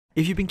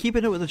If you've been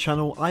keeping up with the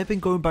channel, I've been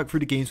going back through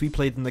the games we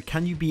played in the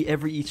Can You Beat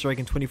Every Easter Egg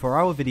in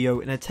 24-hour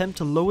video in an attempt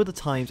to lower the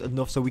times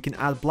enough so we can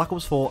add Black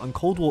Ops 4 and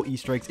Cold War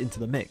Easter eggs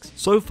into the mix.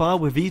 So far,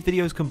 with these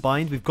videos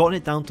combined, we've gotten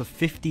it down to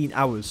 15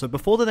 hours, so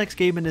before the next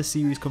game in this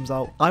series comes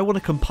out, I want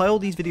to compile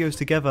these videos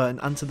together and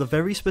answer the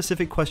very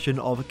specific question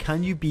of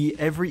can you beat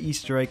every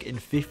Easter egg in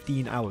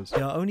 15 hours?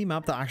 The only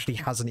map that actually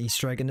has an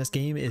Easter egg in this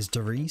game is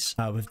Derice,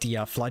 with the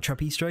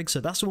Flytrap Easter egg, so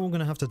that's what we're going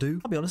to have to do.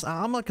 I'll be honest,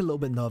 I'm like a little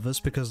bit nervous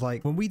because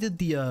like when we did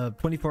the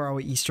 24-hour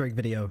Easter egg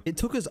video, it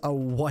took us a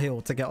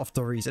while to get off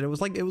Derice, and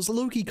it was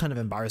low-key kind of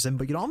embarrassing,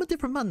 but you know, I'm a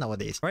different man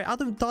nowadays, right? I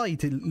don't die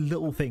to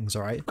little things,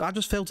 all right? I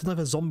just failed to knife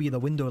a zombie in the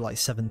window like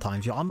 7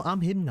 times. You know,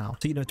 I'm him now.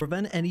 So, you know, to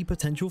prevent any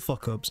potential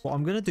fuck-ups, what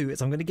I'm going to do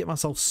is I'm going to get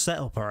myself set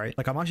up, all right?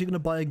 Like, I'm actually going to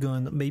buy a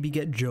gun, maybe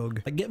get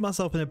Jug, like, get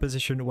myself in a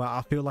position where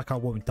I feel like I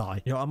won't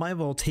die. You know, I might as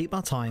well take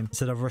my time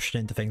instead of rushing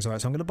into things, all right?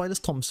 So I'm going to buy this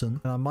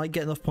Thompson, and I might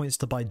get enough points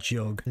to buy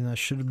Jug, and I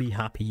should be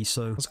happy.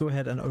 So let's go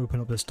ahead and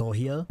open up this door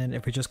here, and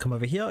if we just come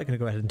over here, I'm going to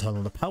go ahead and turn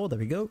on the power. There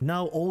we go.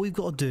 Now, all we've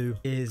got to do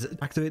is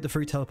activate the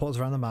 3 teleporters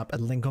around the map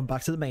and link them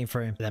back to the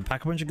mainframe, and then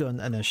pack a bunch of gun,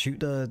 and then shoot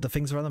the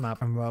things around the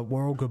map, and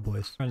we're all good,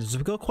 boys. Right, so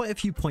we've got quite a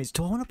few points.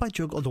 Do I want to buy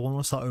Jug, or do I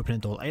want to start opening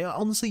doors?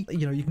 Honestly,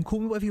 you know, you can call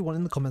me whatever you want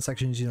in the comment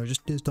sections, you know,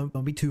 just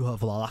don't be too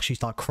hurtful. I'll actually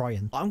start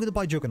crying. I'm going to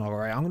buy Jug,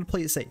 alright? I'm going to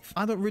play it safe.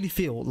 I don't really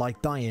feel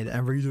like dying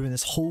and redoing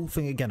this whole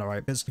thing again,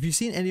 alright? Because if you've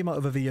seen any of my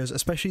other videos,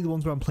 especially the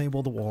ones where I'm playing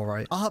World of War,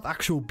 right, I have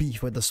actual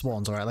beef with the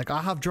spawns, alright? Like,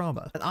 I have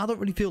drama, and I don't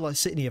really feel like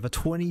sitting here for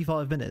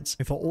 25 minutes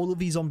before all of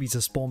these zombies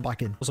are spawned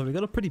back in. So we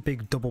got a pretty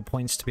big double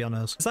points, to be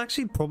honest. It's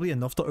actually probably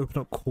enough to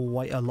open up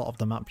quite a lot of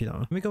the map, you know.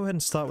 Let me go ahead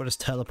and start with this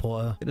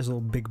teleporter. Get this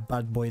little big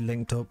bad boy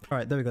linked up. All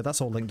right, there we go.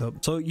 That's all linked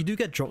up. So you do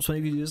get drops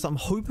whenever you do this. I'm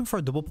hoping for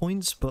a double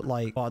points, but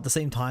like at the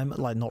same time,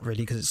 like not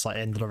really, because it's like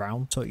end of the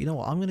round. So you know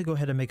what? I'm gonna go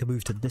ahead and make a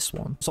move to this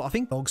one. So I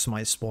think dogs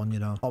might spawn, you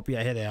know. Oh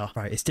yeah, here they are.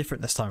 All right, it's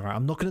different this time, right?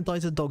 I'm not gonna die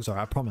to the dogs, all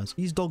right? I promise.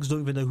 These dogs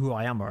don't even know who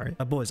I am, all right?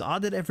 Boys, I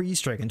did every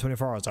Easter egg in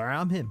 24 hours. All right,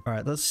 I'm him. All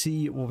right, let's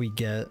see what we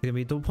get. It's gonna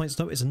be double points.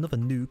 No, it's another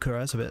nuke. All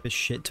right, it's a bit of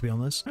shit, to be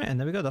honest. All right, and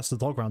there we go. That's the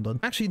dog round done.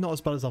 Actually, not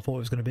as bad as I thought it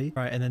was gonna be.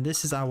 All right, and then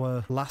this is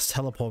our last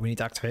teleport we need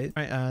to activate.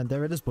 All right, and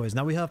there it is, boys.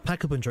 Now we have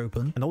pack a punch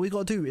open, and all we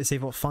gotta do is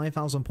save up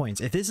 5,000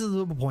 points. If this is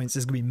double points,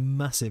 it's gonna be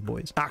massive,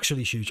 boys.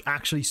 Actually huge.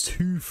 Actually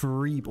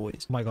 2-3,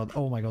 boys. Oh my god.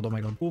 Oh my god. Oh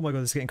my god. Oh my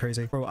god. It's getting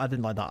crazy, bro. I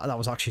didn't like that. That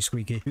was actually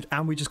squeaky, dude.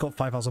 And we just got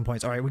 5,000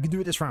 points. All right, we can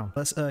do it this round.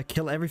 Let's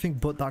kill everything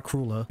but that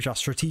crawler, which I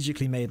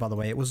strategically made, by the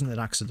way. It wasn't an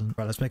accident.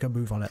 Right, let's make a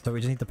move on it. So we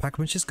just need to pack a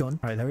punch this gun.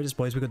 All right, there it is,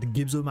 boys. We got the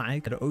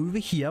Gibbs-O-Matic. Get it over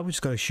here. We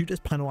just gotta shoot this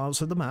panel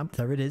outside the map.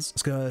 There it is.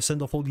 Let's go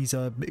send off all these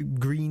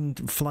green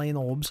flying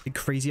orbs, big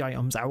crazy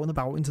items out and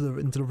about into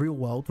the real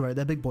world. Right,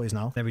 they're big boys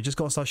now. Then we just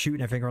gotta start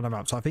shooting everything around the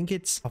map. So I think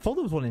it's, I thought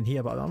there was one in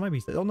here, but I might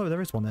be, oh no,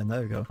 there is one there.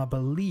 There we go. I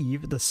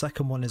believe the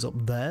second one is up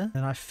there,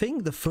 and I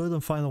think the third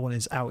and final one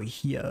is out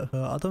here.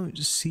 I don't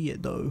see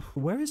it though.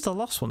 Where is the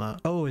last one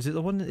at? Oh, is it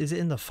the one? Is it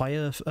in the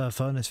fire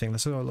furnace thing?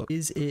 Let's go have a look.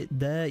 Is it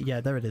there?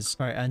 Yeah, there it is.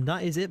 All right, and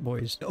that is it,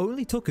 boys. It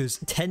only took us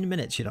 10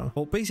 minutes, you know,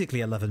 well,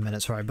 basically 11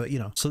 minutes, right? But you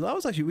know, so that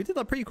was actually, we did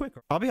that pretty quick.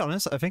 I'll be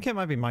honest, I think it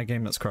might be my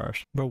game that's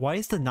crashed. Bro, why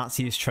is the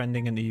Nazis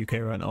trending in the UK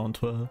right now on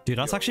Twitter? Dude,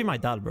 that's actually my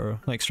dad, bro.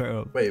 Like, straight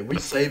up. Wait, we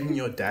saving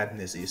your dad in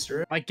this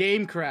Easter egg? My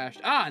game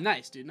crashed. Ah,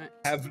 nice, dude. Nice.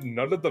 Have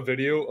none of the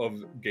video of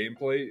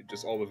gameplay,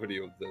 just all the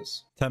video of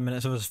this. 10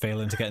 minutes of us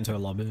failing to get into a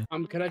lobby.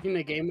 I'm connecting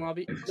the game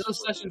lobby.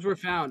 Those sessions were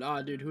found.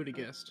 Ah, dude, who'd have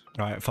guessed?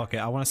 Alright, fuck it.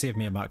 I want to see if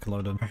me and Matt can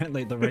load them.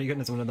 Apparently, the ray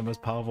gun is one of the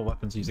most powerful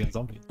weapons using a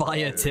zombie.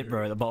 Fire tip,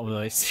 bro, at the bottom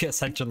of the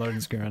section loading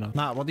screen right now.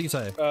 Matt, what do you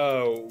say?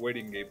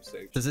 Waiting game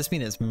stage. Does this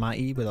mean it's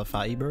Matty with a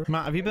fatty, bro?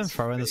 Matt, have you been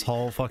throwing this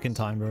whole fucking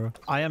time, bro?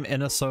 I am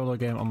in a solo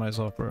game on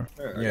myself, bro.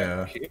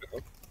 Yeah.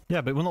 Yeah,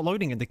 but we're not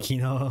loading into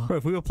Kino. Bro,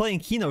 if we were playing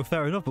Kino,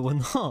 fair enough, but we're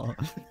not.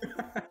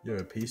 Yo,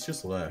 Peace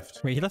just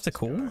left. Wait, he left a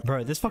call?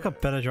 Bro, this fucker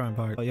better join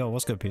back. Oh, yo,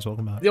 what's good, Peace?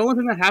 Welcome back. The only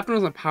thing that happened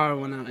was my power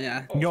went out,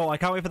 yeah. Yo, I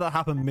can't wait for that to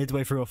happen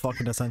midway through a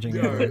fucking Ascension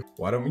game. Yo,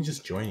 why don't we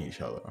just join each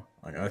other?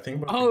 Like, I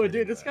think. Oh,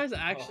 dude, this guy's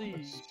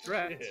actually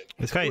stretched.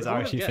 This guy is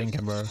actually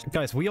thinking, bro.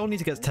 Guys, we all need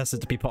to get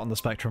tested to be put on the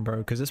spectrum, bro,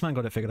 because this man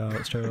got it figured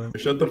out straight away.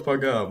 Shut the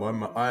fuck up.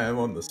 I am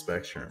on the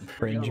spectrum.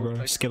 Cringe,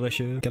 bro. Skill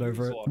issue. Get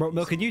over it. Bro,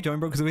 Milk, can you join,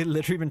 bro? Because we've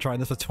literally been trying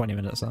this for 20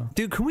 minutes now.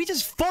 Dude, can we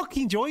just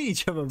fucking join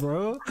each other,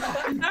 bro?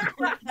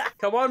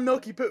 Come on,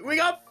 Milky Poo. We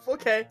got...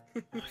 Okay.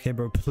 Okay,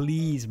 bro.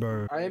 Please,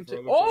 bro. I am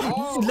too...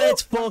 Oh!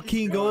 Let's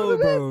fucking go,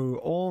 bro.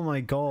 Oh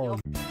my god.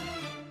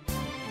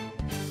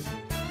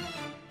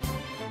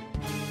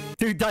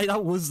 Dude,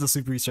 that was the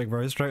super Easter egg,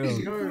 bro. Straight up.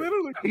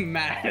 Literally.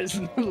 Matt,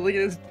 look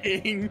at this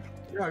ping.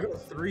 Yeah, I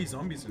got 3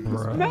 zombies in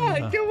this.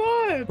 Matt, come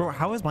on. Bro,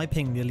 how is my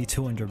ping nearly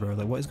 200, bro?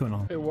 Like, what is going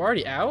on? Wait, we're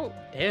already out?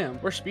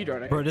 Damn, we're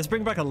speedrunning. Bro, this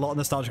brings back a lot of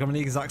nostalgia. I'm in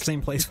the exact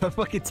same place where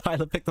fucking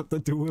Tyler picked up the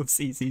dual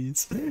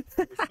CCs.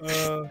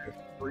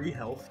 Free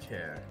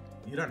healthcare.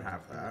 You don't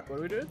have that. What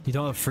are we doing? You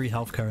don't have free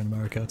healthcare in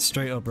America.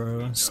 Straight up,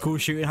 bro. School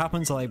shooting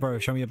happens, like, bro,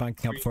 show me your bank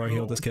account before I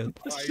heal this kid.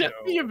 Send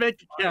me your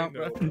bank account,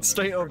 bro.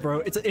 Straight up,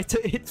 bro.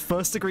 It's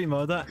first degree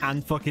murder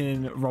and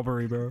fucking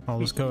robbery, bro. I'll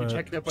just go. You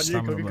checking up on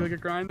your cookie clicker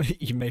grind?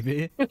 You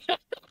maybe.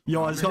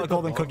 Yo, I just got a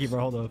golden cookie, bro.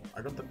 Hold up.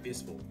 I got the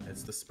peaceful.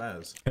 It's the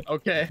spaz.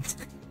 Okay.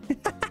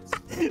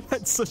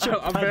 That's such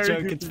a I'm bad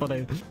very joke. It's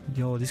funny.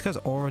 Yo, these guys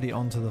already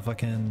onto the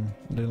fucking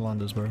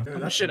Lunalanders, bro. Dude, Oh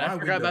that's shit, I my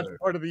forgot window. that's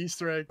part of the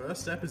Easter egg.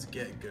 First step is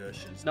get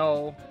Gershons.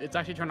 No, it's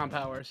actually turned on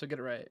power, so get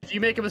it right. If you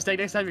make a mistake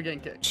next time, you're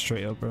getting kicked.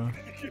 Straight up, bro.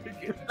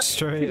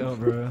 Straight up,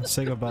 bro.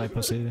 Say goodbye,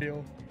 pussy.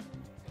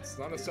 It's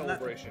not a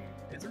celebration.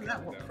 Isn't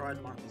that what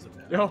Pride Month is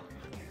about? Yo,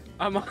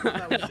 I'm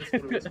That was just what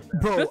it was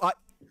about. Bro,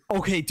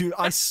 okay, dude,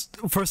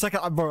 for a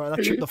second, bro,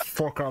 that tripped the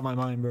fuck out of my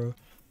mind, bro.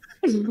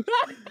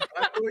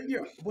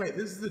 Wait,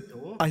 this is the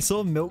door? I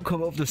saw Milk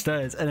come up the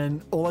stairs, and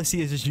then all I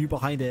see is just you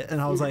behind it,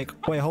 and I was like,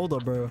 wait, hold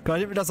up, bro. 'Cause I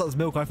didn't realize that was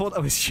Milk. I thought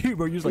that was you,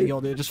 bro. You was like,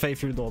 yo, dude, just fade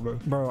through the door, bro.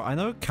 Bro, I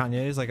know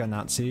Kanye is like a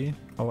Nazi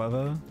or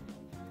whatever,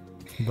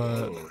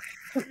 but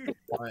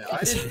I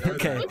didn't know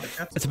okay, that. Like,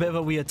 that's it's a bit of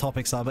a weird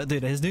topic, Sal, but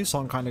dude, his new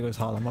song kind of goes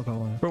hard, I'm not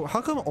gonna lie. Bro,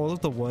 how come all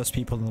of the worst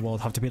people in the world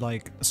have to be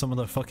like some of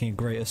the fucking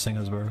greatest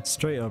singers, bro?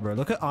 Straight up, bro.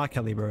 Look at R.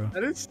 Kelly, bro.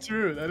 That is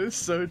true. That is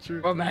so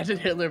true. Well, imagine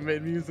Hitler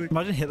made music.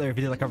 Imagine Hitler if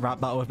he did like a rap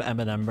battle with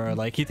Eminem, bro.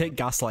 Like, he'd take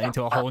gaslighting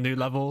to a whole new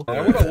level.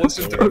 I want to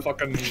listen to the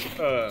fucking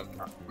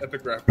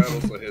epic rap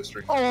battles of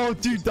history. Oh,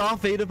 dude,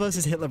 Darth Vader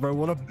versus Hitler, bro.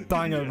 What a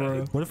banger,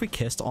 bro. What if we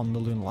kissed on the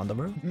lunar lander,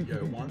 bro? Yo,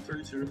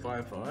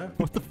 13255.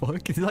 What the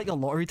fuck? Is it like a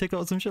lottery ticket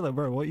or some shit? Like,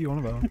 bro, what are you on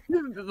about?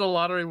 The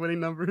lottery winning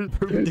numbers.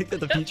 Predict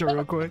the future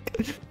real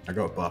quick. I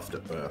got buffed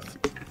at birth.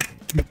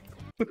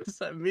 What does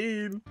that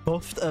mean?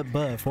 Buffed at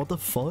birth. What the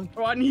fuck?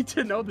 Oh, I need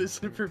to know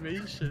this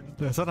information.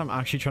 That's what I'm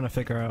actually trying to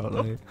figure out.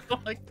 Like,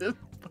 Like this.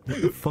 what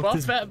the fuck Buff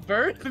is... at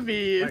birth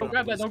me. Don't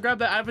grab that. Don't grab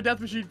that. I have a death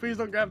machine. Please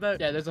don't grab that.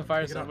 Yeah, there's a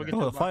fire cell. We'll get Oh,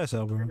 to the the fire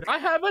sale, bro. I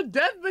have a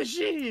death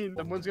machine.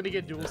 Someone's gonna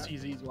get dual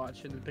CZs.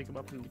 Watch and then pick them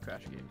up in the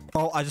crash game.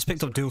 Oh, I just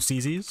picked up dual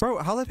CZs.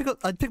 Bro, how did I pick up?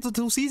 I picked up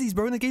dual CZs,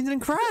 bro, and the game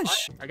didn't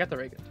crash. I got the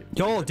ray gun too.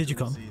 Yo, did you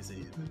come?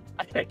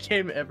 I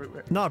came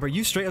everywhere. Nah, bro,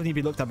 you straight up need to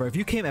be looked at, bro. If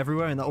you came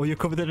everywhere and all you're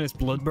covered in is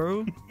blood,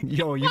 bro,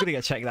 yo, you're gonna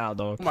get checked out,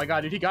 though. Oh my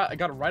god, dude, I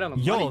got it right on the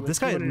money Yo, with this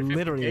guy 250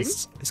 literally ping.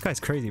 is... This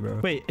guy's crazy, bro.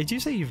 Wait, did you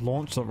say you've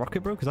launched the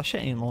rocket, bro? Because that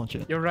shit ain't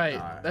launching. You're right.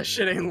 That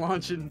shit ain't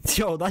launching.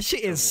 Yo, that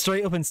shit is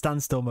straight up in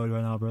standstill mode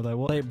right now, bro. Like,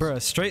 what? Like, bro,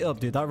 straight up,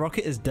 dude. That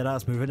rocket is dead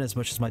ass moving as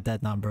much as my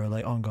dead now, bro.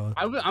 Like, on God.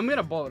 I'm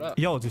gonna blow it up.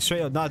 Yo, dude,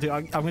 straight up. Nah, dude,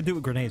 I'm gonna do it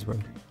with grenades, bro.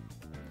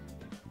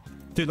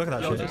 Dude, look at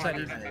that Yo, shit. just that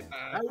easy.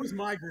 That was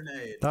my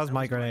grenade. That was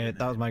my grenade.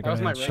 That was my That was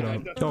grenade. my Shut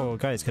grenade. up. Yo,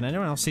 guys, can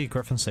anyone else see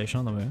Griffin Station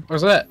on the moon?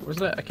 Where's that? Where's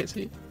that? I can't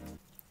see.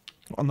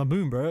 On the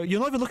moon, bro.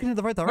 You're not even looking in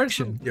the right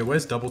direction. Yeah,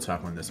 where's double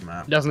tap on this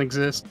map? Doesn't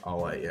exist.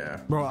 Oh wait,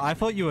 yeah. Bro, I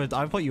thought you were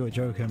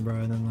joking, bro,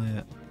 and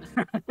then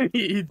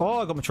like... Oh,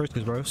 I got my choice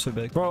because, bro, so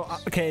big. Bro,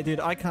 okay,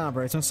 dude, I can't,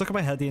 bro. It's been stuck in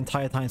my head the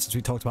entire time since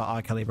we talked about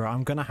R. Kelly, bro.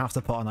 I'm gonna have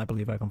to put on I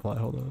Believe I Can Fly.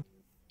 Hold up.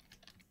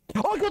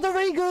 Oh, I got the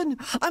ray gun!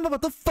 I'm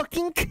about to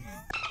fucking...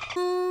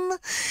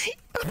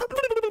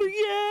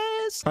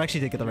 Yes! I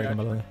actually did get the ray gun,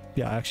 by the way.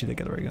 Yeah, I actually did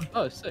get the ray gun.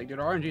 Oh, sick, dude.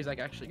 RNG is like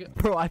actually good.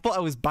 Bro, I thought I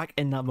was back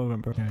in that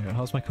moment, bro. Yeah,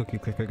 how's my cookie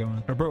clicker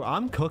going? Bro,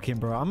 I'm cooking,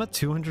 bro. I'm at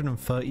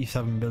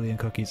 237 billion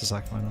cookies a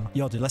second right now.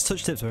 Yo, dude, let's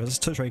touch tips, bro. Let's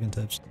touch ray gun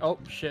tips. Oh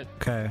shit.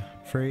 Okay,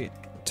 3,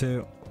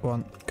 2,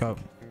 1, go.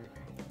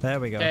 There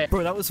we go. Okay.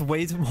 Bro, that was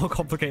way too more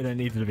complicated than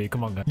it needed to be.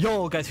 Come on, guys.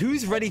 Yo, guys,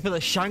 who's ready for the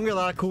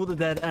Shangri-La, Cool the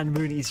Dead, and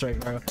Moon Easter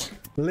egg, bro?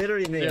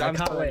 Literally me. Dude, I I'm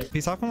can't so wait. ready.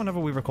 Please, how come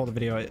whenever we record a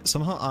video,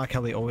 somehow R.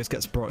 Kelly always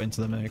gets brought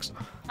into the mix?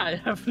 I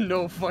have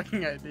no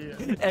fucking idea.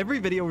 Every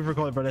video we've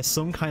recorded, bro, there's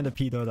some kind of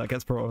pedo that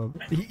gets brought up.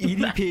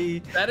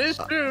 EDP, That is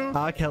true.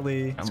 R.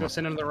 Kelly. Let's go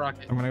send him the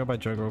rocket. I'm gonna go buy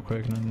Jug real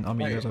quick, and then I'll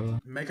meet you guys over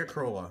there. Make a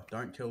crawler.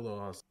 Don't kill the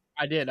last.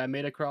 I did. I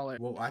made a crawler.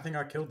 Well, I think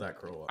I killed that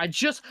crawler.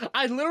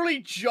 I literally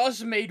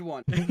just made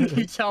one.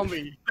 You tell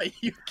me that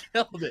you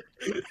killed it.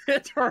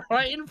 It's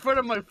right in front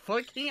of my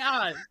fucking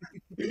eyes.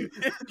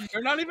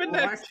 You're not even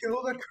Well, I next.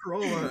 killed a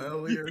crawler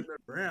earlier in the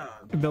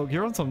round. Milk,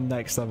 you're on some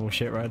next level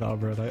shit right now,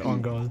 bro. Like,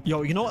 on God.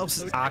 Yo, you know what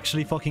else is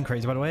actually fucking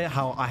crazy, by the way?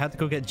 How I had to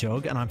go get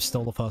Jug, and I'm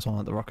still the first one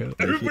at the rocket.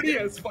 Everybody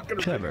has fucking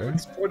Clever.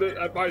 opinions pointed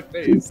at my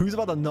face. Who's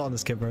about to nut on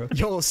this kid, bro?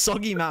 Yo,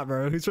 Soggy Matt,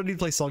 bro. Who's ready to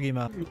play Soggy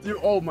Matt? Dude,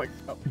 oh my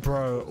god.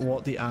 Bro,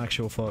 what the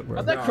actual fuck, bro?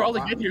 How'd that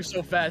crawler get here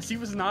so fast? He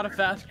was not a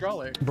fast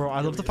crawler. Bro, I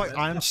love the fact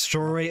I'm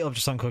straight up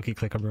just on cookie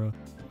clicker, bro.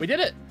 We did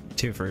it.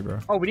 2-3, bro.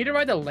 Oh, we need to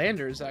ride the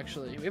landers,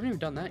 actually. We haven't even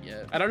done that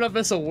yet. I don't know if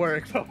this will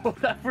work, but we'll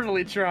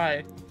definitely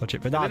try. Watch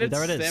it, but nah, dude,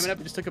 there it is. Stamina,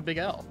 we just took a big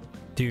L.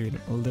 Dude,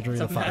 literally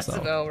It's a the fast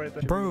massive L. L right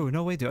there. Bro,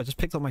 no way, dude. I just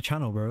picked up my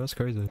channel, bro. That's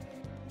crazy.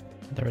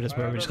 There it is,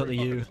 bro. We just got the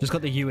U. Just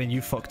got the U and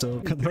you fucked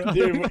up. Dude,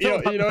 you know what the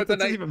That doesn't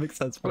next... even make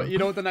sense, bro. You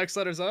know what the next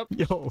letter's up?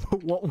 Yo,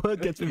 what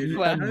word gets me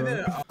Well, N,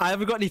 bro? I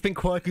haven't got anything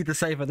quirky to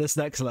say for this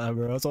next letter,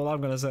 bro. That's all I'm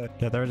gonna say.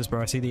 Yeah, there it is,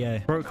 bro. I see the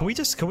A. Bro, can we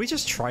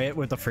just try it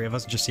with the three of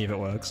us and just see if it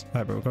works?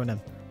 Alright, bro, we're going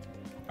in.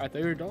 Alright,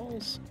 there are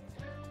dolls.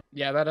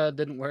 Yeah, that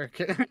didn't work.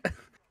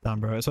 Damn,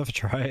 bro, it's worth a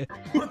try.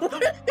 What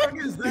the fuck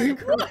is that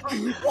crawler?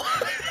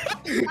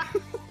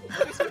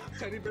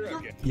 Teddy bear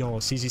again. Yo,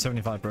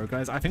 CZ75, bro,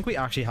 guys. I think we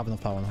actually have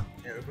enough power now.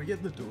 Yeah, if we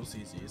get the dual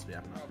CCs, we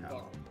have enough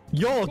power.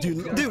 Yo,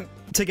 dude,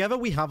 together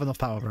we have enough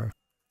power, bro.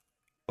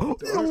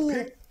 Don't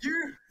pick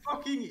you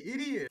fucking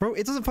idiot. Bro,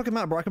 it doesn't fucking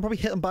matter, bro. I can probably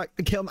hit him back,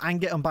 kill him, and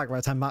get him back by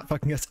the time Matt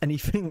fucking gets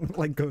anything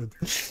like good.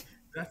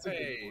 That's a good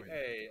Hey, point.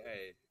 hey.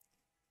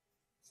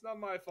 It's not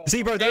my fault.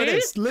 See, bro, there it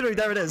is. Literally,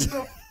 there it is.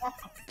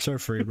 So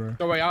free, bro.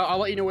 Don't worry, I'll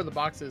let you know where the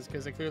box is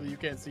because clearly you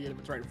can't see it if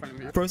it's right in front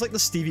of you. Bro, it's like the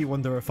Stevie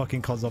Wonder of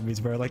fucking COD zombies,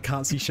 bro. Like,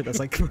 can't see shit that's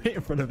like right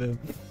in front of him.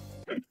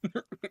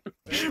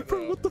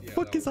 Bro, what the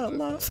fuck is that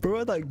laugh?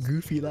 Bro, that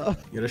goofy laugh.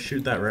 You gotta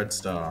shoot that red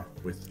star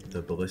with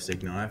the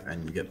ballistic knife,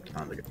 and you get the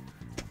time to go.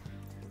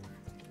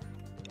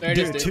 There it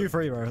is, Dude, dude.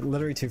 2-3, bro.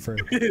 Literally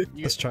 2-3.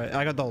 Let's try it.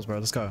 I got dolls, bro.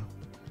 Let's go.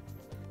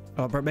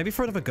 Oh, bro, maybe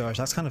throw it a gush.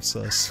 That's kind of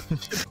sus.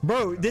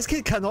 Bro, this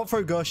kid cannot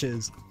throw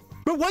gushes.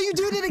 Bro, why are you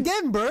doing it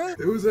again, bro?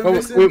 It was Oh,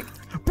 missing.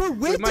 Bro,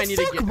 where might the need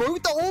to fuck, get- bro?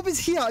 The orb is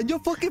here, and you're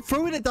fucking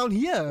throwing it down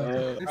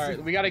here.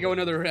 Alright, we gotta go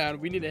another round.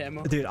 We need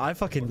ammo. Dude, I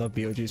fucking love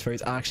Beetlejuice, bro.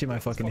 He's actually my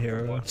fucking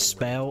hero.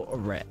 Spell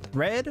red.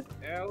 Red?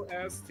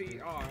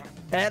 LSTR.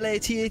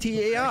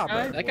 L-A-T-A-T-A-R,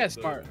 bro. That guy's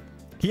smart.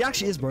 He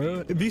actually is, bro.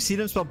 Have you seen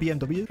him spell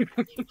BMW?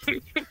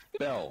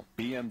 Bell,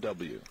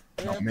 BMW.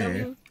 Not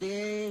me.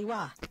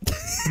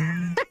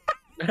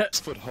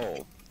 Foot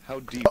hole. How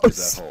deep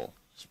is that hole?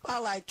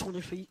 About like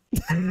 20 feet.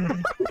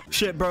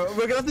 Shit, bro.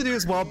 We're gonna have to do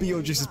this while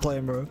Beetlejuice is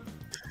playing, bro.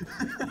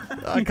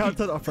 I can't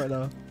turn it off right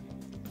now.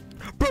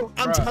 Bro,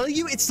 I'm Bruh. telling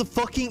you, it's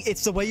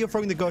the way you're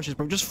throwing the gushes,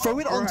 bro. Just throw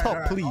it on top,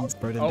 alright. please.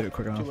 Bro, didn't do it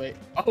quick too enough. late.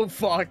 Oh,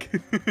 fuck.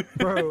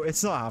 Bro,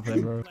 it's not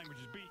happening, bro.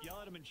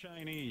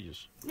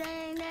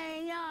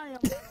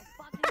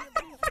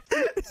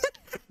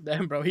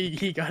 Damn, bro,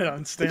 he got it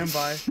on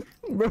standby.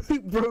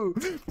 Bro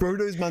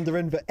knows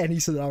Mandarin for any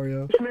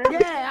scenario.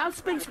 Yeah, I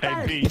speak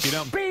Spanish. you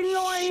know.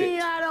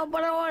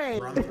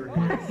 Run through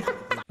here.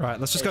 Right,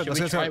 let's just go. Should Let's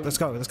we go. try- Let's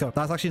go.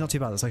 That's actually not too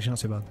bad. That's actually not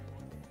too bad.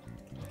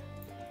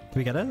 Did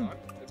we get it?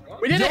 It's gone.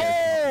 We did it!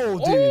 Yo,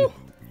 dude. Oh!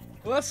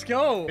 Let's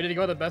go! Ready to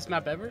go with the best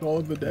map ever? All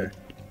of the day.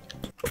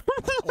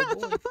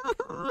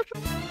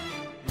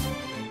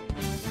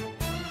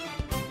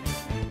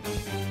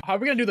 How are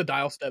we gonna do the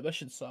dial step? That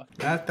should suck.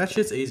 That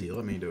shit's easy.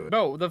 Let me do it.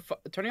 Bro,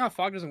 turning off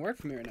fog doesn't work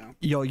for me right now.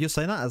 Yo, you're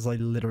saying that as I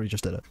literally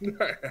just did it.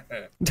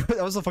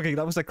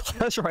 that was a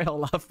Clash Royale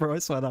laugh, bro. I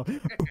swear now.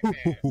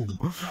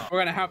 We're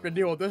gonna have to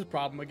deal with this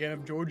problem again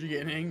of Georgie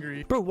getting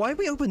angry. Bro, why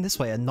we open this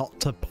way and not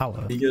to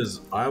power?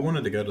 Because I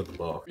wanted to go to the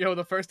bar. Yo,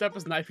 the first step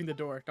is knifing the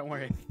door. Don't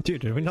worry.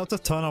 Dude, did we not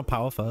just turn on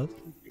power first?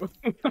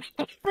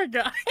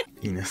 Forgot.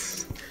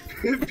 Penis.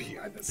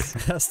 Behind us.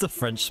 That's the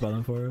French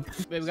spelling for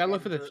it. Wait, we gotta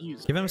look for the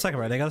fuse. Give them a second,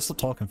 right? They gotta stop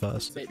talking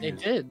first. They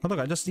did. Oh,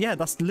 look,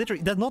 that's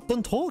literally, they're not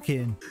done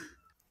talking.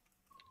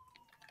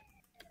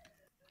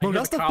 Bro, hear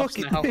that's the the cops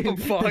fucking now.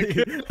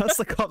 Fuck. That's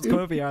the cops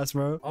coming for your ass,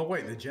 bro. Oh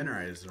wait, the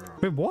generators are on.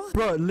 Wait, what?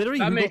 Bro, literally,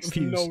 That you got makes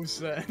confused. no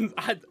sense.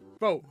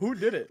 Bro, who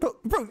did it?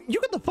 Bro,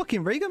 you got the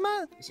fucking ray gun,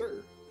 man?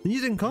 Sir.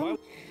 You didn't come?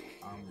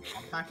 I'm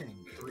packing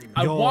 3 minutes.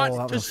 I Yo, want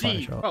that to was a fire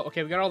see. shot. Oh,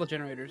 okay, we got all the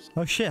generators.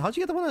 Oh shit, how'd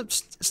you get the one that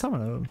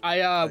stamina?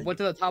 I went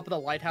to the top of the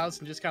lighthouse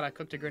and just kind of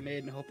cooked a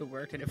grenade and hoped it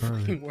worked, and it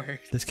fucking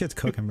worked. This kid's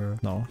cooking, bro.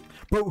 No.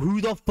 Bro,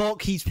 who the fuck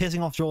keeps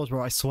pissing off Jaws,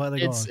 bro? I swear to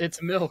God.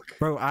 It's milk.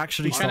 Bro,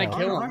 actually He's trying stop.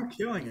 to kill him. I'm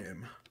killing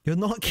him. You're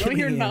not killing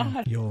you're him.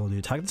 not. Yo,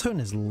 dude, Tag the Tone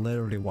is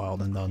literally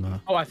wild and done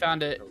now. Oh, I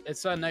found it.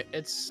 It's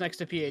next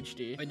to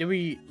PhD. Wait, did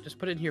we just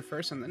put it in here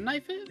first and then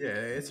knife it? Yeah,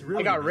 it's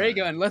really. I got bad. ray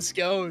gun. Let's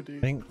go, I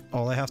dude. think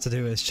all I have to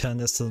do is turn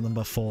this to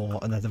number 4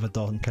 and then we're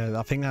done. Okay,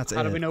 I think that's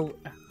How it. do we know?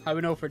 How do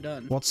we know if we're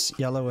done? What's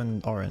yellow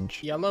and orange?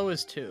 Yellow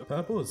is 2.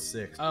 Purple is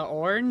 6.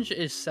 Orange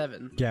is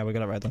 7. Yeah, we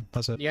got it right then.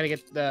 That's it. You gotta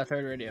get the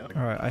third radio.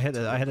 Alright, I hit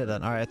it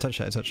then. Alright, I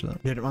touched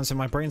it. Dude, honestly,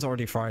 my brain's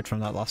already fried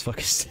from that last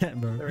fucking step,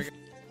 bro. There we go.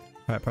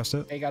 Alright, pressed it.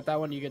 Okay, got that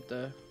one. You get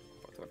the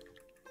fourth one.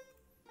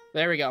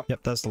 There we go. Yep,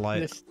 there's the light.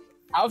 This,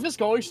 how's this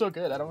going so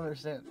good? I don't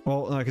understand.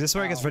 Well, no, because this is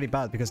where it gets really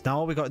bad, because now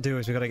all we gotta do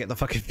is we gotta get the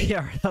fucking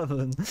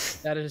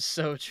VR11. That is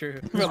so true.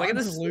 Bro, look at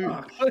this loot.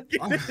 Look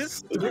I'm at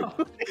this.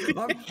 stuck.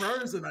 I'm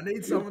frozen. I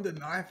need someone to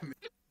knife me.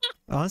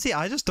 Honestly,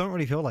 I just don't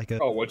really feel like it.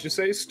 Oh, what'd you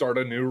say? Start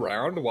a new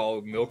round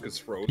while milk is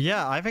frozen?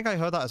 Yeah, I think I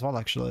heard that as well,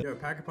 actually. Yo,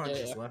 Pack-a-Punch Yeah,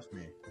 just yeah. left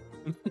me.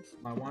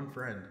 My one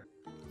friend.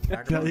 Now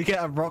Pack-a-Punch. you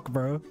get a rock,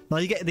 bro. Now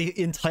you get the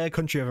entire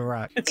country of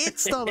Iraq.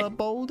 It's not a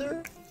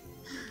boulder.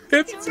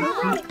 It's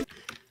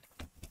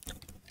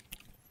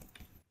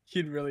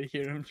You'd really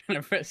hear him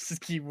trying to press his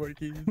keyboard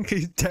keys.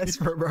 He's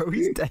desperate, bro.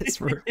 He's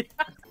desperate.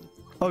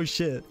 Oh,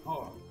 shit.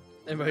 Oh,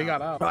 And but he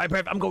got out. Right,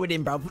 bruv, I'm going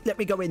in, bruv. Let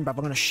me go in, bruv.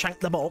 I'm gonna shank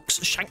the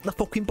box. Shank the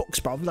fucking box,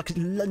 bruv. Like it's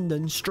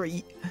London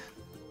Street.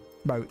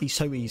 Bro, he's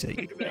so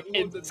easy.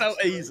 It's so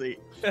easy.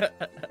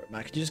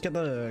 Matt, could you just get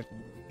the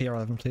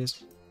PR11,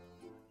 please?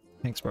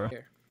 Thanks, bro.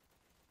 Here.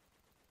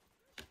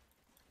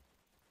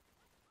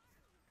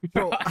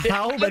 Bro,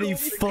 how many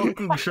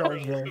fucking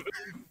shots, bro?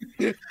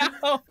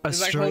 How? A Is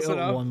that straight close up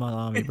enough? one-man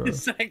army, bro.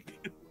 Is that-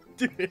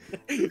 Dude,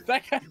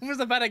 that guy was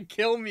about to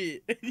kill me.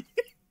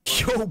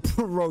 Yo,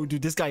 bro,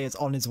 dude, this guy is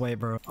on his way,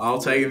 bro.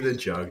 I'll take him to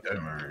jug.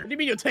 Don't worry. What do you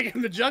mean you're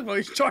taking the jug, bro?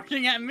 He's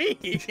charging at me.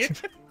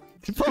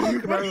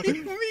 Fuck, bro.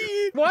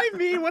 Me? Why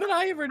me? What did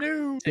I ever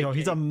do? Yo,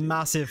 he's a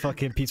massive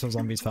fucking Pizza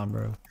Zombies fan,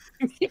 bro.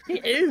 He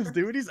is,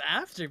 dude. He's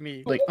after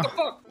me. Like, What the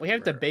fuck? we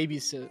have to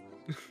babysit.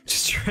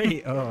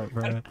 Straight up,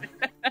 bro.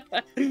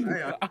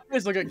 I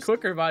always look at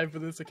Clicker vibe for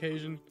this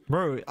occasion.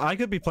 Bro, I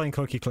could be playing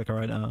Cookie Clicker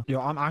right now. Yo,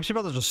 I'm actually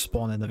about to just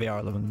spawn in the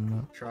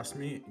VR11. Trust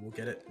me, we'll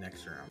get it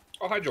next round.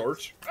 Oh, hi,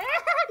 George.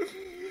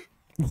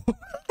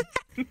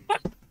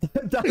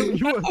 Damn,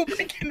 you I were... hope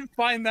I can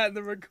find that in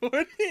the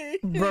recording.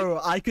 Bro,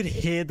 I could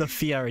hear the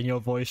fear in your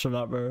voice from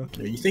that, bro.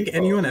 You think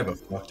anyone ever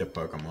fucked a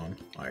Pokemon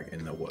like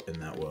in that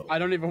world? I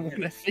don't even want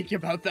to think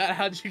about that.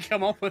 How did you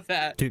come up with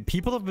that? Dude,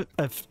 people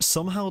have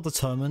somehow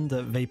determined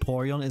that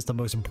Vaporeon is the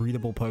most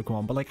breedable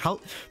Pokemon. But like, how...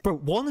 Bro,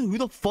 one, who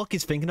the fuck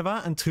is thinking of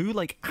that? And two,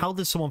 like, how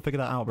does someone figure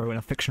that out, bro, in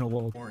a fictional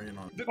world?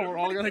 We're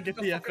all gonna get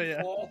the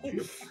FAL.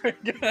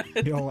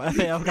 Yo,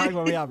 FAL guy,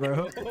 where we at,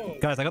 bro?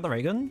 Guys, I got the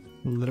ray gun.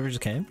 Literally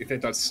just came. You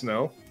think that's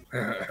snow?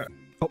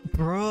 Oh,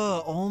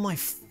 bro, oh my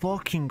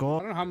fucking I god.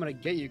 don't know how I'm gonna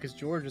get you because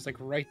George is like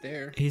right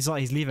there. He's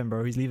leaving,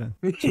 bro. He's leaving.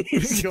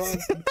 He's gone.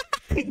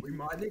 We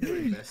might need to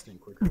invest in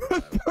quicker.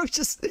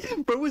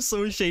 Bro was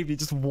so ashamed he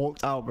just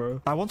walked out,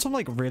 bro. I want some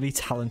like really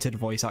talented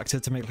voice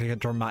actor to make like a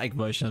dramatic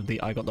version of the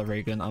I got the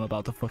ray gun, I'm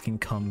about to fucking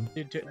come.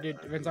 Dude,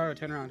 Renzaru,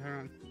 turn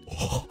around.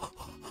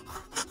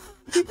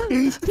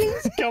 He's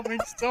coming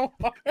so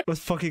hard. Let's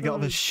fucking get on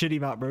this shitty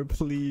map, bro,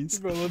 please.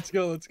 Bro, let's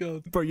go.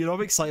 Bro, you know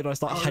I'm excited when I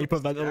start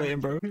hyperventilating,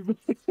 bro.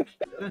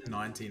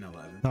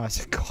 1911. No,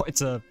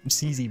 it's a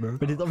CZ, bro.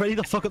 Ready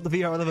to fuck up the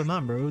VR11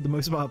 man, bro. The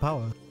most amount of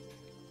power.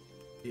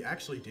 He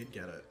actually did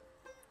get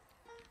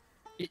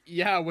it.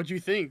 Yeah, what'd you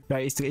think?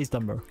 Right, he's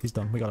done, bro. He's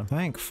done. We got him.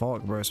 Thank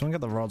fuck, bro. Someone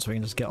get the rod so we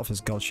can just get off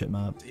this god shit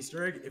map.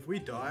 Easter egg. If we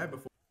die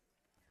before.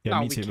 Yeah,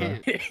 No, me we too, bro.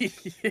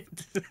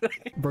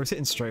 can't. Bro,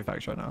 sitting straight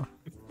facts right now.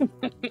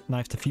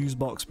 Knife to fuse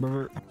box,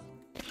 bro.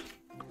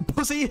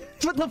 Pussy!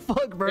 What the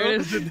fuck, bro?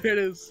 There it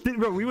is. Dude,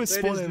 bro, we were There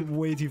it spawning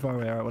way too far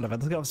away. Alright, whatever.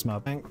 Let's get off this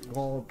map. Thank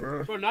God,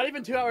 bro. Bro, not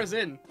even 2 hours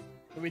in.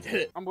 But we did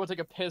it. I'm gonna take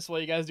a piss while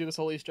you guys do this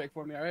whole Easter egg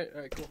for me, alright?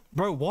 Alright, cool.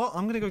 Bro, what?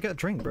 I'm gonna go get a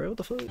drink, bro. What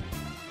the fuck?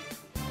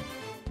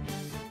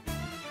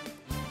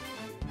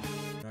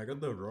 I got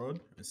the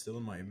rod. It's still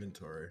in my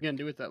inventory. You're gonna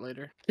do with that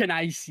later. Can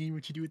I see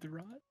what you do with the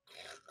rod?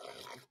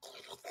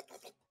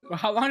 Well,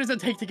 how long does it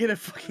take to get a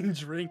fucking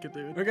drink,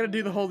 dude? We're gonna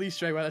do the whole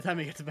Easter egg by the time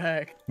he gets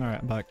back. Alright,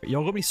 I'm back.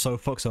 Y'all got me so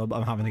fucked up,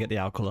 I'm having to get the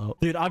alcohol out.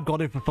 Dude, I've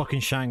got it for fucking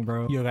Shang,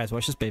 bro. Yo, guys,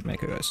 watch this babe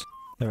maker, guys.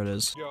 There it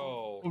is.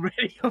 Yo.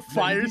 Already a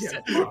fire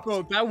set.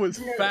 Bro, that was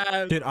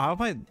fast. Dude, I've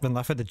been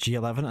left with the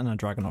G11 and a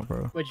Dragonaut,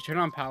 bro. Wait, you turn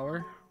on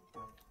power?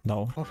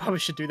 No. We probably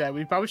should do that.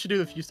 We probably should do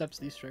the few steps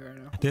of the Easter egg right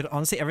now. Dude,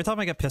 honestly, every time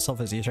I get pissed off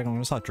as Easter egg, I'm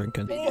gonna start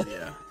drinking.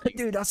 Yeah.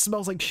 Dude, that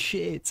smells like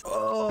shit.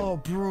 Oh,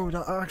 bro,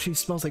 that actually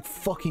smells like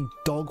fucking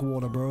dog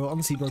water, bro.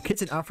 Honestly, bro,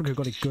 kids in Africa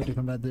got it good if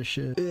I'm at this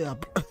shit. Yeah,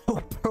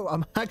 bro,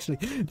 I'm actually,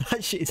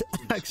 that shit is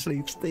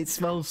actually, it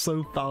smells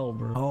so foul,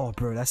 bro. Oh,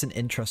 bro, that's an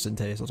interesting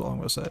taste, that's all I'm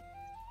gonna say.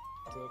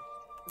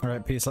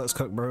 Alright, peace, let's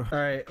cook, bro.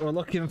 Alright, we're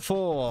looking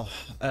for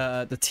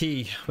the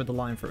tea with the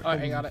lime fruit.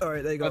 Alright, I got it.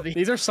 Alright, there you go. Oh,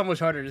 these are so much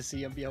harder to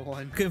see on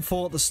BO1. Looking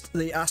for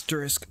the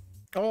asterisk.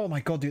 Oh my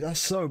god, dude, that's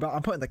so bad.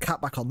 I'm putting the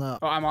cap back on that.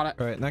 Oh, I'm on it.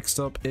 Alright, next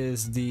up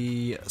is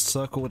the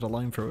circle with a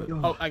line through it.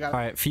 Oh, I got it.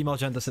 Alright, female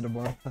gender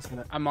cinema. That's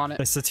gonna. I'm on it.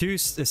 It's the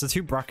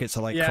two brackets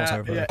are like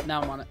crossover. Yeah,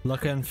 now I'm on it.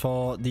 Looking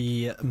for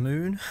the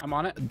moon, I'm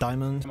on it.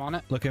 diamond. I'm on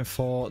it. Looking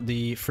for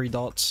the three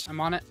dots, I'm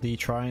on it. the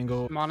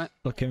triangle. I'm on it.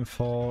 Looking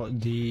for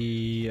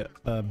the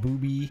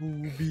booby,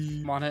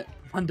 I'm on it.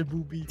 On the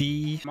booby.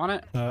 D. I'm on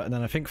it. And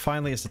then I think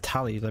finally is the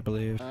tallies, I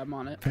believe. I'm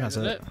on it. I think that's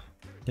Is it.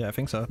 Yeah, I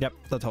think so. Yep,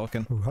 they're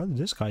talking. Ooh, how did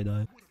this guy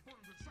die?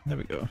 There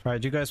we go.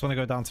 Alright, do you guys want to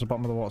go down to the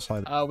bottom of the water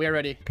slide? We're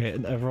ready. Okay,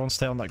 and everyone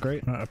stay on that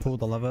grate. Right, I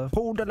pulled the lever.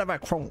 Pull the lever,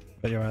 cronk.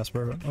 Get your ass,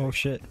 bro. Oh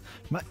shit.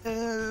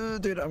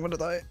 Dude, I'm gonna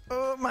die.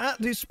 Oh, Matt,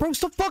 dude, bro,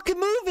 stop fucking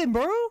moving,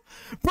 bro.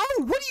 Bro,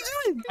 what are you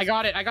doing? I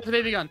got it. I got the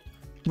baby gun.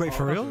 Wait,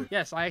 for real?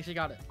 Yes, I actually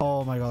got it.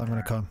 Oh my god, I'm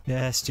gonna come.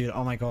 Yes, dude.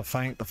 Oh my god,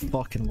 thank the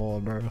fucking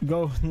lord, bro.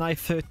 Go,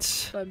 knife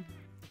it. Done.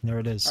 There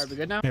it is. Alright, we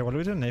good now? Yeah, what are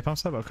we doing? Napalm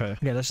step? Okay.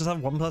 Okay, let's just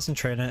have one person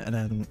train it, and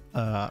then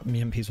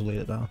me and Peace will lead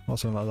it down. Or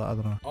something like that, I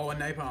don't know. Oh, a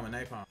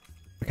napalm.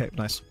 Okay,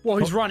 nice. Whoa,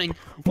 he's running.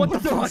 What the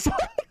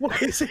fuck? Why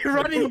is he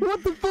running?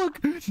 What the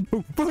fuck?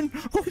 Oh, run!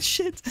 Oh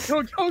shit!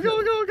 Go.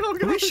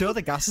 Are we sure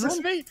the gas is This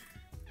on?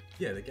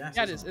 Yeah, the gas.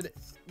 Yeah, is on.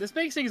 this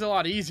makes things a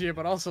lot easier,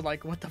 but also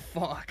like, what the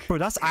fuck? Bro,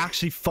 that's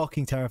actually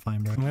fucking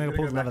terrifying, bro. I'm gonna Gotta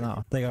pull go the lever back.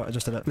 now. There you go, I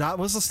just did it. That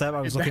was the step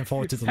I was looking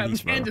forward to the That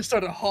least, bro. man just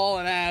started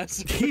hauling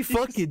ass. He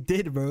fucking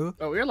did, bro.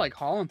 Oh, we were like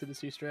hauling through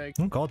this Easter egg.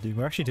 Oh god, dude,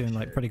 we're actually doing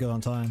like pretty good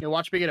on time. Yo,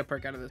 watch me get a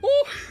perk out of this.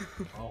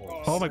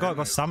 Oh my god, I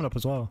got stamina up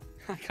as well.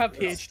 I got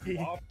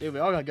PhD. Dude, we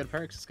all got good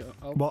perks. Let's go.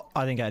 Oh. Well,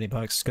 I didn't get any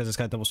perks because this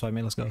guy double swiped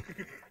me. Let's go.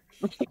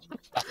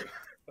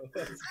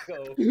 Let's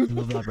go.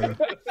 Love that, bro.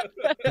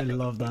 I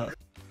love that.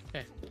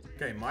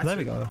 Okay, my There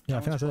we go. Yeah, I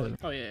think that's it.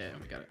 Oh yeah,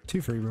 we got it.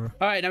 2-3, bro.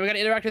 All right, now we gotta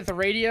interact with the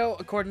radio.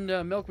 According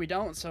to Milk, we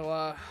don't.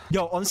 So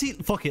Yo, honestly,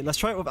 fuck it. Let's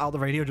try it without the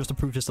radio just to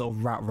prove this little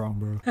rat wrong,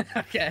 bro.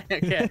 okay.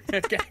 And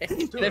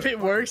if it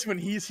works when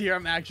he's here,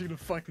 I'm actually gonna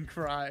fucking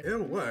cry.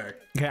 It'll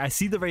work. Okay, I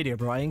see the radio,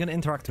 bro. I ain't gonna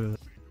interact with it.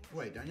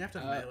 Wait, don't you have to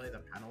melee the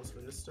panels for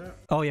this step?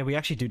 Oh yeah, we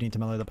actually do need to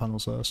melee the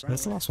panels first.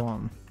 That's the last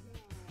one.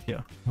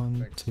 Yeah.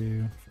 1,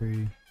 2,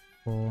 3,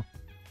 4.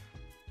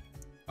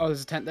 Oh,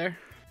 there's a tent there.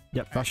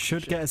 Yep, that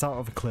should get us out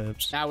of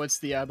Eclipse. Now it's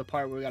the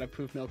part where we gotta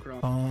prove Milk wrong.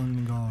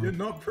 Oh god. You're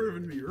not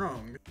proving me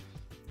wrong.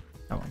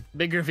 That one.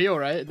 Big reveal,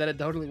 right? That it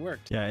totally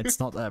worked. Yeah, it's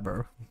not there,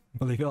 bro.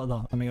 Believe it or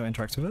not. Let me go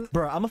interact with it.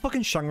 Bro, I'm a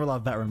fucking Shangri-La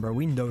veteran, bro.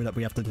 We know that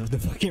we have to do the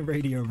fucking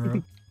radio,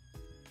 bro.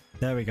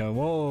 There we go.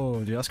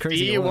 Whoa, dude, that's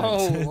crazy.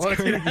 Whoa, It's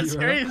crazy, that's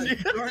bro. crazy.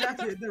 You don't have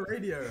to hit the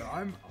radio.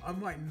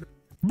 I'm like, no,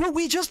 Bro,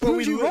 we just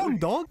proved you wrong,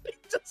 dog.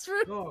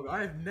 dog,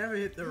 I have never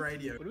hit the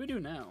radio. What do we do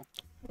now?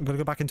 I'm gonna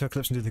go back into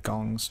Eclipse and do the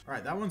gongs.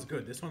 Alright, that one's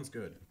good. This one's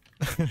good.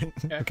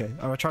 Okay,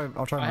 I'll try I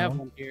my have one.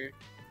 one here.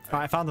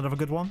 Alright, I found another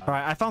good one.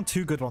 Alright, I found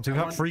 2 good ones. We've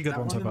got 3 good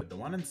ones so far. The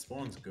one in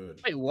spawn's good.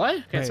 Wait, what?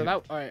 Okay, so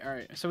Wait. that. All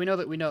right. So we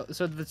know.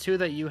 So the 2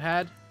 that you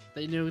had,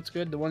 that you knew it's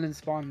good. The one in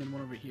spawn and the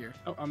one over here.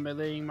 Oh, I'm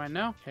meleeing mine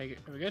now. Okay,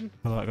 are we good?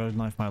 Hold on, I gotta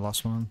knife my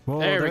last one. Whoa,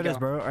 There there we it is, go.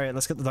 bro. Alright,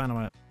 let's get the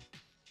dynamite.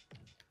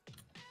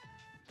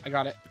 I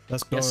got it.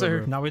 Let's go. Yes, sir.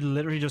 Bro. Now we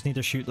literally just need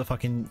to shoot the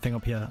fucking thing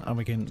up here and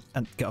we can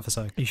get off a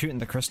sec. Are you shooting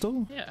the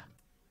crystal? Yeah.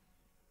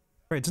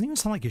 Wait, it doesn't even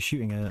sound like you're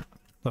shooting it.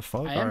 The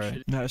fuck? I am Alright.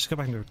 shooting. No, let's go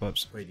back into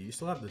Eclipse. Wait, do you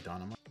still have the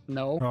dynamite?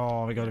 No.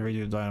 Oh, we gotta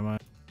redo the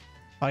dynamite.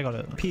 I got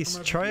it. Peace.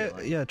 over Try here, it.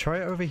 like- Yeah, try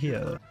it over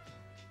here.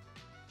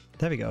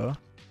 There we go.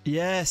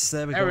 Yes,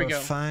 there we There go. we go.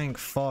 Thank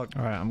fuck.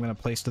 Alright, I'm gonna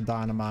place the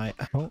dynamite.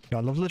 Oh, God, I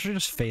love literally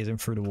just phasing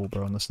through the wall,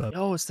 bro, on the step.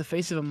 No, it's the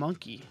face of a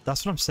monkey.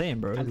 That's what I'm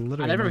saying, bro. I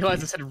Literally never monkey.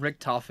 realized it said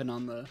Richtofen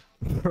on the.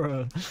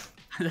 Bro.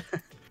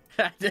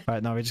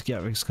 Alright, now we just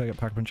gotta get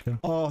Pack Punch go.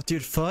 Oh,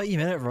 dude,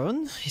 30-minute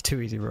run? You're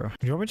too easy, bro.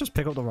 You want me to just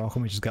pick up the rock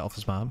and we just get off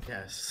this map?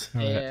 Yes.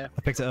 Alright, Yeah.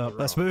 I picked it up.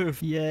 Let's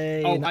move.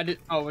 Yay. Oh, I did.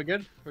 Oh, we're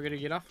good. We're gonna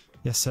get off.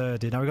 Yes, sir,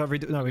 dude. Now we gotta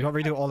redo. No, we gotta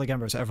redo it all again,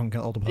 bro, so everyone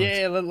can get all the parts.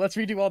 Yeah, let's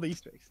redo all the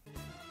Easter eggs.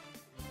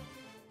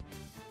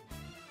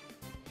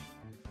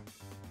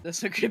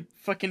 This could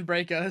fucking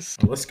break us.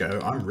 Let's go.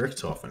 I'm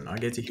Richtofen. I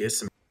get to hear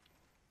some.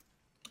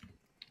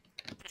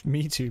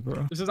 Me too,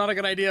 bro. This is not a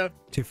good idea.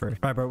 2-3.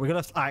 Right, bro. We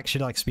gotta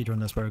actually like speedrun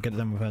this, bro. Get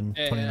them within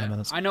 29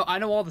 minutes. I know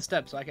all the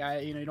steps. Like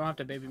you don't have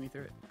to baby me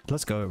through it.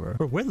 Let's go, bro.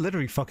 Bro, we're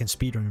literally fucking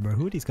speedrunning, bro.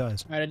 Who are these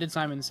guys? All right, I did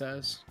Simon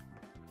Says.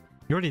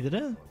 You already did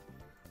it?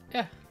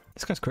 Yeah.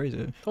 This guy's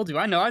crazy. Told you,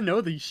 I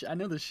know this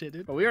shit,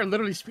 dude. But we are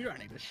literally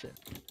speedrunning this shit.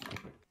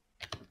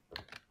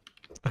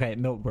 Okay,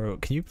 Milk, bro.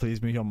 Can you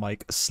please move your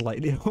mic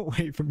slightly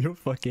away from your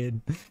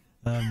fucking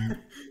thing?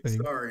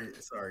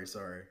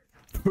 Sorry.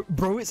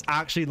 Bro, it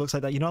actually looks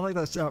like that. You know, like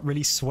that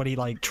really sweaty,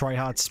 like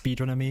try-hard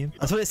speedrunner meme?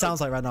 That's what it sounds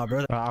like right now, bro.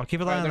 Alright, I'll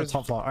keep it on the there's-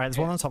 top floor. Alright, there's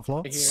one on the top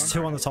floor. Here. There's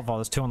 2 on the top floor.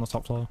 There's 2 on the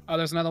top floor. Oh,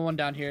 there's another one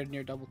down here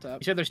near double tap.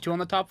 You said there's 2 on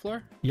the top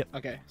floor? Yep.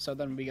 Okay, so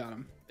then we got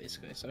him,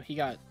 basically. So he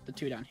got the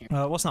 2 down here.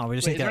 What's now? We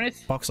just Wait, need to is there get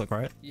anyth- box look,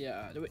 right?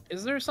 Yeah.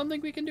 Is there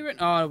something we can do right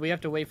now? Oh, we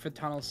have to wait for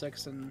tunnel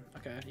 6 and...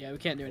 Okay, yeah, we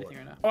can't do anything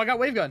right now. Oh, I got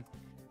wave gun.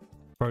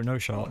 Bro, no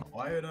shot.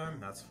 Iodome?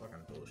 That's fucking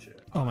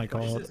bullshit. Oh my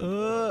god.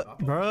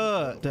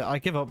 Bro. Dude, I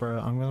give up, bro.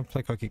 I'm gonna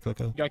play Cookie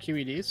Clicker. You got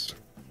QEDs?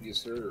 Yes,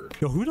 sir.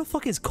 Yo, who the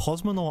fuck is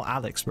Cosmonaut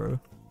Alex, bro?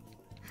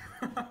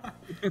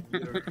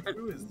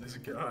 Who is this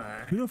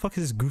guy? Who the fuck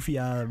is this goofy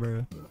ass,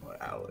 bro?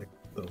 Alex.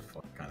 The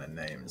fuck kind of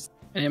names?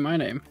 Ain't my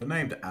name. The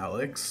named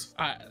Alex.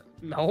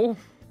 No.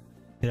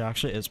 Yeah,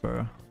 actually it is,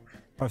 bro.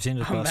 I've seen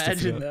his birth Imagine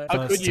certificate. that. How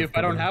Birth could you if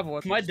I don't certificate. have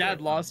one? My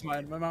dad lost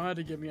mine. My mom had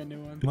to give me a new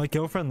one. My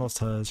girlfriend lost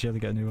hers. She had to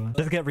get a new one.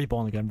 She had to get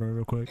reborn again, bro,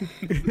 real quick.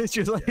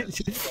 She was like,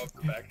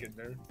 Back in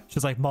there.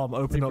 she's like, Mom,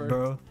 open up,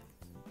 bro.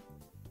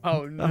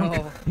 Oh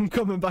no. I'm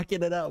coming back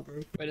in and out, bro.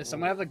 Wait, does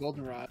someone have the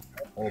golden rod?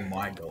 Or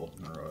my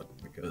golden rod,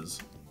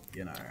 because,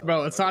 you know.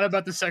 Bro, it's not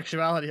about the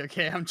sexuality,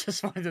 okay? I'm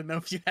just wanting to know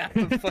if you have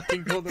the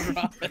fucking golden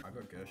rod. I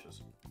got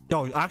Gersh's.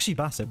 Yo, actually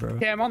bastard, bro.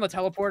 Okay, I'm on the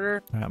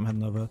teleporter. Alright, I'm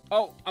heading over.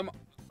 Oh, I'm...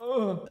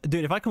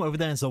 Dude, if I come over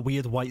there, it's a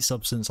weird white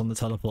substance on the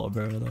teleporter,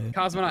 bro. Like,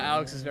 Cosmonaut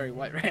Alex is very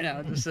white right now,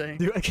 I'm just saying.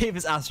 dude, I gave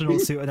his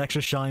astronaut suit an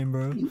extra shine,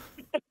 bro.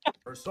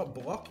 Bro, stop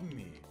blocking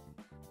me.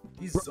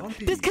 These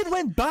zombies. This kid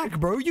went back,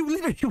 bro. You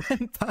literally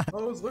went back. I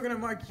was looking at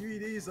my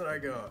QEDs that I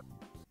got.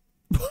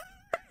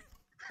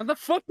 How the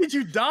fuck did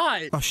you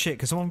die? Oh shit,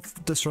 can someone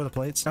destroy the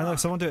plates? I know,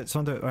 someone do it,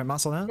 someone do it. Alright,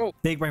 muscle now. Go.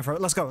 Big brain for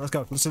it. Let's go, let's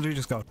go. Let's literally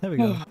just go. There we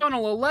go.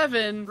 Tunnel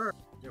 11.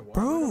 Yeah, why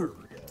Bro. would I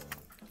real?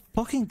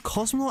 Fucking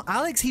Cosmo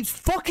Alex, he's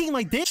fucking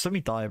my dick. Let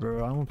me die, bro.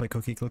 I don't want to play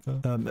Cookie Clicker.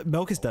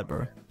 Milk is dead,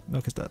 bro.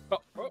 Milk is dead. Oh,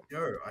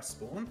 Yo, I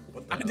spawned?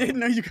 What the I hell? didn't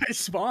know you guys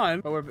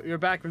spawned. Oh, you're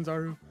back,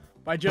 Renzaru.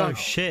 By Jug. Oh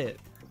shit.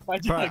 By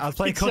Bro, Jug. I was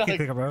playing By Cookie Jug.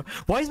 Clicker, bro.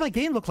 Why does my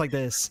game look like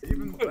this?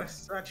 Even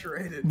less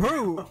saturated.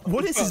 Bro,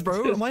 what is this,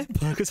 bro? Am I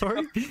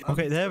sorry?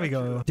 Okay, there we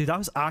go. Dude, that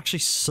was actually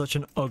such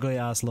an ugly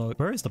ass look.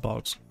 Where is the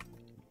box?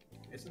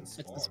 It's in It's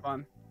spawn. the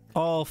spawn.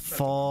 Oh,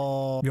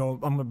 fuck. Yo,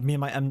 me and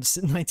my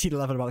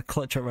M1911 about to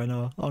clutch it right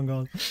now. I'm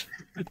gone.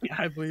 Yeah,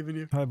 I believe in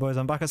you. Alright, boys,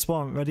 I'm back at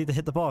spawn. Ready to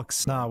hit the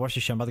box. Nah, watch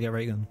this shit. I'm about to get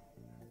ray gun.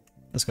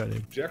 Let's go,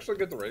 dude. Did you actually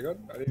get the ray gun?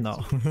 I didn't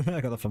No,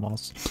 I got that from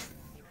Moss.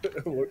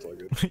 it looks like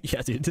it.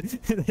 Yeah, dude.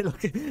 They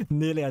look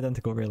nearly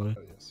identical, really.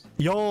 Oh, yes.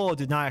 Yo,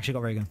 dude, now I actually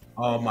got ray gun.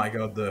 Oh my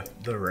god,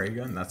 the ray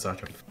gun? That's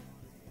such a...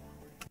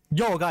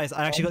 Yo, guys,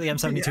 I actually got the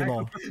M72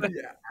 more.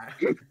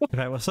 Yeah.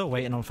 Okay, we're still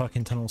waiting on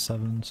fucking Tunnel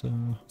 7, so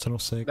Tunnel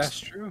 6. That's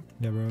true.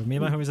 Yeah, bro. Me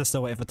and my homies are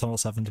still waiting for Tunnel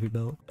 7 to be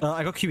built.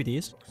 I got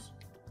QEDs.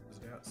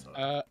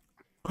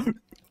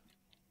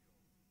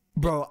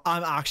 Bro,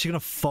 I'm actually gonna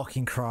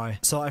fucking cry.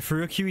 So I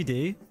threw a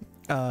QED,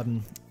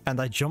 and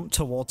I jumped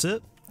towards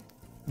it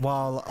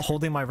while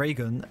holding my ray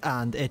gun,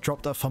 and it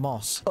dropped a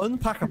FAMOS.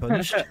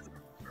 Unpack-a-punch.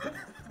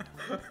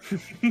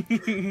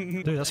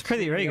 Dude, that's a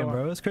crazy ray gun,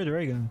 bro. That's a crazy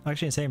ray gun.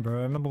 Actually insane, bro.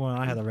 I remember when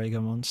I had a ray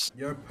gun once.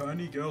 Yo,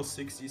 Pony Girl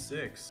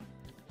 66.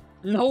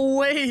 No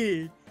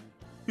way!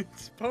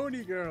 It's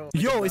Pony Girl.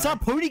 Yo, is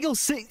that Pony Girl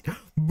 6?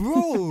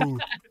 Bro!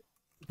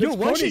 Yo,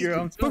 why Pony she,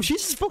 Girl, bro,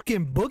 she's just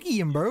fucking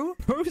boogieing, bro.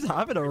 Bro's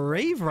having a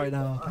rave right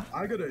now.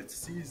 I got a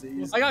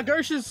CZ. I got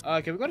Gersh's.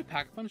 Can we go to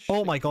Pack Punch?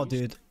 Oh my god,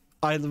 dude.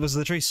 I was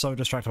literally so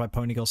distracted by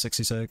Pony Girl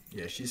 66.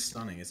 Yeah, she's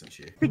stunning, isn't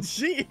she?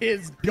 She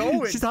is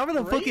going. She's having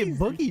a crazy. fucking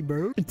boogie,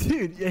 bro.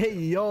 Dude, hey,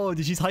 yo,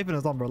 dude, she's hyping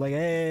us on, bro. Like,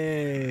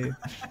 hey.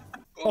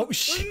 Oh,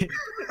 shit.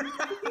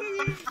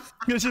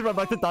 Yo, she's right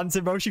back to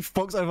dancing, bro. She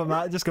fucks over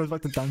Matt and just goes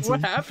back to dancing.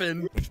 What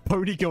happened?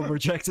 Pony Girl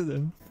rejected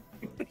him.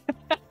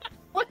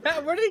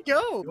 Where did he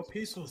go? You're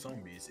peaceful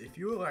zombies. If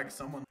you were like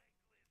someone.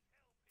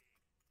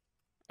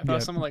 I thought Yeah.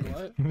 someone like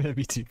what?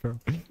 Maybe too, bro.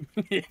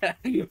 Yeah.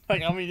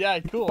 Like, I mean, yeah,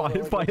 cool.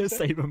 Fire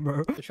save him,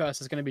 bro. The trust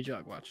is gonna be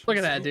jug. Watch. Look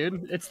at that,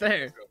 dude. It's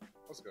there.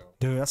 Let's go.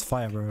 Dude, that's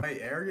fire, bro. Wait,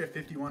 Area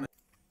 51.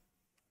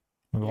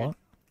 What?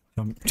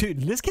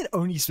 Dude, this kid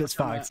only spits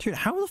facts. Dude,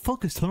 how the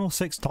fuck is Tunnel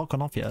 6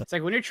 talking off yet? It's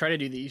like when you're trying to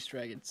do the Easter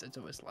egg, it's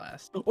always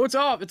last. Oh, it's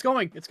up. It's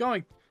going. It's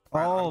going.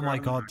 Oh my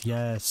god,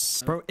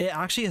 yes. Bro, it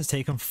actually has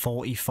taken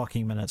 40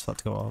 fucking minutes for that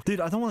to go off. Dude,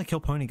 I don't want to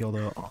kill Pony Girl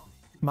though. Oh,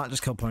 Matt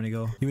just killed Pony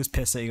Girl. He was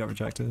pissed that he got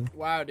rejected.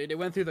 Wow, dude, it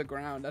went through the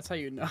ground. That's how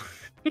you know.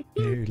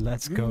 Dude,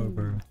 let's go,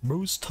 bro.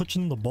 Bro's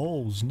touching the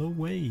balls. No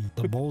way.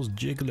 The ball's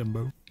jiggling,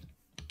 bro.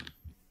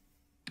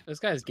 This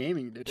guy's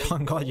gaming, dude. Oh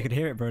god, you can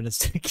hear it, bro. It's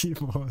the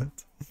keyboard.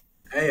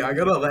 Hey, I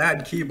got a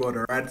lad keyboard,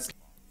 alright?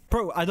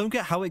 Bro, I don't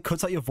get how it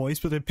cuts out your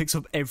voice, but it picks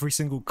up every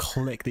single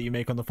click that you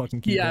make on the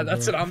fucking keyboard. Yeah,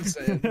 that's bro. what I'm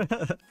saying.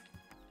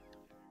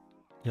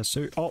 Yes,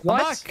 sir. Oh,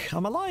 What? I'm back.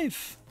 I'm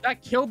alive.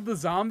 That killed the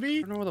zombie?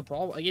 I don't know where the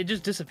ball. Like, it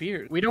just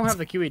disappeared. We don't have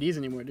the QEDs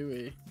anymore, do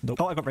we?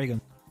 Nope. Oh, I got ray gun.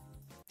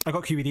 I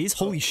got QEDs.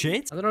 Holy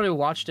shit. I literally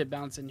watched it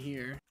bounce in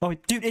here. Oh,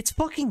 dude, it's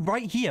fucking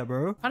right here,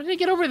 bro. How did it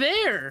get over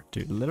there?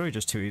 Dude, literally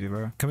just too easy,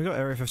 bro. Can we go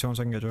Area 51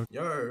 so I can get a joke?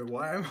 Yo,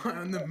 why am I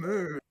on the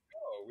moon?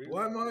 Oh,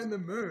 Why am I on the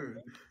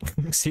moon?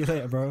 See you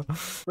later, bro.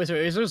 Wait, so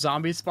is there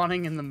zombies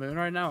spawning in the moon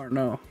right now or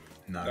no?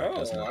 No, No, it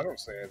does not. I don't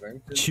say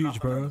anything. It's huge,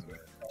 bro.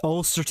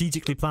 All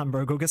strategically planned,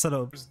 bro. Go get set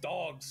up. There's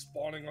dogs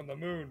spawning on the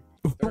moon.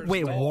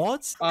 Wait,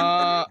 what?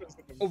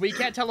 We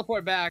can't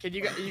teleport back, and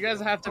you guys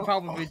have to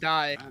probably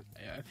die.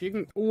 Yeah, if you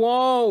can.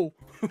 Whoa!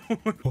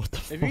 What the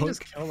If you fuck? can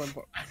just kill them.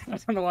 I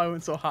don't know why I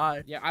went so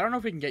high. Yeah, I don't know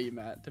if we can get you,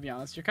 Matt. To be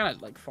honest, you're kind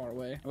of like far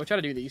away. We'll try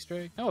to do the Easter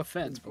egg. No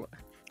offense, but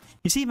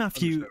You see,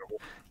 Matthew,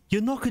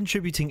 you're not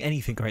contributing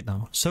anything right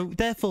now, so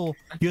therefore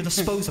you're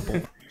disposable.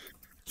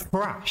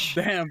 Trash.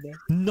 damn, bro.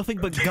 Nothing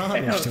but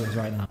garbage to us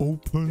right now.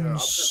 Open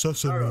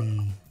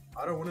sesame.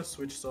 I don't want to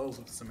switch souls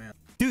with Samantha.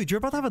 Dude, you're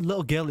about to have a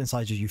little girl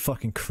inside you, you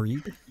fucking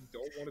creep. You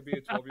don't want to be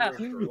a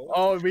 12-year-old girl.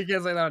 Oh, we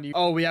can't say that on you.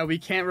 Oh yeah, we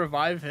can't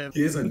revive him.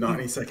 He is a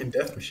 90-second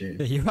death machine.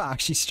 Yeah, you're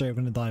actually straight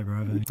gonna die,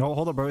 bro. I think. Oh,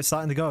 hold up, bro. It's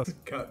starting to go.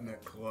 Cutting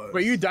it close.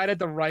 But you died at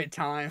the right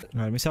time. Alright,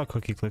 let me see how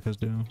cookie clickers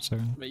do.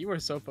 Sorry. But you were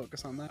so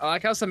focused on that. I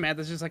like how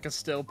Samantha's just like a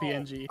still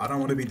PNG. I don't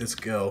want to be this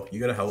girl. You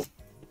gotta help.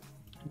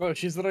 Bro,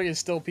 she's literally a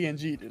still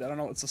PNG, dude. I don't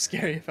know what's so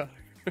scary about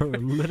her. Bro,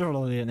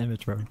 literally an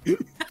image, bro.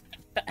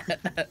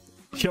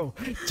 Yo,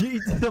 gee,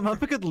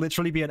 Samantha could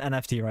literally be an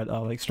NFT right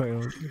now, like straight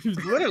up.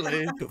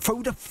 Literally.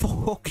 Throw the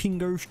fucking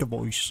ghost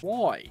device.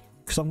 Why?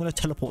 Because I'm gonna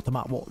teleport to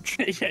Matt Watch.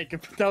 Yeah, you can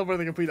teleport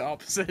the complete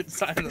opposite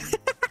side of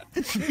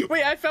them.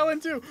 Wait, I fell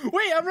into.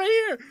 Wait, I'm right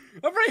here.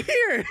 I'm right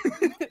here.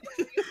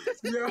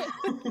 Yo.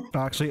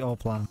 Actually, all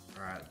plan.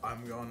 Alright,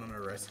 I'm going on a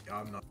rescue.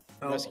 I'm not.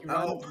 Rescue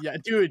Help. run? Yeah,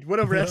 dude,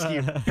 what a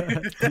rescue.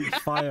 Dude,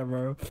 fire,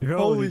 bro. Yo,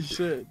 Holy dude.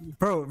 shit.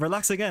 Bro,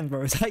 relax again,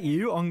 bro. Is that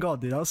you? On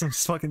God, dude. That was some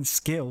fucking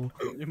skill.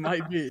 It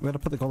might be. We gotta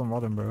put the golden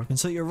rod in, bro.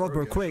 Insert your rod,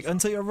 bro. Quick,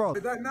 insert your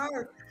rod. No,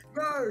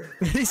 no.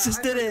 He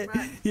just did it.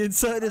 Matt. He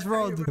inserted his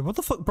rod. What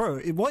the fuck, bro?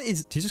 What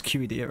is... He just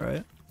QED it,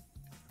 right?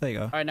 There you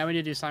go. Alright, now we need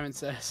to do Simon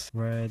Says.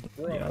 Red,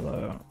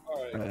 yellow,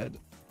 Alright. red,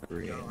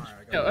 green.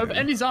 Yo, if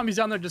any zombies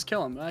down there, just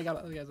kill them. I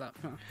got you guys out.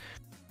 Huh.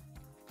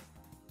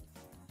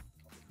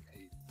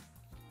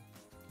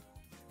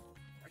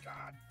 My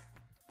God.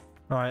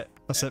 Alright,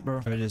 that's it,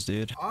 bro. There it is,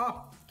 dude.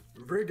 Ah,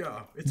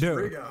 rigger. It's Dude.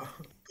 rigger.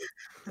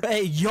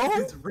 Hey, yo!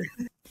 It's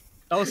rigger.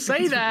 Don't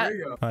say that.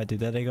 Rigger. Alright, dude,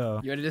 there they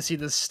go. You ready to see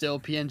the still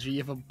PNG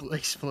of a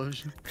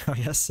explosion? Oh,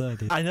 yes, sir,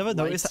 dude. I never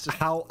noticed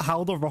Lights.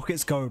 how the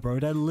rockets go, bro.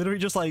 They're literally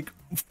just like...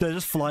 They're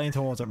just flying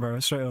towards it, bro.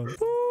 Straight up.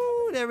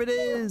 Woo, there it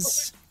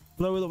is.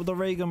 Blow it up with the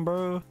ray gun,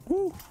 bro.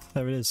 Woo,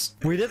 there it is.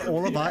 We did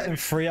all of that in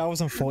 3 hours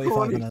and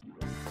 45 minutes.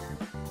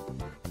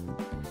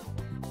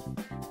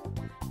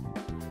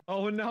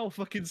 Oh, and now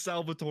fucking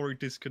Salvatore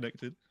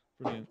disconnected.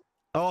 Brilliant.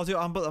 Oh, dude,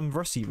 I'm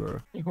rusty, bro.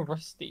 You're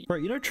rusty. Bro,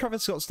 you know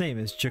Travis Scott's name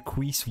is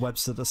Jaquise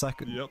Webster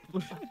II? Yep.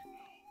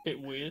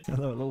 Bit weird. I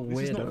know, a little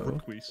This is not weirdo.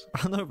 Requise.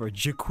 I know, bro.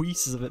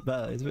 Jaquise is a bit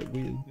better. It's a bit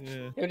weird.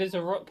 Yeah. Yo, there's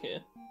a rock here.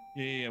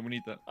 Yeah, we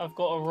need that. I've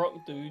got a rock,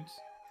 dudes.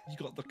 You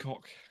got the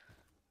cock.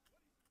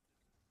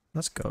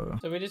 Let's go.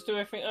 So we just do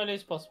everything early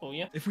as possible,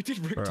 yeah? If we did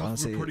Rick Bro, Tough,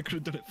 honestly- we probably could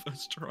have done it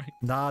first try.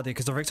 Nah, dude,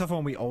 because the Richter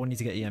one, we all need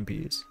to get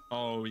EMPs.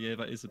 Oh, yeah,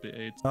 that is a bit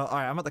AIDS.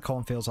 Alright, I'm at the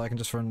cornfield, so I can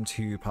just run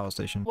to power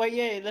station. Wait,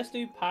 yeah, let's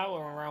do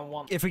power on round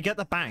 1. If we get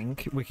the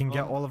bank, we can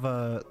get all of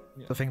yeah.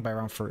 the thing by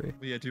round 3.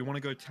 But yeah, do we want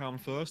to go town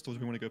first, or do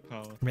we want to go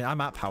power? I mean, I'm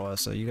at power,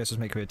 so you guys just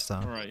make your way to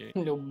town. Alright, yeah.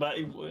 Little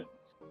batty boy.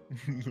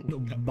 Little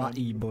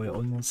batty boy,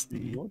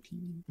 honestly. What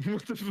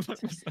the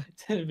fuck was that?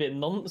 It's a bit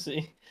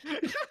noncy.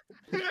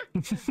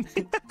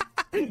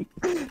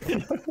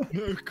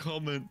 No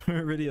comment.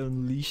 Really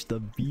unleashed the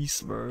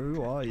beast, bro.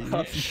 Why?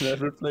 I'm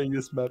never playing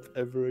this map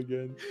ever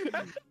again.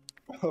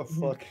 Oh,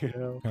 fucking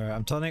hell. Alright,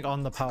 I'm turning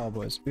on the power,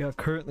 boys. We are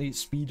currently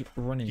speed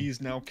running. He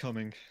is now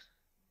coming.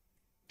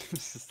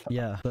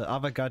 Yeah, the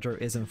Avogadro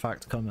is in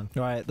fact coming.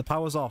 Right, the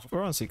power's off.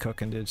 We're honestly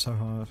cooking, dude. So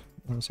hard.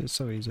 Honestly, it's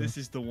so easy. This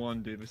is the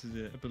one, dude. This is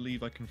it. I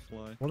believe I can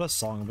fly. What a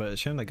song, but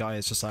it's showing the guy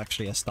is just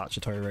actually a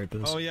statutory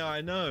rapist. Oh yeah, I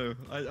know.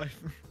 I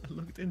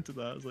looked into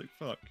that. I was like,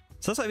 fuck.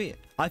 So that's what I mean.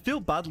 I feel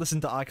bad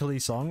listening to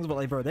Akali's songs, but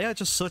like, bro, they are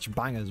just such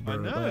bangers, bro. I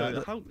know.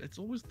 Like, How it's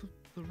always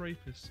the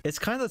rapist. it's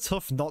kind of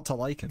tough not to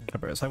like him,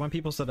 bro. It's like when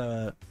people said,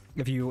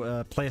 if you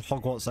play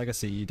Hogwarts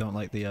Legacy, you don't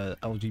like the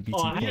LGBT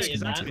Oh, I plus hate Yeah,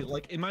 that. exactly.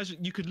 Like,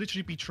 imagine you could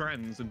literally be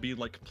trans and be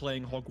like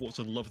playing Hogwarts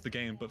and love the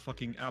game, but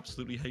fucking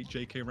absolutely hate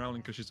J.K.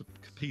 Rowling because she's a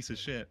piece of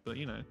shit. But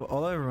you know. But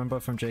all I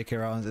remember from J.K.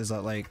 Rowling is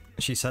that like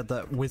she said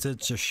that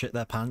wizards just shit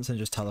their pants and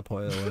just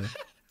teleport away.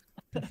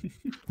 I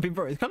mean,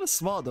 bro, it's kind of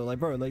smart though. Like,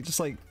 bro, like just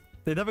like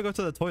they never go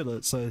to the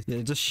toilet, so yeah,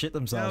 they just shit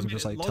themselves and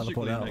just like teleport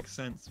logically out. It makes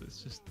sense, but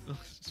it's just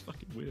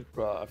fucking weird.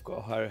 Bro, I've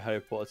got a Harry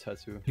Potter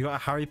tattoo. You got a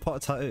Harry Potter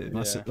tattoo?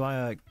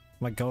 Yeah.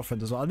 My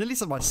girlfriend as well. I nearly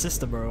said my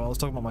sister, bro. I was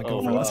talking about my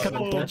girlfriend. That's kind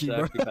of dodgy,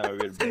 bro. That's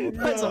actually kinda weird,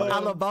 bro. That's some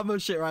Alabama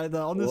shit right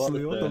there,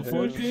 honestly. What the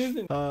fuck?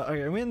 heck?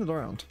 Okay, are we in the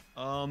round?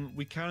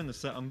 We can in the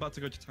set. I'm about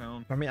to go to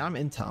town. I mean, I'm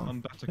in town. I'm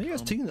about to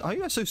How are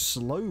you guys so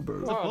slow, bro?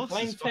 The Oh, bus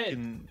plain is Ted.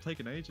 fucking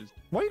taking ages.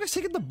 Why are you guys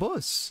taking the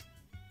bus?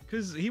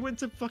 Because he went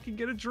to fucking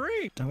get a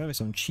drink. I'm having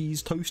some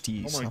cheese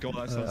toasties. Oh my god,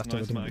 that sounds after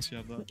nice, the Max.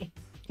 dinner. You have that.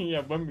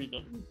 Yeah, when we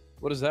done.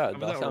 What is that? Have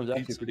That that sounds or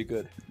actually pizza? pretty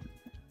good.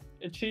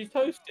 A cheese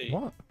toasty?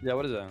 What? Yeah,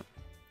 what is that?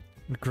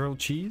 Grilled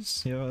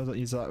cheese? Yeah,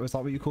 is that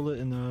what you call it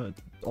in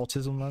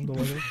autism land or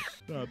whatever?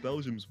 Nah,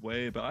 Belgium's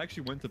way, but I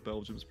actually went to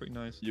Belgium. It's pretty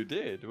nice. You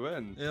did?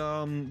 When?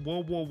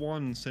 World War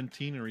One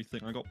centenary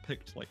thing. I got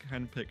picked, like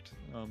handpicked,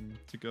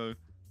 to go.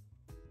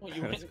 What,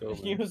 you, Let's go,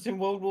 you man. was in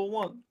World War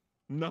One?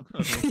 No,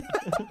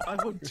 I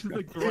went to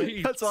the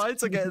graves. That's what I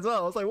took it as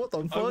well. I was like, what the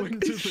I fuck?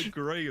 went to the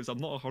graves. I'm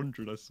not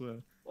 100, I swear.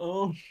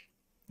 Oh.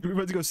 We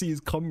went to go see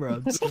his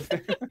comrades.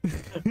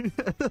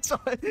 that's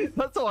why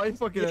I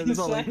fucking it's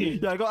not like, Insane.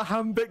 yeah, I got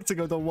handpicked to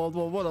go to World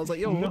War One. I was like,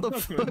 yo, what the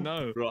fuck?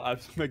 No. Bro,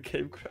 my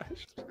game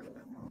crashed.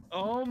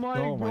 Oh my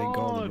Oh my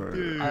god, bro.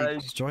 dude. I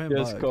Just join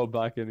just back. go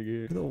back in the game.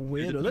 You little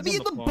It weirdo. Let depends me on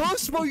in the the farm.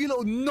 bus, bro, you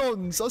little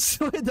nonce. I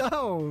swear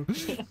down.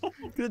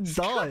 I'm gonna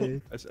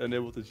die. I just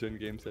enabled the gen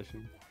game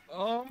session.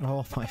 Oh,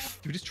 Oh my.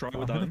 should we just try I'm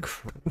without gonna him?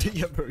 cry.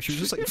 Yeah, bro, she was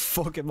just like,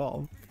 fuck him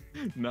off.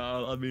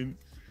 No, I mean,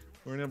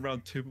 we're in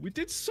round 2, but we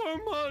did so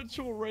much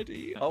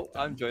already. Oh,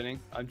 I'm joining.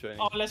 I'm joining.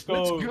 Oh, let's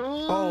go. Let's go.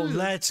 Oh,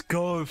 let's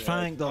go.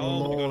 Thank the Oh my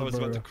god, I Lord, was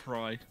about to bro.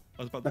 cry.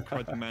 I was about to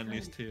cry the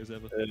manliest tears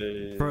ever.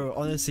 Hey. Bro,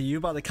 honestly, you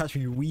about to catch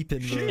me weeping,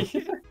 bro.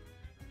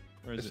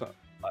 Where is It's it?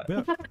 not-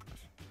 Yeah.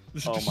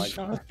 Oh my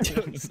god.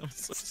 That was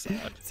so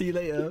sad. See you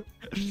later.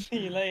 See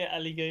you later,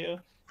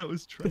 alligator. That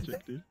was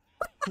tragic, dude.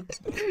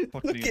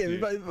 Fuck Look these, at me,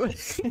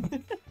 dude.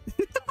 man.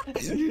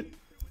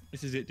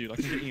 This is it, dude. I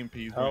can get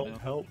EMPs right Help, now.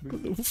 help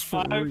me.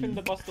 I opened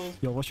the bus doors.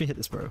 Yo, watch me hit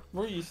this, bro.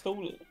 Bro, you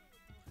stole it.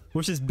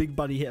 Watch this big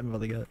buddy hit him,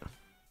 get.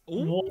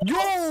 Ooh.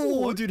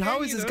 Yo, dude, how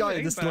Okay, is you this know, guy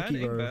ain't this bad, lucky,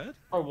 ain't bro? bad.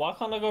 Bro, why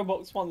can't I go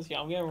box once here?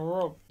 I'm getting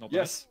robbed. Not bad.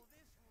 Yes.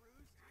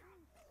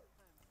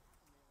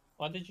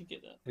 Why did you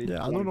get that?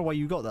 Yeah, I don't know why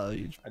you got that.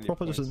 You I need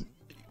proper points. just.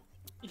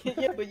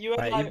 Yeah, but you had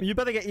Right, like... you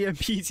better get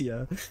EMPs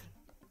here.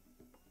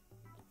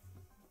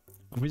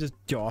 We just,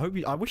 yo,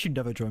 I wish you'd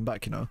never join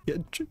back, you know.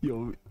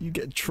 Yo, you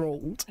get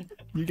trolled.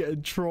 You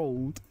get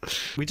trolled.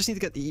 We just need to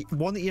get the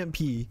one EMP,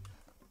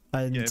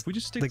 and Yeah, if we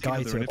just stick the guy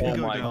together, and to- if we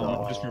Oh go my down,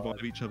 we'll just God.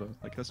 revive each other.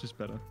 Like, that's just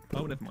better.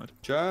 Oh, never mind.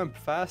 Jump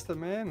faster,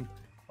 man.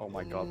 Oh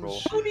my god, bro.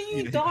 How do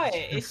you die?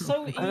 It's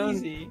so don't-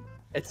 easy.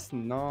 It's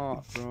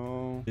not,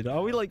 bro. Dude,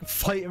 are we like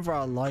fighting for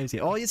our lives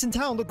here? Oh, it's in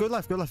town. Look, go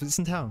left, it's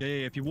in town. Yeah,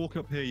 yeah, if you walk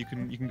up here, you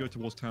can go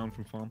towards town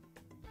from farm.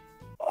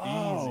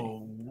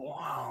 Oh,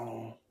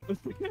 wow.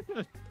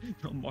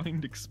 Your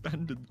mind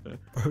expanded there.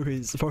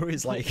 Bro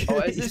is like. Oh,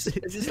 is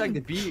this like the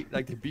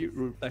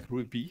beetroot, like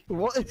route B?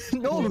 What?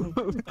 No.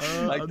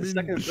 Like the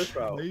second bus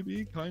route.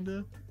 Maybe,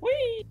 kinda.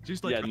 Whee!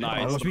 Just like Yeah,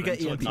 nice. Once we get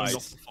until it EMPs. turns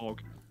off the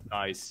fog.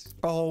 Nice.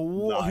 Oh,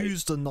 what? Nice.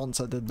 Who's the nonce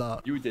that did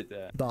that? You did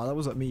that. Nah, that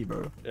wasn't me,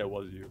 bro. It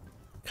was you.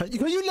 Can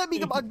you let me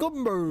get my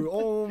gun, bro?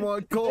 Oh my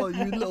god,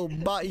 you little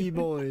batty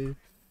boy.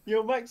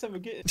 Yo, Max, I'm a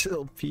get.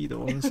 Little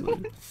pedo,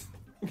 honestly.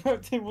 Bro,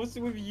 Tim, what's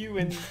with you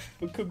and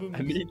the Kaboom?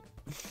 I need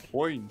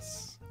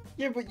points.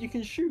 Yeah, but you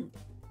can shoot.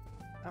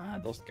 Ah,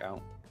 those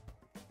count.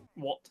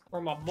 What?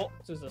 Bro, my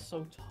boxers are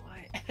so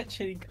tight. It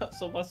actually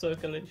cuts off my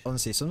circulation.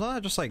 Honestly, sometimes I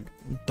just like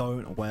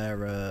don't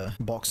wear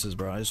boxers,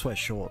 bro. I just wear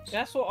shorts.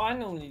 That's what I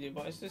normally do,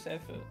 but it's just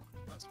effort.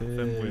 That's what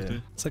femboys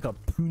do. It's like a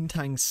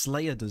Poontang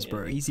Slayer does,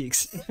 bro. Yeah. Easy.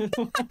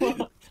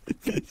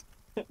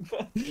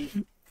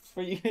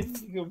 But you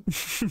go.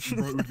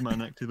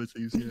 Roadman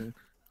activities, yeah.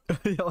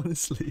 Yeah,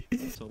 honestly.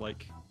 So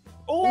like,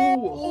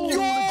 Oh!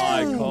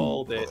 I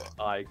called it.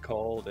 I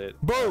called it.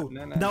 Bro,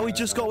 now we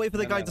just gotta wait for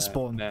the guy to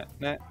spawn. yeah,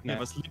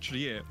 that's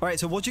literally it. All right,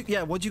 so what do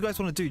you guys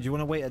want to do? Do you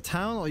want to wait at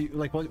town, or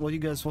like what do you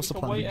guys? What's the We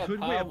can plan? wait You at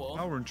could wait an power.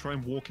 hour and try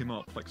and walk him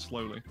up like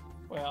slowly.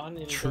 Wait, I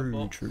need a True, good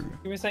box. true.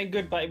 You were saying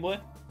good, baby boy?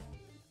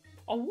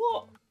 Oh,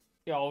 what?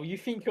 Yo, you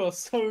think you're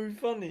so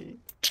funny.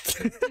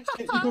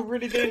 You're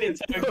really doing it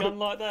to a gun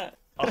like that.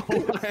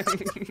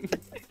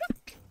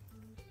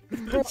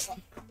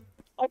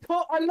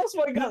 Bro, I lost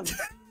my gun.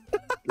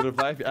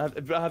 Revive me.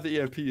 If I have the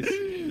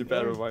EMPs, you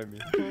better revive me.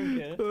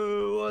 Okay.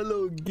 Oh, my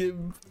little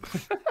gimp.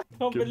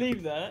 Can't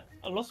believe that.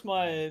 I lost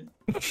my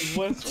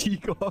worst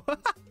Chico.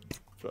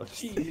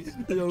 cheese.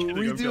 Yo,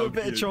 we I'm do a going bit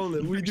of for you.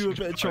 trolling. We do a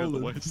bit of trolling.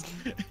 Otherwise.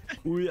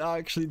 We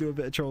actually do a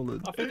bit of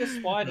trolling. I think a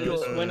spider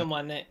just went on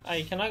my neck.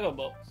 Hey, can I go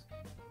box?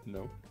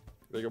 No.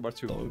 They got about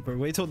 2. Oh, bro,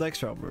 wait till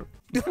next round, bro.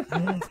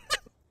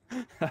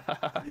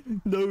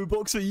 No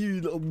box for you,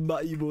 little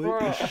matty boy. Bro,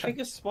 I think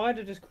a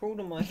spider just crawled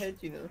on my head,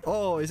 you know.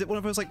 Oh, is it one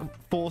of those like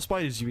 4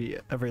 spiders you eat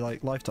every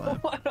like lifetime?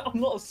 I'm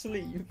not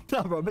asleep.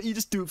 Nah, bro, I bet you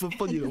just do it for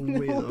fun, you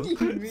little What weirdo.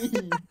 do you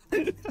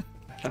mean?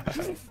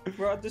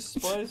 Bro, I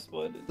despise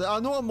spiders.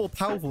 I know I'm more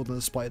powerful than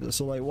a spider,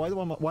 so like,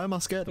 why am I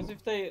scared of Because them?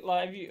 if they,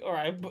 like, if you,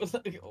 alright,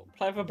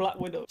 play for Black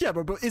Widow. Yeah,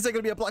 bro, but is there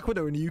gonna be a Black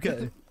Widow in the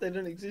UK? They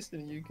don't exist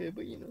in the UK,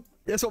 but you know.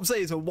 That's what I'm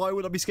saying, so why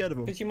would I be scared of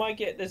them? Because you might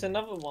get, there's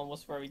another one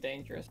that's very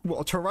dangerous.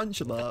 What, a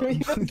tarantula? You're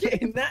not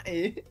getting that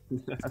here.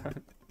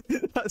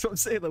 That's what I'm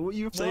saying, like, what are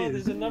you No, saying?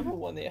 there's another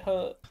one, it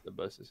hurt. The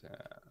bus is.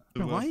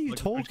 Bro, why are you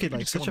talking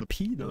like just go such a on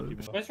the-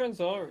 pedo? Where's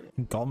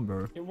Renzaru? Gone,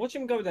 bro. Yeah, watch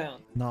him go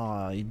down.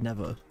 Nah, you'd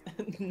never.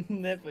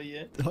 Never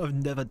yet. I've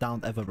never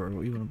downed ever, bro.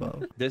 What are you on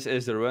about? This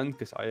is the run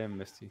because I am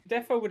Misty.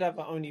 Defo would have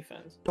an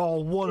OnlyFans.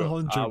 Oh, Bro,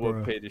 100, I will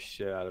bro. pay the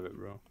shit out of it,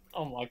 bro.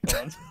 Oh my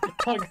god.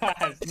 My guy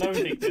has no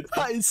dignity.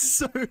 That is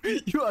so.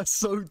 You are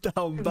so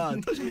down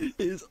bad. It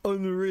is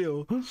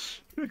unreal,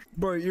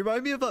 bro. You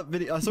remind me of that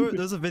video. I saw it.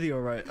 There's a video,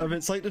 right? I mean,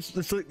 it's like this.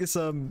 It's like this.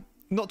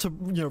 Not to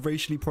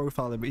racially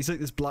profile him, but he's like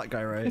this black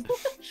guy, right?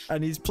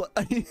 And he's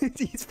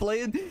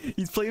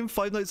playing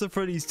Five Nights at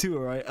Freddy's 2,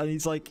 right? And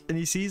he's like, and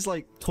he sees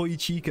like Toy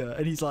Chica,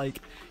 and he's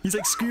like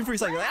screaming for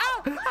his like,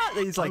 ah!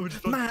 And he's like,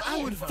 man,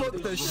 I would fuck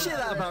the shit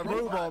out of that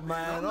robot,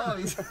 man. Oh,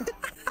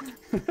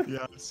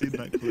 Yeah, I've seen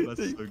that clip.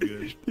 That's so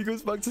good. he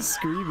goes back to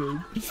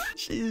screaming.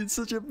 She is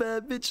such a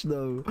bad bitch,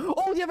 though.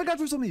 Oh, the other guy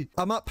threw on me.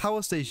 I'm at power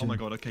Oh station. my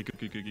god. Okay,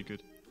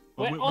 good.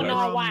 We're on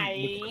our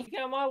way.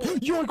 Get on my way.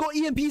 Yo, I got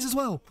EMPs as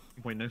well.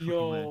 Wait, no fucking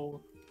way.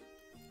 Yo.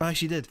 I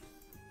actually did.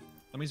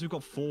 That means we've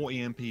got 4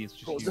 EMPs.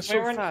 Just Bro, use they're it. so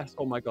We're in- fast.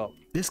 Oh my god.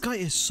 This guy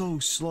is so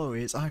slow.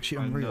 It's actually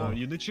I unreal. know,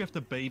 you literally have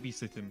to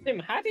babysit him. Tim,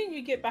 how didn't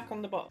you get back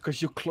on the box?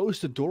 Because you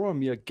closed the door on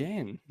me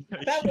again.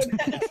 That was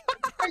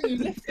you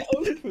left it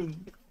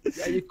open.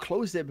 Yeah, you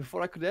closed it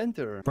before I could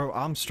enter. Bro,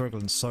 I'm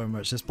struggling so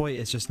much. This boy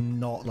is just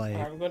not like.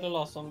 Alright, we've got the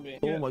last zombie.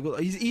 Oh my god,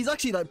 he's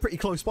actually like pretty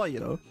close by, you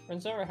know.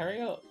 Renzaru,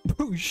 hurry up.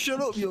 Bro, shut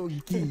up, yo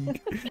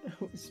geek.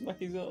 Smack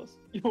his ass.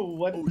 Yo,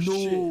 what?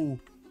 No,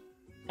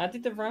 How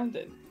did the round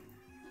end?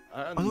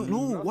 I don't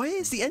know. Why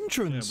is the Yeah,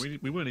 entrance?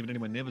 we weren't even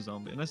anywhere near the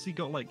zombie unless he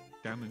got like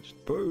damaged.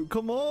 Bro,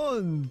 come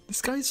on.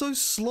 This guy's so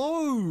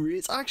slow.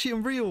 It's actually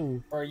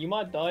unreal. Or you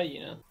might die, you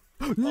know.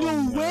 No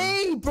no.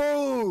 way,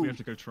 bro. We have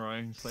to go try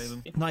and slay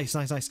them. Nice.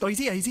 Oh, he's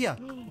here.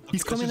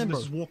 He's coming in, bro.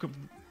 Let's walk up.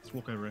 Let's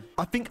walk over here.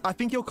 I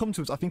think he'll come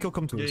to us.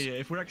 Yeah.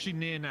 If we're actually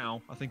near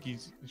now, I think he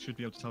should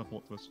be able to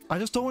teleport to us. I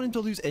just don't want him to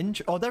lose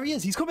inch. Oh, there he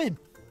is. He's coming.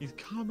 He's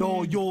coming.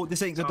 Oh, yo,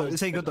 this ain't good though.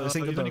 This ain't good though. He's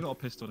only got a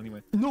pistol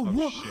anyway. No, Oh,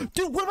 what? shit.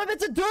 Dude, what am I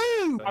meant to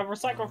do? I will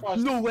sacrifice.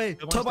 No way.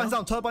 Turbines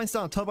Turbines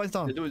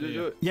down. Do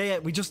it. Yeah,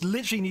 we just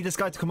literally need this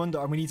guy to come under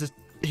and we need to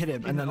hit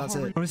him and then that's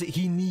it. Honestly,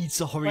 he needs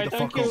to hurry Wait, the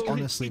don't fuck up, kill-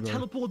 honestly, He bro.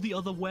 teleported the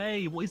other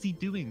way. What is he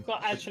doing?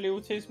 Got actually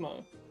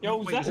autismo. Yo,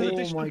 Wait, Zach. there's an Oh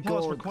additional my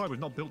parts God. required. We've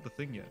not built the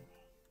thing yet.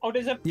 Oh,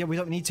 there's a. Yeah, we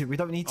don't need to.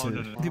 Oh,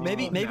 no. Dude,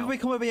 maybe Now. we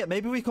come over here.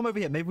 Maybe we come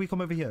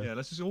over here. Yeah,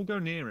 let's just all go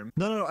near him.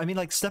 No. I mean,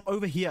 like, step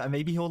over here and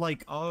maybe he'll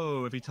like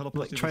Oh, if he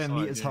teleports try and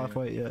meet us us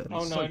halfway. Yeah.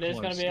 Oh He's no, so there's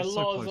close. gonna be a He's so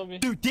lot of close. zombies.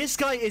 Dude, this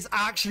guy is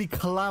actually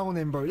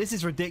clowning, bro. This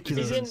is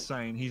ridiculous. This is in-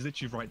 insane. He's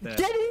literally right there.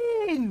 Get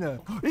in!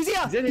 He's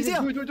here! He's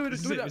here! Do it.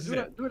 This is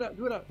it. Do that.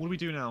 What do we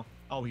do now?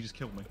 Oh, he just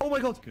killed me. Oh my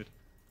god! Good.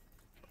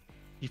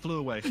 He flew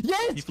away.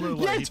 Yes! He flew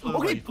away. Yes! He flew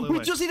away. Okay, He flew we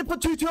away. just need to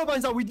put 2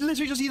 turbines down. We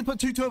literally just need to put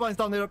 2 turbines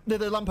down near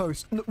the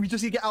lamppost. No, we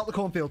just need to get out the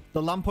cornfield.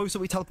 The lamppost that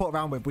we teleport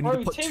around with. We need to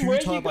put Tim, 2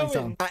 where's he turbines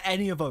going? down. At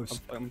any of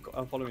those. I'm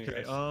following you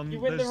Okay, guys. You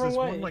went the there's wrong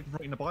one way. like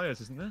right in the bios,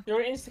 isn't there?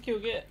 You're an insta-kill,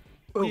 get.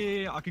 Oh.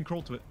 Yeah, I can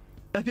crawl to it.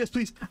 FPS,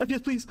 please.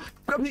 FPS, please.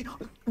 Grab me.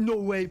 No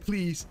way,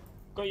 please.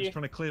 Got Just you.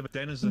 trying to clear the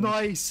denizens.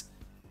 Nice.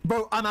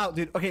 Bro, I'm out,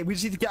 dude. Okay, we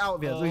just need to get out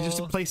of here. We just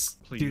place.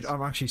 Please. Dude,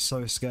 I'm actually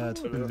so scared.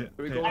 We Okay,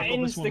 go- I That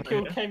got this one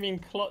insta-kill here. came in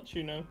clutch,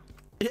 you know.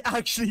 It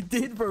actually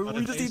did, bro.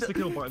 We just need the to.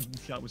 kill button.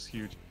 That was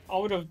huge. I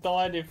would have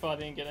died if I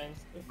didn't get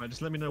insta. Right,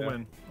 just let me know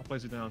when. I'll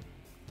place it down.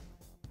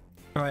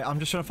 All right, I'm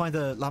just trying to find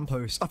a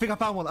lamppost. I think I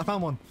found one. I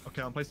found one.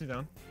 Okay, I'm placing it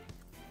down.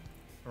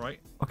 All right.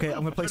 Okay,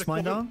 I'm gonna place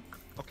mine down.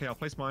 Okay, I'll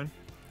place mine.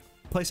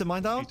 Placing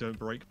mine down. Please don't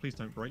break. Please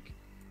don't break.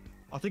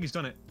 I think he's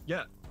done it.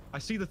 Yeah, I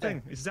see the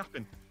thing. It's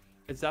zapping.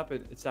 It's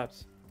zapping. It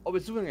zaps. Oh,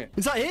 it's doing it.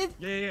 Is that it?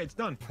 Yeah, it's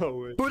done. No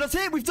way. Bro, that's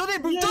it. We've done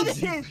it. We've done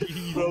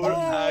it. Bro, Oh we're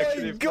my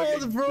actually god,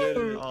 fucking bro. did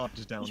it. Oh,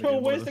 just down Yo,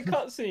 again. where's the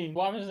cutscene?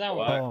 What happens now?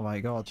 What? Oh my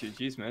god.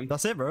 GG's, man.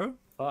 That's it, bro.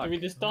 Fuck. Do we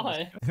just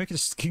die? We can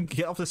just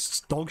get off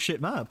this dog shit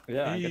map.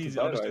 Yeah, I get Easy,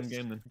 to I'll die just right. end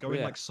game then. Go Oh, in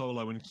yeah. like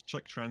solo and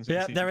check transit.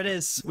 Yeah, see- there it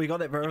is. We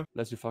got it, bro.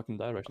 Let's do fucking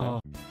die right now.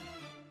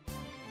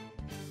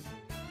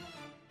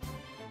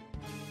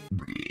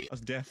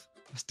 That's death.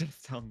 That's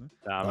death down there.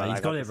 Nah, Oh, man, he's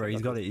I got this, it, bro. I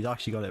He's got got it. He's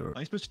actually got it, bro. Are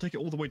you supposed to take it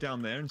all the way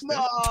down there instead?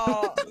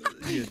 No!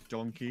 You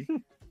donkey.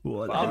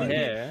 What? I'm the-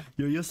 here.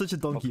 You're such a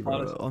donkey, bro.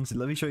 Honestly. Honestly,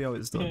 let me show you how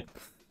it's done.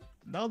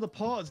 Now the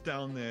part's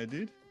down there,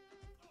 dude.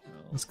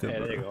 That's good, Yeah,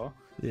 bro. there you go.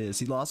 Yeah,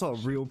 see, that's how a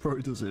real pro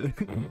does it.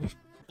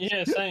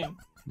 Yeah, same.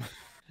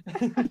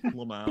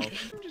 Lamau.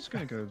 I'm just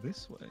gonna go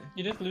this way.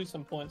 You just lose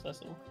some points,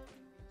 that's all.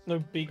 No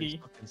It's biggie.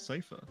 fucking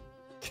safer.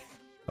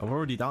 I'm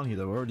already down here,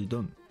 though. We're already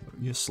done.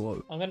 You're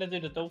slow. I'm gonna do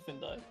the dolphin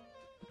dive.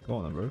 Go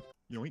on, then, bro.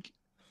 Yoink.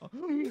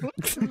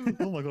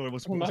 Oh my god, I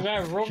was My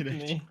guy robbed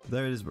me.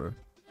 There it is, bro.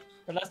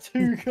 But that's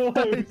too close.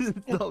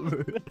 It's not,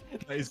 bro.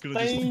 That is gonna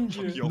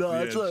Danger. just knock you off No,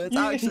 the it's, edge. it's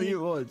actually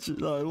watch.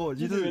 No, watch.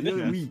 You're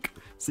Yeah. weak.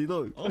 See,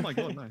 look. Oh my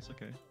god, nice,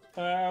 okay.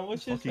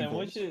 Watch this Fucking then,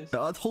 watch balls. this.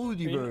 I told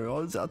you,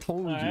 bro. I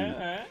told you.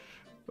 Alright.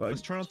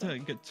 Let's try not to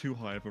get too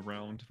high of a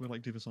round. We'll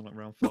like do this on like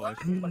round 5.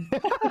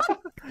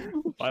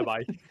 Bye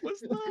bye. What's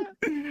that?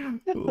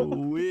 Oh,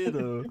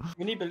 weirdo.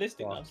 We need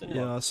ballistic knives, innit?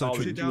 Yeah, so Oh,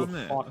 Is true. it down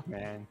there? Fuck,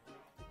 man.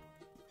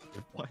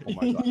 Why? Oh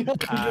my god.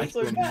 You're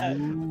so bad.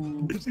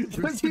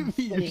 What do you mean?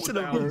 You 4 should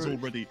have, downs bro.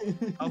 already.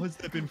 How has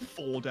there been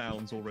 4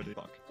 downs already?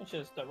 Fuck. Watch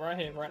this, look, right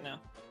here, right now.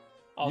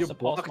 I'll You surpass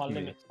blocked my me.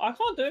 limits. I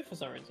can't do it for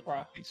some reason.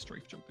 Right. Hate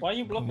strafe jumping. Why are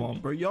you blocking Come on,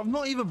 me? bro. I'm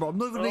not even, bro. I'm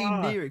not even letting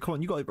Ah. you near it. Come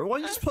on, you got it, bro. Why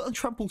don't you just put a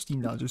trample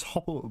steam down? Just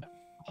hop up.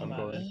 I'm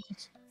out of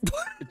it.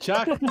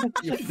 Jack,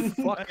 you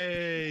fuck.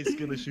 Hey,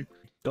 skill issue.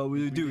 Oh,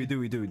 we do.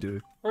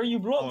 Bro, you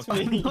blocked Oh,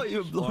 I'm me. not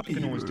even Well, I blocking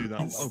can you, always bro. do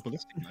that. Oh,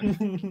 ballistic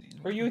knife.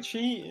 Bro, you're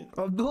cheating.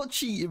 I'm not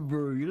cheating,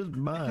 bro. You're just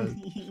mad.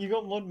 You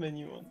got mod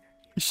menu on.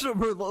 You should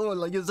have wrote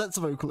like your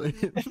Zetsubo clip.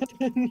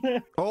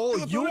 Oh,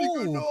 yo,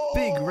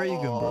 big Reagan,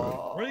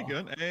 bro. Very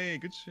good. Hey,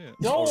 good shit.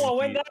 No, I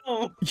went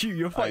down.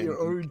 You're fighting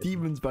your I'm own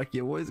demons back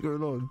here. What is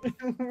going on?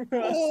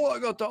 Oh, I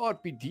got the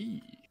RPD.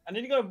 I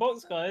need to go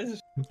box,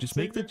 guys. Just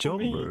Save make the it for jump,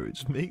 me. bro.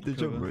 Just make the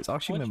jump, bro. It's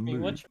actually Watch gonna me,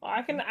 move. watch me.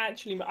 I can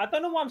actually. I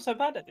don't know why I'm so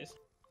bad at this.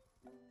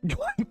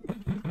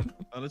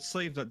 Let's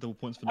save that double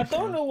points for I next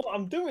don't round. know what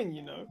I'm doing,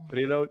 you know.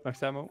 Reload,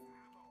 max ammo.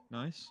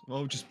 Nice.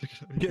 Well, just pick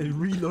it up. Yeah,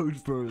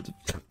 reload, bro. You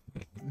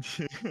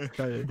have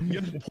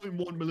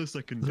 0.1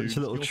 millisecond, dude. Such a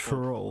little Your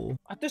fault. troll.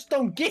 I just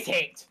don't get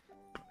it.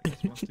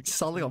 It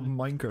sounds like a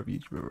Minecraft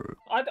YouTuber, bro.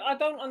 I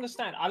don't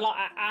understand.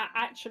 I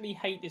actually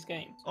hate this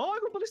game. Oh, I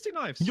got ballistic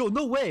knives. Yo,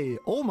 no way.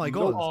 Oh my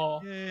god. Oh,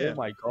 Yeah. Oh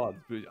my god,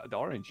 dude, the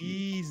RNG.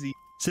 Easy.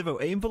 Sivo,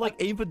 aim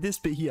for this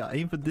bit here.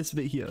 Aim for this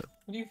bit here.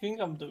 what do you think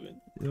I'm doing?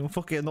 You're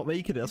fucking not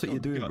making it. That's what you're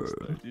doing, bro. Guts,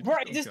 though, dude. Bro,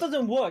 it just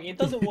doesn't work. It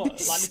doesn't work. Like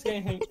this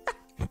game.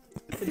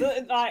 It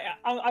doesn't, like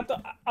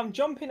I'm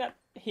jumping at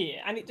here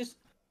and it just.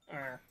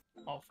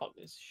 Oh fuck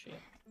this shit.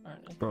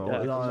 Alright. Bro,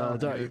 Yeah, no,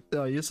 no,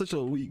 no, you're such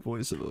a weak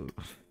voice, bro.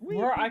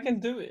 Bro, I can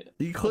do it.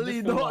 You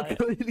clearly just feel not, like-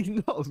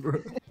 clearly not,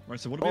 bro. Right,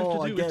 so what do we have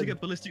Oh, to do? We have to again.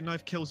 get ballistic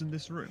knife kills in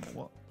this room.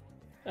 What?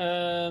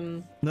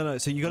 No.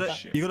 So you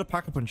gotta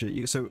pack a punch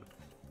it. So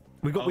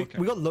we got Oh, okay.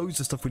 we got loads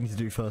of stuff we need to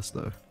do first,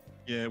 though.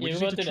 Yeah, Yeah, we we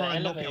just gotta need to do the try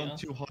and not get on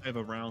elevator. too high of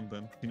a round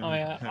then. You know, Oh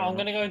yeah, pair I'm up.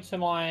 gonna go to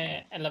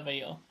my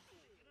elevator.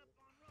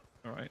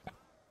 Alright.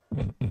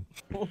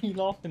 What are you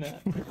laughing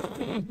at?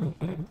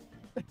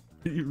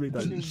 You made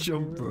that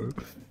jump, bro.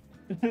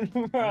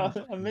 Bro,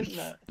 I meant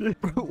that.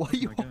 Bro, why are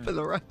you Oh my hopping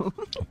around?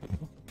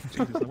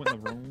 Jesus, I went the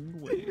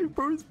wrong way.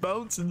 Bro's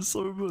bouncing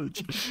so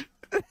much.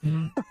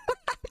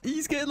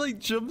 He's getting like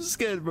jump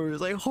scared, bro.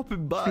 It's like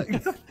hopping back.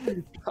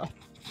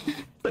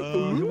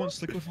 Who wants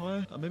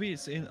liquefier? Maybe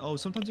it's in. Oh,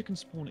 sometimes it can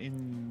spawn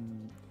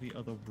in the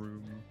other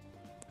room.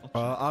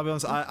 I'll be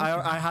honest.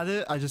 I had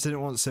it. I just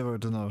didn't want Zero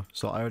to know,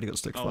 so I already got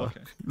stick Oh, fire.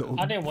 okay. Little,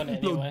 I didn't want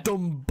it little anyway.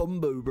 dumb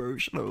bumbo, bro.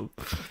 Shut up.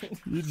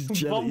 You're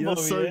jealous. You're Bumbo,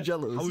 so yeah.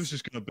 jealous. I was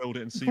just gonna build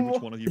it and see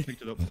which one of you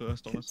picked it up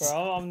first, honestly.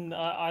 Bro,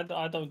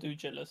 I don't do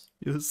jealous.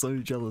 You're so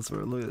jealous,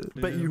 bro. Look at it.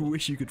 Bet Yeah. you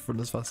wish you could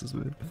run as fast as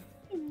me.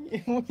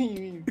 What do you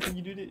mean? Can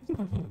you do this?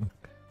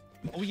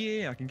 Oh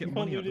yeah, I can get You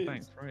money can't out do the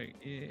bank. this. Right,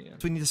 yeah.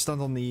 So we need to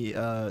stand on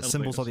the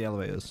symbols of the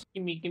elevators.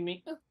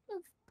 Gimme.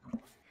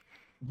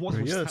 What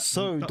Bro, was you're that?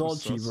 so That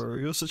was dodgy, sus. bro.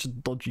 You're such a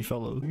dodgy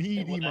fellow.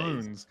 Needy What that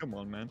is. moans. Come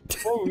on, man.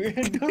 Oh,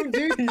 don't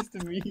do this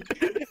to me.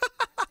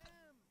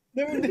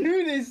 Don't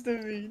do this to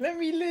me. Let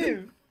me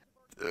live.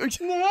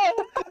 No.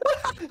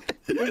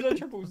 Where's our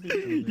triple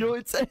Steve? Yo,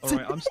 it's All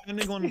right, I'm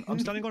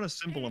standing on a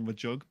symbol on the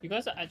jug. You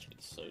guys are actually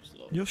so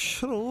slow. Yo,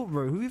 shut up,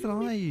 bro. Who even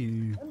are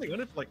you? I've been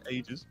on it for like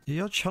ages.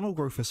 Your channel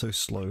growth is so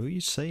slow. What are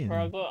you saying?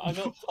 Bro, I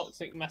got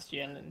toxic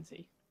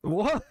masculinity.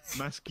 What?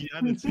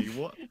 Masculinity.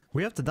 What?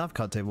 We have the nav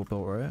card table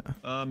built,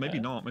 right? Maybe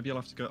not. Maybe I'll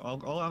have to go.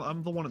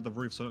 I'm the one at the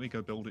roof, so let me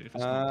go build it if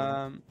it's not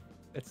done.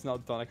 It's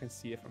not done. I can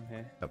see it from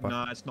here.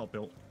 Nah, it's not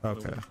built.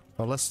 Okay.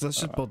 Well, let's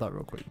just build that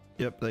real quick.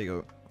 Yep, there you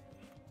go.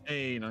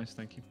 Hey, nice,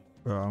 thank you.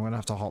 Bro, I'm gonna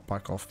have to hop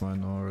back off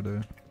mine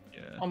already. Yeah.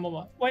 I'm on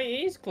my... Wait,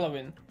 it is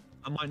glowing.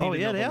 I might need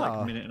yeah, another they like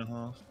are. minute and a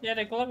half. Yeah,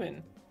 they're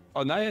glowing.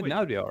 Oh, now Wait.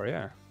 now they are.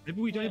 Yeah. Maybe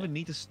we don't Yeah. even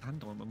need to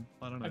stand on them.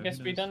 I don't know. I who guess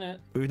we knows? done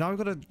it. Now we've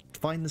got to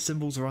find the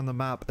symbols around the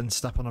map and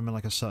step on them in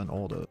like a certain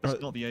order.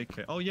 It's not the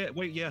AK. Oh yeah,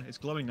 wait, yeah, it's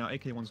glowing now.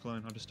 AK1's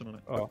glowing. I've just stood on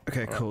it. Oh.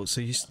 Okay, cool.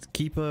 So you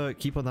keep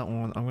on that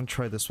one. I'm gonna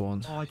try this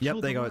one. Oh, I Yep,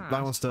 killed there you the go. rat.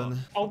 That one's done.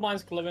 Oh,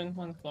 mine's glowing.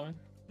 Mine's glowing.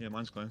 Yeah,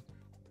 mine's glowing.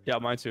 Yeah,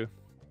 mine too.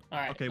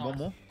 Alright. Okay, nice. one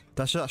more.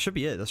 That should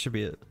be it. That should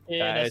be it.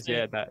 Yeah, that's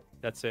it.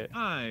 That's it.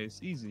 Nice,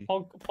 easy.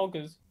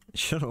 Poggers.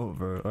 Shut up,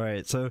 bro. All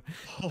right, so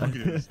Oh,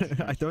 yes.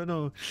 I don't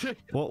know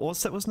what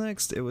set was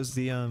next. It was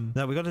the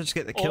No, we got to just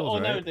get the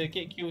kills, no, right? they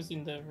get kills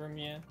in the room.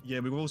 Yeah. Yeah,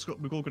 we've all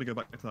got to go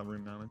back to that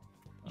room now. Then.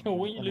 Yo,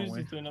 what are you On my losing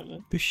way. doing up there?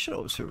 Dude, shut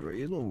up, Silver.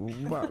 You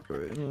little rat,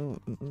 bro.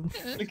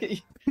 Look at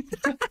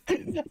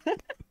you.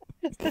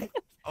 Oh,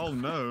 Oh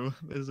no,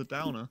 there's a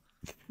downer.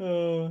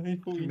 Oh, he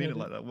thought You you mean had it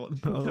like that? What?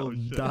 Oh,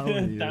 shit.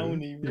 Downy.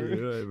 Downy, bro.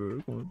 Yeah,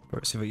 bro. Come on. Bro,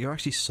 Silver, you're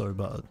actually so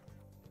bad.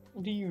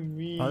 What do you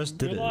mean? I just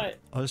did You're it. Like,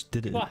 I just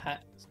did you it. got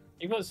hacks.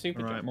 You got super.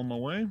 Alright, jump. I'm on my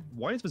way.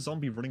 Why is the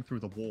zombie running through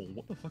the wall?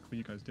 What the fuck were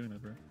you guys doing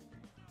over here?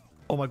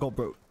 Oh my god,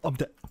 bro. I'm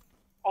dead.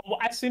 Oh, well,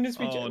 as soon as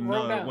we Oh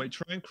roll no! down. Wait,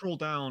 try and crawl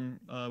down.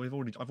 I've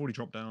already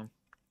dropped down.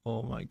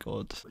 Oh my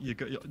god. You're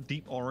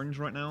deep orange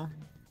right now,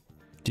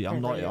 Dude,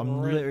 I'm Right,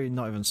 literally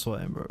not even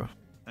sweating, bro.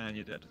 and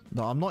you're dead.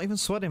 No, I'm not even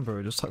sweating,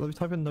 bro. Just let me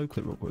type in no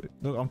clip real quick.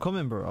 Look, I'm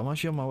coming, bro. I'm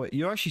actually on my way.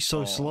 You're actually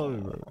so slow,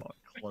 bro.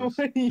 Close.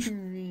 What do you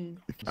mean?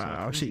 I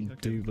actually Okay.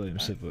 do blame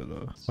Silver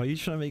though. Why are you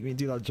trying to make me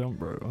do that jump,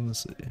 bro?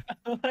 Honestly,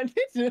 I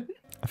didn't.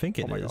 I think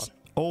it Oh my is. God.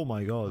 Oh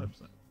my god.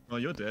 Oh,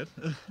 you're dead.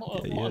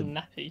 What a, Yeah, what a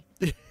yeah.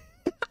 nappy.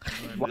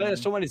 Why are there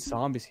so many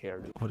zombies here,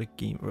 dude? What a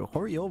game, bro.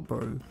 Hurry up,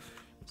 bro.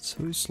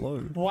 So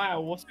slow.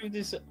 Wow, what's with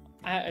this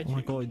attitude? Oh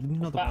my god, you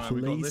know how Wow. to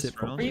We got place this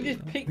it round. properly. He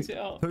just picked it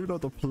up. Who know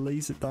to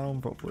place it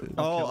down properly? kills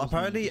Oh, and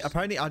apparently just-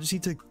 I just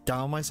need to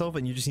down myself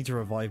and you just need to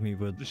revive me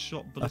with. The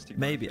shot ballistic.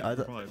 Maybe knife I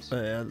don't.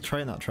 revives.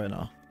 Try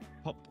now.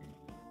 Pop.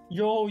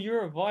 Yo, you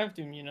revived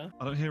him, you know?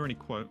 I don't hear any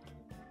quote.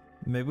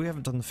 Maybe we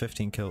haven't done the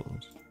 15 kills.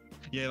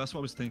 Yeah, that's what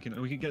I was thinking.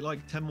 We could get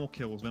like 10 more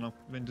kills,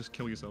 then just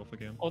kill yourself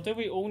again. Or do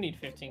we all need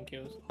 15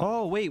 kills?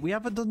 Oh wait, we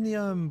haven't done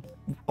the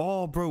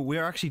Oh, bro,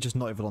 we're actually just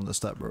not even on the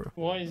step, bro.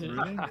 Why is it?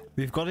 Really?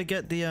 We've got to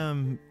get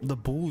the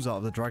balls out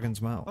of the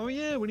dragon's mouth. Oh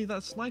yeah, we need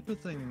that sniper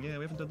thing. Yeah,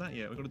 we haven't done that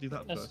yet. We've got to do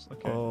that That's- first.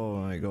 Okay. Oh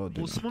my god,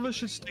 Well, dude. some of us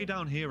should stay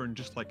down here and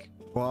just like.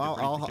 Well,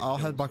 get ready to get I'll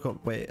head kills. back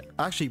up. Wait,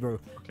 actually, bro,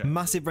 Okay.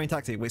 massive brain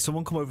tactic. Wait,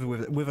 someone come over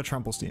with a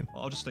trample steam.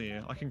 I'll just stay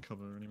here. I can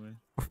cover anyway.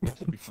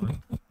 It'll be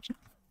fine.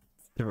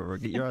 Bro,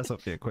 get your ass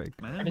up here quick.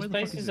 Man, This where the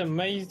place fuck is it? a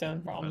maze down.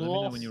 Bro, I'm Right, let me know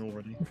lost. when you're all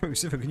ready. Bro,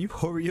 Sivo, can you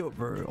hurry up,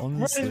 bro? Bro, this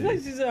Honestly.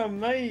 place is a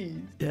maze.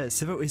 Yeah,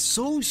 Sivo is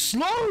so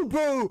slow,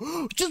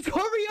 bro. Just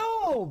hurry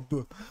up.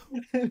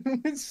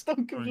 Stop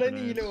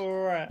complaining, you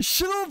little rat.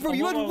 Shut up, bro. I'm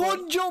You on had my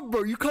one jump,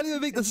 bro. You can't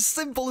even make the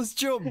simplest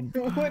jump.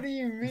 What do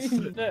you mean?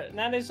 Look,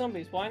 now there's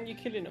zombies. Why aren't you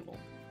killing them all?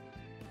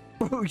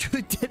 Bro,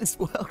 you're dead as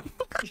well.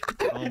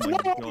 Oh my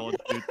god,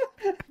 dude.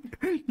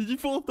 Did you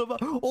fall off the back?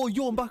 Oh,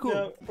 yawn back up.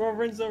 No, bro,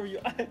 Renzaru,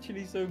 you're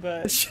actually so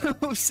bad. Shut up,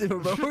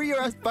 Sivo, bro. Hurry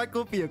your ass back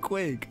up here,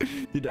 quick.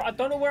 Dude, I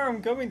don't know where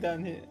I'm going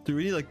down here. do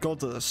we need like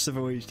God that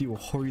Sivo HD will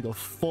hurry the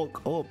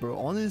fuck up, bro?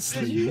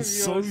 Honestly, You- you're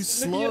so look at your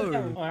slow.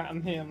 camera. Alright,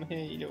 I'm here,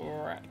 you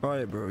little rat.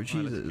 Right, bro. let's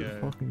Jesus, go.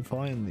 fucking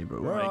finally,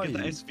 bro. Where are Right, you?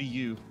 get the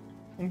SVU.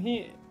 I'm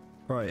here.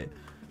 Right.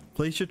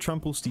 Place your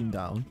trample steam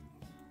down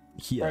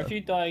here. Bro, if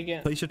you die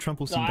again, Place your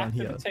trample no, steam I down have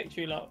to here. protect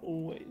you like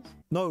always.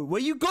 No,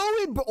 where you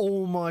going, bro?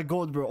 Oh my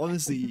god, bro.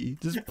 Honestly,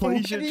 just Where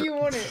place do your. you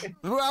want it?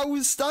 Bro, I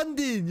was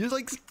standing. Just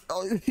like,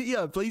 oh,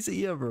 yeah, place it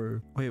here,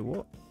 bro. Wait,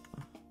 what?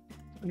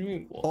 What do you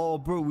mean, what? Oh,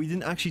 bro, we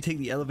didn't actually take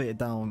the elevator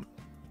down.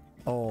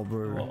 Oh,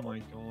 bro. Oh my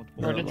god.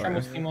 Bro, the no, tremor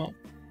bro. steam up.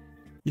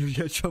 You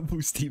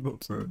trample steam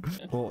up, bro.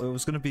 Well, it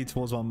was gonna be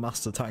towards our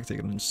master tactic,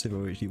 and then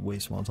Sivo actually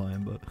waste my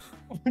time, but.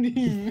 What do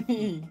you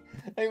mean?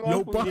 Hey,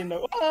 Yo, my bro. didn't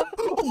know.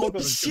 Oh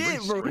God. shit,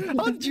 bro!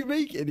 How did you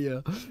make it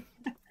here?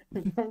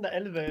 From the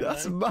elevator.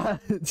 That's man.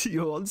 mad.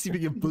 You're honestly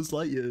being a Buzz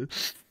Lightyear.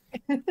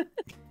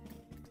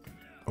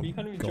 You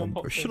can't even Go on, jump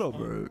bro. up. Shut up,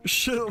 first, bro.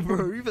 Shut up, bro.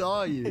 Who even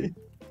are you?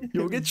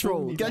 Yo, get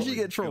trolled. Oh Actually my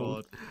get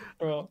trolled.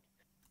 Bro.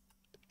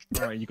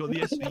 Alright, you got the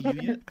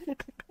SVU yet?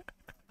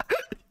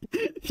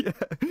 Yeah.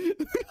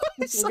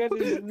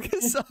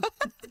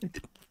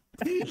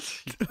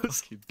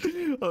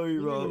 Oh,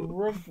 you're wrong.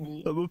 Rub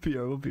me. I'm up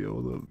here, hold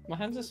up. My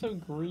hands are so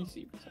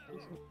greasy.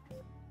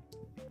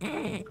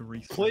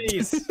 Grease.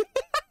 Please.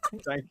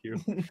 Thank you.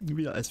 Give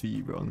me that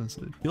SVE, bro,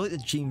 honestly. You're like the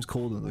James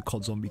Corden of the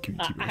COD zombie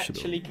community, bro. Shut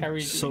Actually up.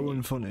 carried So me.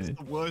 unfunny.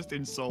 The worst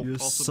insult You're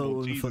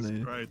possible. so Jesus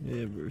unfunny. Christ.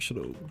 Yeah, bro, shut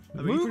up.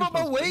 I mean, Move out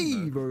my you're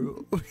pretty way,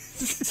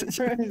 close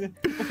bro.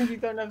 You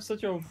don't have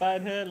such a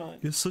bad hairline.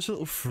 You're such a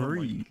little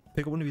freak.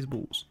 Pick up one of these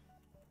balls.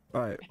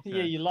 Alright.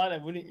 Yeah, you like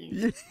that, wouldn't you?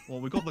 Yeah. Well,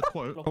 we got the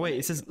quote. Oh wait,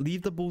 it says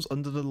leave the balls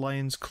under the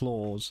lion's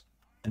claws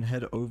and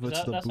head over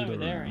to the That's Buddha over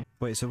there, room. ain't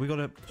Wait, so we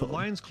gotta The put...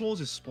 lion's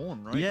claws is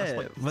spawn, right? Yeah, That's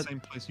like the but- same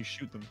place you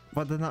shoot them.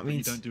 But then that But you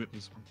means... don't do it for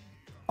this one.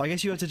 I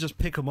guess you have to just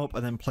pick them up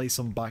and then place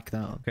them back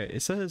down. Okay,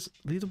 it says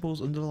leave the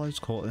balls under the lion's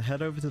claw and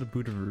head over to the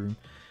Buddha room.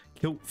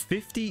 Kill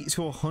 50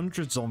 to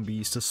 100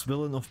 zombies to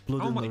spill enough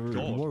blood Oh in my the room.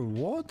 God. Whoa,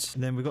 what?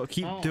 And then we got to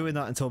keep doing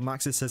that until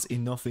Maxis says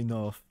enough.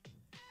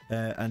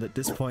 And at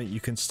this point,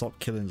 you can stop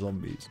killing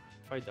zombies.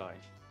 I die.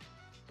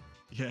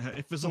 Yeah,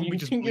 if the zombie You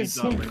just think it's bleeds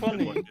out, so then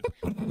funny?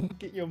 like,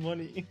 Get your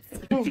money.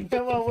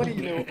 Come on, what do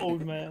you know,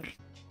 old man?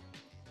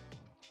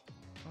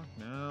 fuck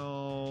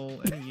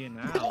no, any year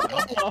now.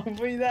 Oh, look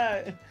at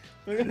that.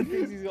 Look at the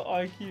things he's got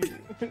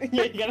IQ.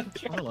 Yeah, you gotta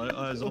try.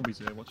 Hello, zombies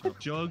here, watch out.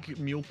 Jug,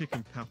 Mulekick,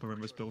 and Kappa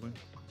in this building.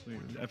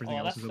 Everything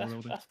Oh, else is in the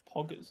building. that's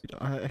poggers.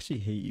 I actually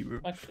hate you, bro.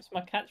 It's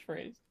my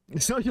catchphrase.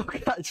 It's not your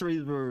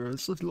catchphrase, bro.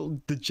 It's like a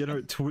little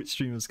degenerate Twitch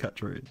streamer's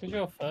catchphrase. Because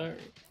you're a furry.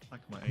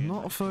 Like my I'm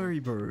not a furry,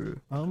 bro.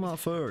 I'm not a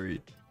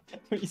furry.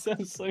 You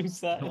sound so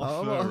sad. Not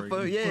I'm not a furry.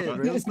 furry. Yeah,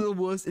 bro, that's the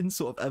worst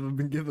insult I've ever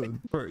been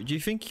given. Bro, do you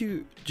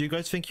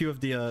guys think you have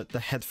the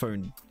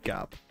headphone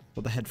gap?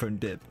 Or the headphone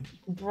dip?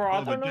 Bro,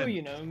 I Oh, don't we know, did.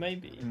 you know,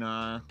 maybe.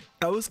 Nah.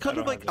 I was kind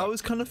of don't like, have that. I was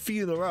kind of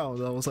feeling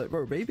around. I was like,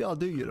 bro, maybe I'll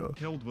do, you know.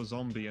 Killed the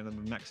zombie and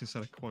then the Nexus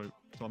said a quote.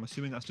 So I'm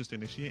assuming that's just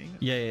initiating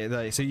it. Yeah,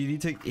 like, so you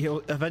need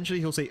to, eventually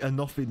he'll say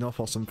enough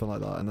or something like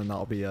that. And then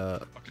that'll be,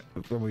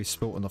 when we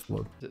spilt enough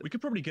blood. We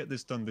could probably get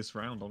this done this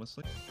round,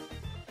 honestly.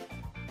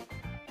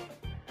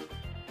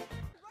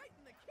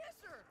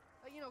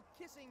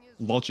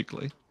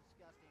 Logically.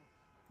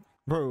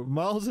 Bro,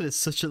 Miles is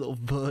such a little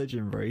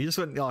virgin, bro. He just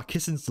went, oh,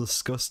 kissing's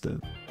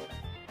disgusting.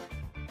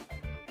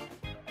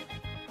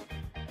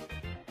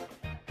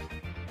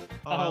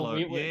 Oh, hello.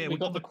 we Yeah, we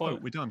got the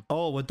quote. We're done.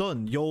 Oh, we're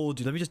done. Yo,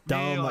 dude, let me just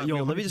down Yeah, my, yo,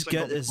 we let me just 100% get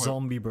got the this quote.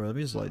 zombie, bro. Let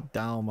me just like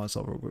down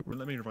myself real quick.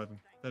 Let me revive him.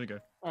 There we go.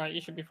 Alright,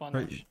 you should be fine.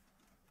 Right.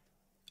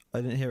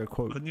 I didn't hear a I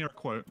quote. didn't hear a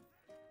quote.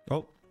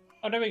 Oh.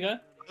 Oh, there we go.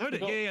 I heard it.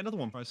 Got- Yeah, another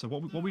one. Right, so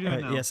what are we doing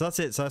Right, now? yeah, so that's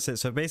it.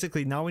 So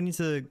basically, now we need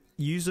to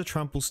use the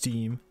trample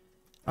steam,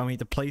 and we need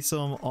to place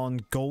them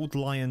on gold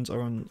lions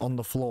or on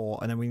the floor,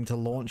 and then we need to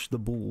launch the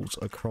balls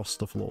across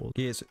the floor.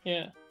 Yes.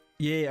 Yeah.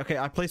 Yeah. Okay.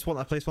 I placed one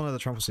of the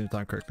trample steams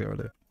down correctly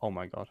already. Oh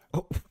my god.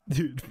 Oh,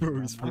 dude,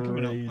 bro, it's I'm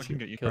coming up. I crazy. can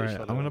get you. Kill each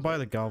Alright, other I'm gonna as buy well.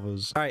 the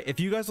Galvas. Alright, if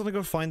you guys want to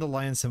go find the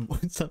lion symbol,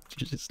 stop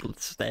just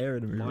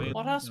staring at me, Lion. bro.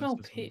 Why do I smell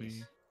That's the zombie.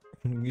 piss?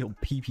 You're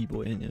pee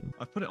boy, ain't you?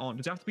 I've put it on.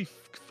 Does it have to be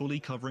fully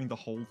covering the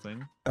whole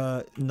thing?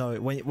 No.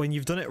 When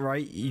you've done it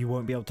right, you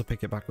won't be able to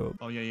pick it back up.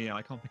 Oh, yeah.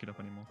 I can't pick it up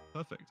anymore.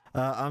 Perfect.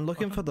 I'm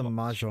looking for the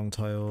box. mahjong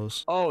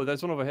tiles. Oh,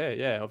 there's one over here.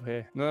 Yeah, over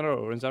here. No,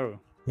 Renzaru.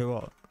 Wait,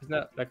 what? Isn't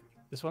that like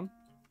this one?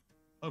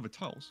 Oh, the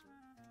tiles.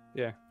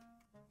 Yeah,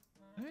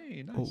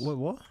 Hey, nice. Oh, wait,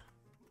 what?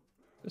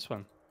 this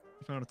one.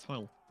 You found a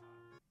tile.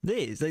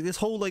 This, like this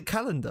whole like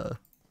calendar.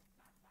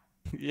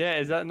 Yeah,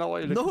 is that not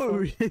what you're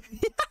looking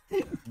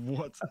No,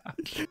 What? for?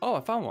 Oh, I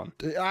found one.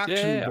 actually,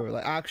 Yeah. bro,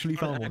 like actually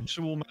found An one.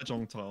 actual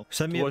mahjong tile.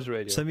 Send me, Towards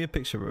radio. send me a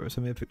picture, bro.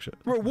 Send me a picture,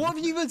 bro. What have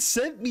you even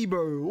sent me,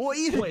 bro? What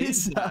even What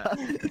is is that?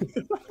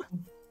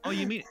 Oh,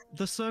 you mean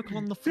the circle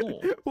on the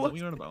floor? What What? are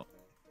you on about?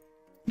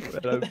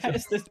 That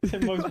is the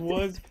most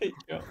worst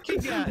picture.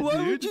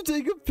 Why would you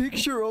take a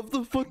picture of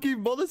the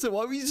fucking monitor?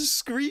 Why would you just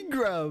screen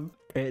grab?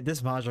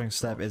 This mahjong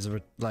step is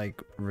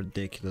like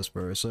ridiculous,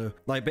 bro. So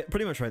like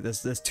pretty much right.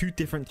 There's two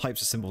different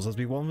types of symbols. There'll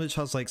be one which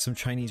has like some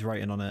Chinese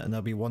writing on it, and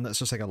there'll be one that's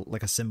just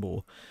like a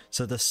symbol.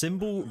 So the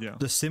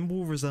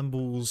symbol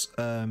resembles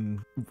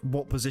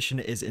what position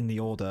it is in the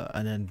order,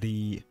 and then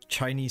the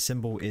Chinese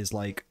symbol is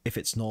like if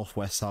it's north,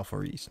 west, south,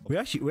 or east. We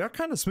are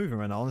kind of smoothing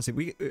right now. Honestly,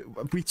 we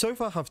so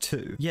far have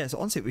two. Yeah, so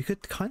honestly, we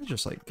could kind of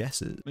just like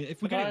guess it. I mean,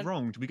 if we get it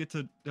wrong, do we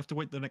have to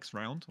wait the next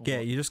round? Or Yeah,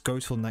 what? you just go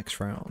till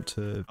next round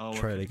to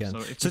try it okay. again. So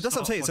if So we that's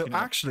what I'm start saying. So fucking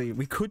up- actually,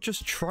 we could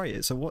just try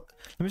it. So what?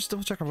 Let me just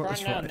double check I've got Right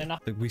this now, right. then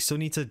Like, we still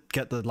need to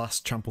get the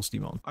last trample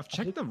steam on. I've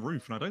checked the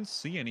roof and I don't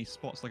see any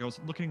spots. Like I was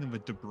looking in the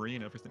debris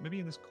and everything. Maybe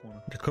in this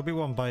corner. There could be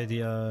one by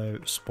the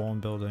spawn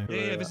building.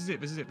 Yeah, this is it.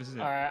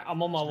 Alright,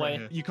 I'm on my It's right way.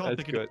 here. You can't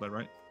That's pick it up good. though,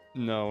 right?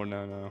 No.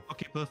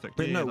 Okay, perfect.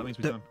 But Yeah, no, that means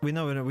we're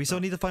done. we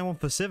still need to find one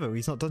for Sivo.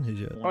 He's not done his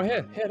yet. Oh,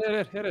 here.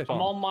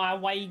 I'm on my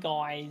way,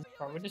 guys.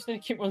 Bro, we just need to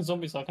keep on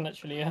zombies so I can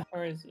actually.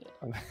 Where is it?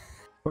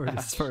 Bro,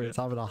 it's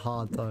having a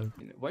hard time.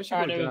 Why should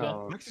Alright, go there we go.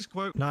 down? Max's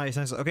quote. Nice.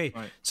 Okay,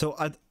 Right. so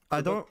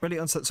I don't really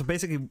understand. So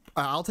basically,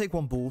 I'll take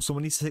one ball.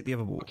 Someone needs to take the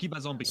other ball. I'll keep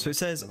that zombie. So it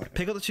says,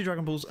 pick up the 2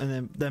 Dragon Balls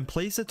and then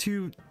place the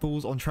 2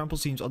 balls on trample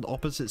steams on the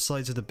opposite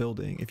sides of the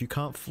building. If you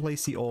can't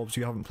place the orbs,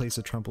 you haven't placed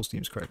the trample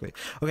steams correctly.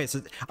 Okay,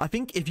 so I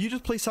think if you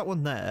just place that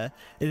one there,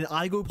 and then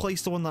I go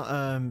place the one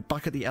that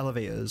back at the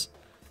elevators.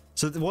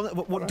 So the one,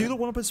 do the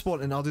one up in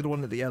spawn, and I'll do the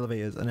one at the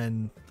elevators, and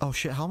then oh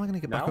shit, how am I gonna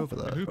get back over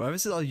there? Well, ever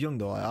since I was young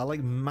though, I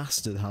like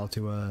mastered how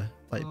to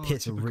like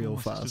pit real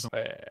fast.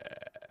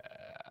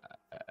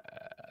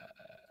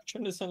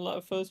 Trying to sound like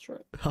a first try.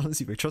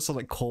 Honestly, we trust on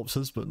like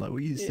corpses, but like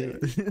what you say.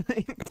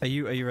 Are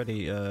you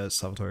ready,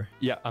 Salvatore?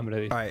 Yeah, I'm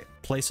ready. All right,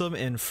 place them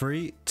in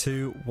 3,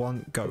 2,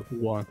 1, go.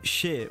 1.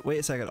 Shit, wait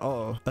a second.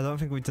 Oh, I don't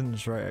think we did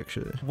this right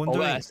actually. Oh,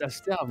 wait, I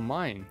still have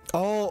mine.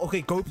 Oh,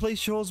 okay. Go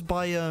place yours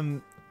by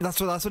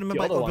That's what I meant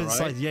by other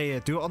side. Yeah.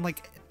 Do it on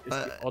like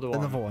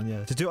another one.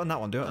 Yeah. To do it on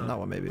that one. Do it on that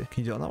one maybe.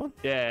 Can you do it on that one?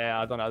 Yeah,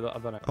 I've done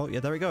it. Oh yeah,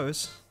 there it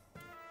goes.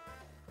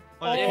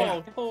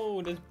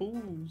 Oh, there's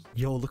balls.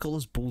 Yo, look at all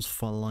those balls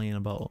flying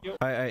about.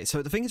 Alright,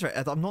 so the thing is, right,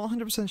 I'm not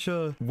 100%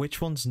 sure which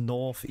one's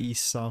north,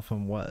 east, south,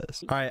 and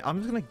west. Alright, I'm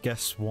just gonna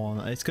guess one.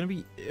 It's gonna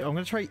be, I'm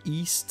gonna try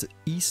east,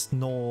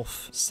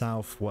 north,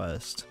 south,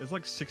 west. There's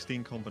like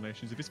 16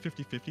 combinations. If it's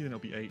 50-50, then it'll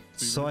be 8.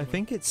 So I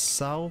think it's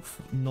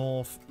south,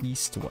 north,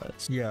 east,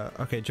 west. Yeah,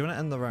 okay, do you want to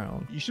end the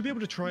round? You should be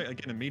able to try it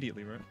again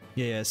immediately, right?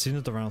 Yeah, as soon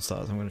as the round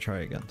starts, I'm gonna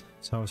try it again.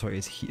 So sorry,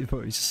 he's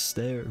just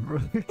staring,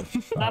 bro.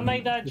 I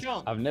made that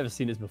jump. I've never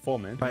seen this before,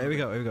 man. Alright, here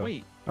we go.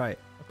 Wait. Alright.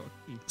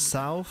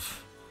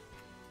 South,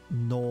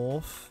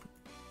 north,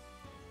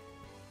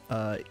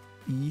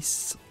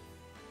 east,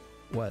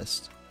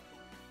 west.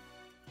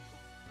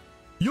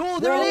 Yo,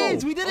 there it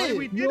is! We did it!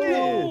 We did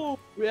it!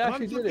 We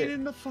actually did it.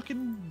 In the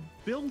fucking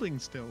building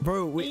still.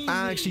 Bro, we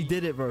actually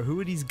did it, bro. Who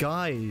are these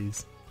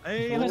guys?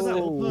 Hey, yo,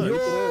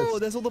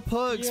 there's all the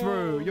perks,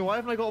 bro. Yo, why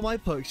haven't I got my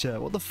perks yet?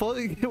 What the fuck?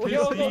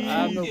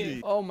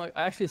 Oh my,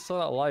 I actually saw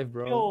that live,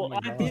 bro. Yo,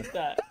 I did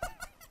that.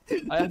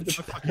 I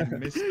fucking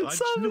missed it.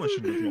 I knew I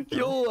shouldn't have dropped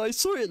Yo, I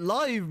saw it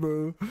live,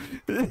 bro.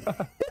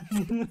 I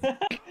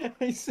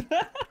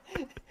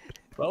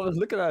was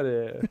looking at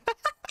it.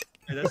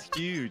 Hey, that's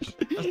huge.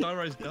 That's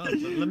Dairo's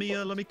done.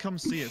 Let me come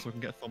see it so I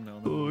can get a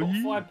thumbnail. Oh,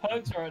 5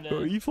 perks right there.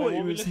 Bro, you thought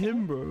it was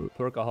him, bro.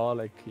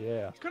 Perkaholic,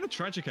 yeah. It's kind of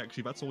tragic,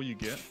 actually. That's all you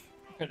get.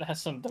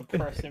 That's some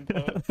depressing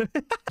perks.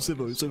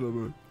 Simba,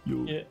 bro.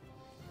 Yo. Yeah.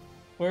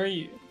 Where are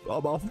you?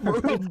 I'm off, bro.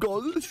 I'm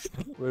gone.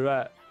 Where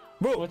at?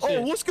 Bro, what's going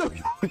on?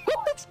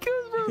 What's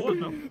good,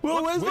 bro?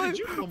 Bro, where's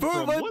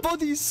my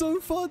body's so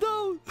far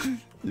down.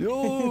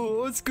 Yo,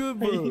 what's good,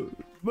 bro?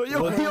 But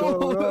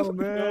yo,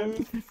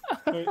 man.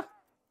 Wait,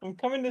 I'm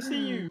coming to see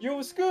you. Yo,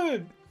 what's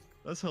good?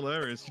 That's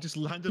hilarious. You just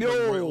landed like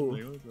right on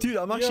me. Dude,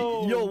 I'm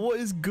actually. Yo, what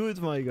is good,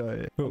 my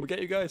guy? We'll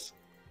get you guys.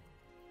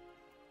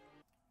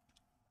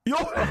 Yo.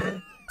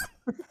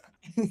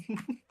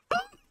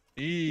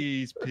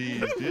 Easy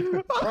peasy,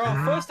 dude. Bro,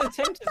 first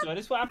attempt as well.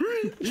 This is what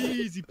happened.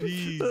 Easy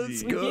peasy.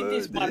 Let's We go. did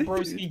this by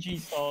Broski G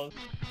stars.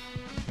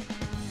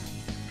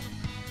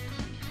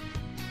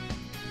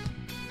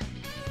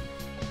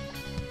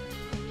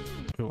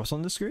 What's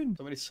on the screen?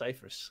 So many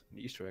ciphers and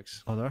Easter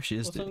eggs. Oh, there actually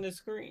is. What's on the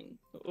screen?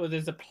 Oh,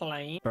 there's a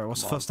plane. Bro,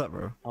 what's the first step,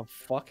 bro? I'm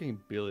fucking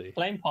Billy.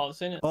 Plane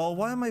parts in it. Oh,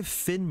 why am I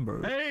Finn,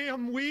 bro? Hey,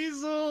 I'm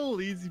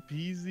Weasel. Easy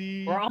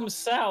peasy. Bro, I'm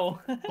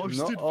Sal.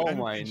 Posted Oh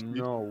my, vantage, dude.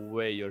 no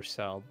way you're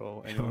Sal,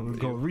 bro. Anyone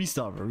Go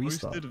restart, bro.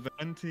 Restart. Posted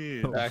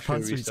vantage. Oh, Actually,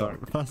 fast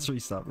restart. Fast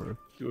restart, bro.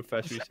 Do a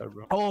fast restart,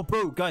 bro. Oh,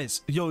 bro,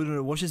 guys. Yo,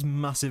 no, watch this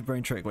massive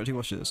brain trick. Wait till you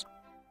watch this.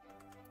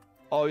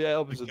 Oh yeah,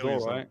 opens the Kill door,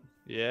 yourself. right?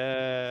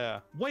 Yeah.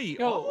 Wait.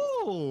 Yo.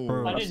 Oh.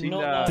 Bro, I I've did seen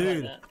not that. know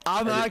dude, that.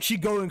 I'm actually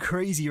going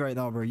crazy right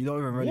now, bro. You don't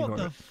even ready What for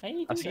the it. How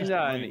you I've do seen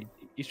that in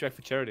Easter egg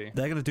for charity.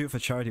 They're gonna do it for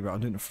charity, bro. I'm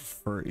doing it for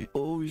free.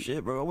 Oh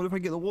shit, bro. I wonder if I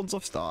get the ones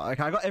off star.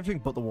 Okay, I got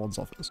everything but the ones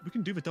off this. We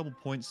can do the double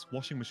points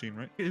washing machine,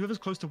 right? Whoever's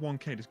close to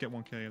 1k, just get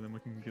 1k and then we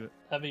can get it.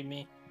 That'd be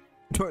me.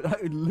 Bro,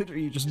 that would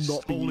literally just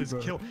not be Stole you, his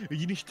bro. kill.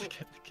 You need to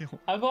get the kill.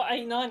 I got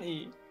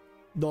 890.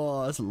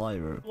 No, that's a lie,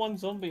 bro. One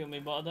zombie on me,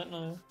 but I don't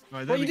know.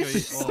 Right, Bro, there we you go.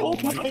 just Oh stole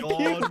my my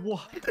god,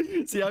 what?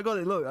 See, I got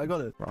it. Look, I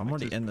got it. Bro, I'm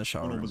already Just in the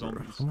shower, one room, of the bro.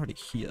 zombies. I'm already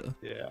here.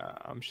 Yeah,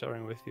 I'm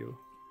sharing with you.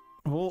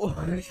 Oh,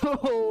 You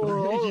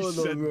oh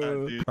said no,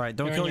 bro. that, dude. All right,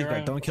 don't You're kill on these your guys.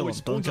 own. Don't kill Oh, him.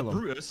 it Don't spawns a kill him.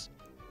 Brutus.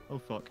 Oh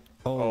fuck.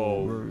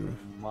 Oh, bro.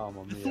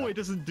 Mamma I thought mia. it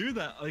doesn't do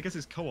that. I guess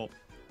it's co-op.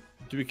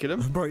 Do we kill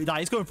him? Bro, nah,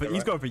 he's going for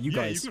you Yeah,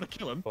 guys. you gotta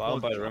kill him. Well, I'll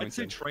buy the I'd say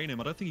Remington. train him.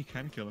 I don't think you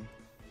can kill him.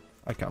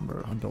 I can,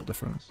 bro. I'm built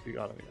different. We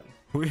got him again.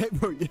 Bro, we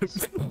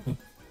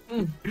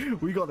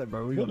got it,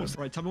 bro. We got it.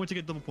 Right, tell me when to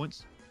get double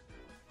points.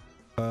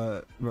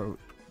 Bro.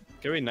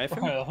 Can we knife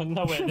him? Bro,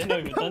 no way, they're not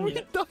even done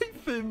yet.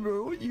 Knife him,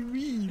 bro. What do you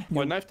mean?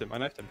 Oh, I knifed him. I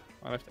knifed him.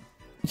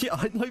 Yeah,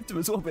 I knifed him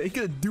as well, but he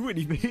couldn't do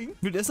anything.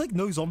 Dude, there's like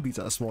no zombies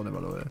that are spawning,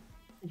 by the way.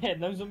 Yeah,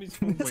 no zombies.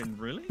 Wait,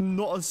 really?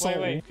 Not a soul.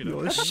 wait. Yo,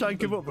 let's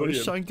shank him up, bro.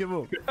 Let's shank him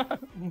up.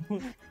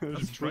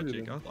 That's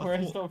tragic. I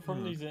Where is thought... that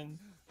from these ends?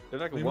 They're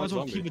like a We might one as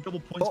well zombie. keep the double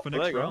points for there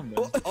next you go. round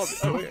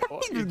then. Wait,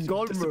 what? He's He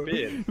gone, bro.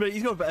 disappeared. Mate,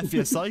 he's got better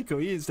for psycho.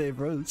 He ain't staying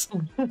for us.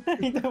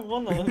 He don't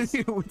want us.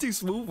 We're too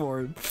small for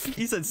him.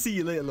 He said, "See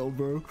you later, little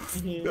bro."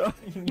 Yeah.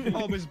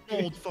 Oh, this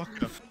bald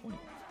fucker.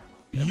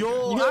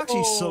 You're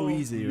actually so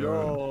easy,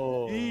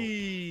 bro. Yo.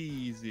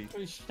 Easy.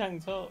 We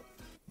shanked up.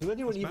 Did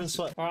anyone even massive.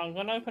 sweat? Alright, I'm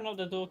gonna open up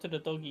the door to the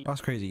doggy.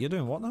 That's crazy. You're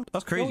doing what now?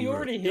 That's crazy. you're bro.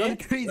 already here.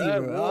 That's crazy, Yeah,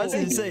 bro. That's whoa.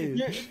 insane.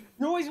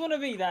 You always want to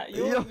be that.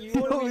 You want to be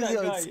that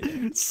guy.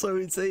 It's so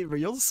insane, bro.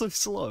 You're so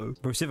slow.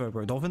 Bro, Sivo,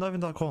 bro. Dolphin dive in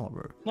that corner,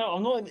 bro. No,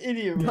 I'm not an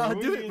idiot, bro. Nah,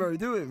 What do you it, bro.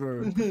 Do it,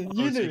 bro. mean?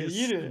 You do it.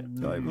 You do it.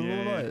 Alright, bro.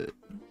 Yeah. Alright.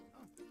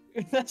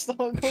 That's not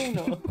a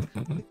corner.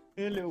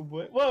 You little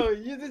boy. Whoa,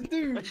 you the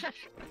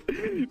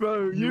dude.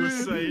 Bro, You were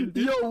saying-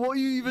 Yo, what are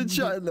you even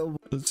chatting, little boy?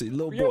 Let's see,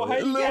 little Yo, boy. how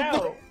you Little get boy.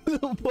 out?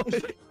 Little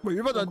boy. Bro,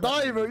 you're about to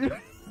die, bro.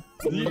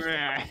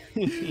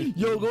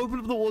 Yo, go open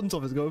up the one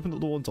office. Go open up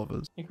the one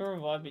office. You can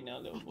revive me now,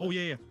 little boy. Oh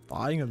yeah, yeah.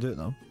 I ain't gonna do it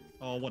now.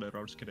 Oh whatever.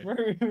 I'm just kidding. Bro,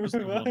 Just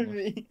the one revive more.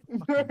 me.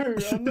 Bro,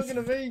 I'm not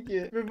gonna make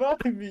it.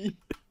 Revive me.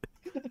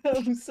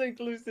 I'm so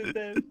close to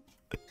death.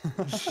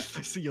 I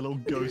see your little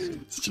ghost.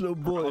 Such a little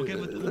boy. I'll get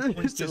with the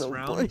points Such a this little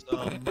round.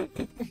 boy.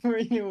 Bro,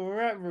 you're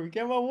alright, bro.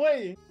 Get my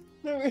way.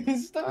 No,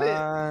 stop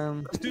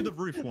Let's do the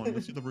roof one.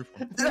 Let's do the roof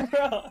one.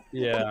 it.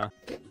 Yeah.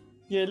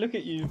 Yeah, look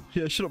at you.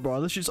 Yeah, shut up, bro.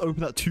 Let's just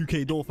open that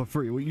 2K door for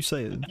free. What are you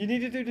saying? You need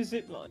to do the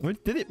zip line. We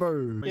did it,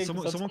 bro. Wait, Yeah,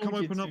 someone 'cause I come told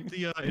you open to. up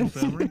the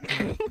infirmary.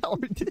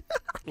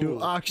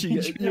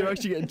 you're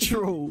actually getting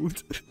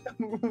trolled.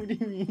 What do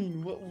you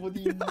mean? What do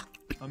you mean?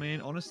 I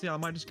mean, honestly, I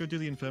might just go do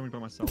the infirmary by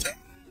myself.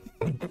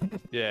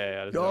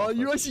 Yeah. Let's Oh, go.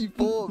 you actually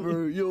fought,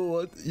 bro. Yo,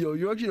 what? Yo,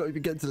 you're actually not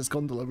even getting to this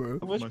gondola, bro.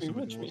 Watch Most me, of it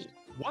watch me. was.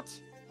 What?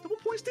 Double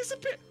points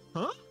disappear?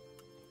 Huh?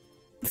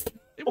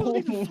 It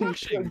wasn't even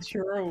flashing.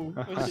 Control.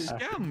 I was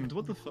scammed.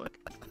 What the fuck?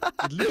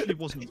 It literally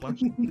wasn't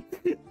flashing.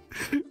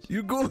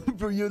 You go,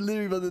 bro. You're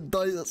literally about to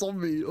die. That's on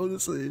me,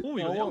 honestly. Oh,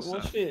 you're Oh, Elsa.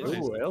 watch this. Right.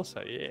 Ooh,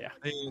 Elsa, yeah.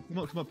 Hey,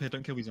 come up here.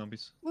 Don't kill these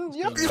zombies.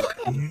 Yeah.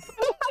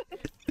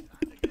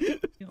 Yeah,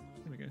 there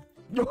we go.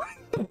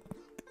 Yo,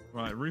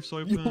 Right, roof's yo,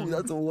 open.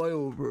 that's a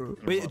while, bro.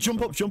 Wait,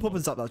 jump up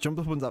and zap that. Jump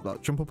up and zap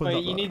that. Jump up and Wait,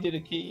 zap you that. needed a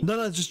key.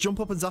 No, just jump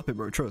up and zap it,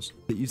 bro. Trust.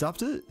 You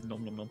zapped it?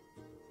 Nom nom nom.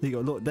 There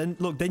you go. Then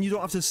you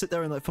don't have to sit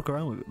there and like fuck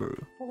around with it, bro.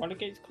 Why the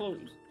gate's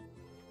closed?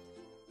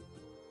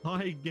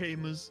 Hi,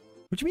 gamers.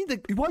 What do you mean?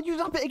 Why'd you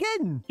zap it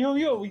again?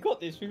 Yo, we got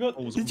this. We got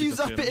Oh, this. Did you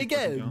zombies zap it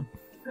appear. again?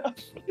 I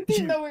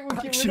didn't know it would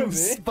get rid Actual of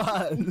it.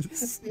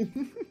 spaz.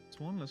 This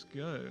one, let's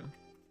go.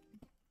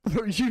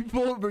 Bro, you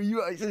thought, bro.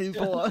 You actually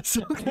thought.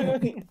 I don't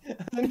know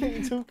what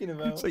you're talking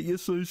about. It's like you're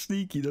so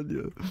sneaky, don't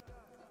you?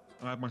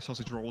 I have my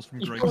sausage rolls from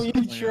Greg's. Oh, you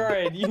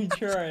tried. You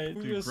tried.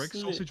 We were Dude, Greg's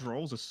slick. sausage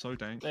rolls are so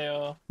dank. They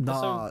are.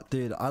 Nah,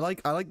 dude. I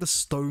like the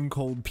stone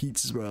cold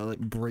pizzas where I like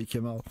break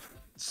him out.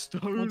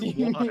 Stone What do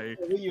you why?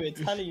 Were you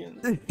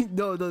Italian?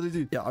 no,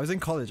 dude. Yeah, I was in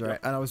college, right?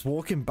 And I was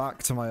walking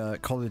back to my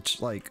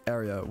college like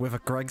area with a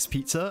Greg's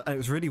pizza, and it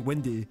was really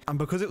windy. And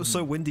because it was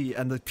so windy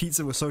and the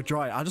pizza was so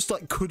dry, I just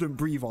like couldn't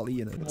breathe while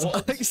eating it. So,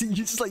 What?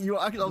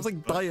 actually, I was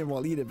like dying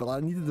while eating it, but I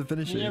needed to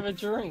finish Did you it. have a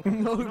drink? No,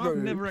 You know, bro. I've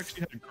never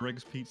actually had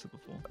Greg's pizza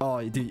before.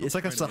 Oh, dude, it's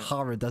like a Tried it, yeah.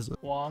 Sahara desert.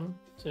 1,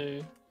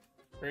 2,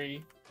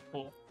 3,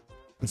 4.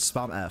 And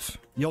spam F.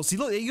 Yo, see,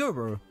 look, there you go,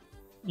 bro.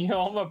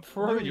 Yo, I'm a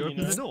pro. You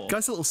opened the door.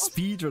 Guy's a little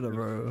speedrunner,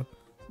 bro.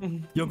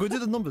 Yo, go do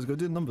the numbers. Go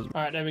do the numbers.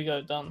 Alright, there we go.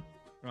 Done.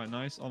 Right,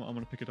 nice. I'm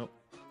gonna pick it up.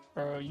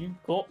 Bro, you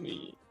got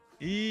me.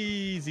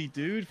 Easy,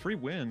 dude. Free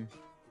win.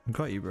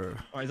 Got you, bro.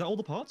 Alright, is that all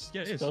the parts?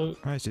 Yeah, it is. So,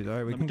 Alright, dude.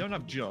 Alright, I we mean, can. don't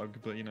have jug,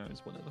 but you know,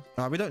 it's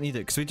whatever. We don't need it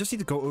because we just need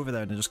to go over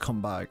there and then just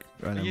come back.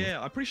 And then... Yeah,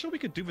 I'm pretty sure we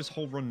could do this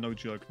whole run no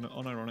jug,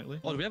 unironically.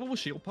 Oh, do we have all the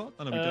shield part?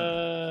 Oh, no, we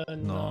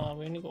don't. no,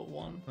 we only got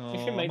one. We Oh,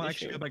 should I make might the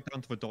actually go shield. back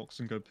down to the docks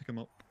and go pick them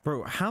up.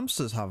 Bro,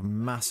 hamsters have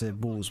massive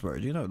balls, bro.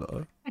 Do you know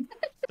that?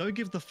 Don't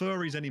give the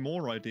furries any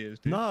more ideas,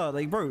 dude. No,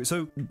 like, bro,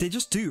 so they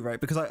just do, right?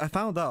 Because I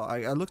found out,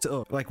 I looked it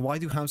up. Like, why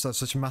do hamsters have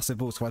such massive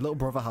balls? So my little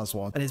brother has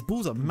one, and his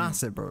balls are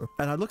massive, bro.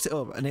 And I looked it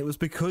up, and it was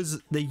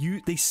because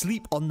they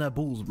sleep on their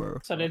balls, bro.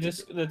 So they're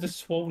just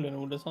swollen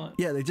all the time.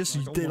 Yeah, they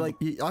just, got they one.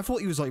 like, I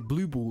thought he was like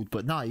blue balled,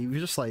 but nah, he was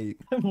just like,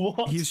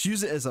 What? he just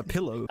used it as a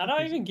pillow. How do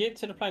I even get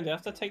to the plane? Do I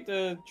have to take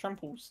the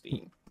trample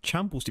steam?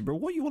 Chample Steve, bro,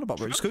 what are you on about,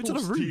 bro? Just go to the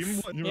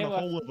roof. You're Yeah, on a but-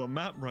 whole other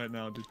map right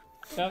now, dude.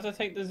 Do I have to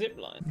take the zip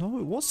line? No,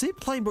 what's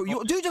zip line, bro?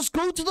 Dude, just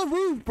go to the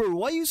roof, bro.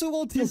 Why are you so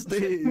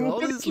autistic?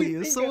 What do Honestly,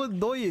 you it's think so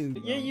annoying.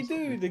 Yeah, you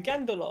do. The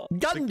gondola.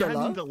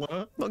 Gandala?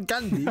 Gandala. Not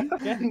Gandhi.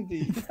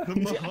 Gandhi. The You're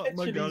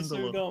Mahatma actually so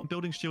Gandala. dumb.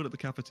 Building shield at the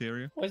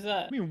cafeteria. What's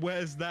that? I mean,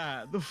 where's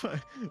that?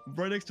 The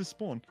right next to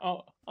spawn.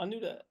 Oh, I knew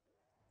that.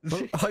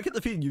 Bro, I get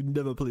the feeling you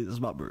never played this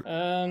map, bro.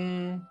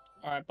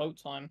 Alright, boat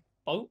time.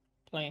 Boat?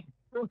 Plane.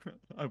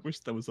 I wish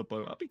there was a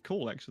boat. That'd be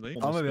cool, actually. I'm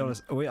gonna be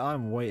honest. Wait,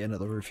 I'm waiting at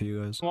the roof for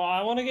you guys. Well,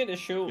 I want to get the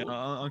shield. Yeah,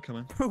 I'm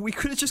coming. Bro, we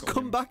could have just Got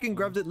come him. back and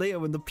grabbed it later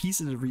when the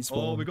pieces had respawned.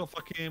 Oh, we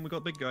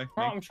got big guy.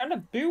 Bro, I'm trying to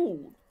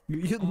build.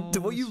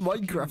 What you this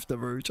fucking- Minecrafter,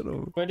 bro? Shut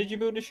up. Where did you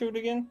build the shield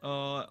again?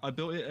 I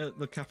built it at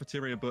the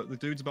cafeteria, but the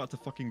dude's about to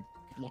fucking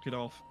lock it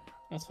off.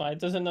 That's fine. It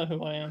doesn't know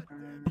who I am.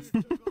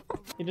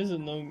 He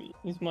doesn't know me.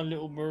 He's my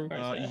little bro.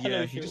 Yeah,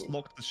 Hello, he just shield.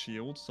 locked the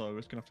shield, so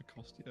it's gonna have to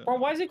cost you. Bro,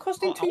 why is it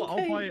costing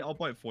 2K? I'll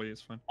buy it for you.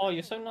 It's fine. Oh,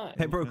 you're so nice.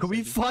 Hey bro, can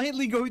we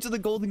finally go to the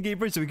Golden Gate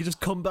Bridge so we can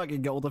just come back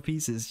and get all the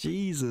pieces?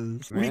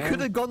 Jesus. We could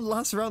have gone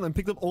last round and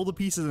picked up all the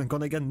pieces and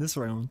gone again this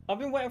round. I've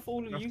been waiting for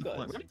all of you guys.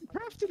 We haven't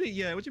crafted it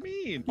yet. What do you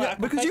mean? Yeah,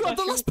 Because you had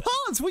the last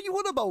parts. What you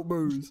on about,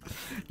 bros?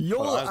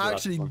 You're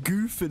actually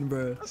goofing,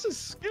 bro. That's a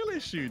skill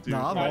issue, dude.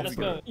 Nah, I'm Alright, let's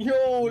go.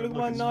 Yo, look at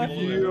my knife.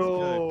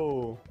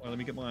 Yo. Let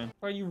me get mine.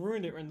 Bro, you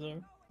ruined it,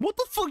 Renzo. What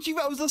the fuck do you think?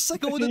 That was the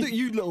second one to do?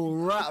 You little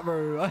rat,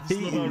 bro. I hate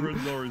you.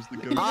 Renzaru's the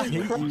goat. I hate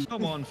you.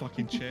 Come on,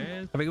 fucking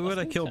chairs. I think we're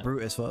gonna kill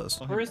Brutus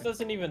first. Bruce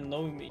doesn't even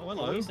know me. Oh,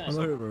 hello. What are you saying? I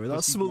know, bro.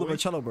 That's small of a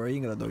channel, bro. He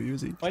ain't gonna know you,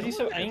 is he? Why is he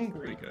so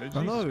angry?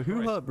 I know.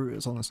 Who hurt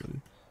Brutus,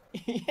 honestly?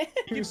 Yeah,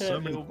 you so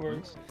hurt many little bro.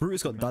 points.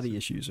 Brutus got daddy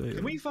issues, right?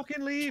 Can we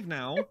fucking leave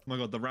now? Oh my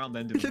god, the round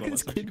ended as Look well. at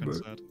That's this actually kid, kind of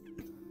sad.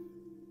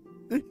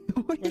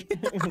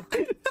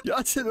 Yeah,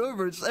 I said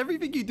over. Just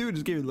everything you do in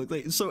this game looks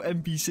like it's so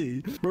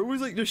NPC. Bro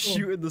was like just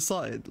shooting the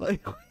side.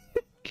 Like,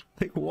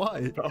 like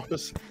why? I was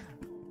just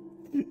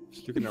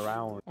looking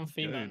around. I'm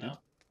female dude. now.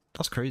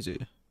 That's crazy.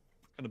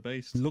 Kind of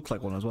based. You look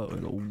like one as well, a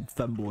little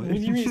femboy. What do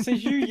you mean? It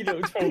says you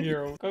little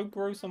 12-year-old. Go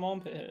grow some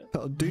armpit hair.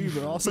 I'll do,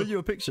 bro. I'll send you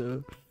a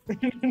picture. My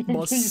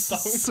Please don't.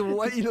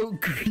 sweaty little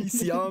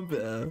greasy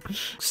armpit hair.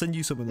 Send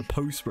you some in the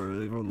post, bro. A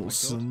little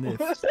sniff.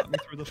 Stab me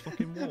through the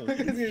fucking wall.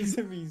 Because it's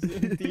his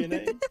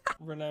DNA.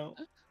 Run out.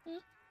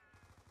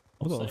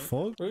 What the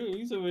fuck? Bro,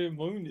 he's over here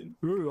moaning.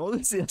 Bro,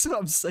 honestly, that's what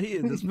I'm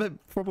saying. That's meant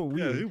proper Yeah,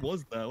 weird. who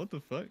was that? What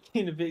the fuck?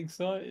 Getting a bit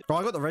excited. Bro,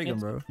 I got the ray gun,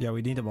 bro. Yeah,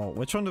 we need them all.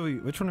 Which one do we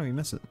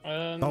miss it?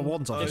 Oh,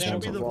 one's off. It This should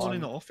one's be the off. one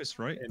in the office,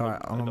 right? Alright,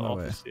 I'm on my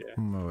way. office, yeah.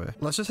 I'm on my way.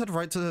 Let's just head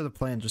right to the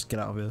plane and just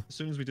get out of here. As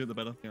soon as we do it, the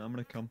better. Yeah, I'm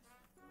gonna come.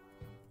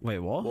 Wait,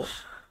 what?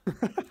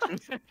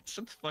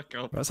 Shut the fuck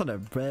up. That's not a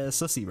bare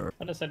sussy, bro.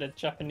 I just said a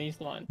Japanese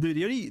line. Dude,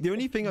 the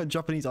only thing on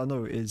Japanese I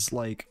know is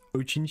like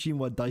Ochinshin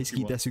wa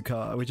daisuki desu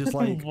ka, which is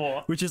like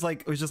What? which is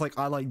like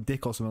I like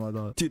dick or something like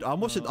that. Dude, I'm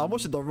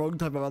watching the wrong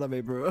type of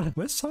anime, bro.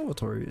 Where's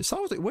Salvatore?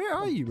 Salvatore, where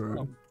are you,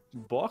 bro?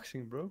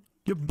 Boxing, bro.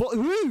 You're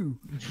who?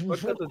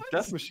 Look at the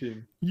death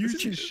machine.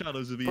 YouTube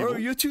shadows of evil. Bro,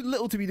 you're too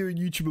little to be doing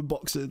YouTube and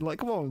boxing. Like,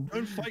 come on.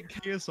 Don't fight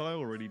KSI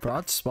already. Bro,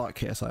 I'd spark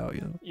KSI out,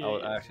 you know. Yeah, I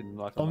would actually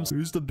not.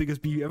 Who's the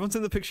biggest BB? Everyone's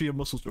in the picture of your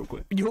muscles real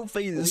quick. Your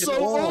face is so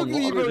Oh,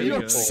 ugly, what bro. are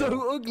You're you so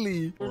doing?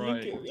 ugly.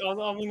 Right.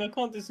 I mean, I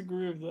can't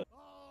disagree with that.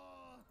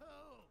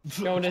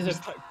 Yo, there's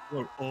a...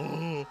 Bro,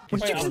 oh. Wait, Wait, you I'm get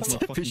the not death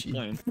fucking machine.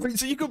 playing. Wait,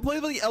 so you complain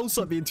about the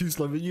LSAT being too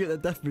slow, but you get the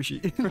death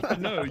machine.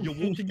 No, you're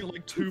walking at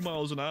like 2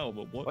 miles an hour,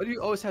 but what? Why do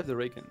you always have the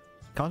Reagan?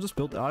 Can't just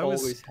build it. I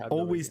Always have the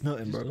always ring.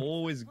 nutting, It's bro.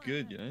 always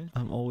good, you know?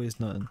 I'm always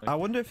nutting. I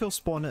wonder if he'll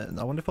spawn in.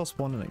 I wonder if he'll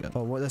spawn in again.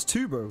 Oh, what? There's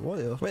two, bro. What?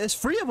 Wait, there's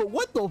three of them.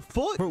 What the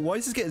fuck? Bro, why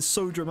is this getting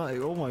so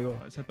dramatic? Oh my god.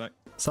 Right, let's head back.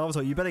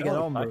 Salvatore, you better get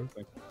on, bro.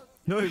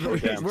 No, bro.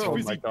 Damn, Bro, oh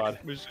my god.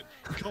 You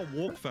can't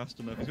walk fast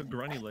enough. He's got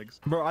granny legs.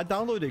 bro, I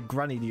downloaded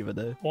Granny the other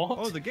day. What?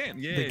 Oh, the game.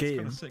 Yeah, The it's kind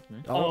game. of sick,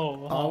 man. I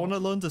Oh, want to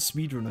learn to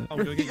speedrun it. Oh,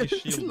 go get your It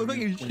shield. look like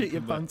you when shit your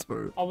come back. pants,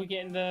 bro. Are we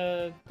getting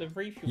the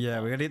refuel? Yeah,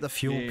 part? we're gonna get the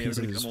fuel Yeah, we're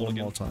gonna pieces come all one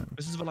again. more time.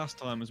 This is the last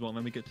time as well, and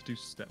then we get to do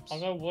steps.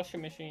 I'll go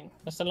washing machine.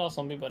 That's the last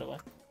zombie, by the way.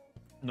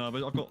 No,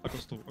 but I've got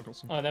some.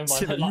 Oh, never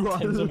So mind. you Like are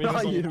 10 zombies or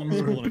lying,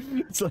 something. bro.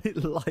 It's like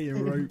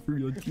lying right through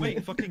your teeth.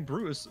 Wait, fucking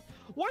Brutus.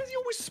 Why does he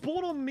always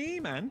spawn on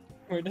me, man?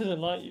 Wait, it doesn't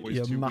like you. Wait.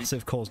 You're too weak.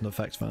 massive cause and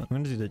effects, man. I'm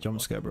gonna do the jump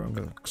scare, bro. I'm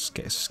gonna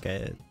get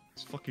scared.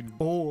 It's fucking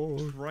Oh.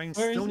 trying,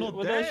 Where is still it? not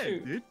What did I there,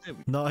 shoot?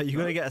 dude. No, you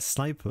gotta get a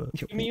sniper.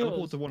 Give me I'll yours.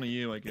 put to one of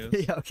you, I guess.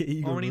 Yeah, okay,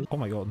 you go. Already- Bro. Oh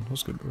my god,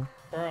 that's good, bro.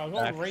 Bro, I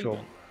got a Actual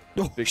Raven.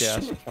 Oh, big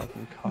ass shit.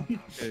 fucking cock.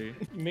 Okay.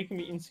 You're making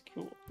me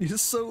insecure. You're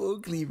so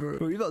ugly, bro.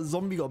 Bro, that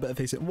zombie got a better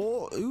face.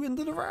 What? Who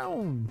ended the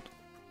round?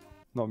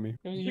 Not me.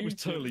 It was, It you was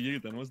two. totally you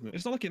then, wasn't it?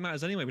 It's not like it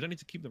matters anyway. We don't need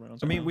to keep the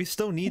rounds. I mean, we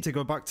still need to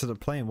go back to the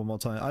plane one more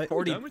time. I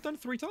already. We've done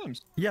 3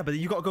 times. Yeah, but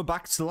you gotta go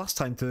back to the last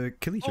time to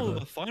kill each Oh, other.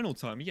 the final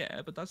time,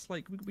 yeah, but that's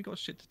like we got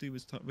shit to do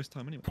this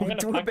time anyway. I'm gonna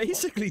We're pack one.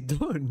 basically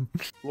done.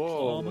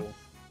 Whoa.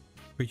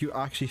 But you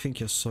actually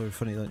think you're so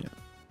funny, don't you?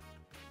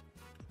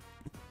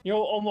 Yo,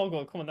 oh my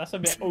god, come on, that's a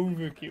bit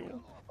overkill.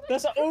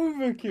 That's an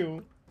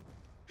overkill.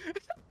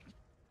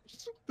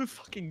 The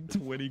fucking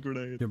 20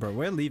 grenade. Yeah, bro,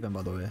 we're leaving,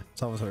 by the way.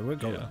 Salvatore, we're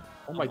going. Yeah.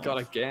 Oh my god,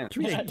 again.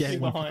 Should we Yeah, again?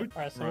 behind.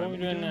 Alright, so what are we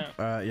doing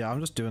now? Yeah, I'm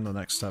just doing the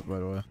next step, by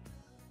the way.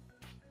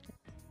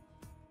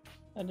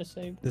 I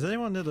disabled. Is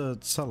anyone near the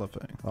cellar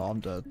thing? Oh, I'm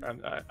dead.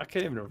 I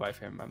can't even revive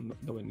him. I'm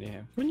nowhere near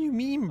him. What do you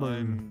mean, bro?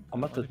 I'm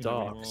at the not looking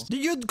docks.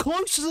 Dude, you're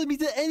closer to me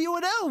than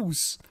anyone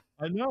else!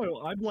 I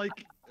know. I'm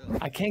like,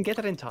 I can't get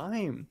that in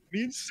time.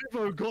 me and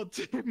Sivo got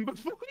to him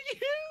before you.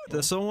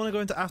 Does someone want to go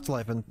into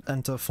Afterlife and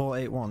enter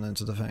 481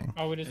 into the thing?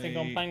 Oh, we just think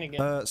I'm playing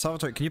again.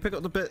 Salvatore, can you pick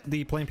up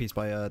the plane piece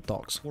by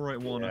docks? All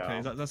right, one. Yeah.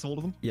 Okay, that's all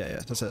of them. Yeah,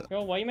 that's it.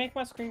 Yo, why you make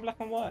my screen black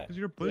and white? Because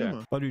you're a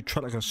boomer. Why do you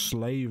treat like a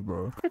slave,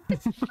 bro?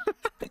 Where'd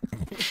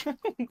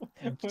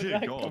Dear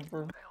that God. come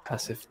from?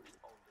 Passive.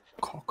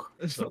 Cock.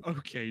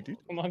 Okay, dude.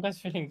 Oh, my guy's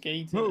feeling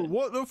gay today. Bro,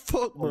 what the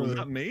fuck, Oh, is bro?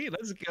 that me?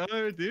 Let's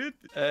go, dude.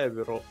 Hey,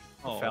 bro.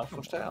 Oh, Fel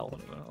for style.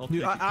 I'll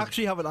Dude, take I it 'cause-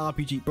 actually have an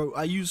RPG. Bro,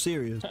 are you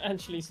serious?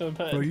 Actually, so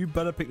bad. Bro, you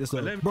better pick this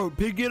Let up. me- Bro,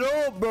 pick it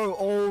up, bro.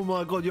 Oh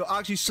my god, you're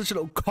actually such a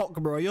little cock,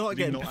 bro. You're not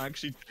Do you getting. not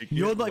actually take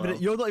You're it? not even. Wow.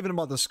 You're not even in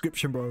my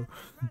description, bro.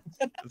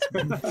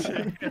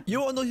 You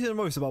know what annoys me the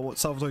most about what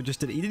Salvatore just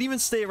did? He didn't even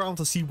stay around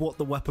to see what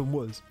the weapon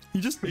was. He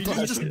just Yeah,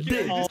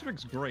 did. this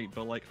trick's great,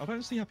 but like, I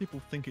don't see how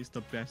people think it's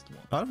the best one.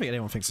 I don't think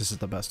anyone thinks this is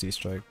the best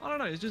Easter egg. I don't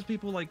know. It's just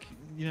people like,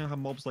 you know, how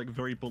mobs like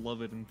very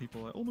beloved, and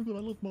people are like, oh my god, I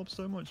love mobs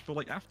so much. But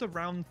like after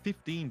round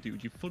 15,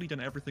 dude, you've fully done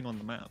everything on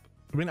the map.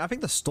 I mean, I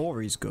think the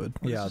story's good.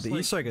 Well, it's Yeah, just the like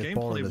Easter egg is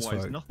boring as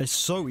gameplay-wise, fuck. nothing. It's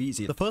so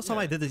easy. The first time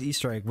I did this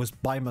Easter egg was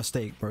by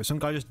mistake, bro. Some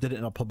guy just did it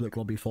in a public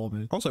lobby for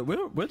me. Also,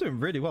 we're doing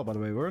really well, by the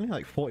way. We're only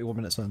like 41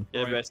 minutes in.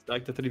 Yeah, Right. best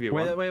like the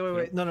 3v1.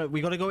 Wait. No, we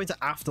got to go into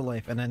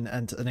Afterlife and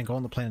then go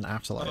on the plane in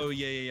Afterlife. Oh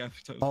yeah. I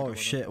totally forgot Oh about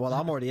shit! Well,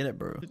 I'm already in it,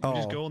 bro. that. You Oh,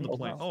 just go on the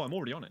plane. Oh, I'm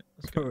already on it.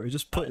 Let's go. bro,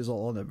 just put his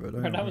all on it, bro.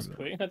 Don't Bro, that worry was about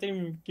it. quick. I didn't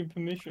even give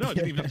permission. No, I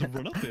didn't even have to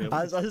run up here.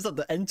 I just have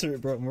to enter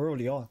it, bro. And we're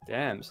already on.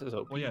 Damn, this is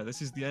OP. Well, yeah,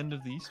 this is the end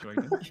of the Easter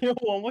egg. Then. Yo,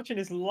 I'm watching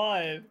this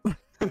live.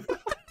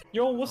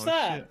 Yo, what's Oh,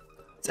 that? shit.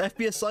 It's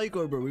FPS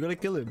Psycho, bro. We gotta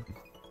kill him.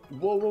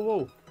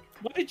 Whoa.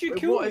 Why did you Wait,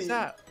 kill what me? is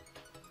that?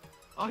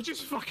 I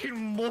just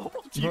fucking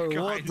mobbed you Bro,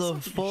 guys. what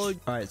the fuck?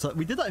 All right, so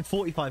we did that in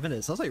 45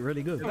 minutes. That's like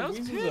really good. That was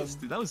Whims is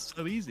pissed, dude. That was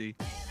so easy.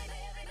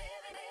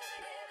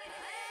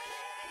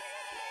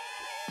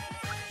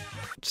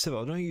 Civil,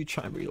 I don't know you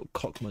try and be a little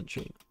cock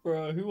muncher.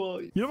 Bro, who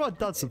are you? You know my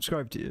dad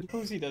subscribed to you. Of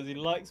course he does. He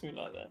likes me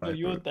like that. Right, Not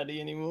your bro.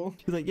 daddy anymore.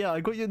 He's like, yeah, I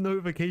got your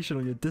notification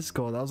on your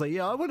Discord. I was like,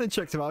 yeah, I went and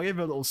checked him out. I gave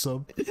him a little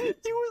sub.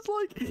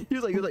 He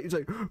was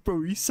like,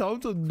 bro, he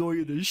sounds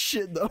annoying as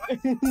shit though.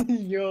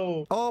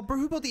 Yo. Oh, bro,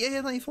 who bought the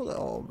AN94?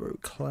 Oh, bro,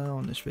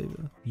 clownish, baby.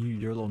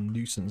 You're a little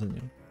nuisance,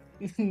 aren't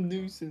you?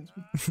 Nuisance.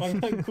 My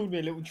man called me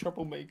a little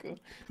troublemaker.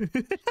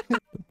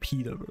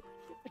 Pedo, bro.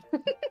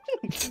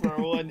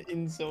 Bro, what an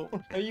insult.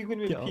 How are you gonna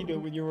be a Get on.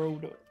 pedo when you're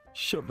older?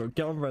 Shut, bro.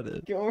 Get on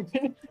Reddit. Get on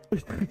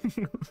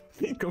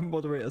Reddit. Go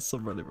moderate a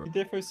subreddit, bro. You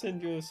therefore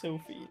send your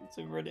selfie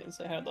to Reddit and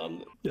say how do I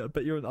look. Yeah, I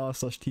bet you're an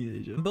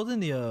r/teenager. I'm building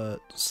the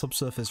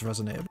subsurface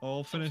resonator.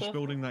 I'll finish Okay.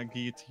 building that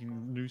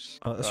guillotine noose.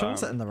 Someone's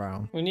setting the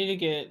round. We need to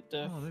get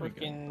the Oh, there we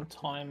go. freaking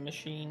time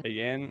machine.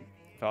 Again,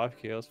 5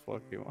 kills, 4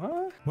 kills.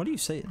 Huh? What are you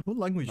saying? What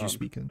language are you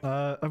speaking?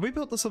 Have we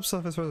built the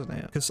subsurface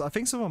resonator? Because I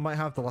think someone might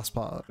have the last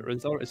part.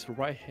 Renzaru is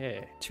right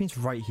here. Which means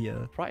right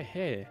here. Right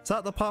here. Is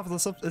that the part of the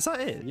sub? Is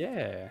that it?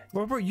 Yeah.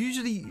 Bro,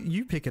 usually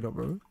you pick it up,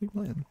 bro. What are you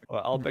playing?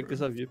 Well, I'll pick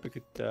this up. You pick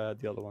it, the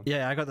other one.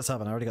 Yeah, I got the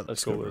 7. I already got the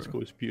Let's go. Let's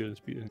go.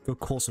 Speed. Go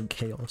cause some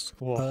chaos.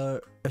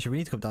 Whoa. Actually, we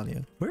need to come down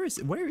here. Where is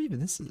it? Where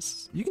even is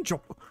this? You can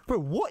drop. Bro,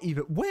 what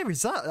even? Where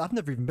is that? I've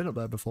never even been up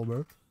there before,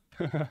 bro.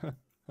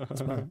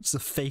 It's the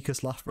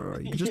fakest laugh, bro.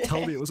 You just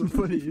tell me it wasn't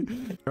funny.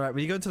 Alright,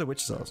 when you go into the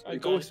witch's house.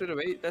 It goes straight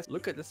away.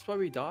 Look at that's why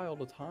we die all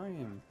the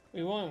time.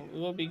 We won't. We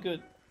won't be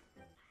good.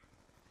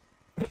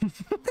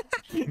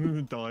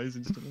 Dies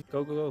instantly.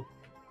 Go.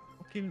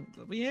 Fucking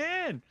let me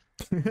in.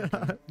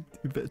 A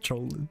bit of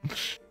trolling.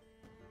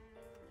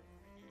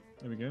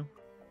 There we go.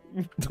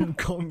 Don't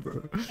come,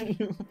 bro.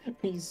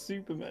 He's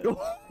Superman.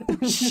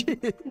 Oh,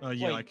 shit. Yeah,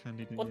 Wait, I can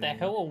do. What the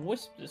hell? A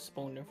wisp just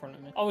spawned in front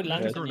of me. Oh, it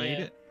landed in the Grenade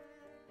air. it.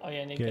 Oh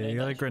yeah, need Okay, you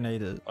gotta grenade.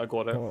 grenade it. I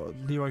got it. Oh,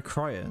 Leroy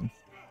crying.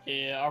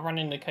 Yeah, I ran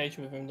in the cage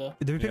with him though.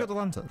 Did we pick Yeah. up the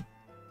lantern?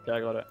 Yeah, I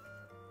got it.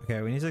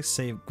 Okay, we need to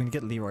save. We need to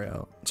get Leroy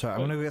out. Sorry, I'm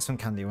gonna go get some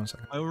candy. 1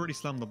 second. I already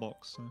slammed the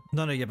box. So.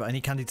 No, yeah, but I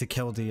need candy to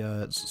kill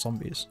the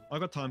zombies. I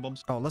got time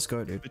bombs. Oh, let's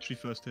go, dude. Literally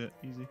first hit,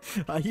 easy.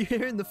 Are you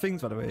hearing the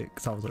things, by the way?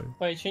 Salvatore?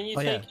 Wait, shouldn't you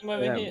Oh, yeah. take him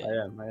over here?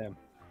 I am.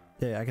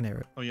 Yeah, I can hear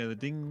it. Oh yeah, the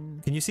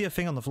ding. Can you see a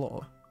thing on the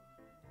floor?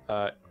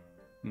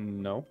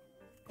 No.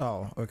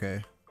 Oh,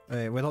 okay.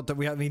 Hey, we're not.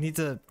 We need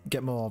to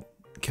get more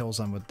kills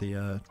on with the.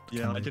 Yeah,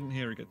 candy. I didn't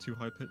hear it get too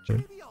high pitched.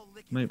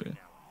 Maybe.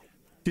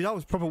 Dude, that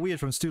was proper weird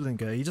from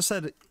Stuhlinger. He just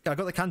said, I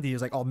got the candy. He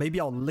was like, oh, maybe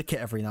I'll lick it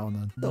every now and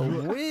then. The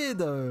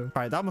weirdo. All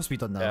right, that must be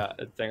done now. Yeah,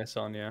 I think it's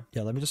on. Yeah.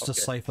 Yeah, let me just Okay.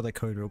 decipher the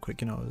code real quick.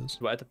 You know what it is.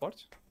 Do I add the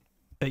parts?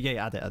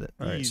 Yeah, add it.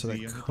 All right, so the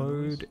Easy, I think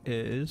code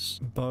is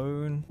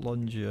bone,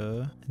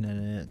 plunger, and then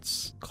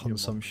it's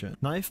consumption.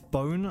 Knife,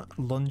 bone,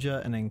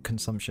 plunger, and then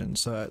consumption.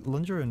 So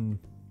plunger and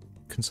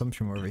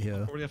consumption were over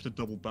here. Probably have to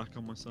double back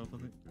on myself, I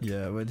think.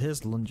 Yeah, well,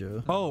 here's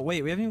plunger. Oh,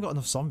 wait, we haven't even got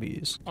enough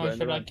zombies. Oh,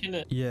 should I kill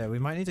it? Yeah, we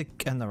might need to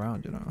end the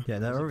round, you know. Yeah,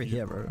 they're over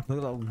here, bro. Look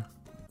at that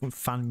little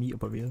fan meat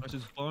up over here. That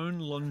is bone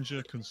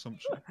lunger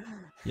consumption.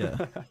 Yeah.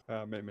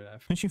 Made me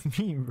laugh. What do you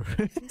mean, bro?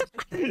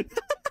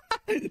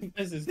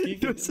 This is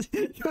giggling.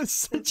 You're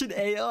such an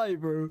AI,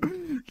 bro.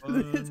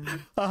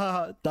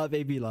 Haha, that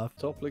made me laugh.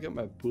 Stop looking at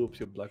my boobs,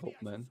 you black hole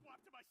man.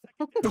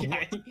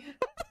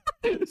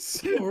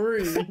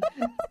 Sorry.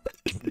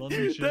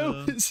 Lunger.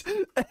 That was,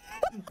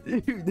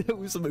 dude, that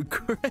was some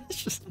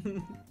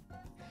aggression.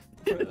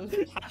 That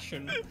was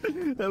passion.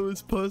 That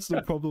was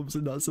personal problems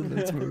in that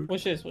sentence, bro.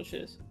 Watch this. Watch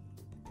this.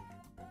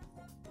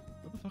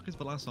 What the fuck is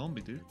the last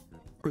zombie, dude?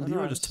 Bro,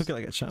 Leroy just took it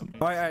like a champ.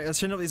 Alright, let's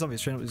train up these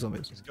zombies. Train up these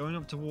zombies. It's going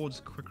up towards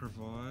quick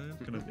revive.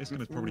 It's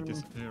gonna probably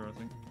disappear, I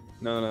think.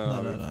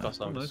 No. That's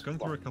not. It's going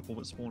through a couple,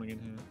 but spawning in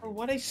here. Bro,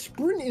 why are they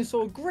sprinting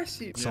so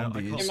aggressive? Yeah,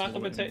 Zombies. I can't Am I follow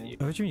gonna it protect anymore.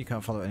 you? What do you mean you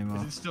can't follow it anymore?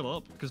 Is it still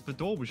up? Because the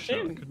door was shut.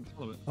 I Tim. couldn't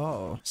follow it.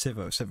 Oh,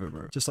 Sivo,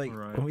 bro. Just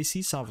Alright. when we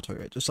see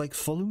Salvatore, just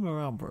follow him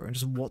around, bro, and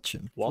just watch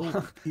him.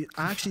 What? He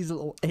actually is a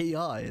little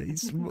AI.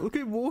 Look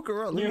at him walk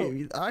around. Look at him.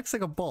 He acts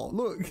like a bot.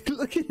 Look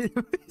at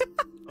him.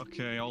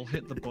 Okay, I'll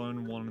hit the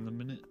bone one in a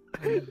minute.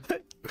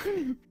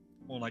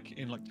 Or like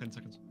in 10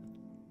 seconds.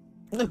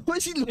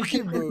 Where's he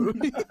looking, bro?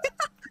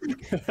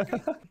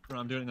 Right,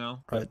 I'm doing it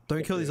now. Alright,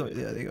 don't kill these. Yeah,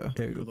 there you go.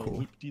 There you Do go. the Cool.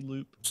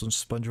 loop-de-loop. Some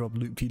SpongeBob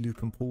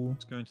loop-de-loop and pool.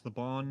 Let's go into the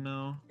barn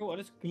now. Oh, I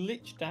just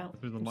glitched out.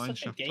 Through the I'm mine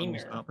such a shaft tunnels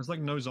gamer. now. There's like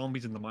no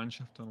zombies in the mine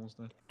shaft tunnels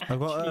there. I've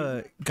got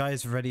Actually-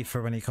 guys ready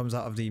for when he comes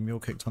out of the mule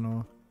kick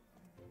tunnel.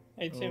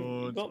 Hey Tim,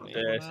 you it's got me.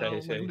 Yeah, now,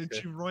 say.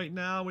 literally right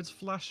now, it's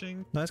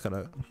flashing. No, it's got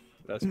it.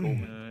 That's cool.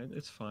 Yeah,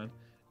 it's fine.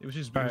 It was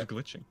just Alright.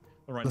 glitching.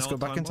 Alright, Let's now go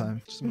back in bomb.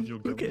 time. Some of your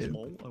Look at guns him.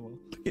 mole. Oh well.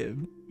 Look at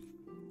him.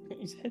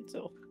 His head's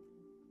off.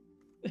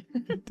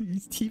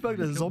 He's teabagged a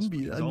Killed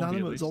zombie, a an zombie at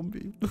inanimate least.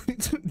 zombie.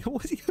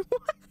 What's he?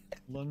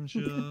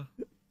 Plunger.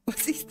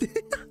 What's he doing?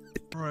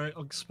 Alright,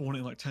 I'll spawn it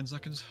in like 10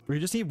 seconds. We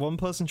just need one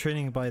person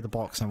training by the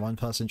box and one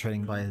person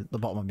training by the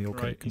bottom of mule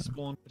Right, kick. he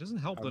spawned. It doesn't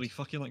help that he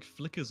fucking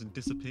flickers and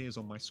disappears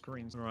on my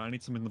screen. Alright, I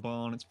need some in the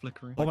barn. It's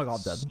flickering. Oh my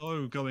god, dead.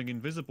 So going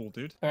invisible,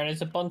 dude. Alright,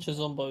 there's a bunch of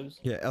zombos.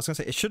 Yeah, I was gonna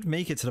say it should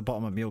make it to the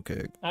bottom of mule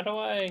kick. How do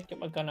I get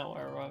my gun out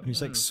where I arrive? You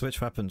just switch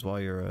weapons while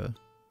you're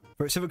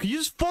Bro, so could you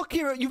just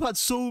fucking? You've had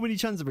so many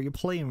chances, but you're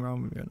playing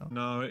around with me right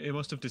now. No, it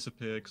must have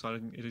disappeared because I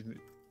didn't. It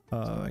didn't.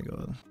 Oh my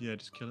god. Yeah,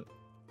 just kill it.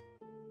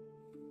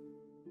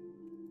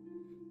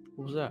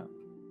 What was that?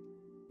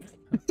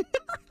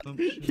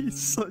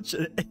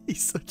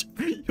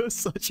 You're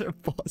such a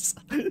boss.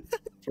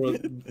 Bro,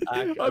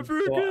 I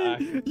threw a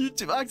grenade. You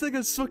act like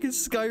a fucking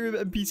Skyrim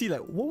NPC.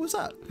 Like, what was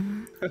that?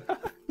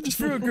 Just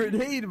threw a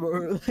grenade,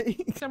 bro.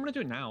 Like... I'm gonna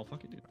do it now.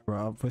 Fuck it, dude.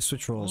 Bro, we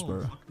switch roles, Oh,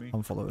 bro. fuck me.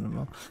 I'm following him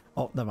now.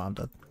 Oh, never mind,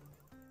 I'm dead.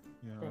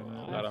 Yeah, Bro, I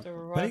know. I have to Where'd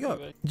arrive he go?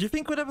 with it. Do you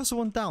think whenever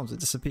someone downs, it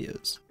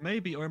disappears?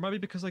 Maybe, or it might be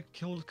because I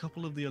killed a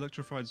couple of the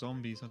electrified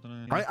zombies. I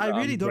don't know. I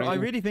really don't. I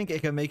bringing- really think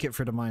it can make it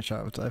through the mine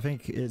shaft. I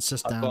think it's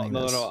just I've got, downing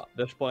no, this.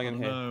 they're spawning Oh,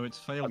 in here. no, it's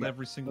failed Okay.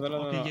 every single No, no,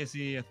 time. no, Okay, no. yes,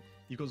 yeah.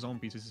 You've got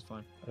zombies. This is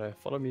fine. Alright,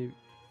 follow me.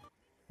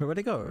 Wait, where'd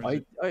he go?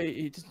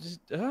 He just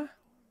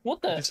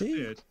What the?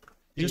 Disappeared.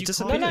 It You just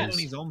can't kill disappears.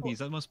 any zombies.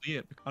 That must be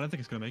it. I don't think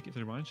it's gonna make it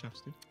through mine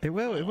shafts, dude. It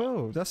will. It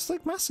will. That's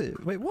like massive.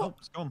 Wait, Oh, what?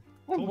 it's gone.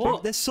 Oh, Told what?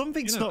 you. There's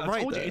something's You know, not I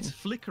right told you there. it's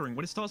flickering.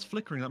 When it starts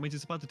flickering, that means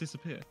it's about to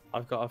disappear.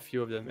 I've got a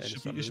few of them. It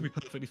should be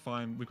perfectly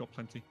fine. We've got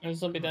plenty. There's a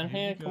zombie down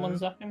Here here. we Come on, go.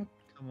 zap him.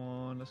 Come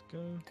on, let's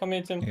go. Come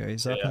here, Tim. Yeah,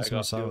 he's Yeah, up I in some got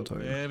you.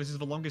 Salvatore. Yeah, this is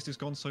the longest it's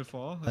gone so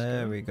far. Let's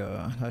There go. we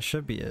go. That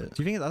should be it.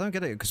 Do you think? I don't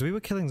get it because we were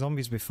killing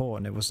zombies before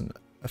and it wasn't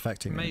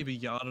affecting me. Maybe,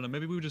 yeah, I don't know.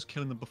 Maybe we were just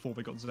killing them before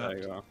they got There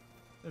you zapped. go.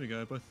 There we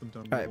go, both of them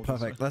done. All right,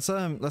 perfect.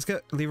 Let's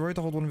get Leroy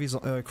to hold one of these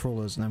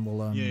crawlers and then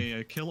we'll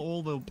Yeah, kill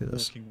all the do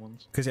this. walking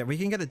ones. Because yeah, we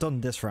can get it done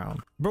this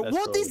round. Bro, Let's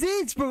what go. is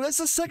this, bro? That's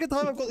the second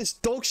time I've got this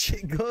dog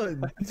shit gun.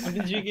 What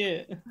did you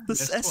get? The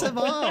Yes, what?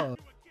 SMR.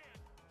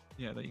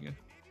 Yeah, there you go.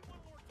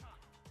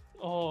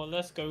 Oh,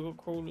 let's go. Got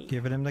crawlers.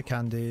 Giving him the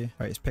candy. All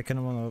right, he's picking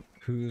them one up.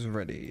 Who's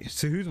ready?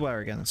 So who's where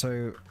again?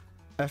 So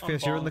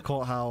FPS, you're in the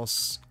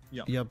courthouse.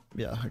 Yeah. Yep.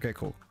 Yeah. Okay.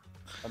 Cool.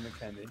 I'm in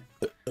candy.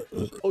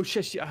 Oh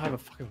shit, I have a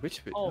fucking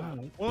witch bit. Oh,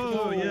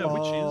 Whoa, yeah,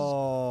 witches.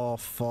 Oh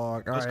fuck!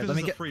 All That's right, because let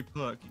me it's a get. free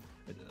perk.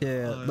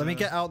 Yeah, let me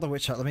get out the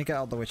witch. Let me get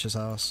out the witch's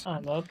house.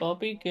 I'm a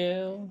Bobby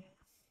girl.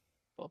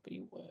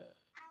 Bobby where?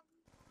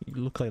 You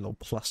look like a little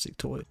plastic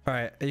toy. All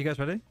right, are you guys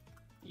ready?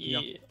 Yeah.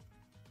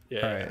 Yeah.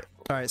 All right.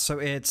 All right. So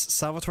it's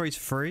Salvatore's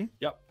free.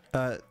 Yep.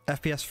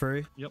 FPS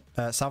free.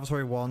 Yep.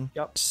 Salvatore 1.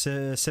 Yep.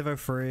 Civo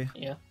free.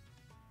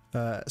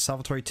 Yeah.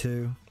 Salvatore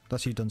 2.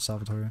 That's you done,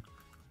 Salvatore.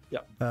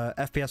 Yep.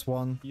 FPS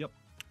 1. Yep.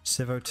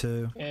 Civo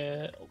 2.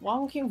 Why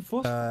am I getting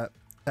fussed?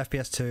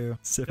 FPS 2.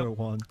 Civo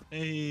 1.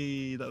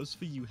 Hey, that was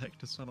for you,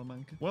 Hector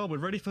Salamanca. Well, we're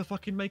ready for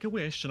fucking Make a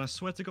Wish, and I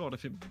swear to God,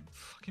 if it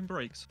fucking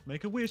breaks,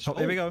 Make a Wish. Oh,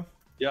 here we go.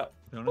 Yeah. To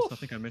be honest, I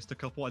think I missed a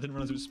couple. I didn't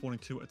realize it was spawning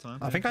 2 at a time.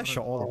 I think I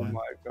shot all of Oh them.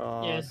 my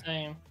god. Yeah,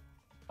 same.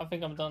 I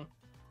think I'm done.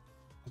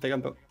 I think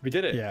I'm. We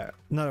did it. Yeah.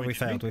 No, Wait, we did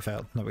failed. we? We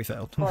failed. No, we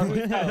failed. Right, we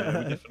Yeah, failed.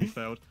 we definitely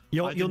failed. I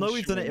You'll didn't know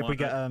we've done it shoot if we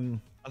get I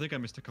think I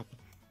missed a couple.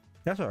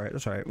 That's all right.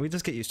 That's all right. We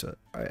just get used to it.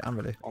 All right, I'm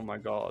ready. Oh my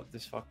god,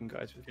 this fucking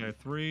guy's with me. Okay,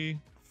 3,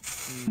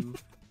 2,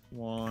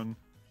 1.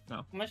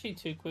 I'm actually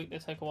too quick. They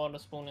take a while to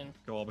spawn in.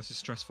 God, this is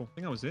stressful. I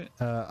think that was it.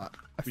 I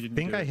We didn't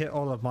think do I it. hit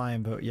all of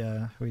mine, but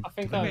yeah, we. I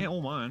think I I. hit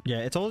all mine. Yeah,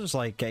 it's all just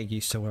like getting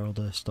used to where all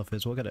the stuff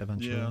is. We'll get it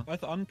eventually. Yeah,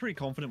 I'm pretty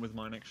confident with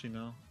mine actually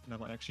now. Now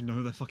that I actually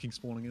know they're fucking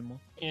spawning in more.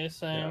 Yeah,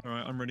 same. All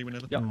right, I'm ready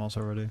whenever. I'm also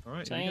ready. All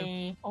right, here we go.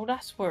 Same. Oh,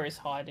 that's where it's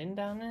hiding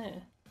down there.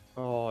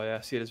 Oh yeah,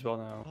 I see it as well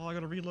now. Oh, I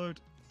gotta reload.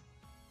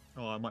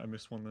 Oh, I might have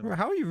missed one then. Bro,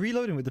 how are you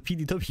reloading with the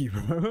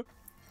PDW, bro?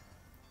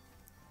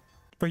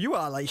 Bro, you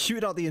are like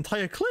shooting out the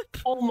entire clip.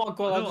 Oh my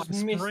god, I No, just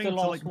I'm missed spraying the to,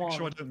 last like, make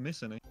sure I one. don't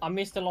miss any. I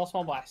missed the last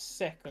one by a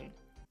second.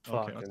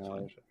 Okay, Fucking that's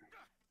hell.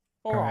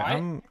 fine.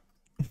 Alright.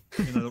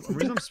 You know, the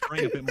reason I'm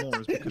spraying a bit more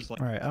is because like.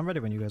 Alright, I'm ready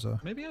when you guys are.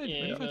 Maybe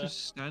if I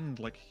just stand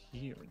like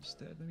here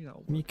instead. Maybe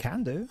that'll work. You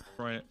can do.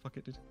 Right, fuck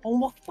it, dude. Oh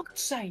my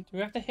fuck's sake! Do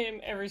we have to hit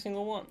him every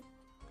single one?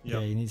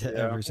 Yeah, you need to hit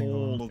every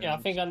single one. Yeah, I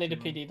think I need a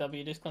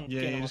PDW. Just can't.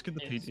 Yeah, just get the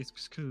PD. It's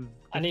because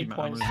I need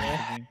points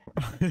there.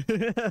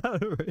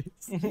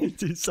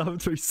 Dude,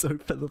 Salvatore's so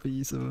fed up at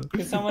you, so.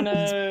 Can someone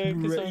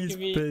give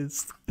me?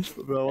 Pissed.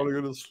 Bro, I wanna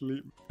go to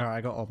sleep. Alright,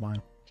 I got all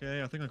mine.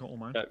 Okay, I think I got all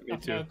mine. Yeah, me I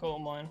think I got all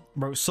mine.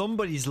 Bro,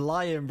 somebody's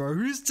lying, bro.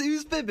 Who's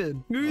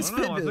fibbing? Who's I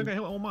don't know, I think I fibbing?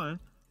 hit all mine.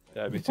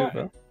 Yeah, me too,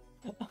 bro.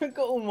 I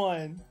got all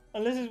mine.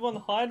 Unless there's one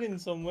hiding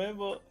somewhere,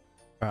 but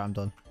Alright, I'm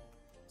done.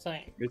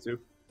 same. Me too.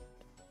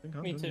 I think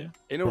I'm Me done, too. yeah.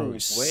 In a Bro, way,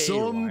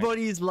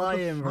 somebody's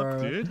lying, Fuck,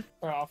 bro. dude.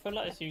 Bro, I feel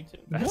like it's you two.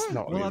 That's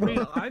not Well, I me, mean,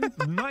 bro. I'm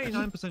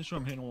 99% sure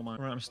I'm hitting all mine.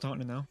 Right, I'm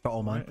starting it now. Got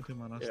all mine. Right, I did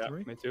my last Yeah,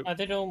 three. me too. I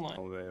did all mine.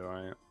 Oh, wait,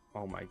 right.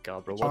 Oh my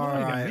god, bro. What What am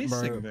I Alright,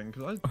 missing bro. then?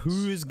 'Cause I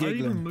Who's I even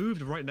giggling?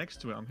 moved right next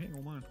to it. I'm hitting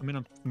all mine. I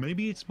mean,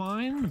 maybe it's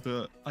mine,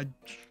 but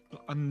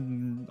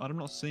I'm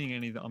not seeing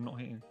any that I'm not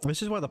hitting.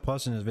 This is why the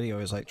person in this video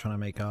is like trying to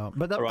make out.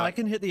 But that, Alright. I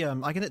can hit the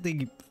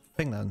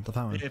thing then, the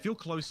fountain. If you're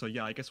closer,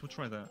 yeah, I guess we'll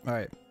try that.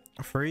 Alright.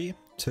 3,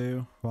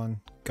 2, 1,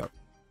 go.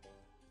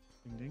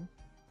 Ding ding.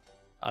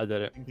 I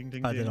did it. Ding ding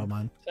ding. I did ding. all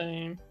mine.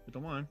 Same. Did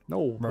all mine.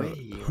 No Bro, way.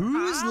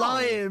 who's Ow.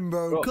 lying,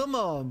 bro? Bro. Come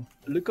on.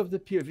 Look up the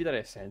POV that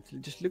I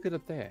sent. Just look it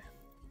up there.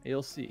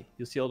 You'll see.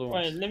 You'll see all the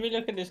Wait, ones. let me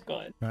look at this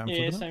guy. Right, I'm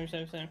Yeah, flipping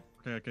same.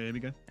 Okay, here we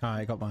go.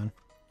 Alright, I got mine.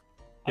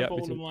 I Yeah, got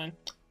me all too. of mine.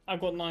 I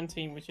got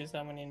 19, which is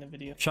how many in the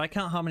video. Should I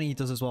count how many he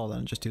does as well then?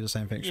 and Just do the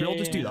same thing. Should we all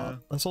just do Yeah. that?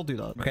 Let's all do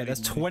that. Okay, Right,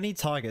 there's money. 20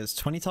 targets.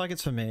 20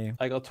 targets for me.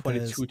 I got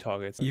 22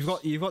 targets. You've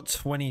got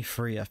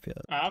 23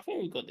 FPS. I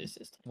think we got this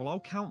system. Well, I'll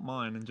count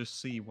mine and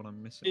just see what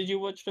I'm missing. Did you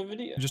watch the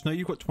video? Just know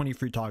you've got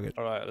 23 targets.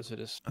 Alright, let's do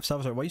this.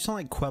 Salvatore, why you sound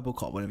like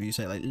Quebblecop whenever you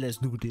say like, let's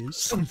do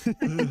this?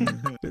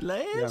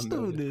 Let's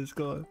do man. this,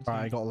 guys.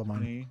 Alright, I got all of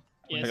mine.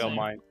 Yeah, I got same.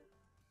 mine.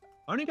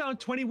 I only got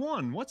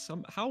 21. What's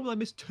how will I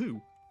miss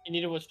 2? You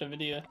need to watch the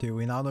video. Dude,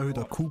 we now know who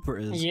the Cooper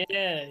is.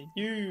 Yeah,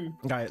 you.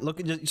 Alright, look,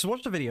 just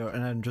watch the video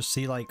and then just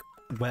see like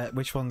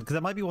which one, because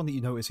there might be one that you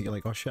notice that you're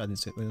like, oh shit, I didn't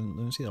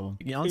see that one.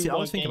 Yeah, honestly, I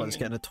was thinking about just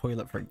getting a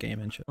toilet for a game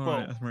and shit.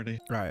 Alright, I'm ready.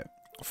 Right,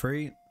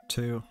 3,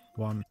 2,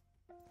 1.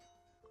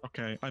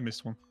 Okay, I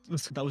missed one.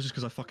 That was just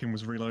because I fucking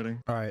was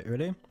reloading. Alright,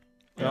 ready?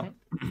 Yeah. Alright,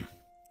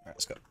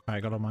 let's go.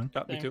 Alright, got all mine.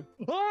 Yeah, me too.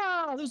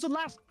 Ah, that was the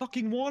last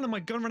fucking one and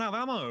my gun ran out of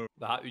ammo.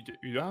 That,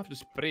 you don't have to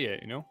spray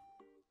it, you know?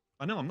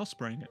 I know, I'm not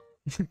spraying it.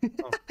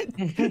 Oh. What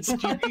do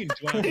you mean?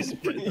 Do I have to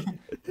spray it?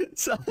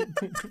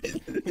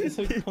 It's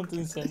so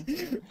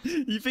condescending.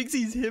 He thinks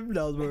he's him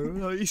now, bro.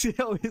 Like, you see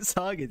how his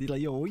target? He's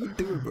like, yo, what are you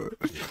doing, bro?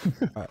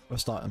 Alright, we're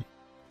starting.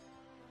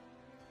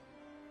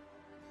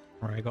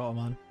 Alright, I got all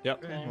mine.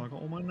 Yep. Okay, well, I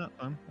got all mine that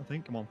time, I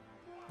think. Come on.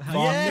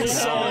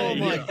 Yes! yeah. Oh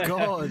my I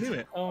god! knew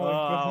it. Oh my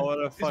god. what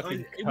a It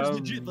fucking was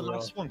legit the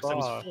last one because it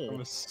was 4. I'm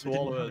gonna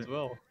swallow it as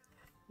well.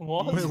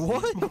 What? Wait,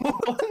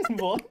 what?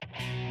 What?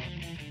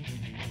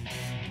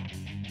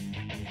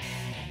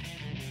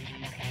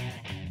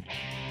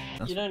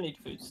 You don't need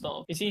food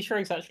stuff. Is Easter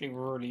eggs actually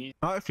really easy?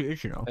 Actually,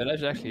 is, you know. It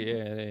is actually,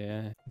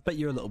 yeah. Bet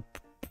you're a little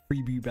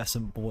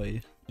prepubescent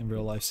boy in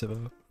real life,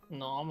 Sivo.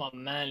 No, I'm a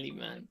manly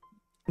man.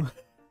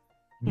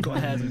 You got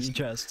hairs on your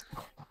chest.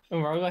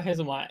 Oh, I got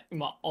hairs on my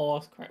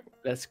ass crack.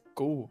 Let's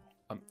go.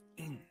 I'm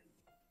in.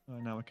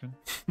 Now I can.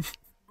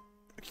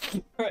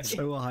 Right.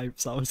 So hype,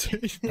 Salvatore.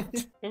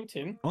 Go,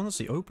 Tim.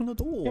 Honestly, open the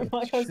door.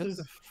 My guy's Shut just...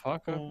 the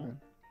fuck up, Oh.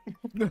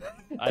 man.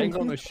 I ain't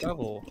got no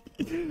shovel.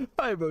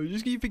 Hey, bro,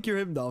 just you think you're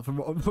him now from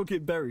what I'm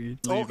fucking buried.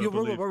 Leave, Oh, you're I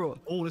believe. robot.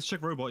 Oh, let's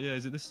check robot. Yeah,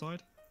 is it this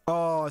side?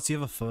 Oh, it's the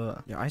other foot.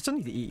 Yeah, I still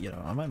need to eat, you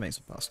know. I might make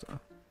some pasta.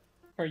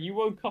 Bro, you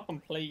woke up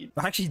and played.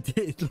 I actually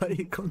did.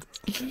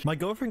 Like, my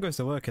girlfriend goes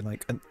to work in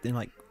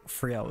like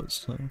 3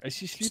 hours. So Is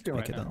she just sleeping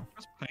make right it now? down.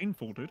 That's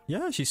painful, dude.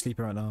 Yeah, she's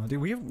sleeping right now. Dude,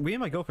 we and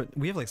my girlfriend,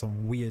 we have like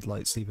some weird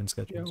like sleeping Yeah,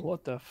 schedules.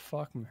 what the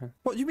fuck, man?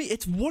 What do you mean?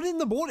 It's 1 in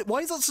the morning. Why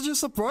is that such a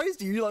surprise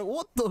to you? You're like,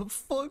 what the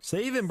fuck?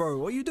 Save him, bro.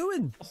 What are you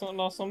doing? That's not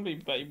last zombie,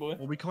 baby boy.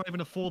 Well, we can't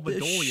even afford the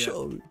door yet. Shut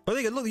up. But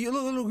there you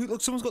go.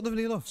 Look, someone's got the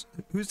video lofts.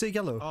 Who's the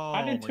yellow? Oh,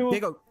 I did my- too. There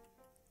you go.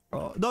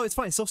 Oh, no, it's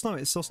fine. It's still snowing.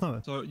 It's still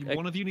snowing. So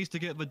one of you needs to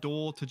get the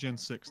door to Gen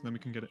 6, and then we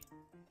can get it.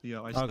 The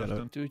ice I'll stuff get it.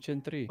 done. Do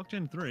Gen 3. Fuck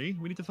Gen 3.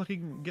 We need to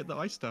fucking get the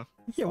ice stuff.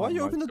 Yeah, why Oh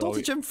you my open the door to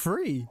God. Gen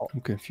 3? Oh,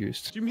 I'm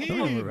confused. What do you Don't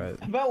worry mean? about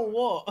it. About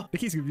what? I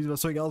think he's confused about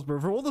something else, bro.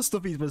 For all the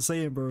stuff he's been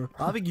saying, bro,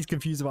 I think he's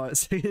confused about it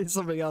saying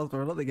something else,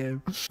 bro, not the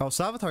game. Oh,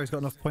 Salvatore's got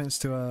enough points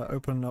to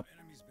open up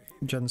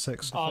Gen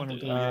 6. Oh, Final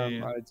dude. door, yeah,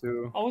 yeah. I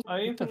do. I What the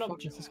opened up.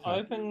 fuck is this I guy?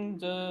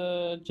 opened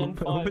Gen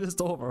 5. Open this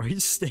door, bro.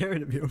 He's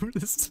staring at me. Open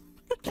this.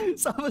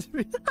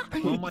 Salvatore.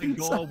 Oh my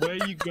god, where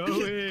are you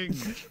going?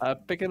 I'm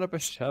picking up a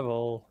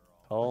shovel.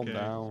 Calm Okay.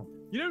 down.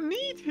 You don't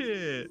need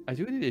it. I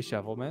do need a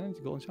shovel, man. I need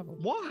a golden shovel.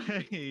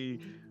 Why?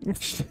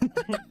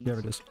 There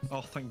it is.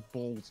 Oh, thank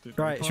balls, dude.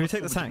 Right, We should we can't take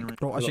the afford tank? generator.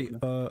 Bro,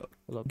 actually,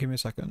 Hold up. give me a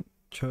second.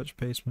 Church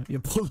basement. Yeah,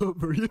 pull up,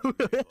 bro.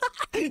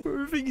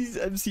 I think he's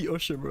MC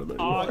Usher, bro. Like,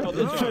 Oh, I got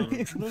the No.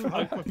 giant.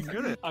 I fucking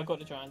get it. I got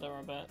the giant, don't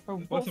worry about it. Bro,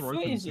 Both what are foot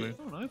open, is so I it?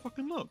 don't know.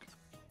 Fucking look.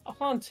 I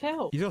can't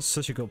tell. You got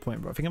such a good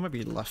point, bro. I think I might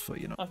be left foot,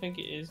 you know. I think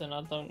it is, and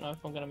I don't know if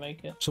I'm gonna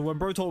make it. So when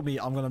bro told me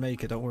I'm gonna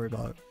make it, don't worry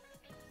about it.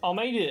 I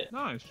made it.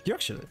 Nice. You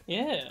actually?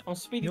 Yeah, I'm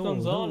Speedy Yo,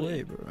 Gonzalez. no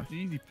way, bro.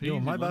 Easy peasy. Yo,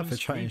 my bad lemon for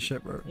chatting squeezy.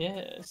 shit, bro.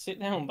 Yeah, sit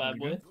down, bad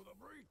boy.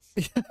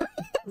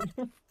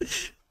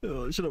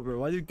 Yo, shut up, bro.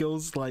 Why do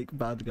girls like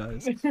bad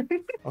guys?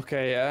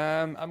 Okay,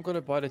 I'm gonna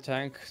buy the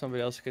tank.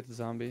 Somebody else get the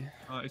zombie.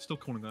 It's still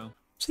cooling down.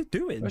 What's he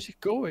doing? Where's he I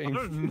going?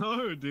 don't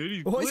know, dude.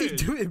 He's What is he weird.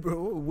 doing,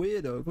 bro? What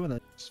a weirdo. Come on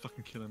then. Just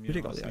fucking kill him. You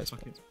Yeah, got the honestly, ice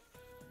fuck box. it.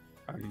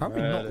 I'm How are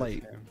we not mad at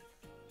late? him.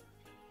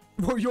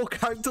 Bro, your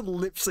character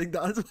lip sync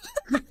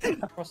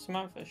that. Cross the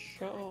map for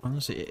sure.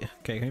 Honestly,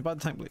 okay, can you buy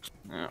the tank, please?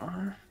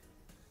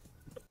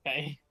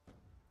 Okay.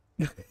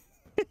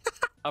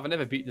 I've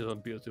never beaten it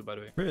on BO2, by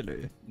the way.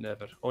 Really?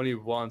 Never. Only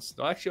once.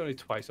 No, actually only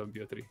twice on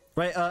BO3.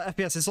 Right,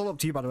 FPS, it's all up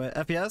to you, by the way.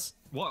 FPS?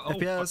 What? Oh,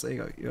 FPS? There you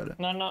go, you got it.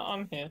 No,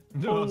 I'm here.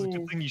 No, it was a Ooh.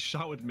 good thing you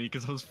shouted me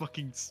because I was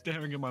fucking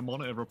staring at my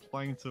monitor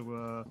replying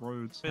to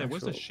Rhodes. Yeah,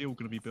 where's the Actual- shield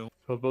gonna be built?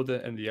 We'll build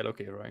it in the yellow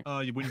cave,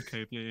 right? Your wind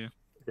cave, yeah.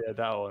 Yeah,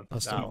 that one.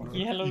 That's that the one.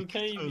 Yellow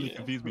cave. Totally Yeah.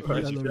 confused me.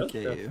 Right, Yellow shut the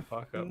cave.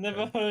 fuck up, Never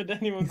man. heard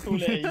anyone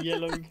call it a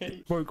yellow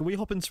cave. Bro, can we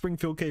hop in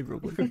Springfield Cave real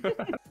quick?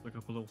 Look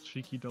up a little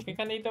cheeky I double. think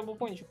I need double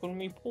points. You're calling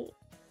me poor.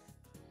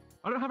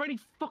 I don't have any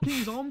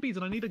fucking zombies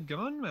and I need a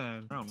gun,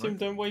 man. Round, Tim, right?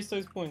 don't waste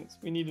those points.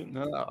 We need them.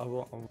 No, I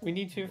won't. We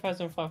need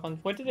 2,500.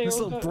 Where did they This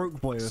all little go?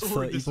 broke boy with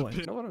Sorry, 30 points.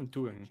 You know what I'm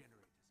doing?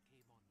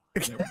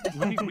 Yeah,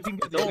 we can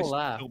get Don't this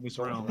laugh. built this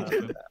Don't round. laugh.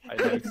 so I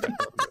know exactly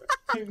what I'm doing.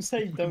 Don't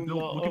say don't we can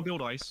laugh.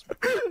 build ice.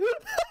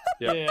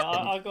 Yeah. Yeah,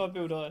 I gotta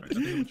build ice.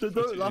 The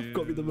don't laugh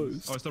got me the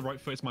most. Oh, it's the right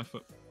foot, it's my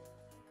foot.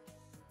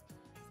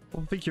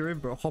 I think you're in,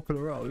 bro, hopping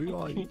around. You You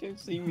alright? don't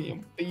see me,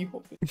 I'm bee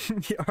hopping.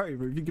 Yeah, alright,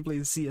 bro, if you can play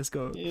the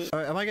CSGO. Yeah.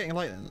 Alright, am I getting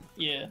light then?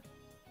 Yeah,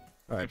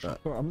 Alright,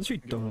 but bro, I'm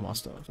literally done with my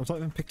stuff. I've not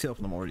even picked it up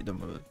and I'm already done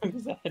with it.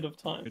 because ahead of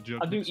time. Good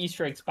job, I do Chris.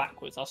 Easter eggs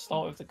backwards. I'll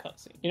start with the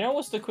cutscene. You know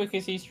what's the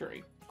quickest Easter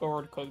egg?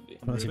 Gorod Kobe.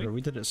 Honestly, Really? bro,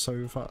 we did it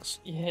so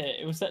fast. Yeah,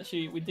 it was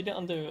actually, we did it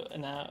under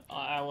an hour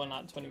and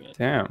like 20 minutes.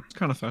 Damn. It's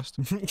kind of fast.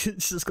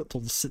 It's just got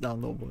told to sit down,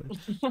 little boy.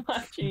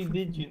 Actually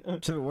did, you know.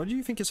 So, why do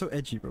you think you're so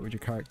edgy, bro, with your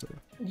character?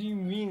 What do you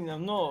mean?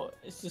 I'm not.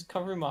 It's just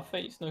covering my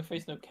face. No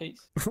face, no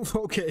case.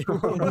 Okay,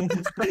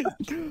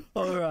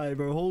 alright,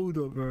 bro, hold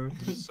up, bro.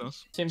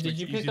 Sus. Tim, It's did like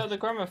you pick easy- up the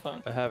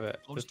gramophone? I have it.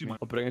 I'll just Trust me. do mine.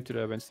 I'll bring it to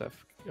the wind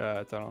staff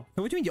tunnel.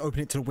 What do you mean you open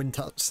it to the wind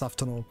staff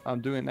tunnel?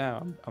 I'm doing it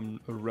now. I'm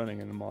running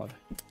in the mod.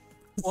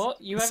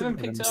 What? You haven't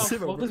picked it up?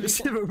 Simmer, What bro, was we-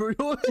 simmer, bro.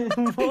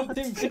 What?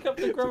 Didn't pick up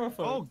the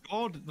gramophone? Oh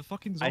god, the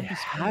fucking I zombie have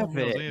spawned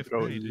when I was it,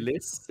 bro. AFK, dude.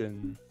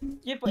 Listen.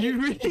 Yeah, but You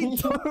if, really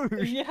don't.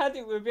 if you had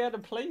it, we'd be able to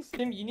place it.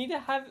 Tim, you need to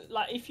have,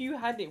 like, if you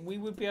had it, we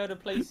would be able to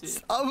place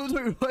it. I was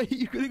like, why are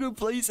you gonna go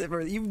place it,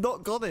 bro? You've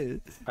not got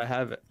it. I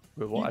have it.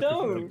 But what You I picked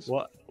it don't.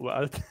 up-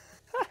 What?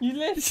 You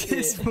left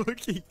This it.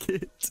 fucking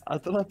kid. I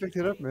thought I picked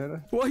it up,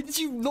 man. Why did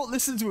you not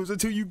listen to us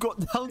until you got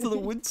down to the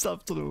wind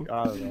staff tunnel?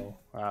 I don't know.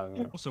 I don't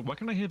know. Also, why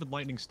can I hear the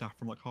lightning staff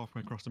from like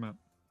halfway across the map?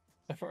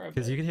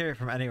 Because you can hear it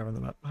from anywhere on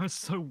the map. That's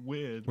so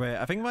weird. Wait,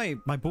 I think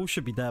my ball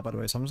should be there, by the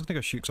way, so I'm just gonna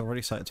go shoot because I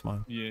already set it to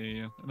mine.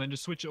 Yeah. And then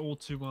just switch it all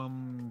to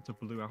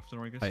blue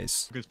after, I guess.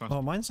 Nice. Goes fast.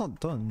 Oh, mine's not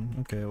done.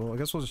 Okay, well, I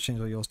guess we'll just change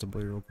all yours to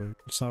blue real quick.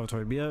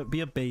 Salvatore, be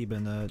a babe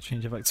and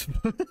change it back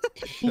to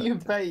You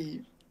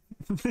babe.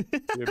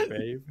 Your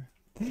babe.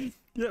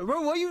 Yeah,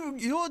 bro, why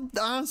you're an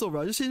asshole,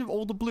 bro. I just changed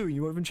all the blue and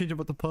you won't even change it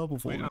back to purple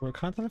for Wait, me. Bro, I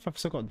can't tell if I've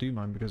still got to do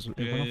mine because it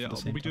went off Yeah. at the We'll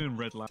same be time. doing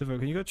red lap. Tivo,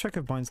 can you go check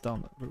if mine's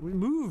down? Bro,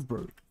 move,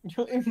 bro.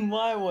 You're in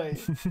my way.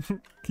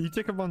 Can you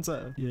check if mine's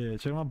there? Yeah,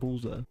 check my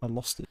balls there. I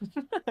lost it.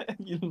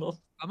 You lost.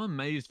 I'm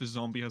amazed the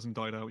zombie hasn't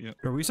died out yet.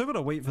 Bro, we still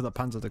gotta wait for the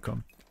panzer to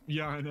come.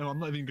 Yeah, I know. I'm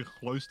not even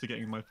close to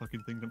getting my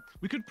fucking thing done.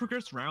 We could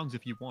progress rounds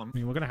if you want. I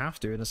mean, we're gonna have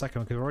to in a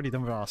second because we're already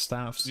done with our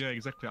staffs. Yeah,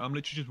 exactly. I'm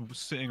literally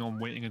just sitting on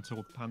waiting until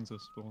the panzer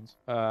spawns.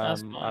 I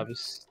fine. have a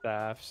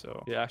staff,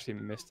 so you actually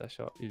missed that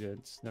shot. You did.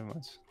 Never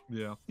mind.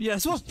 Yeah. Yeah,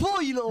 so what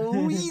for, you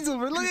little weasel,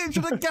 bro? Look at him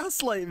trying to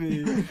gaslight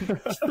me. Shut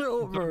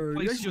up, bro. You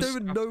Place actually don't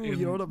even your know stuff what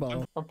you're on in-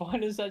 about.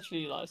 Rabina's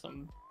actually like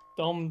some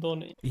dumb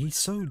Donny. He's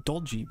so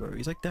dodgy, bro.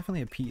 He's like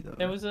definitely a P, though.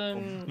 There was no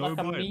like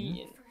a Biden.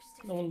 meeting.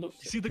 No one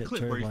looked. You see the Yeah,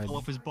 clip Joe where he Biden. fell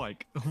off his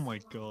bike? Oh my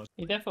god.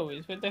 He definitely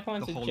is. We're definitely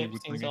The went to Hollywood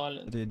Jepstein's thingy.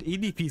 Island. Dude,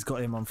 EDP's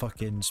got him on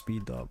fucking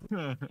speed dub.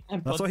 And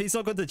That's but why he's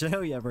not gone to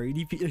jail yet, bro.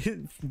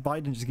 EDP,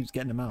 Biden just keeps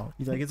getting him out.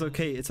 He's like, it's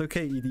okay,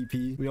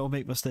 EDP. We all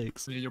make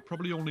mistakes. Yeah, you'll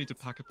probably all need to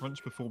pack a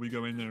punch before we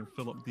go in there and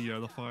fill up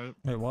the fire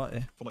Wait, what?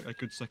 for like a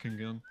good second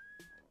gun.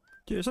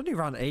 Dude, it's only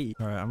round 8.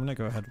 Alright, I'm gonna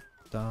go ahead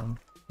down.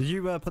 Did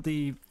you put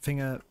the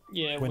finger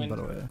yeah, win, by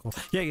the way? Cool.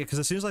 Yeah, because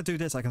as soon as I do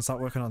this, I can start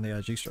working on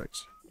the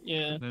G-strikes.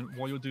 Yeah. And then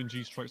while you're doing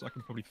G strikes, I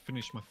can probably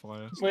finish my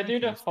fire. We'll do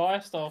the fire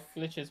stuff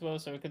glitch as well,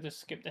 so we could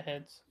just skip the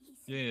heads.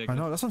 Yeah. I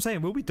know, that's what I'm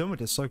saying. We'll be done with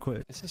this so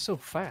quick. This is so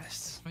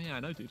fast. Oh yeah, I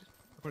know, dude.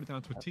 I got it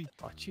down to a T.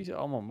 Oh, Jesus.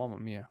 Oh, mamma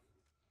mia.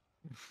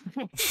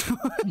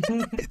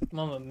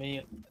 Mamma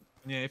mia.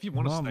 Yeah, if you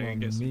want to stay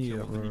and get some mia,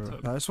 kills, then you bro.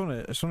 totally I just want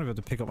to be able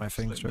to pick up my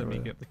things let straight me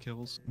away. get the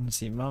kills. Let's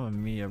see, mamma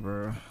mia,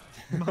 bro.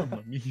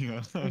 Mamma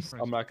mia.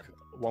 I'm like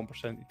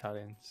 1%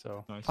 Italian,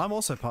 so. Nice. I'm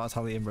also part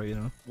Italian, bro, you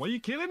know. Why are you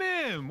killing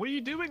him? What are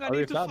you doing? I Are we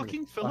need to family?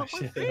 fucking fill Oh, up my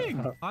shit.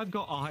 thing. I've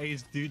got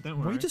eyes, dude. Don't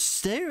Why are worry. you just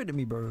staring at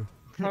me, bro?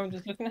 I'm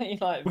just looking at you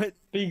like Wait.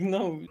 big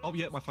nose. Oh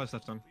yeah, my 5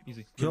 steps done.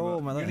 Easy. Yo,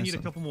 You're man, that gonna is need a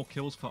some- couple more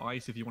kills for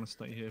ice if you want to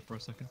stay here for a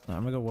second. No, I'm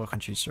gonna go work on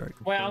cheese strike.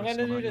 Wait, I'm Yes,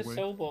 gonna I'm do on the your way.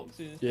 cell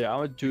boxes. Yeah, I'm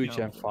gonna do Yeah.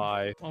 Gen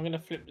 5. I'm gonna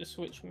flip the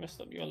switch and mess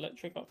up your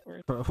electric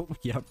upgrade. Bro,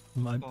 yeah,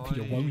 man.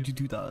 Yo, why would you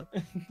do that? I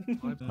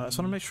just want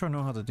to make sure I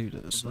know how to do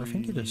this. I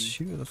think you just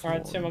shoot at the floor.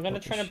 Alright, Tim, I'm gonna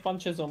and train a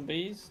bunch of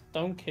zombies.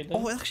 Don't kill them.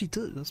 Oh, it actually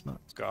did. That's mad.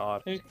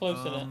 God, Who's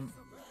closer then?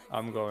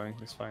 I'm going.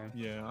 It's fine.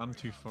 Yeah, I'm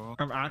too far.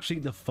 I'm actually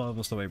the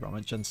furthest away, bro. I'm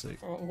at Gen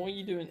 6. What are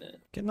you doing there?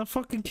 Getting that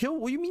fucking kill?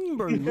 What do you mean,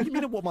 bro? What do you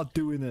mean? What am I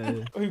doing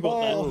there? Who got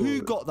Oh, that?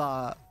 who got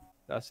that?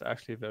 That's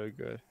actually very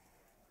good.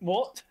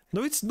 What?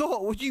 No, it's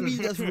not. What do you mean?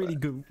 That's really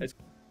good.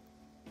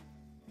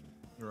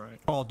 Right.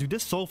 Oh, dude,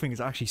 this soul thing is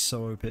actually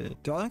so OP.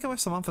 Dude, I think I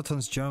wish Samantha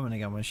turns German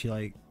again when she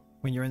like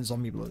when you're in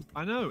zombie blood.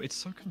 I know, it's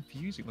so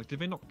confusing. Like, did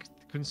they not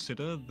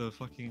consider the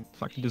fucking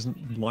fact it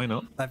doesn't line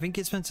up? I think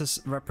it's meant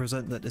to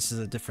represent that this is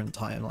a different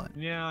timeline.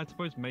 Yeah, I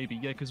suppose maybe.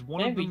 Yeah, because one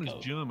There of we them go.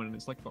 is German and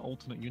it's like the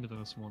alternate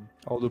universe one.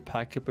 I'll do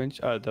pack a punch.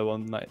 The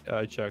one night.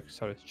 Chuck.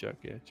 Sorry, it's Chuck.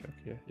 Yeah, Chuck.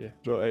 Yeah.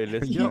 Bro, hey,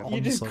 listen. Yeah. You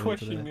I'm just sorry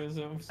question today.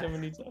 yourself so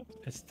many times.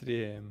 It's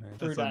 3 AM, man.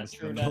 True That's that,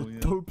 true understandable, that. yeah.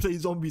 Don't play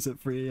zombies at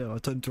 3 AM. I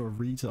turned to a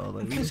retard.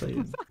 Like, what are you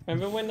saying?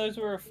 Remember when those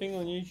were a thing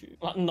on YouTube?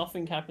 Like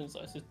nothing happens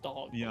though, it's just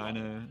dark. Yeah, I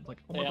know. Like,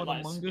 oh my Yeah, god, like,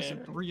 Among Us scary.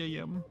 at 3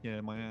 AM?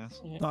 Yeah, my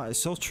ass. Yeah. No, it's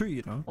so true,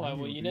 you know. Why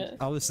were you there?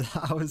 I was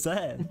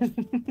there.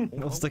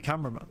 What's the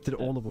cameraman? Did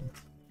all of them.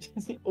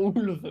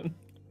 All of them.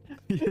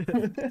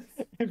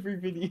 Every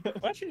video.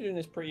 We're actually doing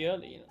this pretty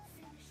early, you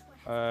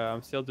know.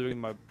 I'm still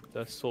doing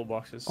the soul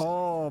boxes.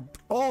 Oh,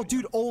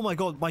 dude. Oh my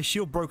god, my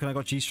shield broke and I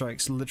got G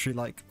strikes. Literally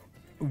like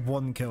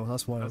 1 kill.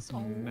 That's wild. That's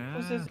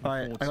what's this? mad.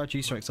 Alright, I got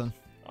G strikes then.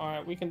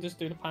 Alright, we can just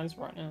do the pans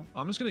right now.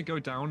 I'm just gonna go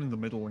down in the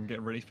middle and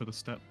get ready for the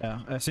step.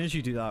 Yeah, as soon as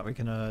you do that, we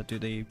can do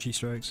the G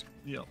strikes.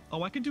 Yeah.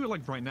 Oh, I can do it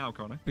like right now,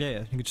 can't I? Yeah,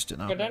 you can just do it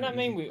now. But don't that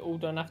mean we all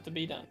don't have to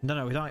be done?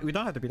 No, we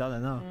don't have to be done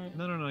there now.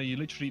 No. You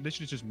literally it's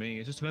just me.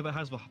 It's just whoever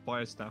has the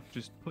fire staff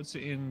just puts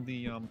it in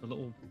the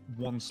little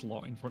 1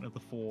 slot in front of the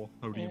 4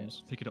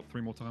 podiums. Pick it up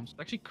 3 more times. It's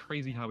actually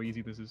crazy how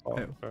easy this is. Oh,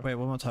 Wait, okay. wait,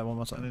 one more time. And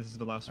this is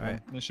the last one.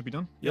 Alright. And it should be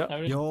done. Yeah. No,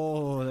 it's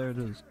Yo, there it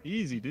is.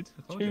 Easy, dude.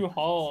 I told too you.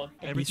 hard.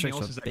 Everything G-strikes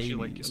else are is actually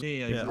like babies.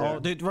 yeah. Oh,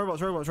 dude,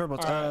 robots.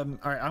 Alright.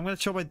 Alright, I'm gonna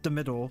chill by the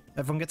middle.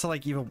 Everyone get to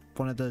like either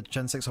one of the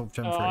Gen 6 or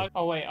Gen 3.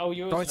 Oh wait,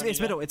 yours. Oh, it's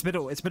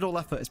middle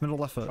left foot. It's middle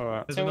left foot.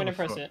 Alright. There's So when I another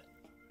press foot.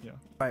 it.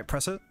 Alright,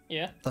 press it.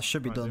 Yeah. That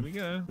should be Right, there done. we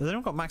go. They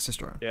don't got max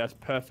destroy. Yeah, that's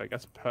perfect.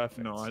 That's perfect.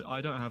 No, I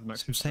don't have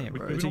max. That's what I'm saying, We-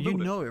 bro. we Dude, don't you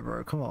build it. know it,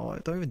 bro. Come on,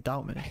 like, don't even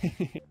doubt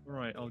me.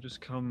 Right, I'll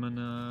just come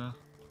and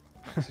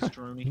Maxis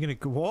Droney. You're gonna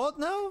go what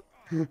now?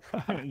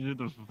 Shut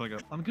the fuck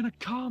up. I'm gonna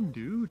come,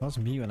 dude. That was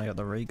me when I got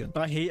the ray gun.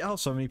 I hate how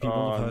so many people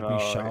Oh, have heard me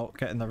no. shout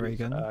getting the ray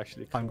gun.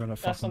 Actually, I'm gonna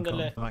That's fucking on the come.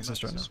 left. Max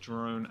destroy now. Maxis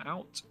drone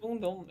out.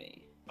 Spawned on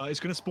me. It's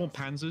gonna spawn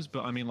panzers,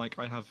 but I mean, like,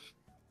 I have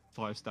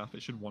 5 staff.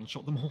 It should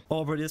one-shot them all.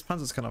 Oh, bro, this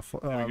panzer's kind of.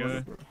 There we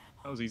go.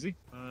 That was easy.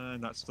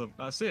 And that's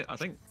it, I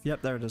think.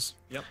 Yep, there it is.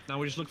 Yep. Now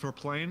we just look for a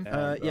plane.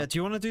 Yeah. Do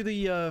you want to do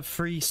the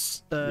free?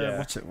 Yeah.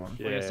 What's it one?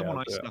 Yeah, someone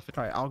I'll ice do it. stuff it.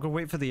 All right, I'll go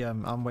wait for the.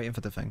 I'm waiting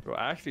for the thing. Bro,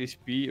 actually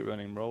speed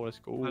running, bro. Let's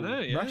go. I know,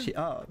 We yeah. actually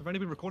are. I've only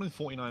been recording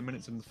 49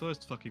 minutes in the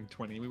first fucking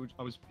 20.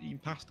 I was eating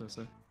pasta,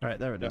 so. All right,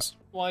 there it is.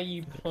 Why are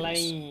you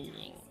playing?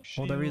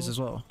 Oh, there he is as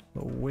well.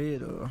 The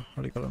weirdo.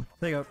 Already got him.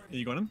 There you go.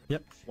 You got him?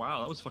 Yep. Wow,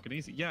 that was fucking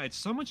easy. Yeah, it's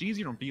so much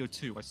easier on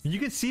BO2. You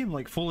can see him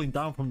like falling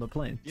down from the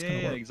plane. It's kinda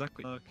Yeah, wild.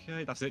 exactly.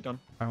 Okay, that's it, done.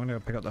 I'm gonna go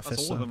pick up the That's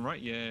fist. all of though. them,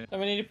 right? Yeah. So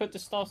we need to put the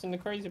stars in the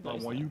crazy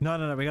place. why then. you-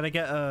 No, we gotta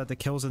get the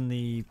kills in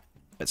the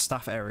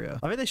staff area.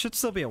 I mean, they should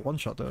still be a one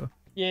shot though.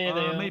 Yeah,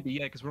 they are. Maybe,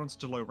 yeah, because we're on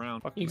such a low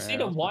round. You can see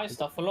the white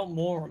stuff a lot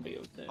more on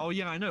BO2. Oh,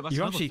 yeah, I know. That's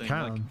You another actually thing.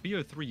 can. Like,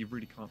 BO3, you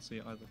really can't see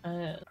it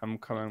either. I'm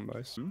coming,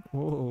 boys.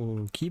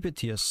 Whoa, keep it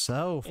to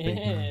yourself, big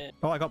man. Yeah.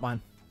 Oh, I got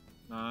mine.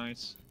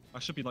 Nice. I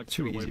should be like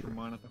Too 2 away easy, from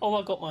mine, I think. Oh,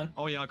 I got mine.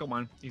 Oh, yeah, I got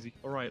mine. Easy.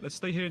 All right, let's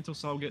stay here until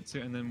Sal gets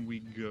it, and then we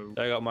go.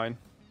 I got mine.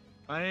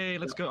 Hey,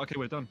 let's go. Okay,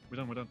 we're done. We're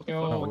done. What the Yo. fuck?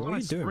 Oh, Why what can't are I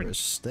you doing? sprint? Bro?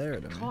 Stare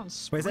at I him. can't Wait, has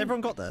sprint.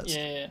 everyone got theirs?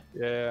 Yeah.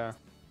 Yeah.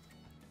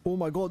 Oh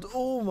my god.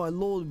 Oh my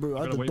lord, bro. I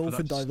Gotta had the wait for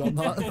dolphin that dive on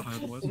that.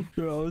 Otherwise-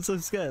 Bro, I was so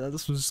scared. That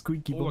just was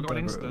squeaky Oh, I bum got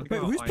an time, bro. insta. Wait,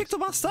 Oh, who's nice. picked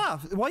up our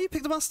stuff? Why you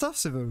picked up our stuff,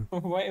 Sivu? We're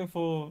waiting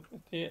for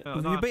Peter. No,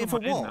 You're I've waiting put for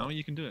mine in what? Now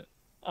you can do it.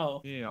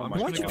 Oh. Yeah, Oh I'm my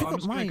just Why'd you gonna pick go, I'm up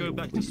just gonna go mine?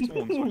 back to spawn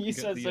so I can You get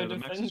said the, so the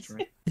Maxis defensive.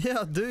 drone. Yeah,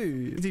 I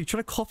do. Dude, trying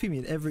to copy me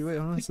in every way,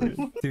 honestly.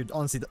 Dude,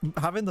 honestly,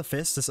 having the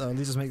fist this early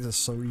just makes it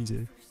so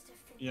easy.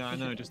 Yeah, I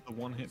know, just the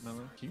one hit now.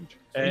 Huge.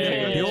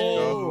 Hey, let's Yeah.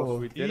 go.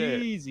 We did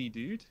it. Easy,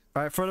 dude.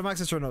 Alright, throw the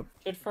Maxis drone up.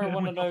 Should throw Yeah,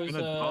 one we're of not those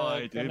gonna die,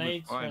 dude, we're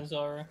grenades, fine.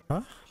 Renzaru.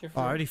 Huh? Should Oh,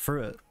 throw- I already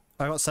threw it.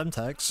 I got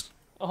Semtex.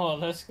 Oh,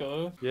 let's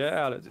go.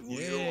 Yeah. Let's...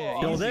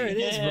 Yo, there it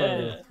is, bro.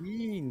 Yeah.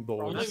 Clean,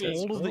 Bro, boys. That's That's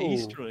all all of of the the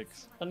Easter Easter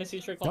eggs. Done this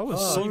Easter egg That like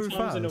was so 5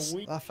 times in fast. a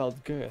week. That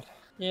felt good.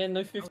 Yeah,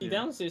 no 50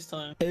 downs this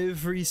time.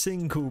 Every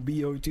single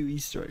BO2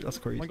 Easter egg. That's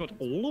Oh crazy. my god,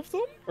 all of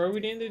them? Bro, we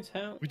didn't do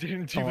town. We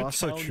didn't do Oh, the that's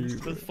so town true,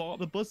 Easter, bro.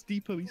 the bus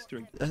depot Easter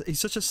egg. He's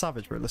such a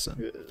savage, bro.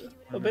 Listen.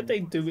 I bet they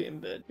do it in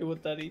bed. Hear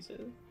what Daddy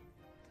said.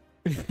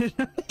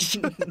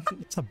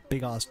 It's a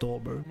big ass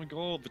door, bro. Oh my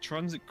god, the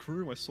transit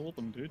crew, I saw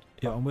them, dude.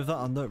 Yeah, and with that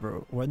on note,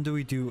 bro, when do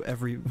we do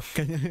every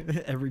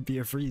every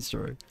BO3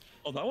 Easter egg?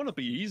 Oh, that one would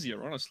be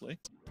easier, honestly.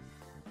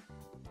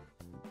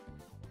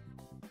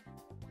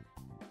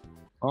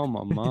 Oh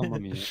my mama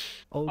mia.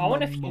 Oh, I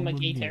want to mamma film a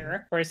mia.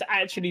 guitar where it's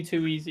actually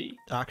too easy.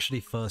 Actually,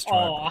 first try.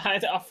 Oh,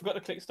 I forgot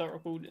to click start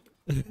recording.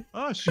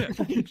 Oh shit.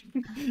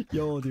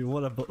 Yo, dude,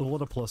 what a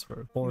plus,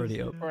 bro.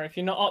 Already up. Or if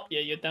you're not up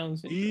yet, you're down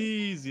soon.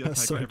 Easy.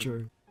 That's so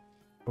true.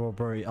 Oh,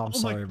 bro, I'm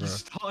sorry, bro.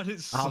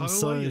 I'm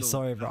so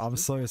sorry, bro. I'm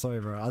so sorry,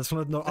 bro. I just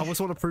want to know. I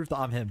just want to prove that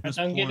I'm him. I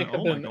don't get the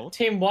kaboom.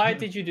 Tim, why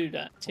did you do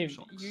that? Tim,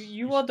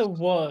 you are the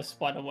worst,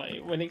 by the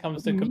way, when it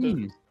comes to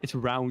kaboom. It's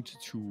round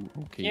 2.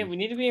 Okay. Yeah, we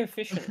need to be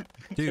efficient.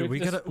 Dude, So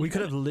we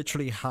could have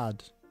literally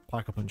had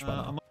Pike Punch by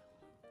now.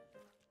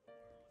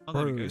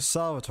 Bro,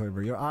 Salvatore,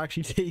 bro, you're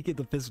actually taking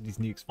the piss with these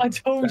nukes. I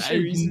told That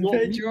you, is you not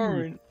said me. you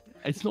aren't.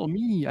 It's not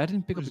me. I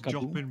didn't pick up the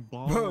kaboom.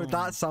 Bro,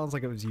 that sounds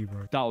like it was you,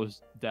 bro. That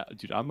was that,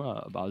 dude. I'm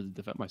about to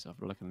defend myself,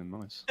 bro, like an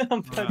mouse.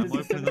 I'm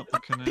opening up the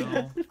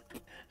canal.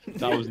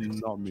 That was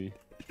not me.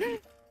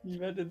 You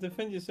better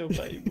defend yourself,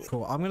 baby.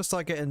 Cool. I'm gonna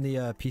start getting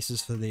the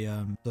pieces for the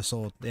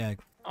sword, the egg.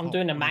 I'm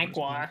doing a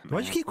magwar.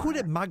 Why do you keep calling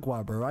it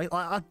Magua, bro?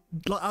 I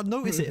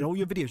notice it in all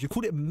your videos. You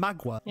called it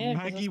Magua.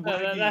 Yeah,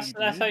 'cause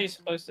that's how you're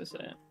supposed to say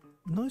it.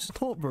 No, it's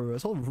not, bro.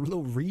 It's all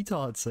little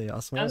retards say it,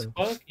 I swear. That's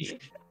quirky.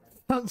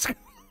 That's...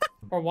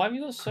 Bro, why have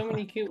you got so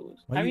many kills?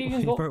 Why Have you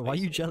even got? bro, why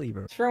you jelly,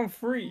 bro? It's round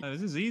 3.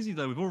 This is easy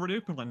though. We've already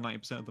opened like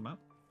 90% of the map.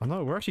 I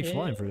know, we're actually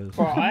flying through this.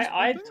 Bro,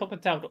 I top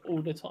and tail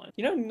all the time.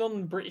 You know,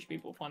 non-British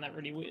people find that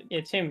really weird. Yeah,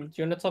 Tim, do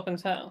you want to top and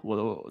tail?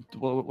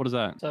 What is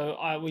that? So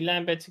we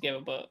land bed together,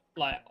 but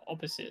like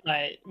opposite.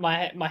 Like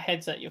my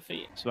head's at your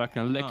feet. So I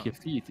can lick your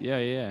feet. Yeah,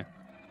 yeah.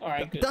 All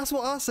right, good. That's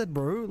what I said,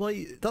 bro.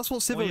 Like, that's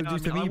what Civil would do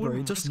to me,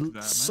 bro. Just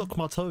suck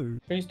my toe.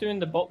 Who's doing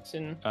the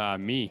boxing?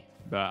 Me,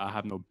 but I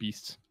have no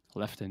beast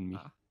left in me.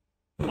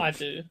 I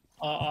do.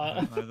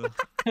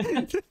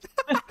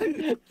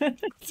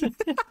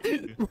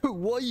 Bro,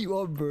 what are you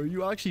on, bro?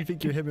 You actually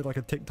think you're him in like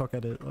a TikTok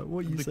edit? Like,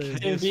 what are you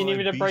saying? Do you need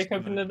me to break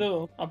open the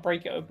door? I'll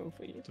break it open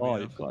for you. Oh,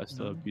 you've got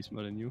still beast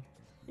mode in you.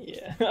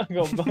 Yeah, I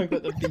got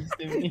the beast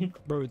in me.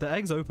 Bro, the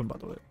egg's open, by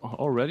the way.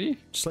 Already?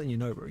 Just letting you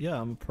know, bro.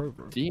 Yeah, I'm a pro,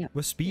 bro. Damn.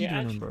 We're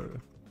speedrunning, bro.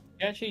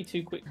 You're actually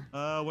too quick.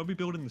 When we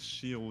building the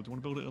shield, do you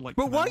want to build it at like?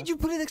 Bro, why did you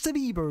put it next to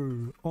me,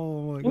 bro?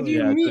 Oh my god. What do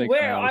you mean?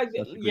 Where?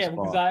 Because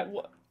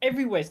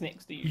everywhere's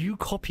next to you. You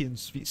copy and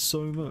speak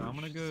so much. I'm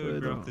gonna go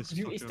grab this.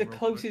 It's the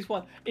closest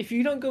one. If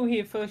you don't go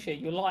here first,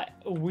 you're like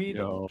a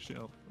weirdo. Shit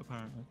up,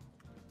 apparently.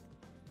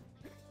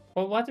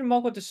 Well, why did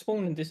Margot just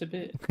spawn and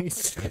disappear?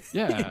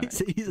 Yeah.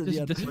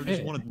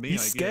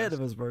 He's scared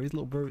of us, bro. He's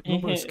little bro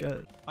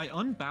scared. I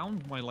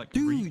unbound my like.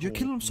 Dude, you're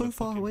killing him so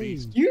far away.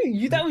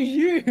 You, that was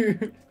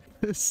you.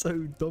 It's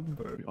so dumb,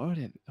 bro. Oh,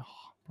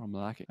 I'm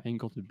lacking. I ain't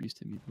got the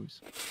beast in me,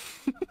 boys.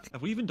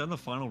 Have we even done the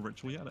final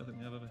ritual yet? I don't think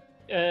we have.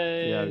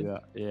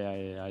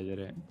 Yeah, I did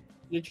it.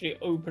 Literally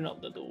open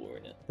up the door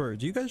in it. Bro,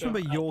 do you guys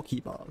remember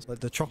Yorkie bars? Like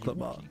the chocolate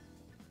bar?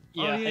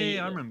 Yeah,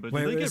 I remember.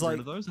 Did they get rid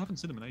of those? I haven't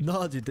seen them in ages.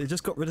 No, dude, they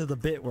just got rid of the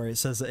bit where it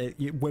says that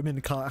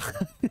women can't.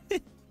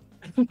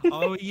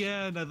 Oh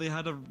yeah, no, they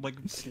had a like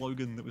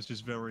slogan that was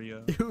just very.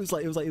 It was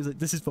like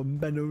this is for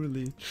men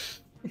only.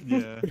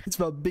 Yeah. It's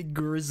for big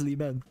grizzly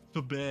men.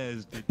 For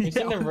bears, dude.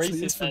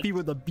 It's for people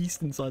with a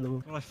beast inside of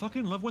them. Well, I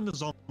fucking love when the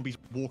zombies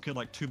walk at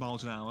like 2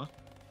 miles an hour.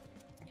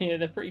 Yeah,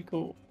 they're pretty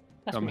cool.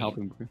 I'm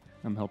helping, bro.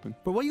 I'm helping.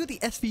 But why you got the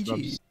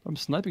SVG? I'm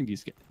sniping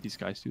these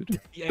guys,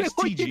 dude. The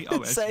STG?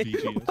 Oh,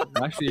 SVG.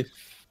 I'm actually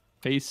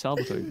face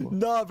Salvatore, bro.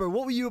 Nah, bro.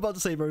 What were you about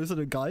to say, bro?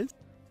 Listen, guys.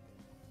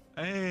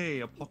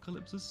 Hey,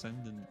 Apocalypse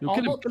Ascendant. Yo,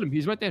 kill him.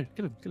 He's right there.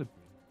 Kill him.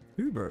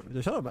 Who, bro?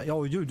 Shut up, man.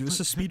 Yo, dude, this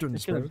is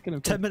speedruns, bro.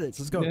 10 minutes.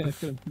 Let's go. Yeah,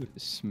 kill him. Shield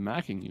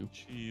Smacking you.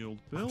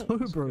 built. Oh,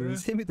 bro.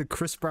 He's hit me the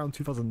Chris Brown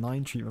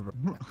 2009 treatment,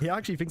 bro. He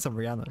actually thinks I'm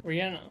Rihanna.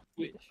 Rihanna,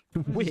 which?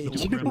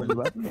 It's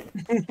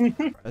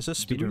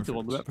just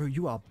speedrun. Bro,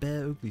 you are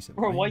bare ugly.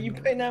 Bro, why are you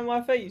putting that in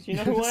my face? You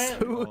know who I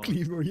am? So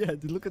ugly, bro. Yeah,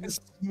 dude, look at this.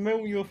 Smell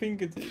your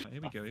fingertips.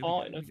 Here we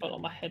go. I felt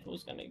like my head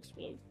was gonna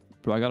explode.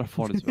 Bro, I got a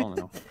fart as well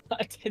now.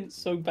 I tense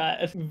so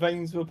bad,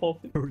 veins were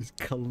popping. Bro, he's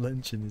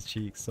clenching his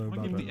cheeks so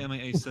bad. Give the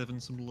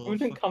M8A7 some love. We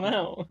didn't come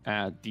out.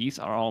 These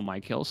are all my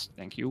kills.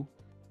 Thank you.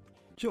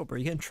 Sure, bro,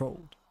 you're getting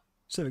trolled.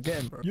 So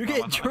again, bro. You're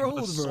getting trolled,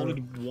 bro.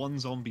 Solid one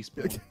zombie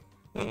spawn.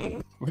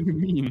 What do you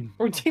mean?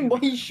 Bro, Tim, why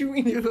are you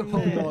shooting it from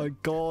there? Oh my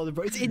god,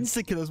 bro. It's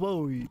insta-kill as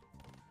well.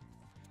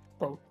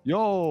 Bro.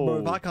 Yo.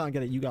 Bro, if I can't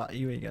get it, you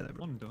ain't getting it,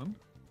 bro. One done.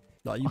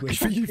 Nah, you wish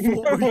for you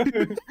four, bro.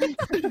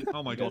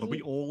 Oh my god, are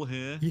we all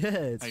here? Yeah,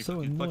 it's Hey, so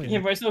fucking- annoying. Yeah,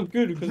 but it's not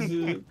good because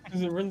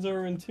of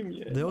Renzaru and Tim.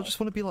 Yeah. They all just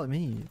want to be like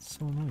me. It's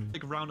so annoying.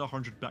 Like around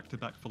 100 back to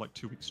back for like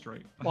 2 weeks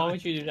straight. Why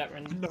would you do that,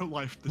 Ren? No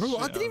life. The Bro, shit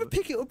I didn't out even of it.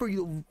 pick it up, bro.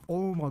 You little...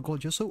 Oh my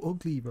god, you're so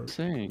ugly, bro.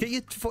 Saying. Get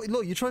your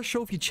look. You're trying to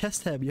show off your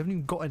chest hair, but you haven't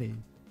even got any.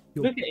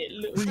 You're Look at it.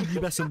 Look.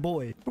 prepubescent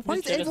boy. Why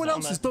is Literally, everyone that's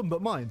else not is done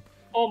but mine?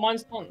 Oh,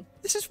 mine's done.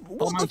 This is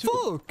what mine the too.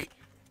 fuck?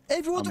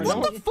 Everyone's I'm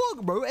what done. the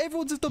fuck, bro?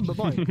 Everyone's just done but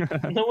mine.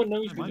 No one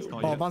knows Mine's me.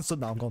 not Oh, yet. mine's done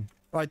now. I'm gone.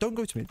 Alright, don't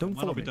go to me. Don't Mine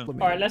follow will be me. done. Follow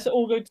me. Alright, let's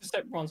all go to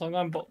step one. So I'm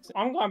going boxing.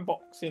 I'm going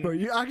boxing. Bro,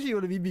 you actually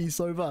want to be me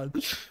so bad.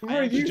 Bro,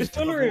 actually you just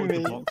following avoid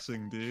me. the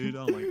boxing, dude.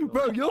 Oh my god.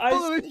 Bro, you're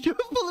I-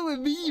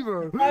 following me,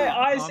 bro.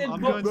 I said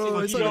I'm boxing. going Bro, to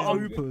it's like not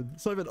you. even open.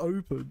 It's not even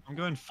open. I'm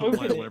going foot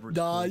Okay. light, whatever it's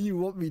Nah, called. you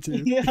want me to.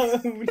 Yeah,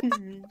 what do you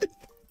mean?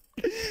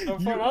 I'm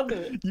fine, I'll do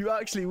it. You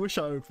actually wish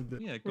I opened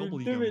it. Yeah, We'll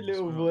gobbledygook. do it,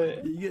 little screw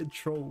boy. You're getting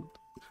trolled.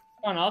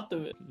 Fine, I'll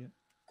do it. Yeah.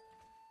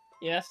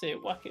 Yeah, that's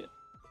it. Whack it.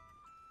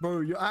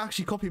 Bro, you're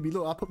actually copying me.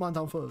 Look, I put mine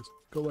down first.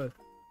 Go away.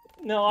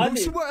 No, I Go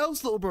did. somewhere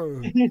else, little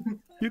bro.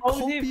 You I was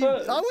here copying.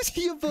 first. I was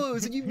here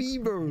first. What do you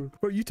mean, bro?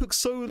 Bro, you took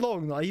so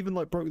long that I even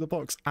like broke the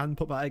box and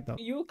put my egg down.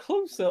 You were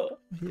closer.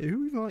 Yeah,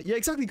 who even like? Yeah,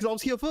 exactly, because I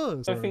was here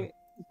first. I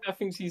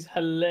think she's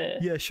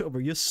hilarious. Yeah, sure, bro.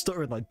 You're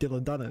stuttering like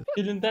Dylan Dennis.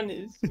 Dylan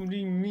Dennis. What do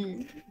you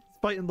mean?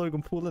 Fighting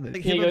Logan Paul, innit?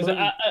 Yeah, he goes,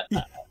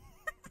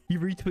 He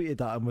retweeted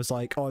that and was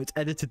like, "Oh, it's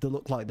edited to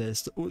look like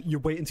this. You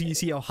wait until you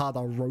see how hard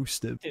I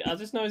roast him." I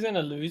just know he's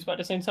gonna lose, but at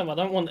the same time, I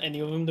don't want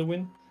any of them to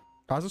win.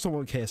 I just don't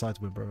want KSI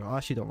to win, bro. I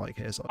actually don't like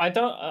KSI. I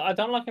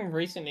don't like him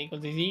recently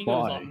because his ego's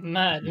Why? like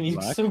mad and he's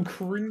Black? so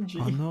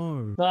cringy. I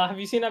know. Nah, have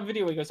you seen that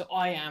video where he goes,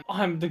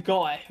 I'm the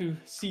guy who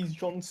sees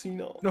John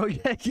Cena. No,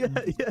 yeah.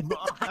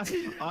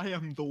 I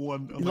am the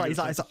one. He's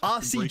like, I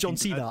see John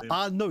Cena.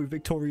 I know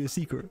Victoria's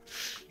Secret.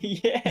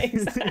 Yeah,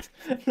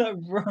 exactly. No,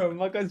 bro,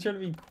 my guy's trying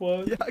to be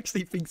quirky. He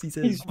actually thinks he's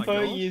He's in. my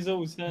 30 God. years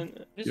old, son.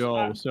 Just, Yo,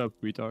 I, what's up,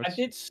 I retards?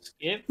 did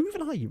skip. Who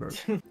even are you, bro?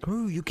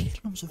 Bro, you're getting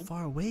them so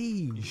far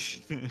away.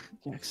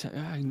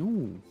 I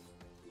know.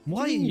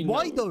 Why? do you mean,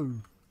 Why no? though?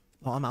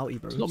 Oh, I'm outie,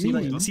 bro. It's not See,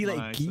 me. like,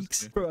 Nice, geeks,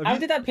 that's bro. How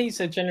did that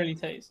pizza generally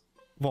taste?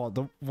 What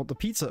the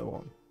pizza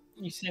one?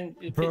 You sent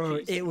the Bro,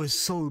 pictures. it was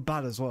so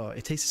bad as well.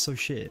 It tasted so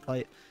shit.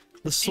 Like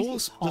the tasted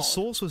sauce,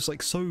 hot. was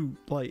like so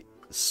like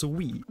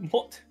sweet.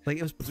 What? Like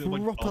it was Is it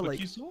like proper like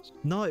barbecue sauce?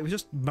 no, it was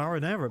just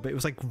marinara, but it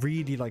was like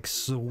really like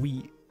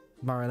sweet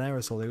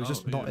marinara sauce. It was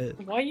just not yeah. it.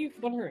 Why are you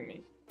bothering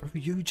me? Bro,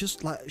 you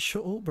just like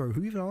shut up, bro.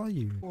 Who even are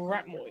you?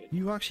 Ratmoid.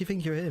 You actually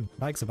think you're him?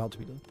 Mag's about to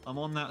be done. I'm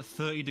on that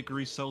 30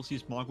 degrees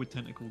Celsius Mark with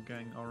tentacle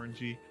gang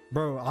RNG.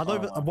 Bro, I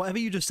don't. Whatever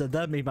you just said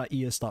there made my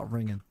ears start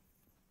ringing.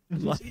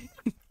 Like,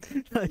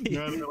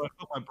 No, I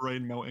felt my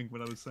brain melting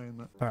when I was saying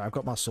that. Alright, I've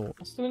got my sword.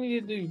 I still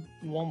need to do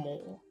one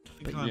more.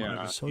 I think But I'm yeah,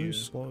 over So here.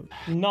 slow.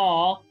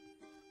 Nah.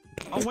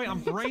 Oh wait, I'm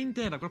brain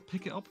dead. I've got to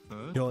pick it up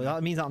first. Yo,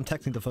 that means that I'm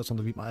technically the first one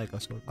to beat my egg.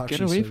 Let's go. Get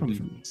Actually, away so from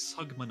easy. me.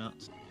 Sug my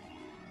nuts.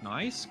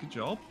 Nice, good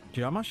job.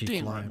 Dude, I'm actually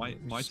Damn, flying. my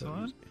bro. So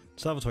turn? easy.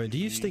 Salvatore, do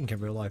you stink in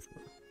real life?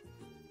 Bro?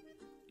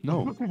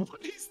 No.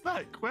 What is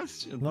that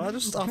question? No,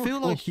 I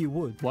feel like you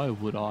would. Why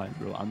would I,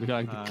 bro? I'm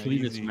the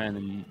cleanest easy. man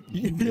in.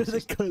 You're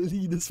the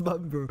cleanest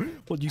man, bro.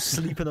 What, you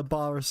sleep in a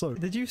bar or so?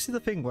 Did you see the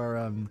thing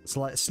where, so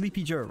like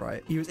Sleepy Joe,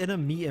 right? He was in a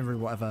meeting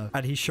room, whatever,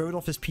 and he showed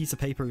off his piece of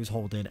paper he was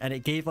holding, and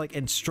it gave like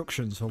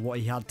instructions for what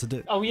he had to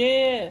do. Oh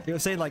yeah. It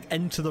was saying like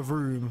enter the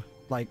room,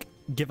 like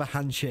give a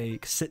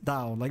handshake, sit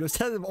down. Like it was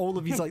telling him all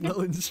of these like little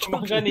Oh my god,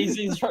 instructions. these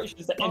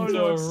instructions to Oh enter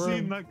no, a I've seen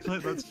room. that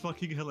clip. That's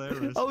fucking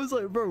hilarious. I was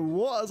like, bro,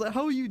 what? I was like,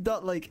 how are you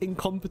that like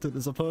incompetent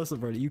as a person,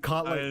 bro? That you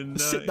can't I like know.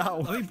 sit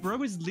down. I mean,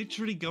 bro is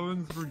literally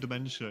going through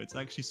dementia. It's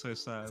actually so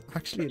sad.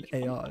 Actually,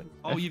 an AI.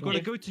 Oh, you've got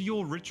to go to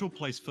your ritual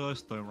place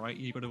first, though, right?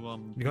 You got to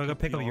You gotta go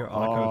pick up your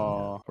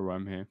Oh,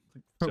 I'm here.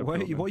 Bro,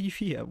 what are you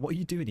here? What are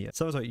you doing here?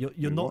 So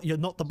you're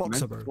not the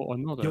boxer, bro. Or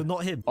another. You're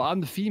not him. Oh, I'm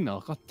the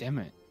female. God damn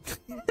it.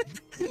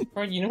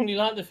 Bro, you normally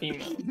like the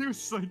female. He was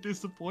so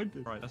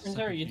disappointed. Right, that's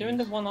Sorry, you're doing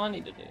the one I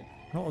need to do.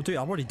 Oh, dude,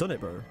 I've already done it,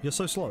 bro. You're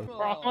so slow. Bro,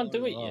 I can't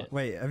do it yet.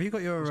 Wait, have you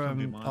got your gonna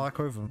be mine. arc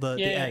over? The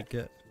Yeah. egg?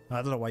 Yeah.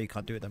 I don't know why you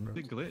can't do it then, bro.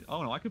 Big glitch.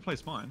 Oh no, I could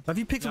place mine. Have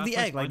you picked Yeah, up the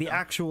I egg, like placed the mine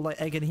down. actual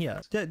like egg in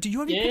here? Yeah. Do you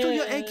haven't Yeah. picked up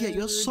your egg yet?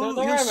 You're Don't you're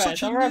worry about it.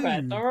 such a Don't worry about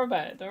it. noob. Don't worry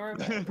about it. Don't worry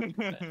about it. Don't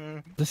worry about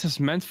it. This is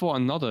meant for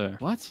another.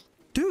 What?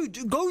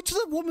 Dude, go to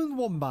the woman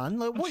one, man.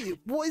 Like,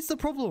 what is the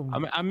problem?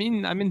 I'm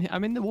in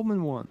the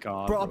woman one.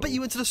 God, Bro, I bet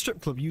you went to the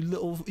strip club. You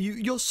little,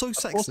 you're so Of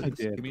course I sexist.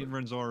 did. Me and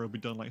Renzaru will be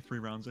done like 3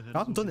 rounds ahead.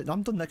 I'm done it.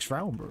 I'm done next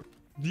round, bro.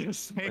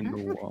 Yes, I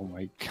know, oh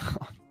my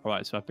god.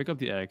 Alright, so I pick up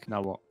the egg.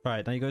 Now what?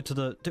 Right, now you go to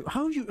the. Dude,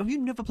 have you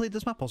never played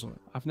this map or something?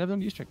 I've never done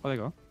these tricks. Where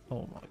they go?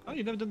 Oh my. Oh,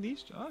 you've never done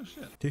these? Oh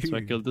shit. Dude. So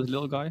I killed this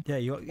little guy. Yeah,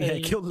 Yeah,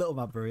 you- kill little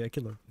man, bro. Yeah,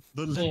 kill him.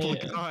 The little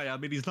Yeah. guy. I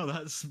mean, he's not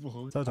that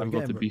small. So I've get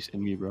got him, the bro. beast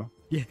in me, bro.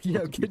 Yeah,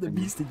 get the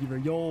beast in you, bro.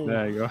 Yo.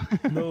 There you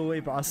go. No way,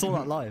 bro. I saw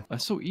that live.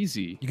 That's so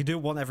easy. You can do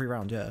one every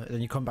round, yeah. And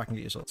then you come back and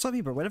get yourself. So I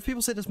mean, bro, whenever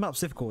people say this map's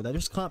difficult, they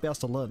just can't be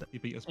asked to learn it. He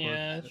beat us, bro.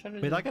 Yeah, try to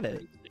Wait, do I get it.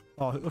 basic.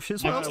 Oh shit,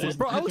 someone else did.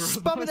 Bro, I was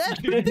spamming F.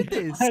 Who did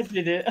this? I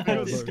did it. It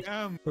was a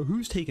scam. Bro,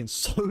 who's taking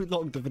so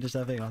long to finish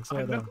that thing? I I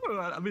swear know.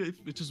 down. I mean, if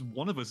it's just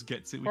one of us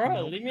gets it, we can Bro,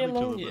 help leave me each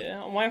alone, other, but-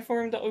 yeah. I'm waiting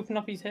for him to open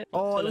up his head.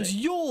 Oh, it today. was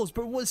yours,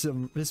 bro. What's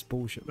this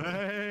bullshit? Bro?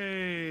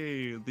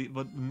 Hey,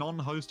 the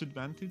non-host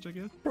advantage, I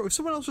guess. Bro,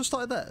 someone else just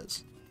started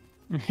theirs.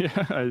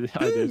 Yeah, I Dude,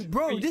 did.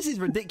 bro, this is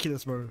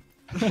ridiculous, bro.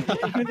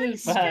 It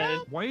is bad.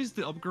 Why is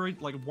the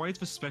upgrade like? Why is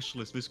the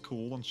specialist this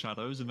cool on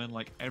Shadows, and then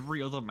like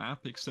every other map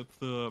except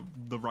for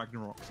the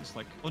Ragnaroks, it's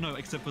like, oh no,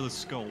 except for the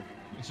Skull,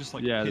 it's just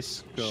like Yeah, the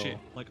piss Skull. shit.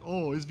 Like,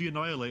 oh, is the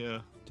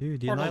Annihilator?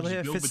 Dude, the Or no,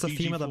 Annihilator just build fits the the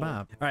theme of the DG4.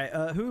 map. Alright,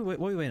 what are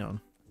we waiting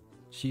on?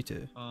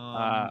 Shitu.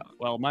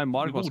 Well, my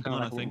mark we've was all kind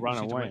done, of I think. run We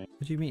should away.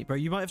 What do you mean, bro?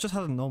 You might have just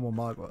had a normal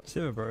Margwa.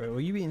 Silver, bro.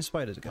 Were you eating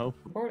spiders again? Oh,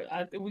 Bro,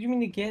 what do you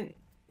mean again?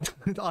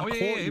 I Oh caught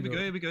yeah, you, here we bro. go,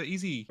 here we go,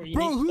 easy. You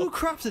Bro, need to who stop-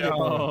 crafted it,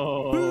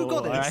 bro? Who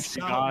got I it?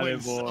 actually got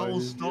it,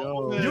 boys. Stop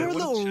Yo. it. You're a What a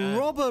little chat.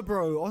 robber,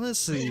 bro.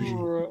 Honestly,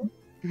 Bro.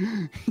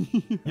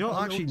 you're What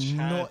a actually little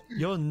chat. not.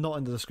 You're not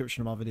in the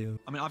description of my video.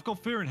 I mean, I've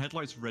got Fear and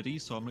Headlights ready,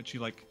 so I'm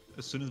literally like,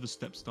 as soon as the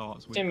step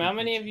starts. we're Tim, how good.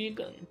 many have you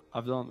done?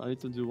 I've done. I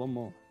need to do one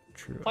more.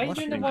 True. Why are you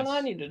doing the one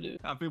I need to do?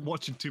 I've been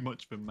watching too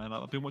much of him, man.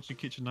 I've been watching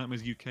Kitchen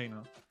Nightmares UK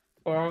now.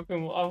 Or I've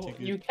been Too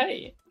good.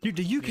 UK. Dude,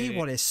 the UK Yeah.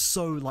 one is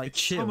so like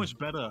It's chill. so much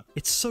better.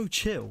 It's so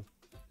chill.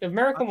 The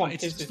American one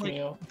It's pisses just me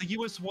like off. the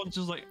US one's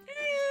just like.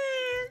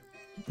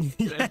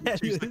 Yeah,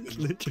 every 2 seconds.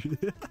 literally.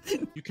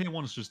 UK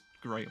one's just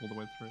great all the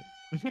way through.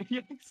 Yeah,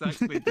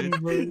 exactly.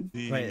 Dude.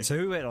 Wait, so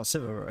who waited on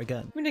Silver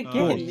again? I mean,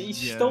 Oh, again, he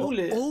yeah. stole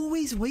it.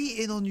 Always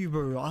waiting on you,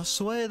 bro. I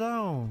swear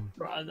down.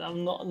 Bro,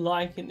 I'm not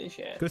liking this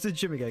yet. Go to the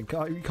gym again.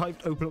 You can't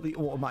open up the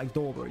automatic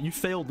door, bro. You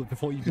failed it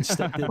before you even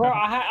stepped in. Bro,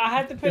 I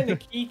had to put in the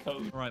key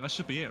code. Right, that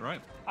should be it,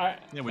 right?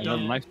 Yeah, we're I done.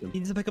 don't like them. He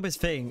needs to pick up his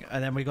thing,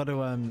 and then we got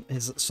to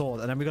his sword,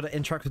 and then we got to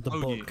interact with the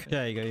Oh, book. yeah.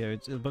 There you go. Yeah,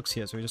 the book's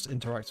here, so we just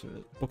interact with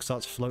it. Book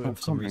starts floating Oh,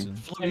 for some come on. reason.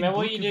 Hey man,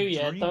 what you do,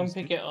 yeah? Don't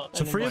pick it. it up. So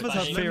and then three of just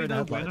us have like- fear Let me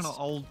and know when, headlights. and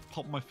I'll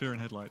pop my Fear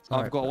and Headlights.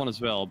 I've got one as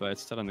well, but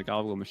it's still in the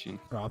Galgo machine.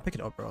 Bro, I'll pick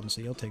it up, bro.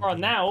 Honestly, I'll take Bro, it.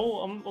 now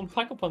I'm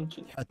pack a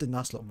punching. I didn't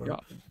ask long, bro.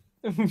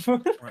 Yeah.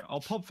 Right, I'll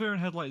pop Fear and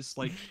Headlights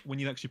like when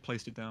you actually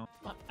placed it down.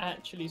 I'm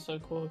actually so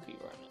quirky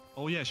right now.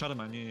 Oh yeah, Shadow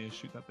Man, yeah,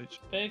 shoot that bitch.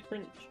 Very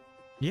cringe.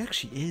 He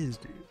actually is,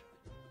 dude.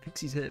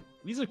 Pixie's hit.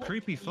 He's a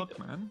creepy fuck,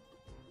 man.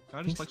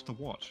 Guy just likes to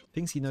watch.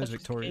 Thinks he knows Such a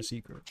Victoria's kid.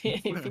 Secret. He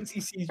thinks he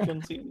sees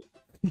John Cena.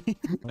 Hey,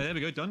 there we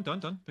go, done.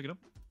 Pick it up.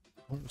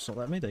 Oh, it's not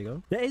that me. There you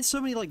go. There is so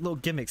many like little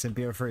gimmicks in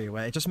BO3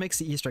 where it just makes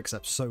the Easter egg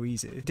steps so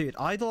easy. Dude,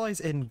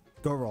 idolize in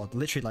Gorod.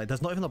 Literally, like,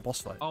 there's not even a boss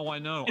fight. Oh, I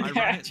know. It I ran it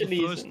the actually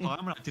first isn't. time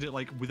and I did it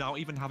like without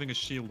even having a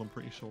shield, I'm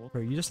pretty sure.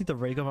 Bro, you just need the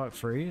Rhaegar Mark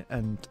 3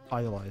 and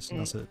idolize, and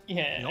that's it.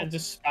 Yeah, Yup. and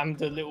just spam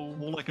the little.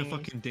 Or like a things.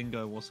 fucking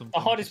dingo or something.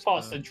 The hardest just,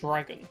 part's the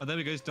dragon. Oh, there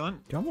we go, it's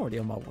done. Dude, I'm already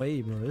on my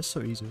way, bro. It's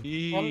so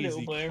easy. Run, little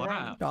Easy boy, run.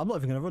 clap. Yeah, I'm not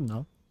even gonna run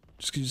now.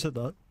 Just because you said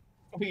that.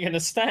 We're gonna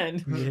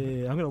stand.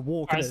 Yeah, I'm gonna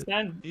walk. I innit?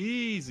 stand.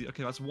 Easy.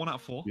 Okay, that's 1 out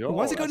of 4. Yo,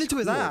 Why is it going that's into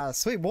his cool.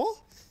 ass? Wait, what?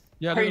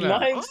 Yeah, He look at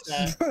that. likes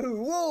that. Bro,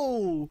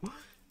 whoa!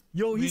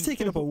 Yo, he's mean,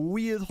 taking up a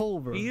weird hole,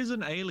 bro. He is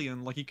an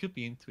alien, like he could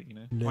be into it, you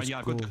know. Let's yeah,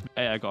 I've got go.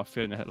 Hey, I got a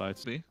fear in the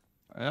headlights. See?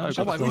 Yeah, I Oh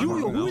got my a God, fear. Who,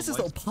 Right who now, is this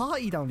little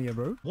party down here,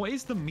 bro? What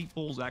is the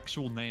meatball's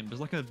actual name?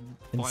 There's like a file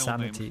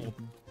Insanity. name for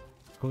them.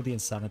 It's called the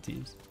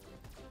Insanities.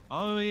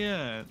 Oh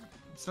yeah,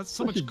 that's so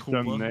Such much a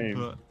cooler, dumb name.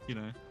 but you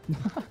know.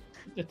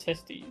 The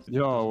testes.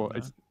 Yo,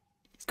 it's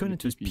He's going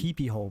into his Pee-pee.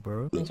 pee-pee hole,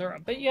 bro. It's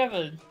alright. But you have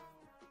a.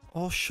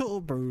 Oh, shut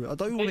up, bro. I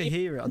don't want to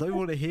hear it. I don't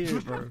want to hear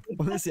it, bro.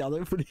 Honestly, I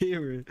don't want to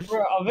hear it.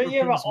 Bro, I bet you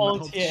have an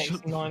Brooklyn's mouth, RTX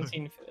shut the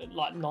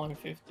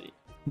 950.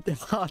 The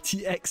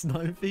RTX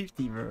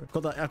 950, bro.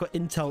 I got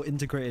Intel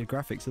integrated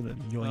graphics in it.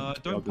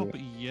 Yoink. Don't pop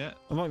it yet.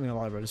 I'm not even gonna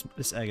lie, bro.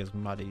 This egg is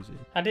mad easy.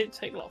 I did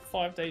take like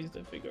 5 days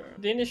to figure out.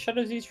 Didn't the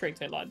Shadows Easter egg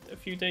take like a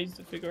few days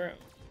to figure out?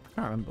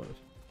 I can't remember.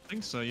 I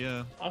think so,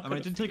 yeah. I I mean, it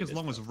could've didn't take as figured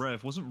long this as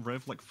Rev. Wasn't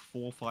Rev like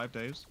 4 or 5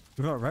 days?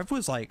 Bro, Rev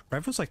was like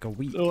a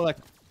week. oh, like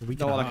A week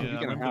no, and a like half. a week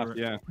I and a half. remember it.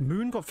 Yeah.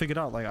 Moon got figured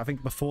out, like, I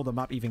think before the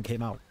map even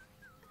came out.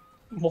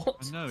 What?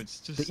 I know, it's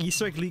just. The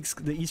Easter egg leaks.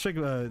 The Easter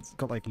egg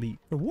got like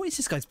leaked. Bro, what is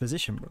this guy's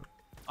position, bro?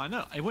 I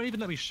know. It won't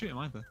even let me shoot him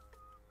either.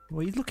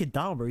 Well, he's looking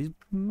down, bro. He's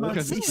mad. at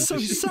He's this so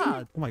position.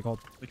 sad. Oh my god.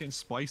 They're getting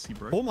spicy,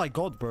 bro. Oh my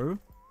god, bro.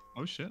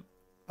 Oh shit.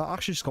 I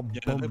actually just got Yeah,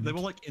 bummed. they were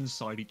like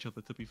inside each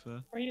other, to be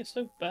fair. Bro, you're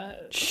so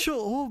bad. Shut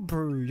up,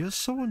 bro. You're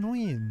so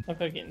annoying. I'm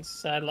getting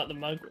sad like the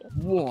Mogul.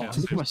 Whoa,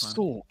 Okay, look at my fine.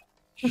 sword.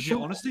 To be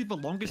honestly, the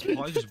longest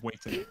part is just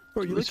waiting.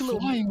 Bro, you're It's like a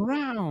little. flying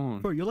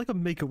around. Bro, you're like a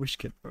Make-A-Wish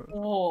kid, bro.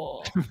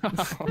 Oh.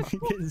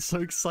 You're getting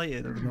so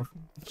excited over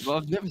nothing. But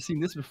I've never seen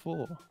this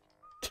before.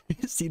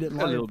 You've seen it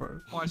Look at live, little- bro.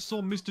 Oh, I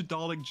saw Mr.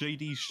 Dalek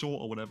JD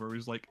short or whatever. He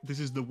was like, this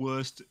is the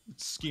worst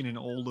skin in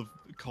all of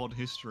COD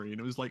history. And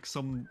it was like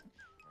some,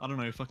 I don't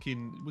know,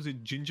 fucking, was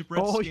it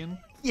gingerbread Oh, skin?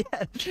 Yeah.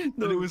 And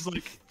it was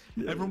like,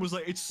 everyone was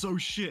like, it's so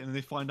shit. And then they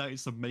find out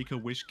it's a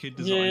Make-A-Wish kid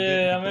designed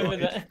Yeah, I it. remember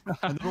that.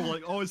 And they're all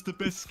like, oh, it's the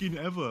best skin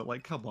ever.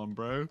 Like, come on,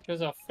 bro.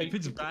 Because our If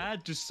it's feet.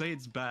 bad, just say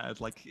it's bad.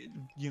 Like,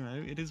 you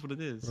know, it is what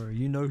it is. Bro,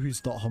 you know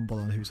who's not humble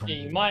and who's humble.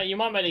 Yeah, you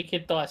might make the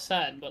kid die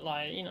sad, but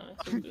like, you know,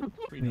 it's all good.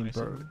 I Pretty mean, nice.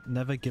 bro,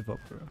 never give up,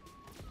 bro.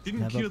 Didn't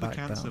Never cure the back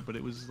cancer, down. but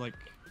it was like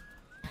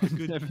a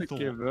good Never thought.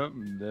 give up,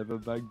 never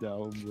back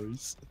down,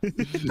 boys.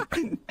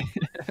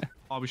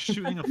 I was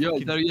shooting a Yo,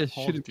 fucking there he is.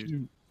 pod, Shoot him, dude. shoot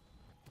him.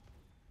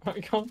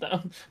 Right, calm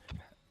down.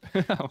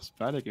 I was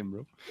panicking,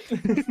 bro.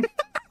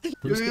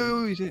 Bro's getting,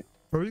 Yo, shit.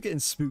 bro's getting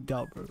spooked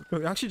out, bro. Bro,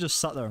 he actually just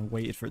sat there and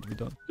waited for it to be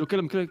done. Yo, kill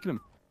him, kill him, kill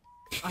him.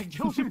 I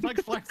killed him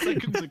like 5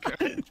 seconds ago.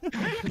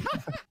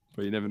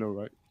 But you never know,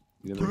 right?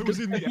 You never Bro know. was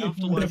in the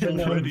afterlife Never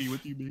know. already.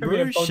 What do you mean?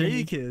 Bro's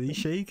shaking. He's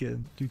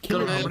shaking. Dude,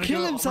 kill him.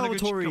 Kill him,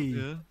 Salvatore.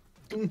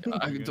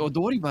 Don't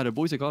worry about it,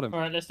 boys. I got him.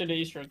 Alright, let's do the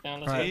Easter egg now.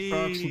 Let's Alright, go.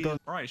 Frogs, we're done.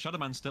 Alright, Shadow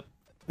Man step.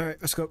 Alright,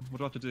 let's go. What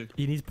do I have to do?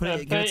 You need to put it,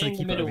 Put get it it to the in the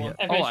keeper middle over one.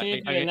 here. Oh, Eventually,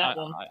 you do it in that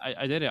one.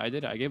 I did it. I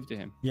did it. I gave it to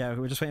him. Yeah,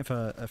 we're just waiting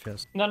for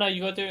FPS. No,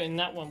 you gotta do it in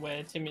that one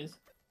where Tim is.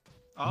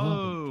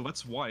 Oh,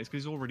 that's why. It's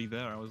because he's already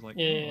there. I was like,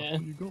 Yeah, oh, I yeah.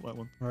 thought you got that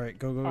one. Alright,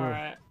 go, go, go.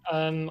 Alright,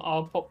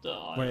 I'll pop the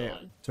Wait,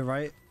 eye. to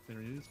right, There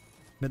he is.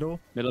 middle.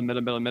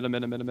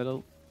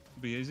 Middle.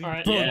 Be easy.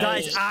 Alright, Bro, yeah, that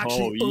is yeah.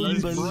 actually Oh,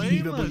 he's unbelievably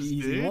brainless,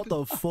 easy. dude. What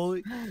the fuck?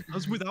 I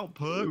was without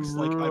perks.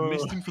 Like, I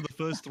missed him for the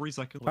first 3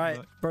 seconds. Alright,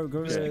 bro,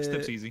 go Next to...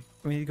 step's easy.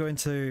 We need to go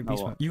into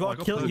beast Oh, mode. You I got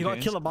got kill. perk You got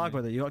gains. kill a mag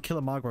with it. You got kill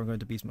a mag when going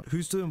to beast mode.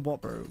 Who's doing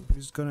what, bro?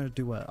 Who's gonna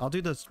do what? I'll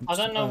do this. I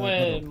don't know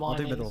where middle. I'll mine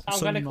do is. middle. I'm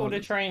So gonna call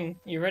mag- the train.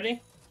 You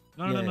ready?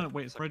 No, Yeah. no.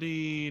 Wait, it's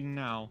ready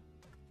now.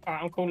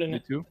 Alright, I'm calling Me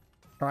it. too.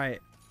 Right,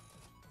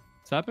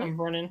 Tap it. I'm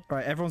running.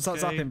 right. Everyone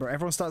start Okay. zapping, bro.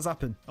 Everyone start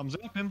zapping. I'm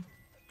zapping.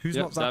 Who's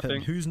Yep, not zapping?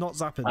 zapping. Who's not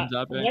zapping? I'm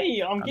zapping.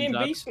 Wait, I'm getting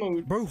zapping. beast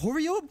mode. Bro,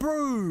 hurry up,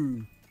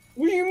 bro.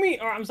 What do you mean?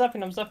 Alright, I'm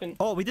zapping.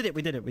 Oh, we did it.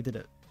 We did it. We did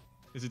it.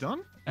 Is it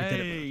done? We did it,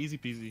 Hey, easy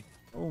peasy.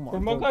 Oh my Bro,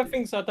 my god. guy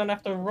thinks I don't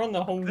have to run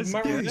the whole Let's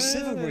marathon. go.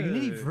 Civil, bro. You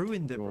nearly Yeah.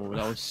 ruined it, Bro, bro.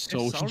 that was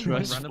so If someone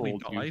stressful. randomly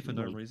die dude. for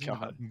no Oh my reason.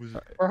 God. That was...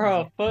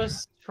 Bro,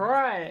 first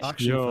try.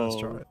 Actually, first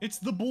Yo. try. It's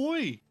the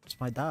boy. It's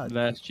my dad.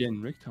 Last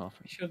gen Richtofen.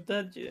 It's your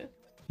dad, yeah.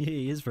 Yeah,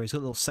 he is, bro. He's got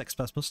a little sex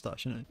pest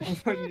mustache, isn't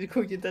it? Bro, you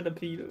called your dad a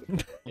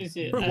pedo. Is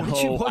it? Bro, And-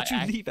 why'd you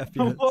I- leave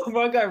FPS? Oh,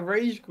 my guy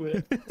rage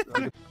quit.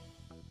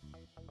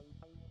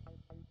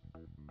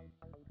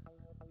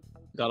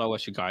 Gotta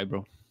watch a guy,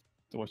 bro.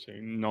 To watch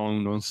a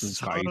no-nonsense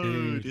So guy.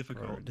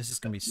 difficult. Bro, this is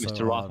gonna be so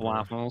Mr. hard, bro.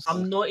 Waffles.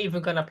 I'm not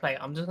even gonna play.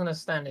 I'm just gonna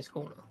stand this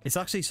corner. It's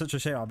actually such a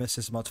shame I missed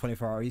this about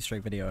 24-hour Easter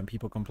egg video and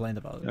people complained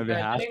about it. Maybe I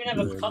half don't even have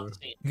a do it, bro.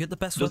 cutscene. You get the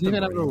best Doesn't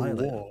weapon, even bro. have a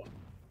Annihilate. reward.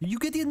 You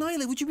get the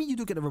Annihilate. What do you mean you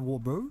don't get a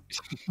reward, bro?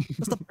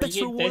 That's the best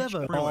get reward dead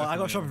ever. free Oh, I weapon, got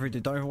yeah. shopping for you,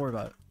 dude. Don't even worry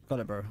about it. Got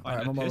it, bro.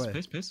 Alright, I'm on my way.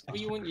 Piss. What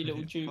do you want, you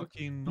little Jew?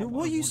 Fucking Yo, not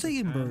what are I you wanted,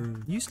 saying, man.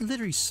 bro? You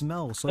literally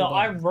smell so No,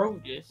 I bad.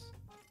 wrote this.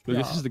 Look,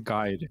 this Yeah. is the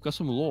guide. Got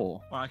some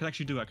law. Well, I can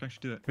actually do it.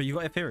 But you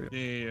got Ethereum.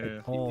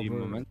 Yeah. Oh, Give me a bro.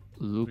 moment.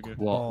 Look Okay.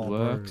 what Oh, bro.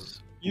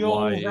 works. Yo,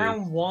 Why?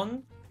 round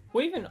one?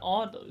 What even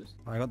are those?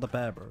 I got the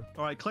bear, bro.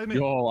 All right, claim it.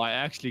 Yo, I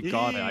actually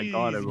got it. I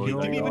got it, bro. You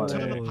Yo. didn't even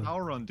turn Yo. the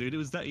power on, dude. It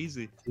was that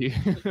easy. Is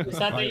that the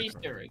Right.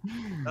 Easter egg?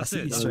 That's the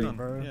it. That's Easter egg, done,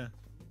 bro. Yeah.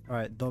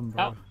 Alright, done,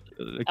 bro.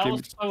 That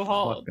was so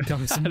hard. That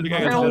was Look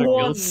mad. at Round that.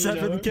 one,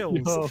 Seven kills.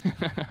 Yo.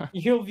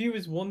 Your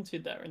viewers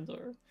wanted that,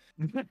 Renzaru.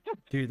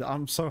 Dude,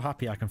 I'm so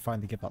happy I can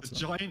finally give that The to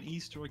them. giant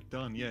Easter egg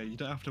done. Yeah, you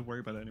don't have to worry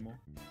about it anymore.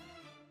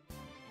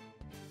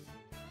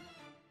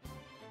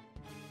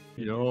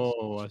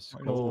 Yo, that's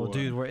Oh, cool.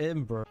 dude, we're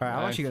in, bro. Alright,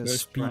 I'm My actually gonna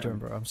first speedrun, round.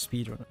 bro. I'm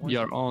speedrunning.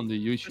 You're on the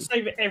YouTube Just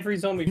save every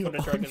zombie for the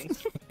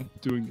dragons.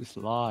 doing this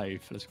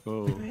live. Let's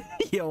go.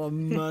 Yo,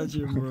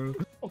 imagine, bro.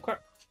 Oh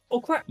crap. Oh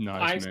crap.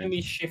 Nice, I accidentally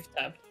man. shift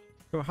tab.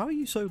 Bro, how are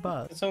you so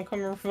bad? Can someone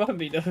come and revive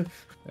me though?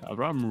 Yeah,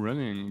 bro, I'm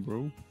running,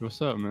 bro.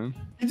 What's up, man?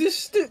 You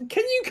just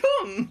can you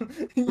come?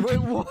 Wait,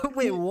 what?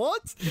 Wait,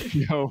 what?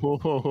 Yo,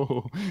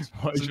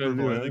 what Super should I do,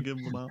 boy, they man? give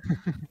him out.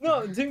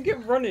 No, Tim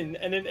kept running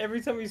and then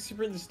every time he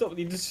sprinted stopped,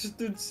 he just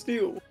stood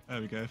still.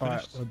 There we go.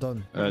 Alright, Finished. we're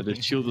done. The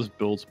shield is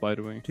built, by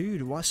the way.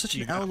 Dude, why such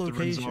You an have L to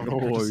location? Renzaru.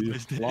 Oh, just you're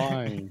missed it.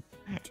 flying.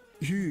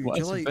 Dude, What?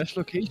 you're It's the like, best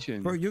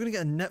location. bro, you're gonna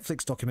get a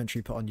Netflix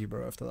documentary put on you,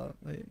 bro, after that.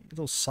 Like, you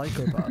little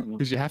psychopath.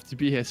 Because you have to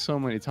be here so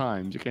many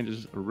times. You can't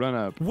just run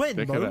up, When,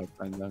 pick bro? it up,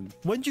 and then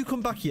When do you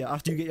come back here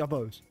after you get your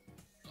bows?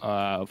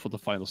 for the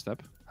final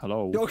step.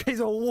 Hello. Okay,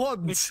 so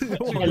once. Hello.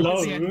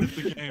 Towards the end of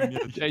the game, yeah.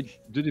 Hey,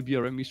 do the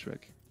BRM Easter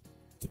egg.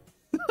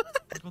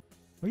 Why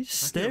are you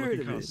staring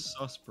at me?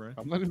 Sus, bro.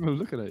 I'm not even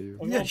looking at you.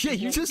 Yeah,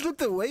 you just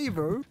looked away,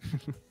 bro.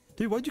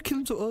 Dude, why'd you kill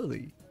him so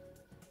early?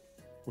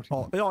 What do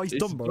you Oh, mean? yeah, he's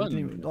It's done, bro. done,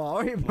 Didn't even... bro. Oh,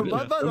 alright, What is my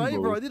that bad, done, right,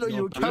 bro. bro? I didn't know you were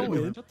You're brilliant.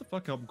 counting. Shut the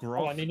fuck up, Oh, I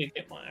Groff. need to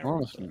get my arrow.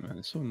 Honestly, man,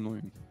 it's so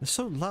annoying. It's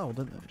so loud,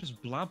 isn't it?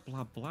 Just blab,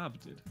 blab,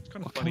 dude. It's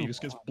kind of What funny. kind He of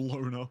just gets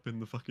blown up in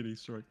the fucking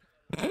Easter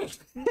egg.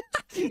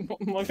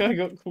 My guy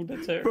got called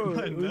a terror. Bro,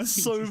 I it know, was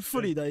he's so just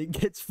funny that it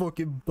gets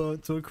fucking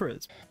burnt to a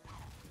crisp.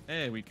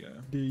 There we go.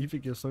 Dude, you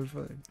think you're so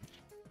funny.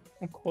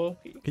 I'm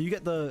quirky. Can you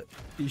get the...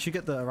 You should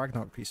get the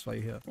Ragnarok piece while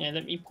you're here. Yeah,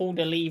 let me pull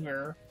the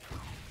lever.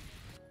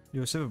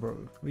 You're a silver,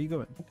 bro. Where you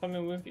going? I'm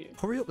coming with you.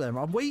 Hurry up there,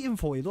 man. I'm waiting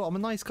for you. Look, I'm a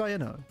nice guy, you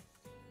know.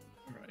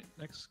 Alright,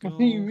 next go. What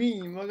do you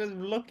mean? My guy's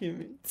blocking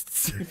me.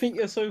 You think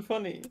you're so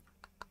funny?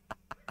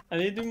 I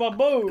need to do my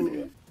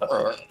bow.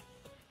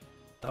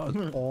 That was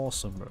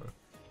awesome, bro.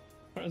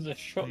 That was a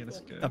shot. Yeah, let's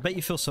go. I bet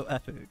you feel so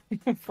epic.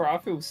 Bro, I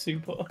feel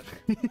super.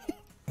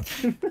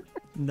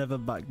 Never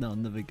back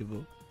down, never give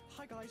up.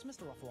 Hi guys. guys,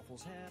 Mr.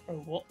 Ruffles here. Oh,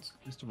 what?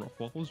 Mr.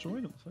 Rockwaffles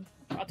joined us.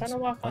 I don't know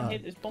why I can't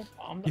hit this bumper.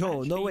 I'm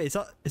Yo, no way, is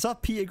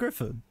that Peter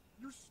Griffin?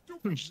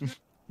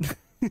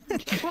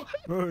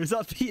 Bro, is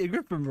that Peter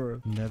Griffin,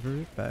 bro? Never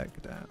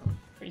back down.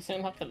 You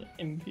sound like an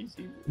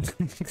NPC.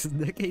 Because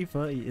Nick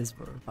A30 is,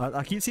 bro.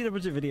 I keep seeing a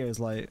bunch of videos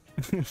like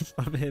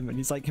of him, and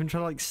he's like him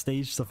trying to like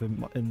stage stuff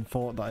in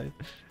Fortnite,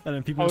 and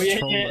then people just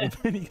troll him,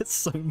 and he gets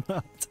so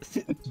mad.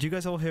 Do you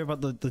guys all hear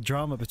about the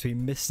drama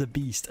between Mr.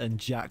 Beast and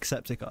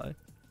Jacksepticeye?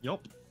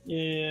 Yup.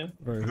 Yeah.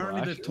 Bro,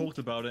 Apparently they've talked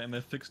about it and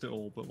they've fixed it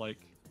all, but like.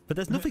 But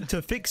there's nothing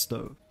to fix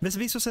though. Mr.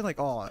 Beast was saying like,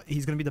 oh,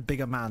 he's gonna be the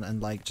bigger man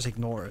and like just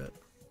ignore it.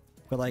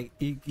 But like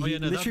he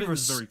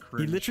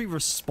literally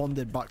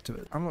responded back to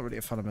it. I'm not really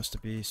a fan of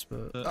Mr. Beast,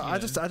 but yeah. I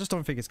just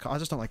don't think I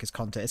just don't like his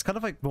content. It's kind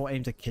of like more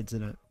aimed at kids,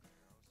 isn't it?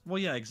 Well,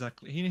 yeah,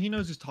 exactly. He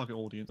knows his target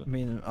audience. I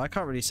mean, I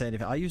can't really say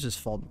anything. I use his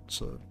font,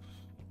 so.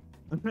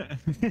 I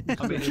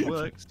mean, it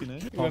works, you know.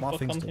 Oh, my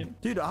thing's done.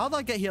 Dude, how did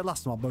I get here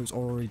last? My boat's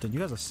already done. You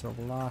guys are so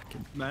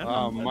lacking. Man,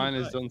 mine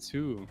is done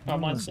too. Oh,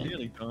 mine's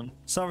nearly done.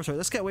 Salvatore,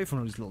 let's get away from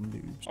all these little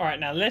noobs. Alright,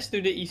 now let's do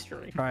the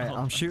Easter egg. Alright,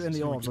 I'm shooting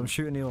the orbs. I'm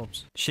shooting the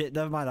orbs. Shit,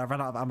 never mind. I ran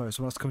out of ammo,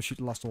 so let's come shoot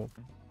the last orb.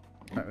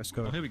 Alright, let's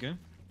go. Oh, here we go.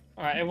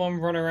 Alright, everyone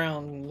run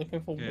around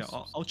looking for Yeah,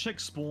 I'll check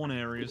spawn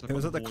areas. It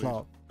was at the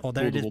clock. Oh,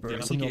 there it is, bro. Yeah,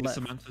 It's on your left.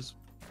 Samantha's.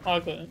 I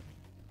got it.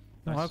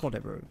 No, I got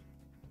it, bro.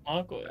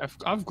 I got it.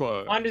 I've got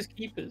it. Mine is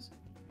keepers.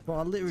 Bro,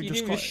 I literally You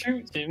just didn't got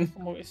even shoot him.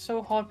 Oh, it's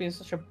so hard being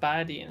such a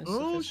baddie and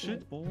Oh, such a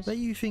shit, balls. But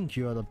you think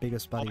you are the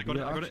biggest baddie, I got but it,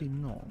 you're I got actually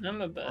not.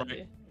 I'm a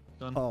baddie.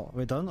 Done. Oh,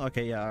 we're done?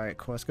 Okay, yeah, alright,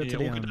 cool. Let's go to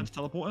we'll the get down to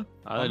teleporter.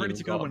 I I'm ready to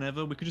didn't go go.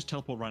 whenever. We could just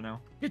teleport right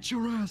now. Get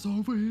your ass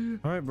over here.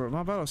 Alright, bro,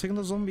 my bad. I was taking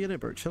the zombie in it,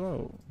 bro. Chill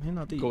out. You're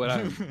not deep. Go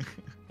out.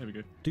 There we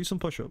go. Do some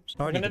push-ups.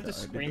 I'm gonna have to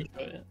screenshot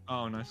it.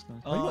 Oh, nice,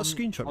 nice. Oh, you got a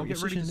screenshot, I'll but get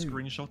you're ready to such a noob.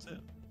 screenshot it.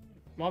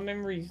 My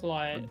memory's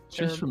like.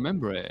 Just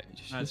remember it.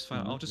 That's fine.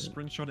 I'll remember just it.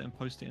 screenshot it and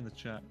post it in the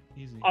chat.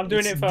 Easy. I'm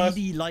doing it first.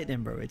 DD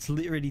lightning, bro. It's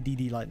literally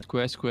DD lightning.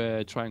 Square,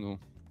 square, triangle.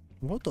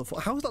 What the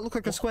fuck? How does that look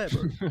like a square,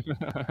 bro?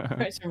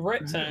 It's a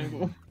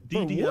rectangle.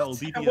 DDL,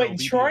 DDL, Wait,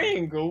 DDL.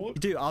 triangle?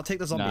 Dude, I'll take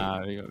the zombie.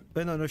 Nah, there you go.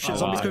 Wait, no, shit. Oh,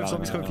 Zombies right, coming, right,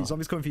 zombies right, coming, right.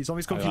 zombies coming,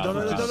 zombies coming. Right, No,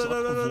 right,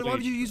 no. right. Why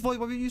would you use void?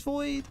 Why would you use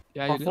void?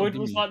 Yeah, Void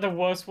was like the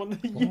worst one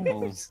to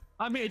Oh. use.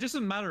 I mean, it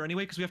doesn't matter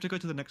anyway because we have to go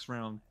to the next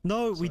round.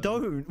 No, we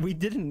don't. We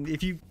didn't.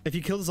 If you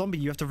kill the zombie,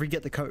 you have to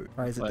re-get the coat.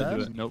 Right, is it there?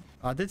 Nope.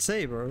 I did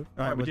say, bro.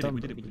 Alright, we're done.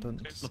 We did it. We're done.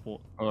 Let's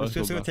teleport. Oh, Let's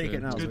let's go back take there.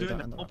 it now. Let's so go we do don't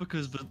it end now up-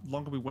 because the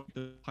longer we wait,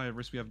 the higher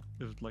risk we have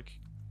of like.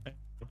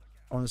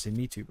 Honestly,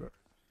 me too, bro.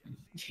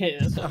 Yeah,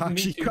 that's what I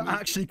me too.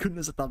 actually couldn't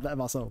have said that better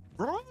myself.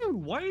 Bro,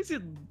 why is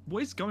it?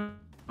 What is going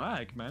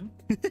lag, man?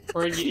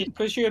 Bro, it's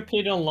because you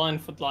appeared online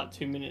for like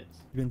 2 minutes.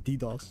 You've been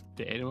DDoS.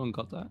 Did anyone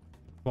got that?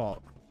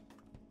 What?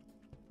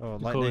 Oh,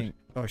 The lightning.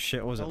 Oh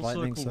shit, what was it? L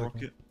Lightning circle circle.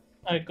 rocket.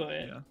 I got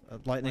it. Yeah.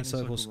 Lightning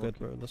circle circle squid, rocket.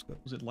 bro. Let's go.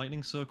 Was it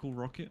lightning circle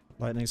rocket?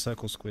 Lightning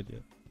circle squid, yeah.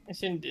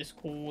 It's in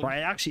Discord. Right,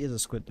 it actually is a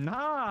squid.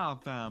 Nah,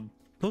 fam.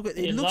 Look, it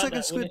It's looks like like a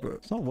that, squid, wouldn't bro.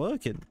 It's not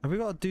working. Have we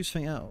got to do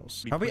something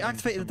else? We Have we put it into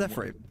activated the some death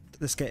rate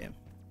this game?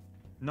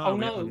 No, Oh,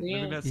 we no, haven't. yeah.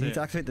 Maybe that's You need it.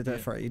 to activate the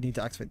death rate. You need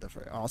to activate the death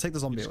rate. I'll take the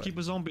zombie Just away. keep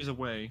the zombies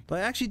away.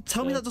 Like, actually,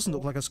 tell me that doesn't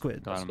look like a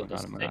squid. Got him, Got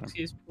got him, the got him.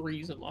 sexiest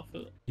breeze on my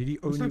foot. You're the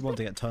only one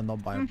to get turned on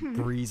by a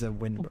breeze and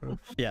wind, bro.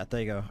 Yeah,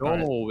 there you go. Oh,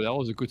 Alright. that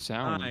was a good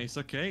sound. Nice,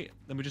 okay.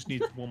 Then we just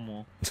need one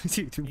more.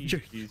 Dude,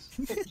 Jeez.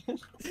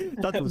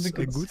 that was a a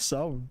good good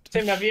sound.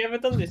 Tim, have you ever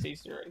done this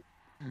Easter egg?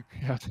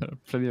 Yeah,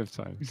 plenty of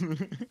times.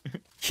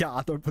 Yeah,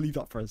 I don't believe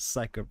that for a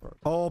second, bro.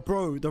 Oh,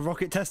 bro, the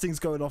rocket testing's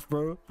going off,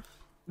 bro.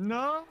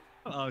 No.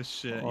 Oh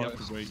shit. You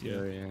have to wait.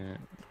 Yeah. yeah.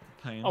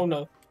 Pain. Oh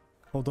no.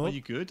 Hold Are on.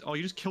 you good? Oh,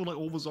 you just killed like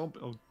all the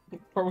zombies. Oh,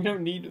 Bro, we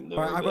don't need them though.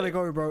 Alright, I gotta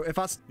go, bro. If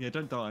that's, yeah.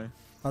 Don't die.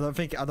 I don't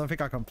think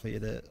I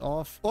completed it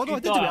off. Oh no, You I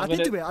did do it. died, I did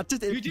but do it. I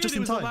did it You did. just It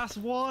in was the time. last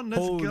one.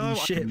 Let's Holy go. I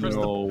shit, can press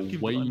the No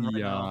fucking way, button right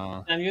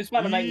now. And you're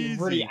about to make me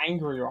really Easy.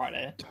 angry right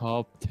there.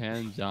 Top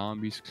 10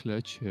 zombies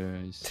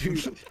clutches.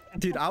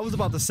 Dude, I was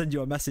about to send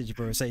you a message,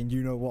 bro, saying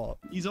you know what.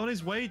 He's on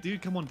his way,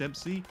 dude. Come on,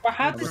 Dempsey. But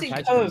how Yeah, does we're it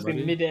catching curve him, buddy.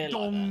 in midair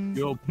like that?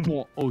 Dong.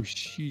 Yo, oh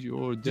shit,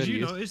 oh, there Did he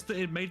you is. notice that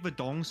it made the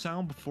dong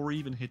sound before he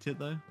even hit it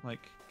though? Like,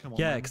 come on.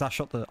 Yeah, man. because I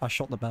shot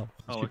the bell.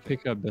 Oh, You okay.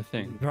 pick up the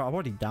thing. Bro, I'm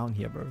already down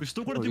here, bro. We've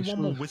still got to Oh, do you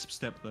one more should. wisp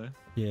step though.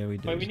 Yeah, we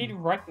do. Wait, we need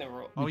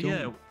Ragnarok. Oh We yeah,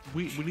 don't.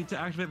 we need to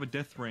activate the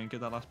death ray and get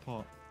that last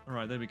part. All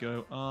right, there we go.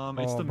 It's Oh,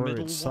 the bro,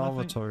 middle it's one. I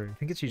think. Salvatore. I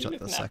think it's usually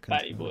like the second.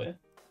 Batty boy.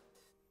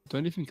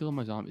 Don't even kill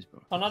my zombies,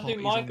 bro. Can I do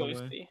Hotties my on the way.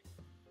 ghosty?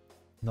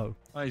 No.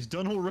 Oh, he's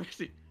done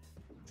already.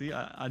 See,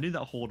 I knew that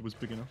horde was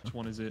big enough. Which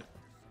one is it?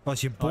 Oh,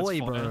 it's your Oh, it's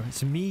boy, bro. fire.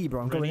 It's me,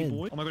 bro. I'm going Ready, in.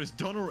 boy? Oh my god, it's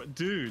done already,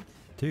 dude.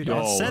 Dude, Yo, I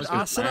let's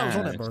go said I was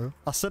on it, fast. bro.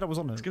 I said I was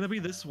on It's it. gonna be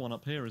this one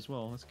up here as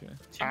well. Let's go.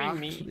 Chipping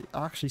me.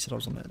 I actually said I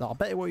was on it. No, I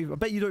bet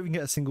you don't even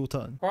get a single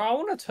turn. Bro, I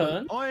want to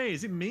turn. Oh, hey,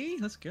 is it me?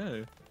 Let's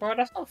go. Bro,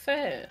 that's not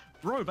fair.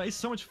 Bro, that is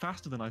so much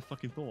faster than I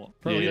fucking thought.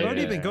 Bro, we've Yeah,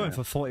 only yeah, been going yeah.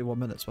 for 41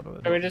 minutes, by the way.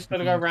 So we're just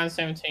gonna go round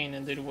 17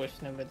 and do the wish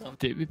never done.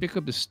 Did we pick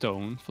up the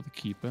stone for the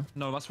keeper?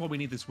 No, that's why we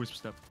need this wisp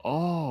step.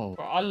 Oh.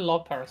 Bro, I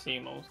love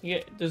paracetamols. You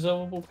get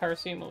dissolvable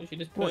paracetamols. You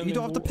just put What, them you in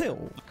don't have the water.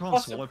 pill? I can't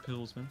Awesome. swallow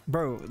pills, man.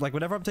 Bro, like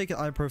whenever I'm taking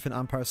ibuprofen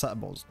and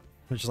paracetamols,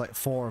 which is like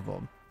 4 of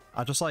them,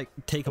 I just like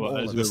take them Well, all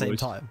as at the well, same boys.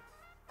 time.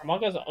 My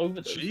guys are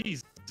over this.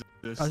 Jesus.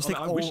 I just think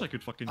I wish I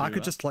could fucking do I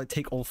could that. just like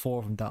take all 4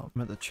 of them down.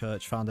 I'm at the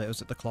church, found it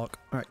was at the clock.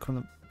 Alright, come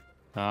on.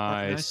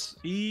 Okay, Nice.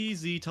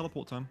 Easy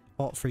teleport time.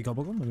 What, 3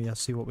 gobblegum? Let me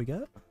see what we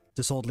get.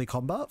 Disorderly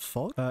combat,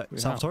 fuck.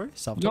 Salvatore?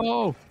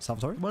 No!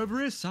 Salvatore? Come over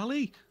here,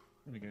 Sally.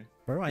 There we go.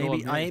 Bro, Go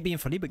on, I ain't being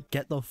funny, but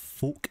get the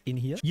fuck in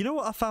here. You know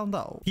what I found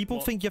out? People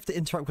What? think you have to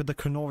interact with the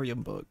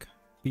Canorium book,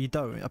 but you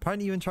don't.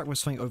 Apparently you interact with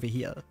something over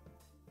here.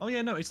 Oh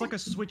yeah, no, it's like a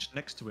switch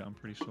next to it, I'm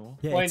pretty sure.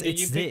 Yeah, Wait, it's, did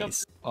you it's pick up-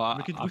 this.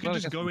 We could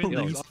just go in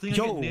there. I think I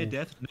Yo. get near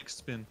death next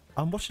spin.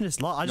 I'm watching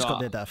this live. I just got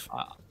near death.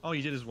 Oh,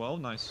 you did as well?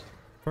 Nice.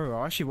 Bro,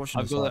 I'm actually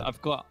watching I've this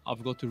live.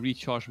 got to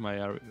recharge my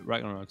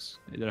Ragnaroks.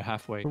 They're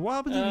halfway. But what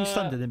happens if you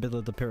stand in the middle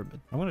of the pyramid?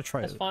 I'm gonna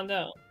try Let's it. find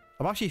out.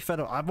 I'm actually fed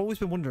up. I've always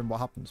been wondering what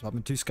happens, but I've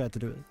been too scared to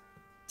do it.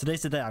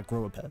 Today's the day I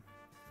grow a pair.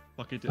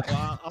 Fuck it.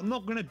 I'm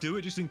not gonna do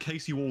it just in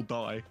case you all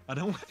die. I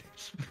don't want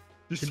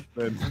just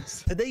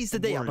Today's the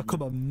day I worried,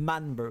 become a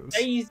man, bro.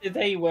 Today's the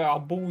day where our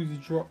balls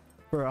drop.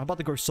 Bro, I'm about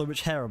to grow so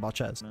much hair on my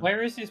chest.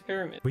 Where is this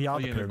pyramid? We Oh are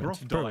the yeah, no, pyramid.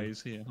 Groff Bro,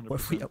 dies here.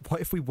 100%. what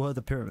if we were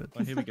the pyramid?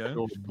 Oh, here we go.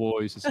 All the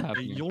boys is Hey,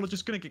 happening. y'all are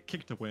just gonna get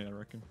kicked away, I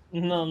reckon.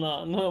 No,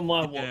 not my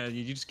watch. Yeah,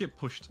 you just get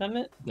pushed. Damn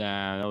it.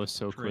 Damn, that was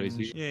so Cringe.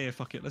 crazy. Yeah,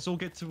 fuck it. Let's all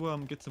get to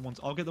one.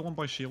 I'll get the one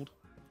by shield.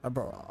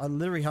 Bro, I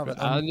literally have it.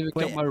 I didn't even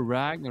wait, get my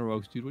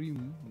Ragnaroks, dude. What do you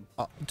mean?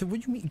 dude, what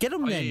do you mean? Get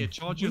them Oh, then. yeah,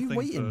 charge What your are you thing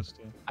waiting? first.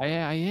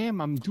 Yeah. I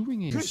am. I'm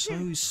doing it. You're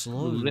so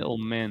slow. Little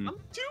men.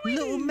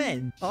 Little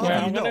men. Yeah,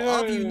 How I'm do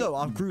gonna you go- know?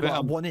 I've grew Bet like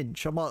I'm- 1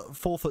 inch. I'm like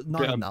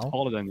 4'9" I'm now.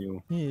 taller than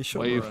you. Yeah, sure.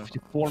 Wait, bro.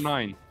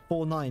 4'9".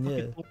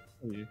 4'9",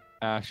 yeah.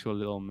 Actual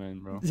little man,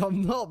 bro.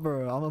 I'm not,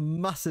 bro. I'm a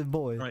massive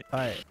boy. Right.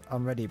 Alright,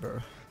 I'm ready, bro.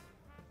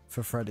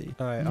 For Freddy.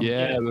 Alright,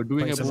 Yeah, we're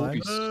doing a Place in line.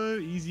 boys. Oh,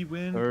 easy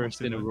win.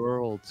 First in the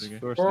world. There you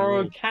First in the Bro,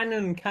 world.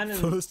 cannon.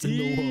 first in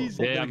the world.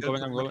 Easy. Yeah, I'm Go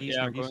going. I'm for going. east,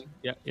 Yeah, I'm east.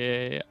 going.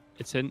 Yeah.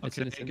 It's in. It's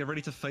Okay, in. It's in. get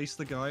ready to face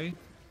the guy.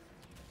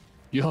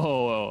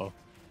 Yo,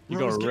 you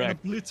Bro, he's got getting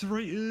wrecked.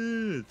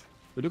 obliterated.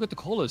 But look at the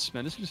colors,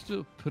 man. This is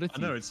just pretty. I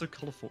know, it's so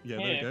colourful. Yeah,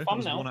 there Yeah, you go. fun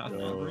That was now. 1 out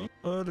of 3.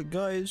 Alright,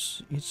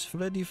 guys, it's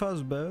Freddy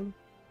Fazbear.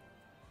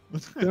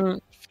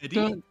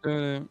 Eddie?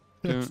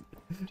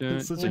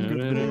 It's such a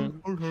good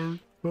name.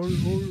 I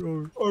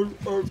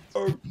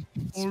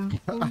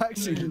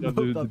actually love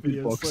do that the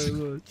video beatbox. so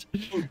much.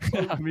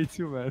 Yeah, me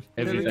too, man.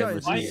 Hey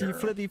guys, time. you see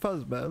Freddy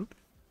Fazbear?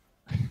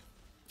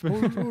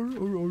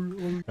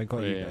 I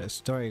got you Yeah.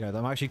 guys. Sorry guys,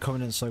 I'm actually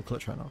coming in so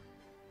clutch right now.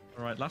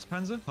 Alright, last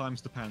Panzer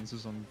times the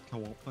Panzers on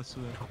co-op. That's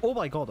Oh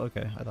my god,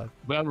 okay, I died.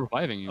 But I'm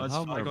reviving you. that's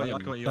How fine. am I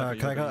got you.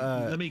 Can I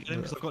got, Let me get him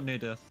because I've got near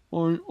death.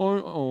 Oi, oi,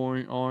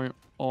 oi, oi,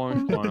 oi, oi,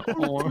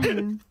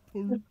 oi.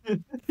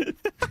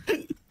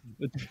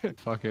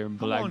 Fucking Come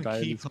black on, guy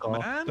in keep his car.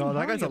 man. God, that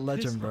Hurry guy's a up,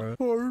 legend, piss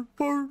bro.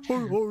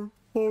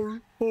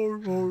 Right,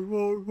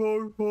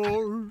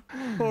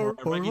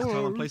 Reggie's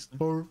time and place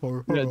them.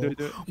 Yeah, do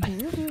it.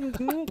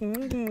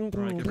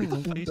 Alright, get ready to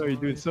face. Oh, you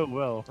do it so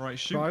well. Alright,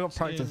 shoot. Bro, I got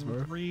practice, in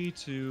bro. 3,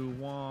 2,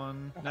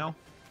 1. Now.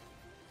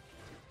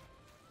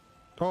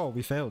 Oh,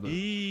 we failed it.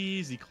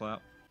 Easy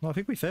clap. No, I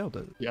think we failed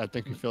it. Yeah, I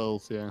think he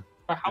feels, yeah.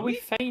 Bro, how are we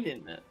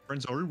fading that?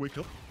 Renzaru, wake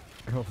up.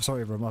 Oh,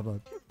 sorry, bro, my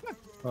bad.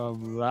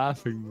 I'm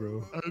laughing,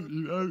 bro.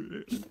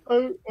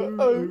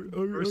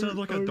 Bro, it sounds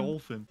like a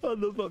dolphin. I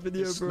love that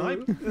video,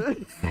 Snipe?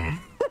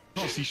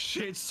 Oh, see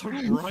shit, it's so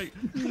bright.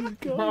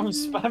 Bro, I'm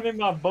spamming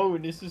my bow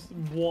and it's just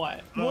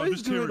white. Oh, What I'm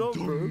is just going hearing on,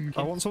 bro? dunk.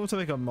 I want someone to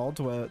make a mod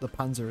where the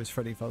Panzer is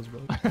Freddy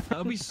Fazbear.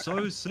 That'd be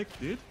so sick,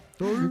 dude.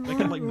 Make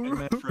it like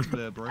Mad Fred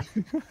there, bro.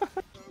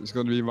 It's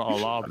gonna be my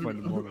alarm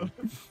in the morning.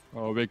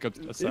 Oh, wake up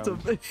to the It's a,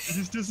 sound. It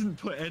just doesn't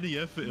put any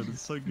effort in.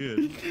 It's so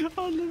good. I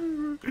love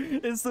it, bro.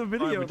 It's the Alright,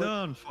 video. we're like,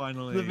 done,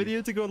 finally. the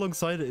video to go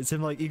alongside it. It's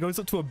him like he goes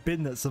up to a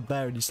bin that's a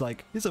bear and he's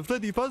like, "It's a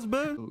Freddy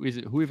Fazbear." Who is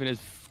it? Who even is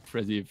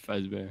Freddy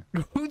Fazbear?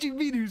 Who do you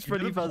mean who's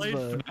Freddy never played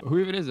Fazbear? Who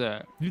even is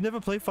that? You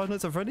never played Five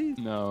Nights at Freddy's?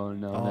 No,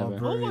 no, Oh, never.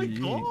 bro. Oh my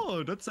you-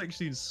 god, that's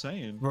actually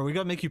insane. Bro, we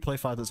gotta make you play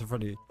Five Nights at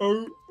Freddy.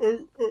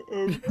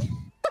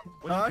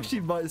 I actually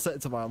might set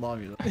it to my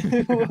alarm, you know.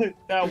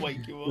 That'll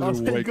wake you up. I'll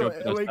Wake up,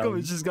 wake that's up, how-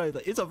 it's just going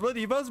like, "It's a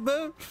Freddy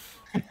Fazbear."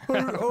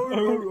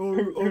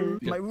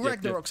 My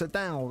Ragnaroks are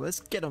down. Let's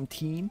get them,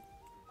 team.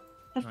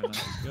 Alright,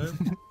 nice, let's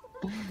go.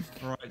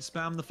 Alright,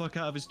 spam the fuck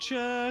out of his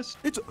chest.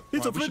 It's a Alright,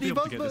 we should be Freddy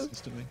able to get this Fazbear.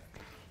 instantly.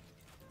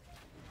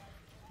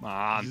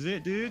 Man, This is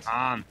it, dude.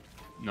 man.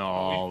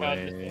 No We found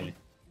it, way. Tony.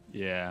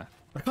 Yeah.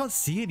 I can't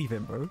see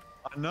anything, bro.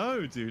 I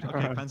know, dude. Okay,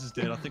 Panzer's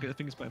dead. I think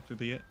it's better to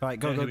be it. Right,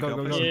 go, Yeah, go, here we go,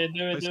 go, Place go. Yeah, him.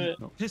 do it, Place do him.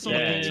 it. Piss on the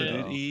Yeah, pizza, yeah.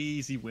 dude.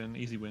 Easy win,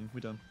 easy win. We're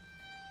done.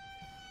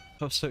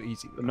 That's so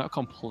easy. I'm not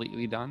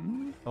completely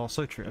done. Oh,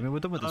 so true. I mean, we're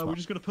done with this We're one.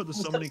 just gonna put the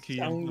What's summoning that key in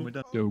sound? and we're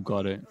done. Yo,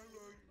 got it.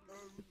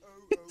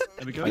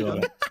 There we go. I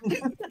got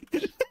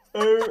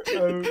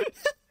done. it.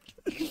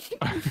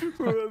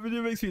 Bro, that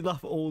video makes me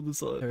laugh all the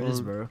time. There it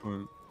is, bro.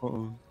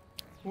 Uh-oh.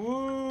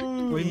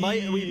 We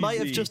might have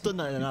Easy. just done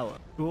that in an hour.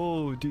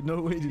 Oh, dude,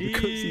 no way, dude. The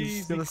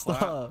cutscene's gonna Easy clap.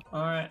 start.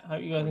 Alright,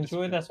 hope you guys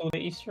enjoyed. That's all the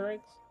Easter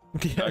eggs.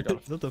 Yeah,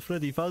 not the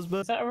Freddy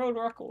Fazbear. Is that a world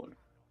record?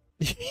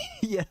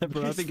 Yeah,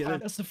 bro, I think it is.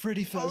 That's the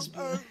Freddy Fazz,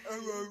 bro.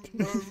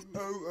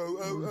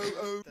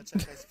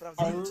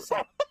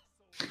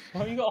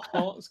 Oh, you got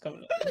hearts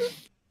coming up.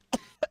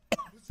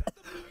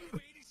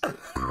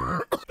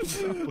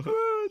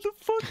 The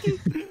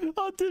fucking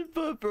I did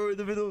burp, bro, in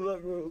the middle of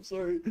that, bro. I'm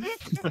sorry.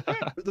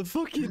 The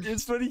fucking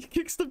it's when he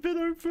kicks the bin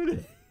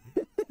open.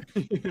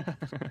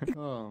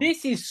 Oh.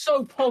 This is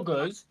so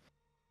poggers.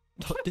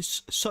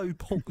 This so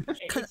pog.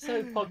 It's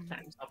so pog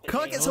times. Can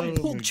I get some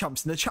pork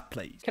chumps in the chat,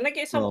 please? Can I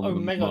get some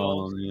Omega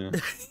rolls? Yeah.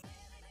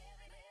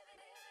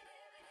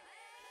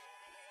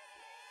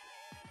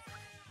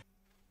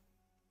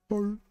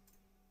 Bro.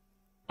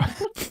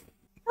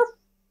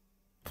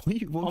 Why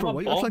you, I'm bro, a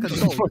why you act like a bark.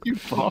 dog? Why are you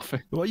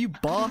barfing? Why are you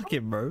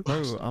barking, bro?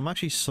 Bro, I'm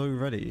actually so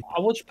ready.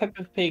 I watch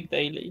Peppa Pig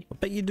daily. I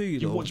bet you do, You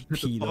little watch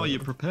Peppa. pedo. Oh, you're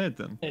prepared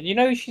then. Yeah, you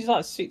know she's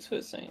like 6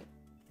 foot something.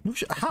 No,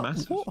 how?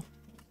 massive. What?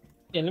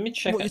 Yeah, let me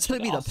check. What, you're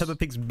telling me that us. Peppa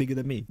Pig's bigger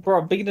than me?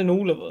 Bro, bigger than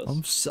all of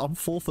us. I'm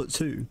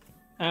 4'2".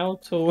 How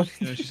tall?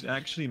 Yeah, she's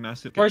actually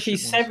massive. Bro, Get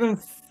she's shit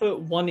ones.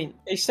 7'1".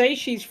 They say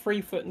she's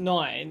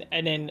 3'9",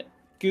 and then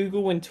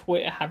Google and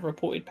Twitter have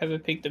reported Peppa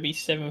Pig to be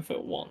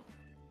 7'1".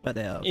 Bet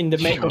they have.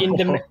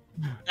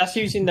 That's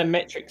using the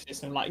metric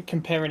system, like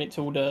comparing it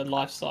to all the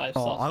life size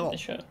Oh, stuff in the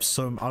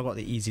show. I got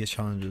the easiest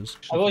challenges.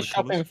 I was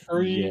shopping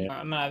through. Yeah. Alright,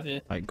 I'm out of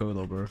here. Like, go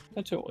though, bro.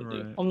 That's what I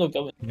do. Right. I'm not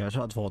going. Yeah,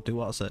 shut the door. Do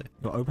what I say. You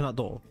gotta open that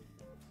door.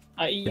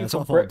 I eat Yeah, you that's for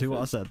what I thought. Do what I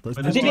breakfast. said. Let's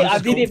I do did what it- I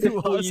did it Do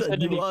before what I you said. said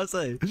Do anything. what I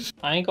say.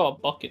 I ain't got a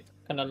bucket.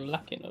 Kind of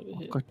lacking over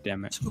here. God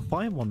damn it. So go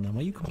find one then. Why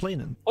are you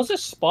complaining? What's a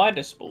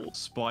spider spore?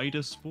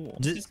 Spider spawn.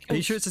 Are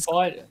you sure it's a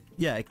spider?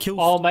 Yeah, it kills.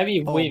 Oh,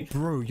 maybe Oh, with.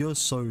 bro, you're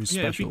so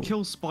special. Yeah, if you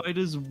kill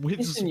spiders with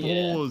Listen,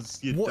 yeah. spores,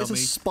 you What is dummy.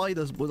 a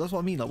spider? Well, that's what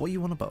I mean. Like, what are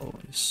you on about?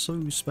 It's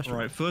so special.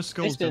 Right, first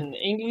skull's done.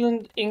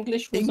 Listen,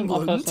 English wasn't my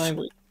England? first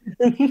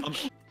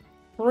language.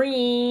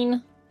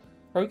 Green.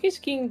 Focus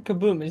King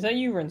Kaboom. Is that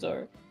you,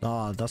 Renzaru?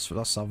 Nah, that's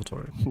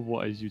Salvatore.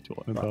 What are you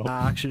talking about?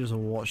 I actually just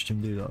watched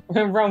him do that.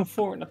 We're in round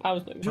 4 in the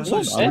powers league. Just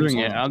What's like- I'm that? doing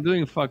it. I'm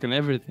doing fucking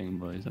everything,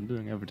 boys. I'm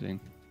doing everything.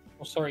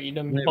 Oh, sorry, you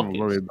done Don't even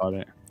worry buckets. about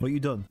it. What you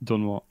done?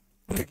 Done what?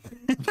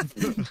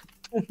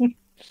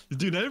 You're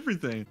doing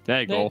everything.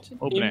 There you go.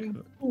 Open it.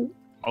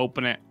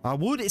 Open it. I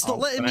would. It's not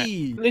letting Open it.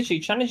 me. Literally,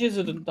 challenges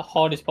are the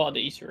hardest part of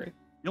the Easter egg.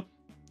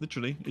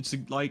 Literally, it's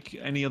like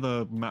any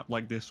other map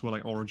like this where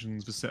like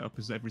origins, the setup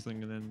is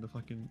everything, and then the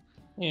fucking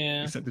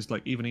Yeah. except it's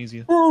like even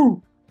easier.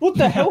 Bro, what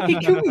the hell? He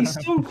killed me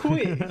so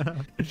quick.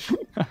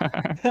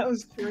 That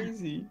was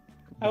crazy.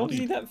 How was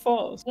he that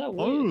fast? That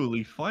weird.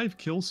 Holy 5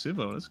 kill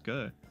Civo. Let's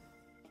go.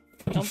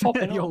 I'm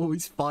popping Yo, up.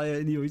 he's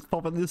firing. Yo, he's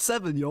popping the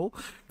 7. Yo,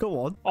 go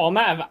on. Oh, I'm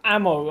out of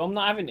ammo. I'm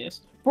not having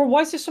this. Bro,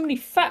 why is there so many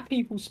fat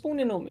people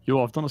spawning on me?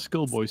 Yo, I've done a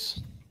skill, boys.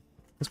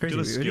 That's crazy.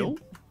 Did a skill?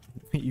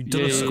 You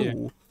done a Yeah, yeah, yeah.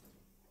 school?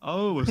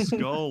 Oh, a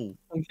skull.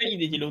 I'm betting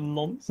you did, you little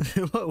nonce.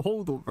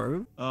 Hold on,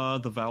 bro.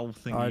 The valve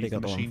thing. I already The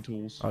got the one. machine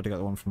tools. I already got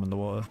the one from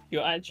underwater.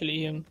 You're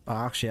actually him.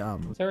 I actually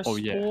am. Is there a Oh,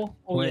 yeah. score?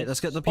 Oh, Wait, yeah. let's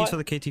get the piece for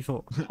the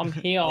KT4. I'm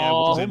here. Yeah,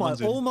 Oh, what's Oh it? my,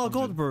 One's in, oh my one's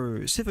god, in. bro.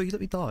 Civo, you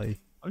let me die.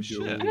 Oh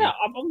shit. yeah,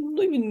 I'm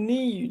not even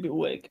near you,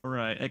 little egg.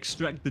 Alright,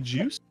 extract the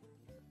juice.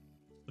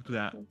 Look at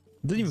that.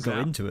 Didn't even go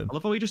Zap. into him. I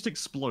love how he just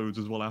explodes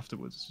as well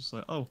afterwards. It's just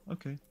like, oh,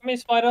 okay. Come here,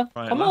 spider.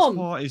 Right, Come last on.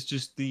 part is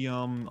just the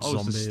oh, it's the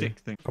Zombie. stick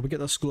thing. Can we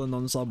get that skull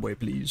on subway,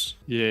 please?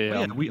 Yeah, Oh, yeah,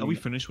 I'm are we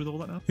finished with all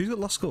that now? Who's got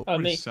last skull?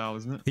 Pretty Me. Sal,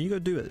 isn't it? Can you go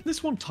do it?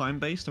 This one time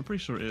based? I'm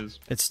pretty sure it is.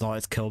 It's not.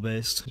 It's kill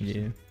based.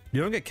 Yeah.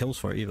 You don't get kills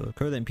for it either.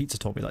 Coda and Pizza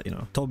told me that. You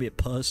know, told me it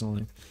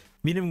personally.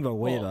 Me and him go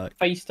way back.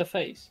 Face to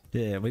face.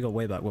 Yeah, we go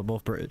way back. We're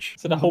both British.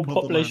 So the whole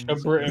Motherland. population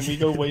of Britain, we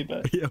go way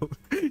back. Yo.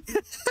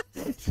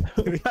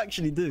 We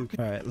actually do.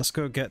 All right, let's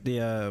go get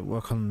the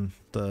work on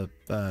the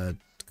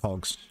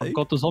cogs. I've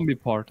got the zombie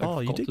part. Oh,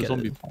 I've you got did the get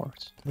zombie it.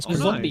 part. Let's The go.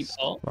 zombie nice.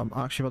 part. I'm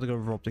actually about to go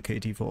rob the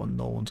KT4 and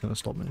no one's gonna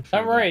stop me.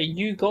 Don't worry,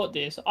 you got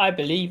this. I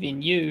believe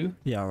in you.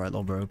 Yeah, alright,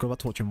 little bro. Go back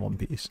to watching One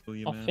Piece.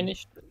 I've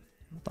finished.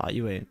 Ah,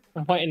 you ain't.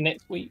 I'm waiting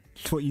next week.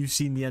 What, you've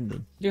seen the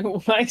ending?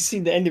 Dude, I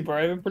seen the ending, bro.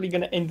 I'm probably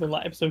gonna end on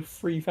like episode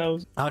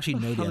 3000. I actually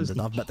know the hell is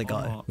ending. the I've met the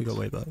guy. plot? We go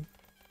way back.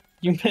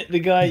 You met the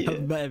guy. Yeah.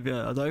 I've met him,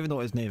 yeah. I don't even know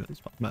what his name is,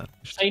 but man.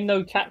 Say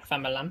no cat,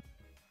 famalam.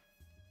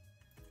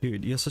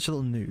 Dude, you're such a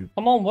little noob.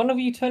 Come on, one of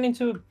you turn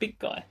into a big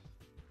guy.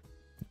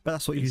 But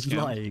that's what Big he's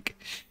scam. like.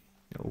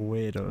 You're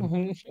a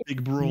weirdo.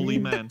 Big brawly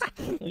man.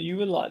 You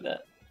would like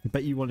that. I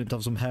bet you wanted to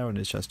have some hair on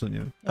his chest, don't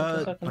you?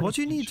 What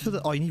do you need for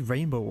the... Oh, you need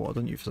rainbow water,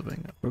 don't you, for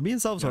something? Well, me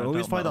and Salvatore Yeah, I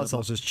always doubt find that.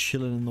 ourselves just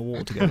chilling in the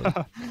water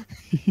together.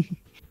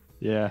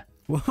 Yeah.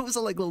 What was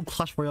that, like, little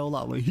Clash Royale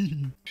that way?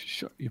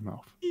 Shut your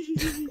mouth.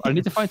 I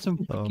need to find some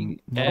fucking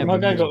air. My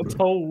guy got bro.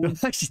 told.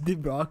 I actually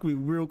did, bro. I could be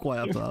real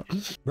quiet after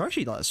that. We're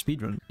actually like a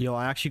speedrun. Yo,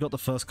 I actually got the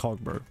first cog,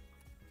 bro.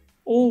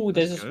 Oh,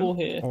 there's a Let's go. score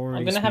here. Already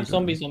I'm gonna have speedrunning.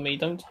 zombies on me.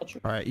 Don't touch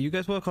them. Alright, you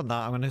guys work on that.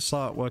 I'm gonna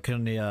start working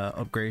on the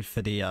upgrade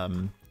for the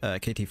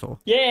KT4.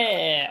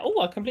 Yeah. Oh,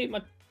 I completed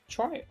my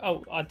try.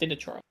 Oh, I did a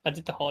try. I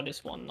did the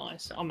hardest one.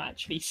 Nice. I'm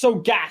actually so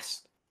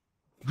gassed.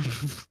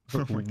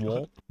 What?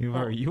 You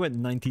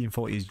went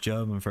 1940s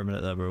German for a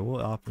minute there, bro.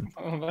 What happened?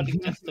 I'm about to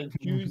test the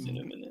Jews in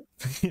a minute.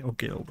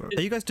 Okay, bro.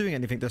 Are you guys doing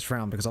anything this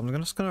round? Because I'm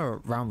just gonna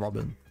round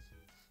robin.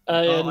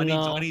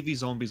 I need these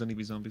zombies. I need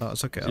these zombies. Oh,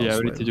 it's okay. Yeah, I'll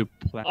we need slay to them.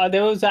 do plan.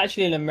 There was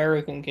actually an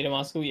American kid in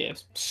my school. Yeah,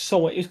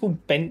 it was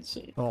called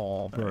Benson.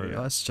 Oh, bro,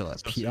 yeah. that's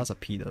just like that's a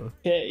pedo.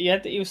 Yeah,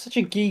 he was such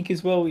a geek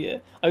as well. Yeah,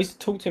 I used to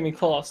talk to him in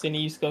class, and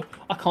he used to go,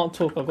 "I can't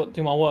talk. I've got to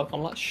do my work."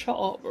 I'm like, "Shut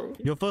up, bro."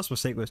 Your first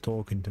mistake was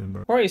talking to him,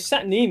 bro. Bro, he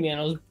sat near me,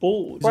 and I was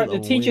bored. He's a Right, the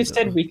little teacher weirdo.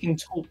 said we can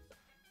talk,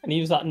 and he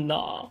was like,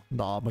 "Nah."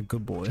 Nah, I'm a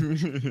good boy.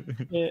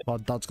 Yeah, My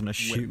dad's gonna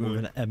shoot me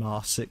with an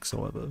MR6 or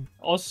whatever.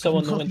 I was so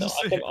annoyed that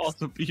I kept It's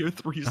asking the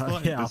BO3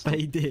 slide. Yeah, I bet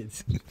he did.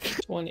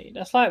 20.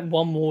 That's like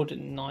one more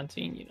than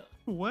 19, you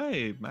know.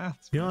 Way,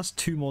 maths. You know that's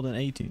 2 more than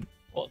 18.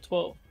 What,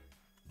 12?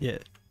 Yeah.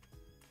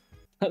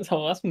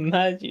 That's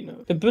mad, you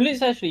know. The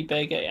bullet's actually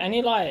bigger, and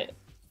you like,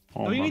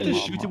 Oh, Do you need my to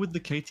mama. shoot it with the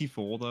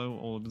KT4 though,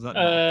 or does that?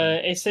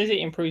 it says it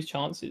improves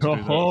chances.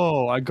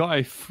 Oh, I got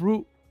a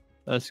fruit.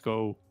 Let's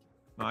go.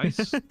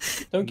 Nice.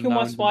 Don't kill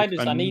my Now spiders,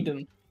 I defend- need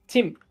them.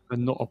 Tim, But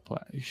not a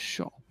play.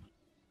 Shot.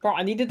 bro,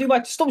 I need to do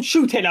my. Stop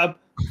shooting them!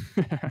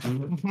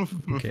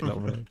 Okay, no,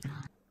 bro.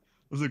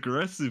 Was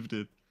aggressive,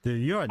 dude.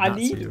 Dude, you're a I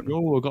Nazi. need- bro.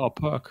 Yo, I got a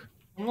perk.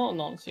 I'm not a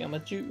Nazi, I'm a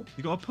Jew.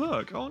 You got a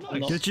perk. Oh,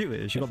 nice. not. You're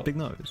Jewish, you got a big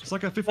nose. It's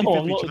like a No,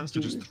 I'm 50-50 not chance to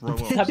just Jewish. throw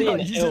up. That'd be an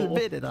You just L.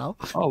 admit it now.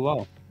 Oh,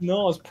 wow.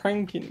 No, I was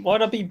pranking.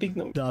 Why'd I be big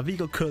nose? Nah, you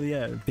got curly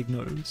hair and big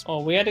nose.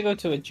 Oh, we had to go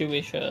to a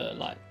Jewish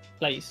like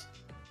place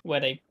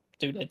where they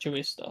do their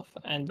Jewish stuff,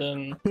 and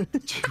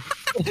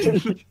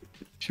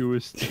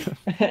Jewish.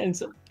 and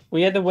so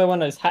we had to wear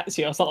one of those hats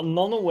here. I was like, I'm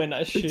not gonna wear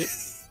that shit.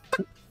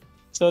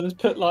 So I just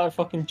put like a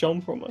fucking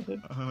jumper on my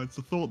head. It's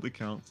the thought that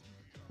counts.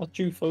 I was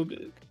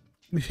Jew-phobic.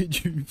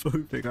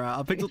 Jew-phobic, alright.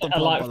 I picked up the At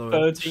plant, like by the way.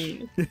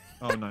 13.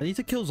 Oh, I nice. need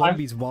to kill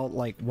zombies while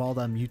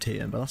I'm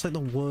mutating, but that's like the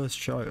worst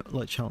show,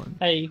 like challenge.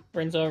 Hey,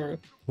 Renzaru,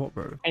 What,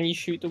 bro? can you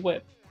shoot the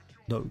web?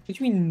 No, What do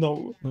you mean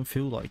no? I don't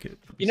feel like it.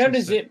 You know So the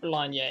sick. zip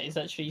line, yeah, is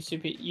actually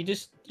super. You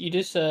just do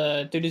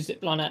the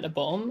zip line at the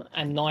bottom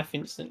and knife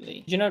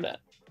instantly. Do you know that?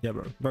 Yeah,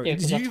 bro. Bro, Yeah,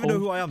 'cause do I you even know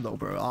told- who I am, though,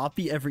 bro? I'll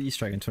beat every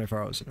Easter egg in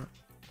 24 hours. You know?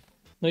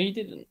 No, you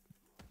didn't.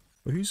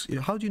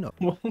 How do you know?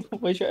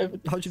 Where's your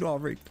evidence? How do you know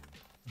I'm rigged?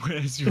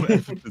 Where's your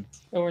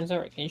evidence? Oh,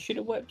 Renzaru, can you shoot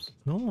the webs?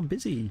 No, I'm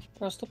busy.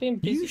 Bro, stop being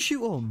busy. You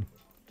shoot them.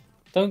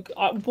 Don't.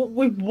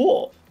 With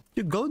what?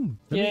 Your gun.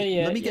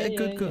 Yeah, Let me get a yeah,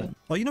 good yeah. gun.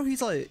 Oh, you know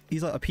he's like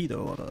a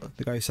pedo, or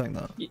the guy who sang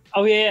that.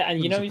 Oh yeah, and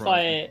you Wouldn't know he's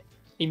surprise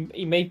me. like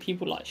he made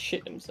people like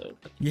shit themselves.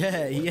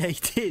 Yeah, he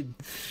did.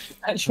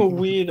 Actual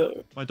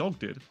weirdo. My dog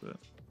did, but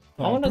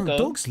I wanna bro, go.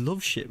 dogs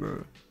love shit,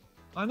 bro.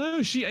 I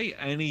know she ate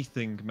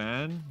anything,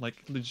 man. Like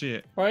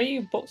legit. Why are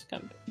you box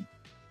camping?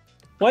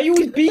 Why are you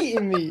always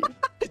beating me,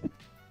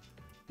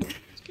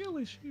 Skill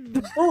issue.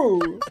 bro?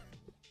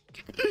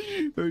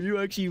 Bro, you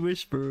actually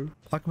wish, bro.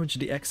 I can mention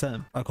the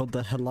XM. I got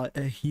the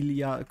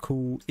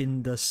heliacal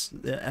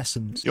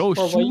essence. Yo,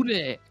 Bro, why shoot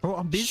it. Bro,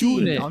 I'm busy.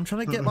 Shoot it. I'm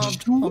trying to get my.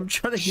 Shoot- I'm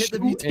trying to get the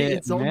shoot mutated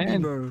it, zombie,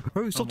 man. bro.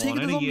 Bro, stop Come on,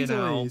 taking the any year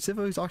zombies away.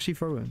 now. Sivo's actually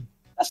throwing.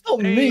 That's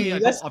not Hey, me. I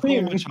That's got all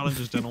him. my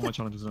challenges done. All my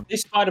challenges done.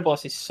 This spider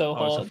boss is so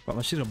Oh, it's a hard. But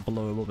my shit's gonna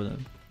blow him up in it.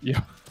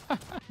 Yeah.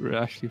 We're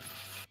actually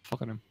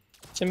fucking him.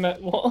 Tim,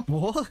 what?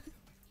 What?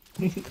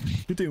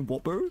 You're doing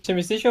what, bro? Tim,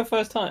 is this your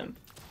first time?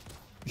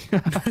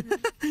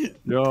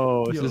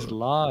 Yo, this Yo. is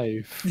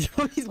live.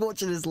 He's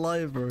watching this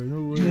live, bro.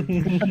 No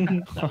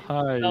way.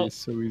 Hi, No. it's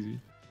so easy.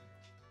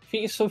 I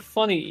think it's so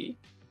funny.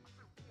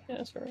 Yeah,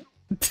 that's right.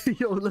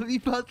 Yo, let me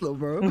battle,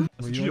 bro. That's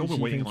Well, literally you all we're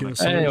actually waiting think on you're next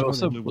so Hey, time.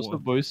 what's up, Blue what's water.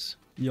 up, boys?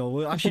 Yo,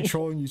 we're actually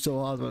trolling you so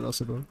hard right now,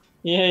 bro.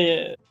 Yeah,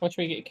 yeah. Watch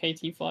me get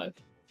KT5.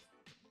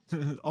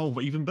 Oh,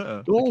 but even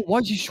better. Oh,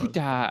 why'd you shoot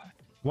that?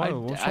 Why?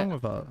 What's wrong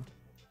with that?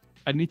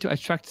 I need to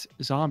attract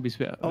zombies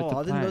with Oh, the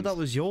I didn't know that plants.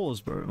 was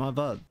yours, bro. My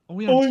bad. Oh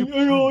yeah. let's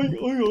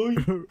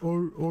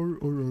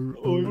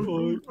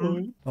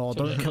go- Oh,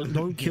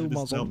 don't kill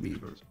my This zombie,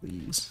 self-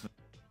 please.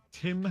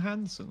 Tim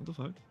Hansen. What the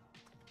fuck?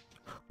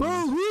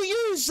 Bro, who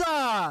used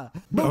that?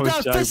 Bro, Oh,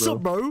 that's Jai, piss bro.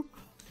 up, bro.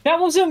 That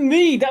wasn't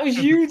me. That was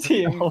you,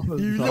 Tim. You little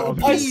No,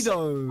 I-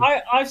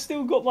 pedo. I've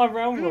still got my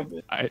round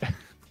robin. I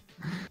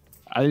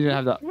didn't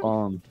have that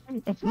on.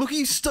 Look at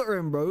you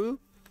stuttering, bro.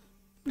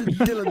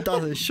 Dylan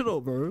Dallas, shut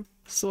up, bro.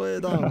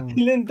 Swear down.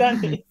 Dylan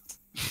Danny.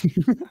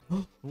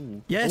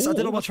 Ooh. Yes, I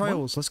did all my that's one.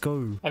 trials. Let's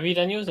go. Have you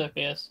done yours,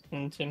 FPS?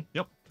 Tim.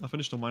 Yep, I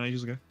finished all mine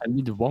ages ago. I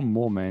need one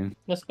more, man.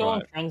 Let's go on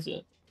Right.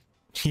 transit.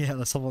 Yeah,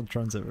 let's have on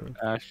transit, bro.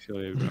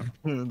 Actually,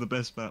 bro. The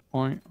best map.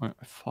 Oink, oink,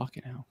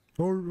 fucking hell.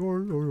 Where's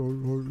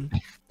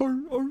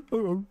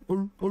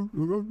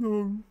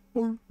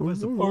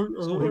the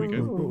oh, here we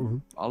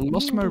go. I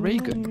lost my ray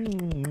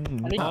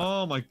gun.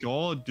 Oh my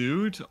god,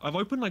 dude. I've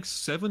opened like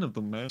 7 of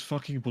them, man.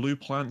 Fucking blue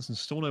plants and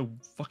still no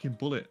fucking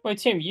bullet. Wait,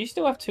 Tim, you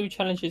still have 2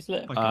 challenges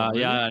left. My god,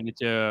 really? Yeah, I need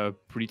to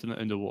breathe in the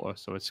underwater,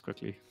 so it's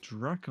quickly.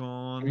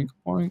 Drakon.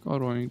 Oink, oink,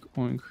 oink,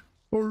 oink.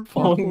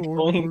 Boink,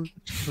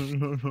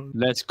 boink.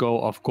 Let's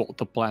go, I've got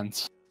the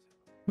plants.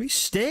 We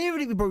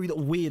staring at me, bro. You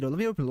little weirdo. Let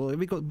me open it. Let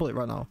me got bullet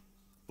right now.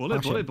 Bullet,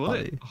 Actually,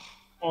 bullet, bullet.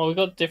 Oh, we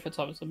got different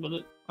types of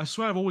bullet. I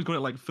swear I've always got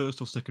it like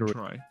first or second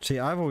try. See,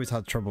 I've always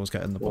had troubles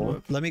getting the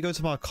bullet. Let me go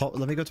to my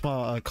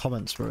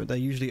comments, bro. They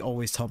usually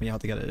always tell me how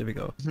to get it. Here we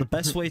go. The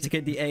best way to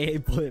get the AA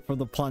bullet from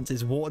the plant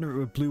is watering it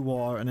with blue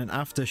water, and then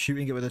after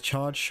shooting it with a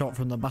charged shot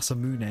from the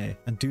Masamune,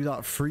 and do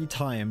that 3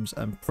 times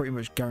and pretty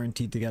much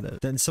guaranteed to get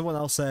it. Then someone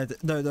else said,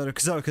 no,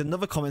 because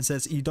another comment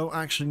says you don't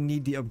actually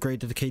need the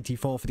upgrade to the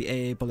KT4 for the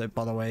AA bullet,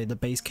 by the way. The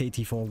base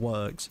KT4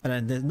 works. And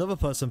then there's another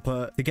person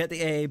put, to get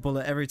the AA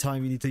bullet every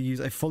time you need to use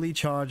a fully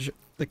charge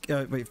the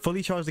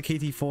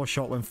KT4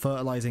 shot when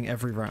fertilizing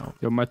every round.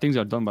 Yo, my things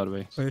are done, by the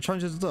way. Oh, your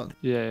challenges are done?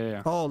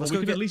 Yeah. Oh, let's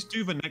go at least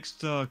do the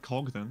next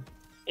cog then.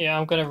 Yeah,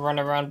 I'm gonna run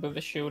around with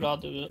a shield. I'll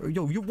do it.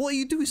 Yo, what are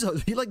you doing?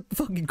 You're like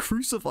fucking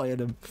crucifying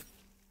him.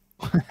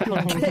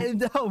 Get him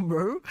down,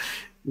 bro.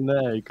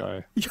 There you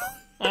go.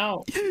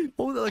 Ow.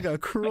 Hold it like a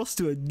cross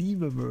to a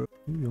demon, bro.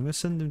 I'm gonna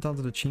send him down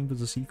to the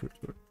Chambers of Secrets,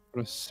 bro.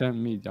 Bro,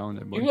 send me down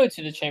there, boy. You go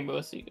to the Chamber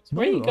of Secrets.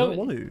 Where are you going? I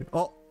want to.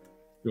 Oh.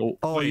 Yo,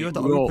 oh, wait, you had to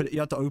open it. You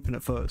had to open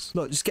it first.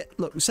 Look,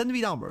 send me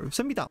down, bro.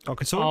 Send me down.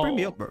 Okay, so bring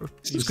me up, bro.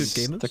 It's good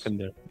gamers. Stuck in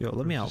there. Yo,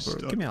 let me out, bro.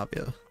 Get me out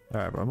here.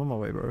 All right, bro. I'm on my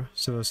way, bro.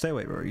 So stay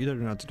away, bro. You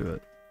don't know how to do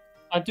it.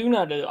 I do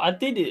not do it. I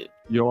did it.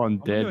 Yo, I'm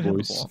dead,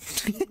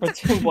 boys.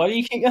 Why do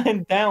you keep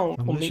going down?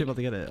 I'm literally about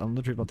to get it. I'm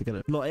literally about to get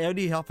it. Look, it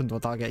only happened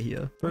when I get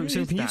here. Bro,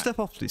 so can you step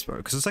off, please, bro?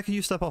 Because the second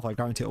you step off, I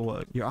guarantee it'll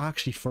work. You're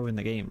actually throwing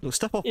the game. Look,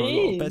 step off, bro.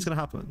 Look, I bet it's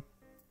gonna happen.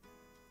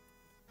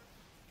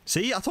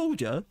 See, I told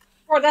you.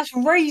 Bro, that's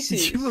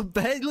racist. You were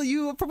bad. Look,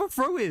 you were proper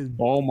throwing.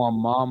 Oh my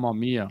mama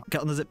mia.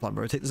 Get on the zip line,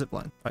 bro. Take the zip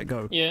line. Right,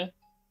 go. Yeah.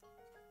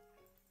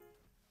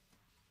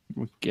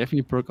 Give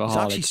me perkaholic. It's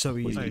actually so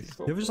easy.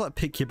 You ever just like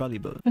pick your belly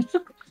button?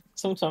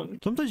 Sometimes.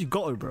 Sometimes you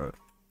got to, bro.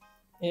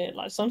 Yeah,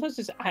 like sometimes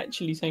it's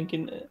actually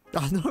sinking there.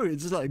 I know,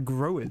 it's just like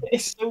growing.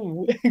 It's so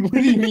weird. What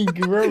do you mean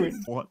growing?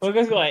 What? Well,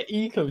 guys got like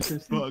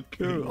ecosystem.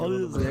 Bro,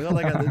 honestly, I got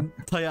like an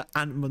entire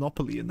ant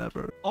monopoly in there,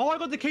 bro. Oh, I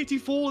got the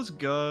KT4. Let's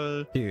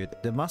go. Dude,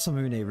 the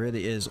Masamune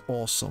really is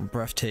awesome,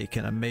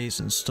 breathtaking,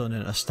 amazing,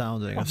 stunning,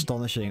 astounding,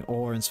 astonishing,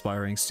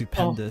 awe-inspiring,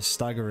 stupendous,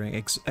 staggering,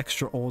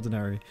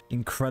 extraordinary,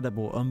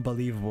 incredible,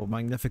 unbelievable,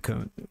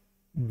 magnificent,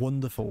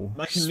 wonderful.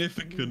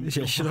 Magnificent.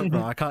 Yeah, shut up,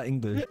 bro. I can't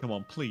English. Come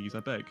on, please.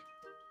 I beg.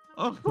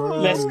 Oh,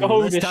 Let's go.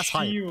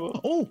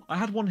 Oh, I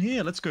had one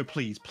here. Let's go,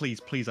 please,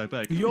 I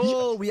beg.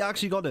 Yo, we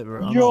actually got it,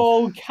 bro.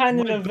 Yo,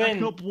 cannon my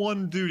event. Backup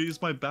one, dude.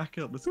 It's my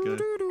backup. Let's go.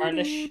 Alright,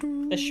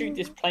 let's shoot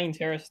this plane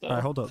terrorist.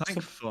 Alright, hold up.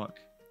 Thank fuck.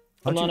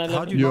 How'd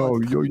you yo,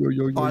 not? yo, yo,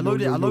 yo, yo. Oh, I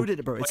loaded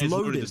it, bro. It's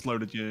loaded. It's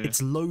loaded, yeah.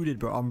 It's loaded,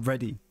 bro. I'm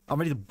ready. I'm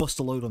ready to bust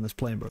a load on this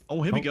plane, bro.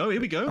 Oh, here we go.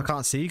 Here we go. I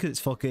can't see because it's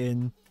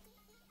fucking.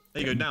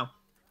 There you go. Now.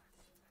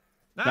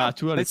 Nah,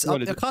 too early.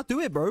 I can't do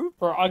it, bro.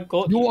 Bro, I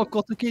got Yo, I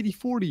got the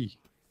KD40.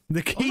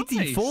 The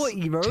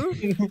KT40, bro.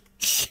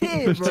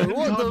 Shit, bro.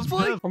 What the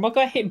fuck? Bro, my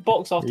guy hit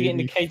box after getting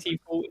the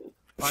KT40.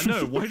 I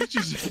know. Why did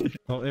you say?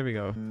 Oh, there we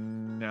go.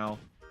 Now.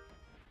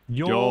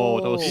 Yo,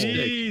 that was sick.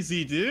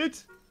 Easy, dude.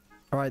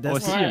 All right,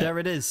 there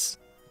it is.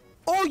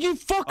 Oh, you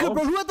fucker,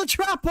 bro. Who had the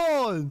trap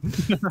on?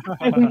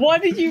 Why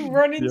did you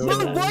run into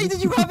that? Why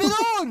did you have it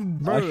on?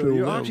 Bro,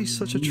 you're actually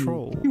such a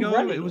troll.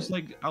 No, it was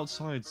like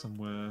outside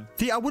somewhere.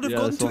 See, I would have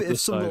gone to it if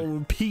some little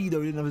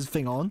pedo didn't have his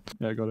thing on.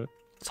 Yeah, I got it.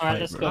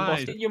 Alright, let's go,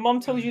 boss. Your mum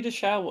tells you to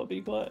shower,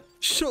 be quiet.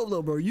 Shut up,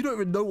 little bro. You don't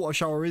even know what a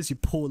shower is, you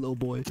poor little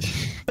boy.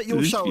 Bet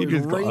your shower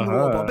is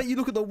rainwater. I bet you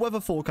look at the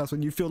weather forecast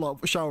when you feel like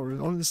showering,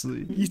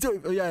 honestly. You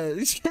don't, yeah,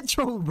 get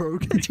trolled, bro.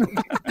 Get trolled.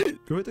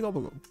 Go hit the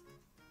gobble.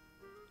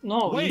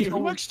 No, wait,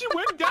 who actually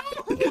went down?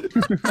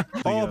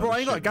 Oh, bro, I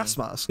ain't got a gas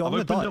mask. I'm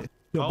gonna die.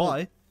 Yo,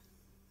 bye.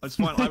 That's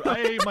fine. I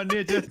ate my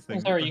near death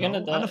thing. Sorry, you're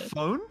gonna die. And a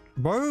phone?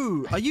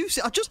 Bro, are you?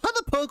 I just had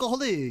a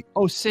perkaholic.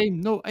 Oh,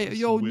 same. No,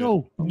 yo,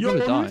 no. Yo,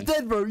 who's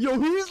dead, bro? Yo,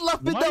 who's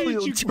laughing down?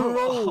 Yo,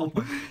 troll.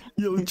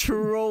 Yo,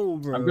 troll,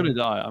 bro. I'm gonna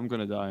die. I'm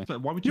gonna die.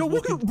 Why would you?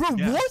 Yo, bro,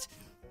 what?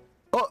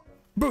 Oh,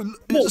 bro,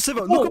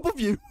 Siva, look above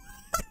you.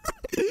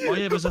 Oh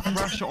yeah, there's a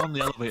thrasher on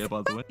the elevator,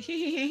 by the way.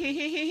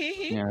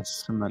 Yeah,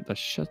 Samantha,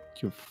 shut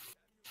your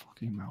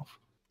fucking mouth.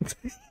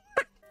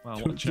 Wow,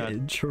 what a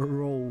chat.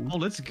 Troll. Oh,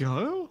 let's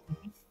go.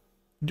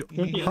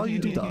 How do you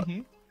do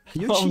that?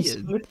 You're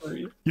cheating.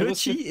 Slippery. You're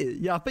cheating.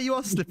 Yeah, I bet you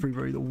are slippery,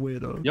 bro. You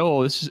weirdo.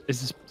 Yo, this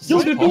is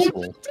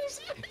possible.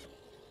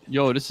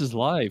 Yo, this is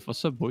live.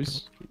 What's up,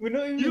 boys? We're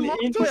not even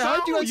in.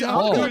 How do you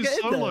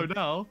get in there?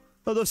 Now.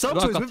 Oh, the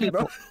Samsung's with me,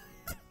 bro.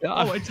 Yeah,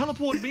 oh, it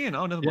teleported me in.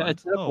 Oh, never mind. Yeah, it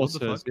teleports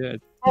us. Yeah.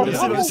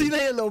 See you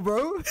later, little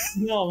bro.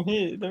 No, I'm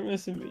here. Don't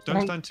mess with me.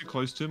 Don't stand too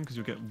close to him because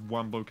you'll get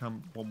wambo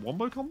combo.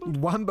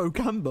 Wambo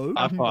combo.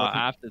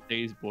 After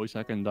days, boys,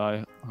 I can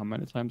die how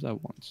many times at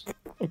once.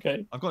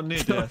 Okay. I've got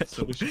near death,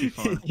 so we should be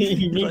fine.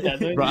 You need that,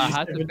 don't Bro, you? I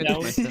had to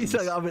finish my He's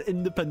like, I'm an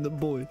independent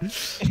boy.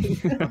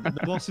 The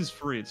boss is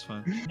free. It's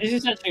fine. This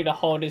is actually the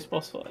hardest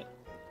boss fight.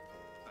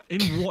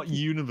 In what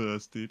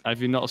universe, dude?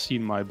 Have you not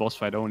seen my boss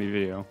fight only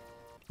video?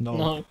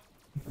 No.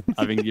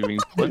 I've been giving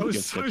That plenty was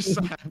of so tips.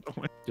 sad.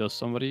 Just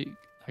somebody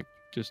like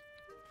just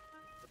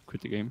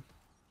quit the game.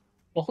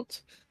 What?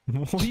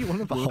 What do you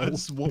want about?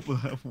 What the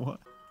hell? What?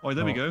 Oh,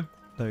 there we go.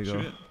 There we go.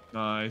 Shoot it.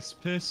 Nice.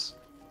 Piss.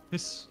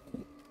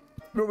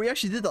 Bro, we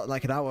actually did that in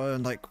like an hour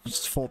and like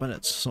 4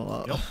 minutes. Something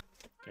like that.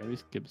 Can we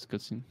skip this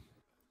cutscene?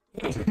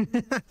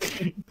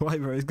 Why,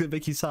 bro? It's gonna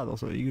make you sad or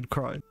something. You could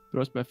cry.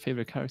 Bro's my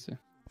favorite character.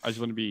 I just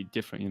want to be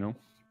different, you know?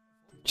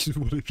 Just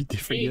want to be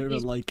different. You don't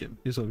even like him.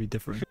 You just want to be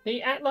different.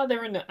 They act like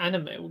they're in the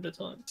anime all the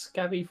time.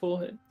 Scabby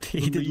forehead.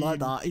 He did like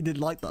that. He did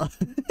like that.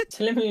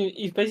 Tell him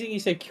he's basically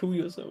said kill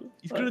yourself.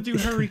 He's gonna do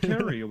Harry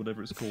Carey or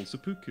whatever it's called,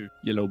 seppuku.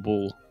 Yellow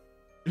ball.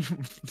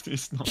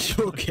 It's not.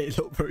 You're okay,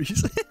 little bro.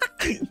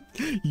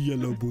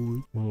 Yellow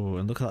ball. Oh,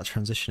 and look at that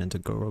transition into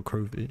Goro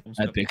Krovi.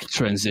 Epic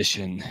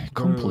transition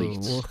complete.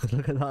 Bro,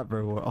 look at that,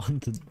 bro. We're on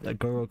to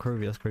Goro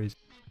Krovi. That's crazy.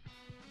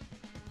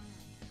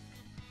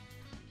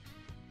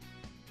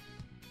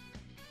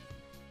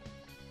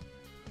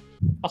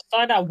 I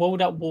started at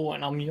World at War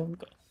and I'm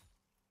younger.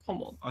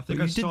 Come on. I think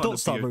You I did not started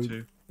start, at bro.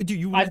 BO2.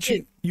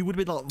 Dude, you would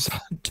have been like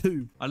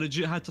 2. I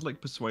legit had to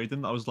like persuade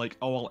them. I was like,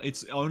 oh well,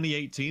 it's only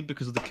 18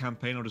 because of the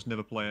campaign. I'll just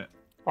never play it.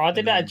 Bro, I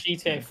did that at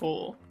GTA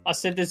 4. I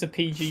said there's a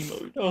PG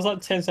mode. I was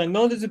like 10 saying,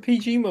 no, there's a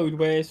PG mode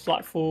where it's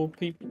like for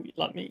people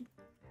like me.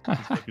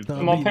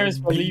 And my parents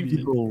believed it.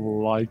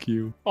 People like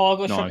you. Oh,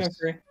 I got Nice. shotgun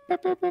free.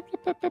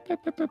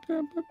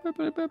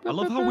 I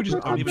love how we just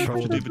don't even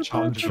have to do the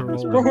challenge. Bro,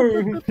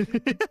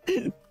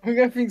 the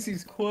guy thinks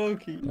he's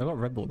quirky. I got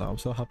Red Bull now. I'm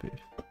so happy.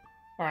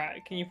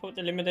 Alright, can you put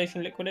the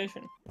elimination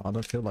liquidation? I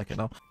don't feel like it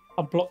now.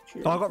 I blocked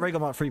you. Oh, I got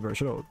Raygun Mark 3, bro.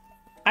 Shut up.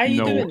 How you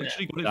No. doing that?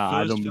 Actually got it Nah,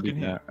 I first don't fucking believe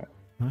hit. that.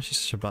 I'm actually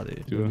such a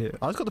baddie. Sure. Yeah.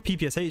 I just got the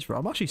PPSH, bro.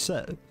 I'm actually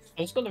set.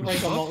 I just got the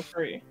Raygun Mark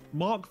 3.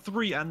 Mark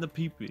 3 and the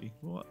PP.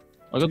 What?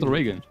 I got the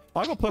Reagan.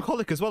 I got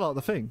Percolic as well out of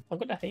the thing. I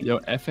got the hate. Yo,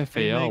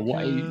 FFAL.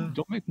 Why? Maker.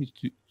 Don't make me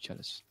too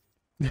jealous.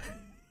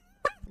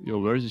 Yo,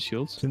 where's the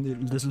shields?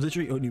 There's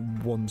literally only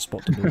one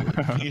spot to build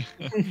it.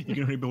 You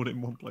can only build it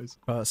in one place.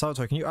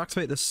 Salvatore, can you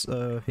activate this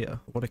here?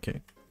 What a king.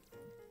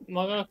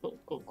 My guy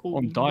got cool.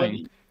 I'm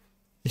dying.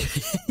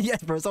 Yeah,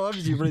 bro, so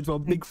obviously you run into a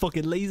big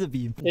fucking laser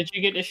beam. Did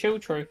you get the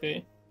shield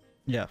trophy?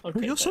 Yeah. Bro,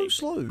 Okay, you're so thanks.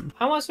 slow.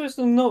 How am I supposed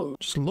to know?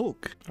 Just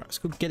look. Alright, let's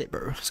go get it,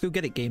 bro. Let's go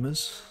get it,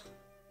 gamers.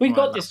 We Alright,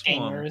 got this, that's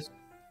fine. gamers.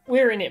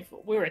 We're in it.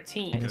 We're a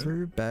team.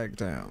 Never back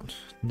down.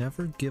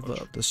 Never give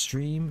up. The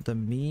stream, the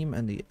meme,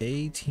 and the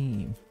A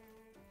team.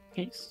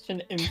 He's such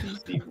an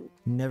NPC.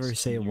 Never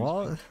say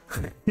what?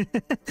 We're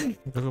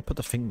gonna put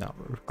the thing down,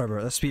 bro. Alright,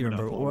 bro, let's speed run,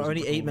 bro. We're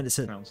only 8 minutes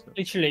in.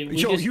 Literally, we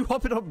Yo, just... you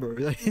hop it up, bro.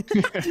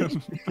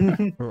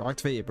 Bro,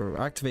 activate it, bro.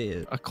 Activate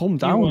it. Calm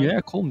down, won't. yeah,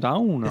 calm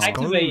down. Let's go.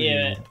 activate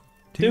it.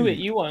 Do it.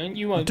 You won't.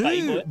 You won't. Dude,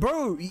 Dude,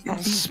 bro.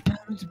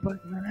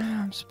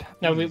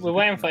 No, we're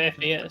waiting for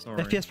FPS.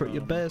 Sorry, FPS, bro,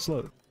 you're bare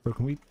slow. Bro,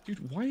 can we?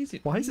 Dude, why is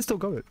it? Why is it still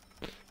going?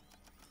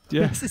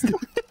 Yeah. Why is it still...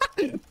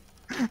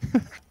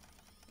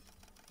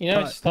 You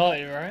know it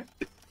started, right?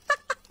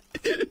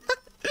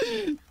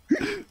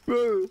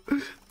 Bro,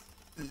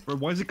 Bro,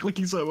 why is it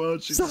clicking so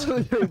much? It's bro,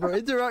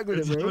 interact with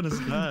it's it, bro. doing a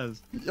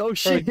spaz. Oh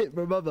shit,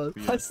 remember?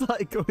 I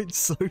started going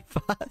so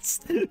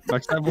fast. Why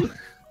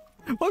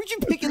would you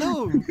pick it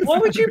up? Why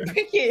would you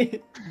pick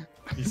it?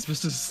 You're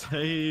supposed to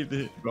save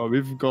it. Bro,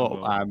 we've got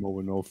Oh. ammo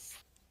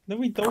enough. No,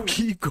 we don't.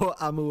 You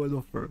got ammo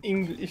enough, bro.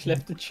 English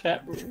left the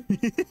chat, bro.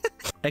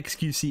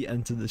 XQC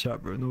entered the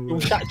chat, bro. No Yo, way.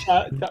 chat.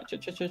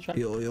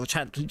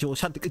 Your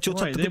chat,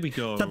 Right, there we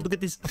go. Chat, look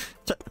at this.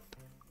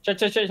 Chat,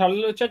 Chat. Look at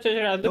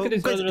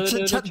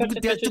this. Chat,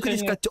 look at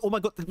this guy. Oh my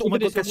god, guys. Chat,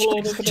 look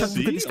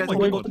at this guy. Oh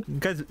my god.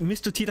 Guys,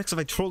 Mr. T-Lex, if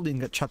I trolling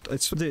that chat.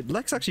 Dude,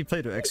 Lex actually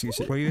played with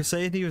XQC. Well, you were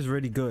saying he was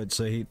really good,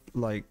 so he,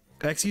 like,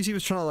 XQC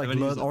was trying to, like, I bet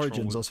he was, learn like, Origins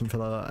trolling. or something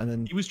like that, and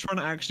then He was trying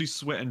to actually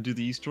sweat and do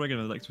the Easter egg, and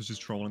Alex was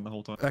just trolling the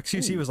whole time.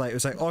 XQC was like,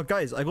 oh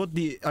guys, I got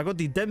the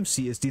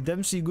Dempsey. Is the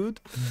Dempsey good?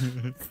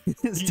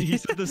 He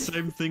said the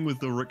same thing with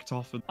the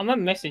Richtofen. I'm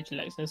gonna message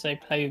Lex and say,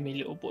 "Play with me,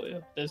 little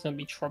boy. There's gonna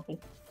be trouble."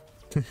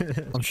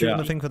 I'm shooting Yeah.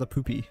 the thing for the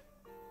poopy.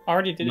 I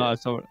already did No, it.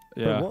 it's not.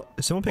 Bro, Yeah. what?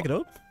 Did someone pick it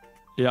up?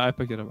 Yeah, I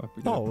picked it up.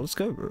 Oh, let's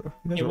go, bro.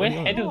 You guys Yeah, are we're already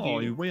on. ahead of Oh,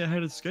 you. you're way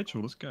ahead of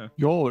schedule. Let's go.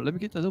 Yo, let me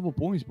get the double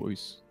points,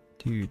 boys.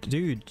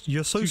 Dude,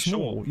 you're so Too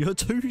small. short. You're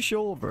too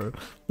short, bro.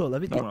 Look,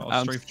 let me. No,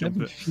 I'll strafe jump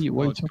 7 it. feet.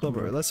 What are you Oh, talking Look,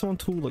 bro, about? let someone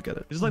tool look at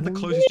it. This is like the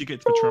closest you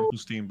get to the trample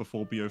steam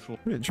before BO4.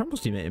 Wait,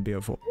 Trample's teammate in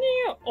BO4.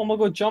 Yeah. Oh my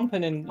god,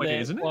 jumping in Wait, there.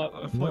 isn't it? What?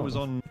 I thought it was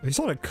on. It's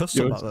not a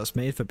custom Yo, map that's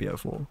made for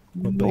BO4. Or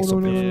No, based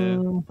on no,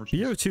 BO4. no.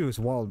 BO2 is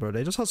wild, bro.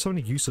 They just had so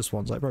many useless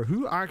ones. Like, bro,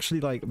 who actually,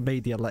 like,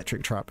 made the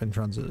electric trap in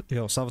transit?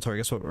 Yo, Salvatore,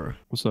 guess what, bro?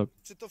 What's up?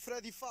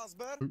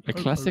 A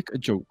classic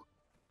joke.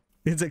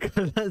 It's a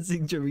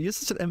classic joke. You're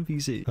such an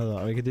NPC. Hold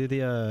on, we could do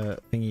the,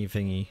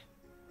 thingy.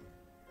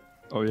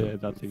 Oh yeah,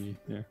 that thingy.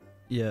 Yeah.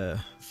 Yeah.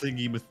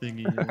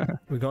 Thingy.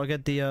 We gotta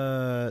get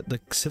the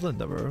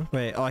cylinder, bro.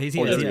 Wait, oh, he's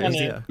Oh, here, yeah, he's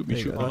yeah. here. We There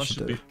you should- go, Oh, that that should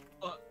should do be. it.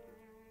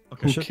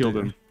 Okay. Who Should killed do.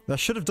 him? That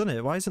should have done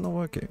it. Why is it not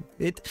working?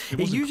 It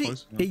wasn't usually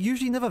close enough. it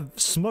usually never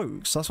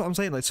smokes. That's what I'm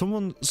saying. Like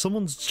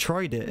someone's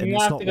tried it and You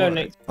it's have not to go worked.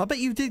 next. I bet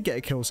you did get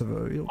a kill,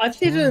 Savo. You're- I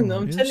didn't.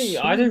 I'm you're telling you,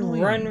 so I just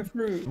annoying. ran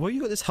through. Why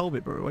you got this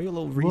helmet, bro? Why you got a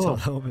little Bro. retard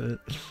helmet?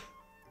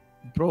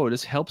 Bro,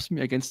 this helps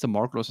me against the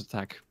Markos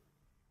attack.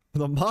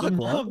 The mark, The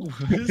what?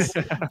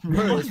 mark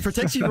Bro, it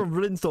protects you from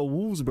running into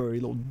walls, bro. You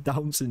little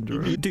Down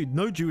syndrome. Dude,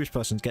 no Jewish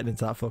person's getting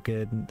into that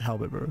fucking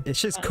helmet, bro. It's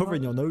just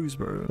covering your nose,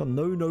 bro. Got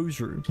no nose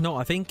room. No,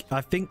 I think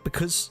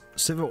because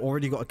Civil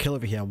already got a kill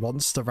over here.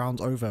 Once the round's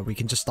over, we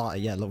can just start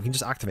it. Yeah, look, we can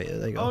just activate it.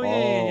 There you go. Oh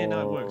yeah,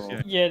 no, it works.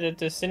 Yeah. Yeah,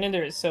 the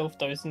cylinder itself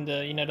though is in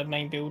the the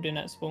main building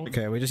at spawn.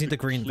 Okay, we just need the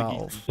green Sliggy.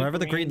 valve. Wherever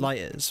the green light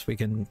is, we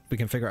can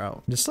figure it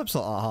out. This stuff's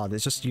not that hard.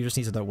 It's just you just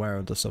need to know where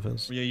the stuff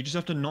is. Yeah, you just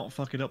have to not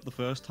fuck it up the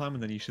first time,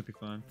 and then you should be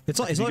fine. It's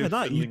not You even go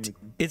that. fiddling with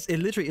them. It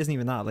literally isn't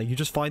even that. Like you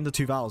just find the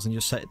two valves and you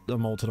just set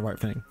them all to the right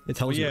thing. It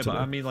tells Well, you. yeah, what to but do.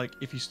 I mean, like,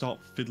 if you start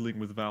fiddling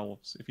with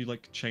valves, if you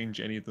like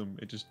change any of them,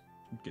 it just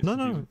gets No,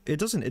 confusing. it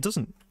doesn't. It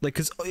doesn't. Like,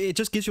 because it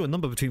just gives you a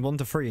number between 1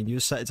 to 3 and you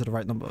just set it to the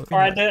right number.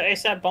 Alright,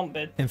 it's that bump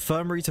bed.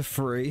 Infirmary to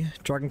 3,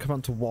 Dragon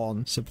Command to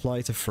 1,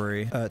 Supply to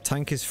 3,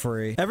 Tank is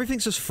 3.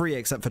 Everything's just 3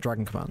 except for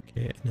Dragon Command.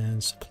 Okay, and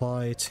then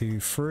Supply to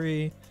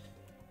 3.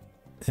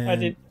 I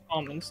And did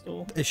department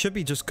store. it should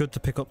be just good to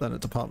pick up then at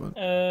department.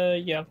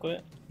 Yeah, I've got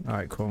it.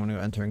 Alright, cool. I'm gonna go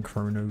enter in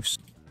Chronos.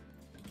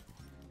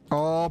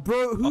 Oh,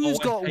 bro, who's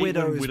I got hate when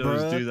widows,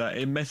 widows bro? do that.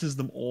 It messes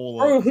them all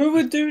Bro, up. who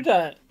would do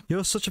that?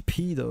 You're such a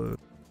pedo.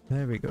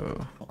 There we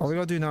go. All we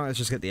gotta do now is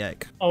just get the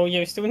egg. Oh yeah,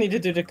 we still need to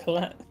do the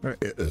collect.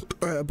 Alright,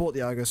 I bought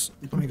the Argus.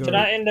 Let me go. Should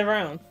I end the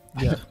round?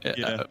 Yeah.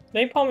 Yeah.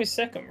 Napalm is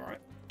second, right?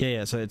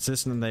 Yeah, so it's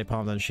this and then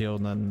Napalm, then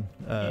Shield, and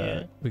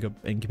then we got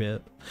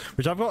Incubate.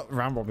 Which I've got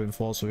round robin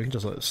for, so we can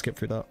just like skip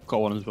through that. Got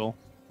one as well.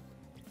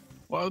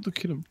 Why would they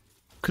kill him?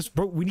 Because,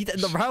 bro, we need to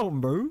end the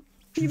round, bro. What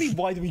do you mean,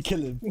 why do we kill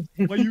him?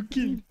 Why you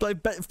kill him?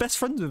 Like, best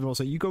friends with him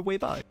also, you go way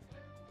back.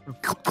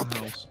 What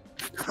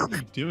are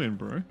you doing,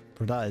 bro?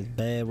 Bro, that is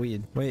bare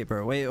weird. Wait,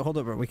 bro, wait, hold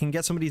up, bro. We can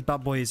get some of these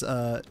bad boys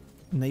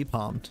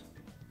napalmed.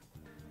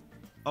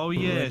 Oh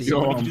yeah, Already. so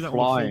we Yo, can do that I'm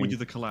before we flying. do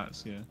the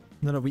collapse. Yeah.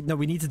 No,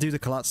 we need to do the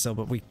collapse still,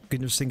 but we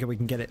can just think we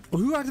can get it.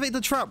 Who activated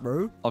the trap,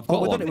 bro? I've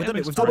got we've one. done it, we've done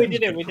it, we've Oh, done we it.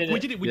 did it, we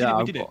did it. We Yeah, did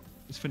I've it. got-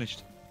 It's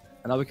finished.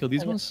 And now we kill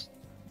these ones?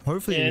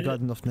 Hopefully Yeah, we've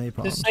had enough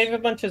napalm. Just save a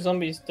bunch of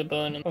zombies to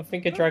burn them. I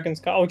think a dragon's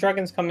oh,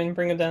 dragon's coming,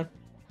 bring them down.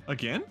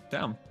 Again?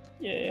 Damn.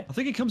 Yeah. I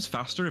think it comes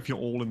faster if you're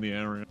all in the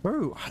area.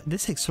 Bro,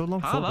 this takes so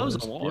long Ah, for that was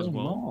us. a lot as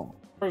well. No.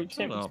 Bro, Shut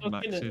Tim, up,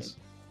 stop killing them. Maxis.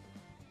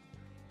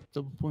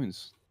 Double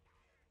points.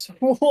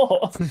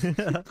 What?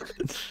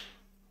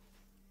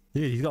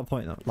 Dude, he's got a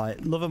point though. Like,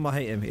 love him or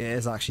hate him, it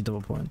is actually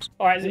double points.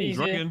 Alright, is it Ooh,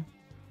 easier? dragon.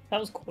 That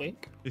was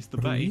quick. It's the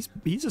Bro, bait.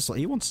 he's just like,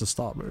 he wants to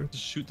start, bro.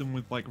 Just shoot them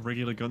with like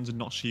regular guns and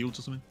not shields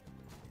or something.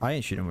 I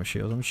ain't shooting with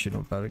shields, I'm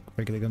shooting with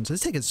regular guns.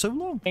 It's taking so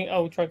long. I think,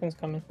 oh, dragon's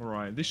coming.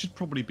 Alright, this should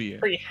probably be it.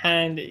 Pretty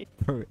handy.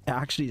 Bro, it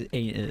actually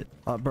ain't it.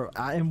 Bro,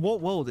 in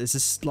what world is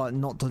this like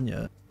not done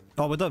yet?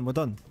 Oh, we're done, we're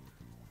done.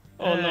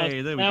 Oh Hey,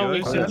 no, there we now go.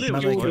 we So can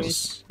little melee choice.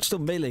 kills. Still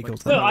melee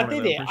kills. Look, then. I Right, did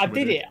I'm it, pretty I sure we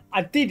did did. it,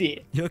 I did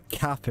it. You're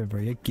capping, bro.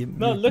 You're gimp.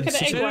 No, look at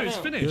the egg No, right it's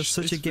now. finished. You're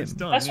such a It's gimp.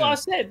 done, That's yeah. what I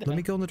said. Let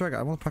me go on the dragon.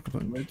 I want to pack a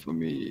punch. Wait for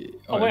me.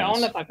 Oh wait, I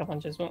want to pack a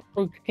punch as well.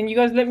 Oh, can you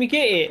guys let me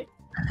get it?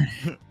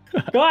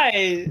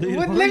 Guys, Dude,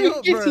 let hurry me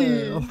up, get bro.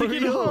 it. Hurry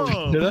Pick it up.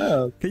 up. Get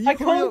up. Can you I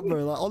hurry up, can't-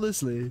 bro? Like,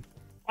 honestly.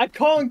 I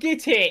can't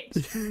get it.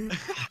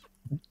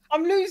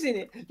 I'm losing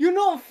it. You're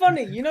not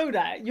funny. You know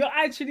that. You're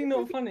actually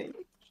not funny.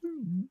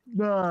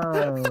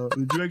 No.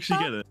 Did you actually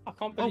get it? I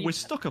can't Oh, believe. we're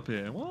stuck up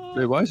here. What?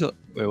 Wait, why is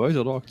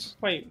it locked?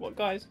 Wait, what,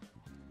 guys?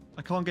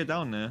 I can't get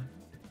down there.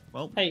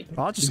 Well, Hey,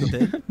 I just got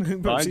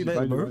in. Bro, see you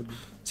later, bro.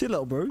 See you later,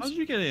 how bros. did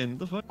you get in?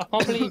 The fuck? I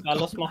can't believe I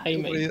lost my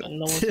haymaker and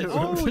no one said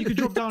Oh, you could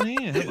drop down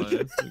here.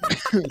 Hello.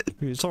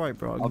 It's alright,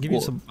 bro. I'll I've give you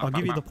got- some. I'll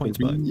give you the points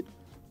back.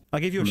 I'll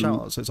give you a shout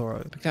out, so it's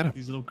alright. Pick that up.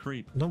 These little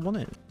creep. I don't want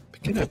it.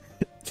 Pick it up.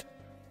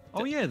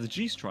 Oh yeah, the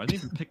G-Strike. I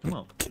didn't even pick them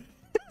up.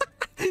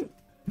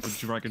 The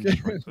Dragon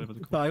Strikes, whatever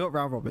they're No, called. I got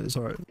round robin. It's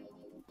alright.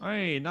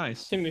 Hey,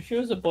 nice. Tim, if you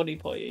was a body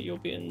party, you'll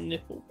be a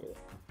nipple, bro.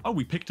 Oh,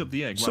 we picked up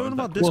the egg. Someone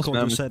Wow, about that- Discord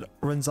man. just said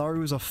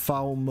Renzaru is a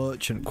foul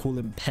merchant. Call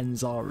him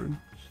Penzaru.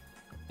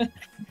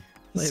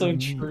 Like, So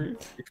mm. true.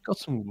 You've got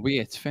some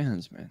weird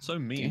fans, man. So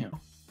mean. Damn.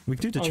 We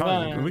can do the Oh,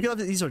 challenge. man. We can have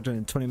these are done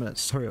in 20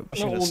 minutes. Hurry up. I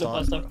should Not have all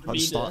of us started. have to I be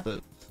started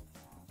it.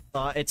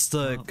 It's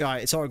the guy.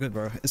 It's all good,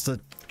 bro. It's the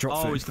drop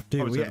Oh, thing. it's the-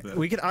 Dude, oh, it's over there.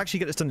 we can actually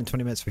get this done in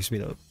 20 minutes if we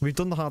speed up. We've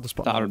done the hardest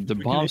part. The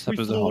We bomb can, step if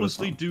we is the hardest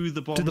flawlessly one. do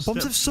the bomb Dude, the bomb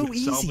steps step's so with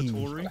easy.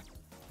 Salvatore.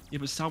 Yeah,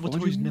 but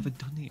Salvatore's never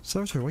done it.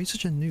 Salvatore, why are you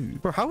such a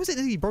noob? Bro, how is it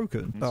nearly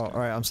broken? That's Oh, good.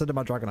 alright, I'm sending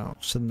my dragon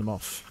out. Sending them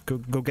off. Go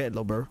get it,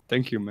 little bro.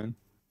 Thank you, man.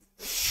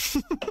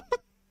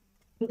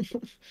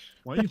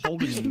 Why are you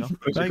holding him up?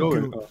 Where's it Thank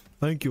going? you.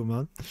 Thank you,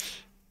 man.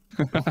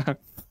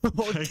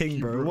 What a Thank king, you,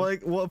 bro. bro.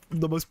 What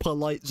the most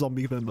polite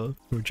zombie member.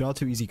 Bro, Jar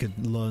too easy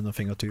could learn a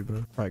thing or two,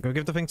 bro. Right, go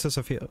give the thing to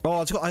Sophia.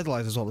 Oh, it's got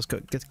idolize as well. Let's go.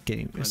 Get the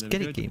game. Let's Right, get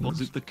there it, we game. go.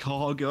 Deposit the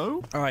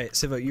cargo. Alright,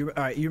 Siva, you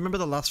remember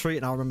the last three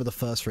and I'll remember the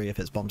first three if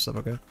it's bomb step,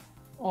 okay?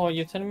 Oh,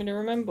 you're telling me to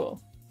remember?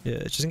 Yeah,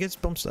 it's just in case it's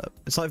bomb step.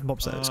 It's not even bomb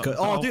step, it's good.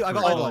 Oh, Oh, dude, I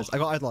got oh. idolize. I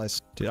got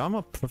idolize. Dude, I'm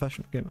a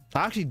professional gamer.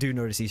 I actually do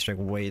know this Easter egg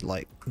way,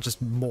 like,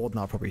 just more than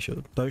I probably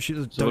should. Don't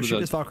shoot So what is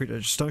this that? Valkyrie drone.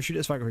 Just don't shoot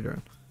this Valkyrie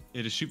drone.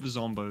 Yeah, just shoot the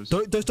zombos.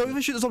 Don't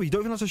even shoot the zombie. You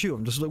don't even have to shoot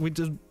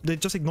them. They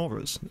just ignore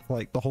us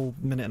like the whole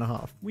minute and a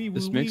half.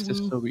 This makes this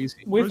so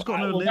easy.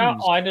 Without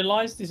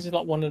Idolize, this is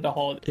like one of the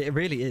hardest. It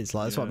really is.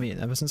 Like that's what I mean.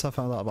 Ever since I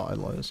found out about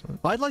Idolize,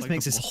 Idolize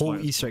makes this whole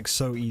Easter egg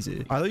so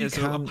easy. I know you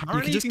can. You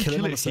can just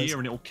kill it here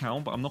and it'll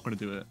count, but I'm not gonna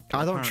do it.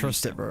 I don't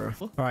trust it, bro.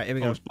 All right, here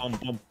we go. Bomb.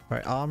 All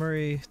right,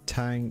 armory,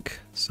 tank,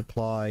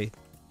 supply,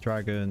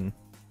 dragon,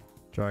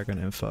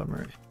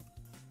 infirmary.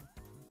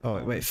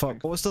 Oh wait,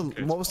 fuck. What was the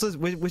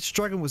which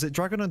dragon was it?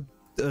 Dragon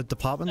or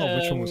department, or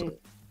which one was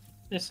it?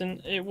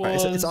 Listen, it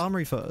was. Right, it's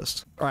armory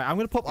first. All right, I'm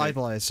gonna pop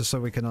Idolize just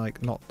so we can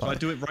like not die. Should I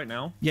do it right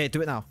now? Yeah,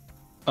 do it now.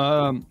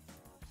 I'll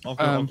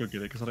go get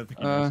it because I don't think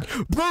he knows.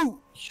 Bro!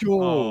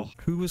 Sure. Oh.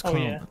 Who was calm?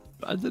 Yeah.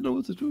 I didn't know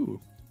what to do.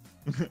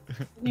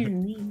 You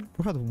mean?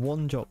 We had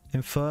one job.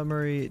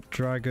 Infirmary,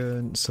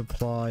 dragon,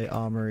 supply,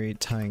 armory,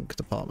 tank,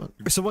 department.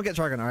 Someone get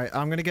dragon, alright?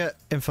 I'm gonna get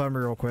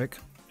infirmary real quick.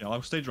 Yeah,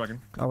 I'll stay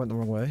dragon. I went the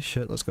wrong way.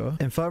 Shit, let's go.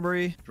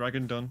 Infirmary.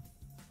 Dragon done.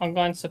 I'm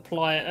going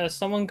supply.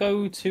 Someone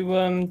go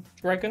to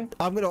dragon.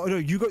 I'm gonna. No,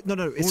 you go.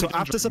 No. So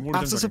after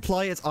dragon.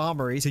 supply, it's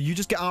armory. So you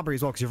just get armory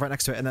as well because you're right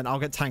next to it, and then I'll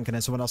get tank, and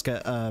then someone else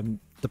get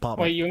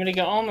department. Wait, you're gonna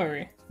get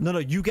armory? No,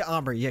 you get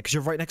armory. Yeah, because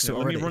you're right next to it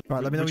already.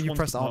 Right, let me know when you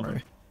press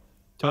armory.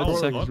 20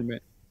 seconds remain.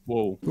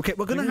 Whoa. Okay,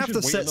 we're gonna have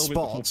to set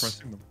spots.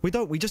 spots. We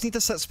don't. We just need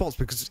to set spots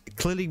because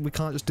clearly we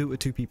can't just do it with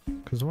 2 people.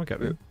 Because won't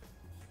get me.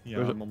 Yeah,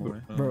 I'm on my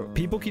way. Bro,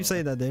 people keep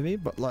saying they're near me,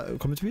 but like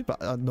coming to me,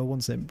 but no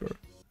one's near me, bro.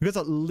 You guys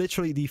are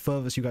literally the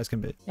furthest you guys can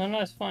be. No,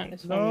 it's fine.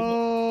 It's fine.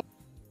 No.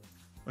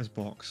 Where's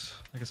box?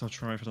 I guess I'll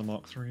try for the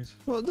Mark 3s.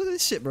 Well, look at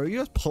this shit, bro. You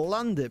guys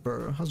planned it,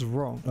 bro. That's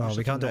wrong. Oh,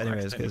 we can't do it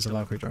anyways because it's a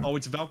Valkyrie drone. Oh,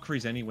 it's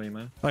Valkyries anyway,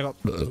 man. I got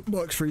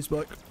Mark 3's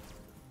back.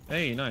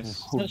 Hey,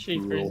 nice. It's actually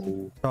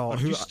crazy. Oh,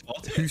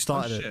 who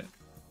started it?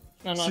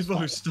 No,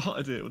 Sivo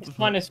started it. What the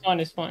fuck? It's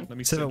fine. Let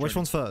me Sivo, which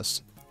one's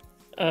first?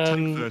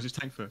 Tank first. It's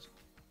tank first.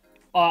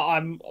 I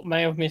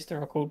may have missed the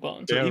record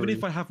button. So even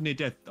if I have near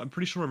death, I'm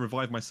pretty sure I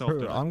revived myself.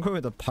 Bro, I'm going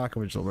with the pack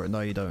original, bro.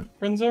 No, you don't.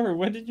 Renzaru,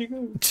 where did you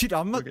go? Dude,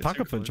 I'm at pack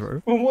punch,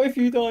 bro. Well, what if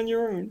you die on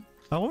your own?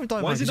 I won't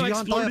die. Why is it not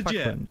exploded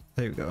yet?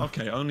 There you go.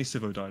 Okay, only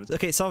Sivo died.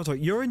 Okay, Salvatore,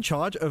 you're in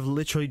charge of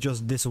literally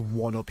just this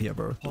one up here,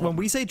 bro. When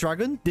we say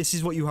dragon, this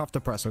is what you have to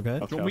press, okay?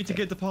 Do you want me to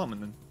get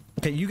department then?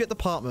 Okay, you get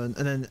department,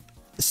 and then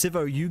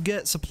Sivo, you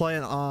get supply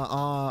and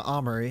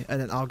armory, and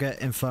then I'll get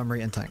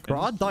infirmary and tank.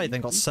 Bro, I died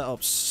then got set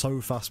up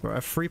so fast, bro. I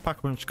have 3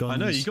 pack-a-punch guns. I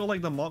know, you got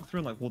like the Mark 3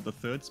 and like, what, the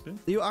 3rd spin?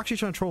 You were actually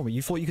trying to troll me.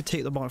 You thought you could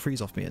take the Mark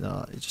 3s off me, and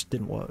it just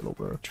didn't work, little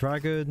bro.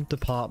 Dragon,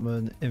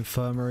 department,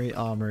 infirmary,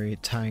 armory,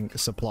 tank,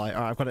 supply.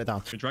 Alright, I've got it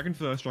down. Okay, dragon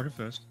first.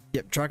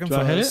 Yep, dragon Do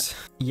I hit first.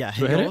 Yeah,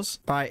 hit yours.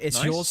 Alright,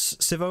 it's yours,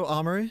 Sivo,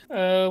 armory.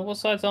 What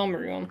side's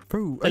armory on?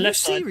 Bro, are you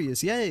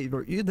serious? Yeah,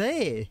 bro, you're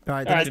there.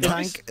 Alright, then it's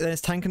tank, then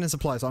it's tank and then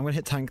supply. So I'm gonna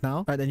hit tank now.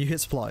 Alright, then you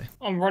hit supply.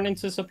 I'm running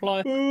to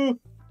supply.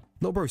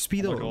 No, bro,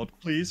 speed up. Oh my god,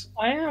 please.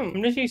 I am.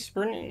 I'm literally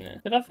sprinting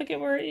there. Did I forget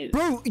where it is?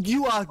 Bro,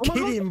 you are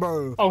kidding,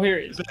 bro. Oh, here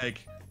it is. Egg.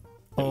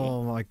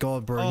 Oh my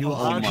god, bro. You Oh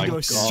are actually my the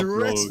most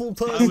stressful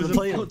person to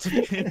play.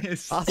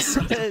 I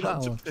swear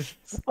that.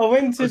 I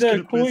went to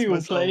the coil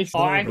myself. place.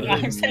 I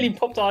accidentally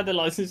popped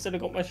Idolize instead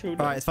of got my shield.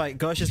 Alright, it's fine.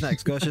 Gersh is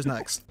next. Gersh is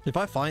next. If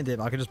I find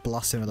him, I can just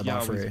blast him with a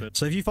Mark 3.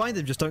 So if you find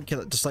him, just don't kill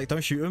it. Just like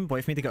don't shoot him.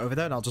 Wait for me to get over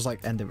there, and I'll just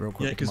like end it real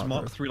quick. Yeah, because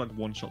Mark 3 like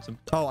one-shots him.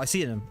 Oh, I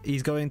see him.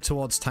 He's going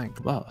towards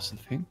tank. Wow, that's the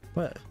thing.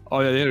 Where? Oh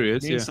yeah, there he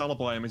is. Me Yeah. and Salah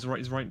by him. He's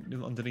right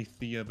underneath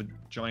the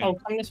giant. Oh,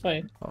 come this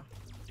way.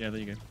 Yeah,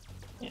 there you go.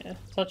 Yeah,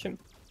 touch him.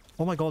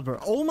 Oh my god, bro.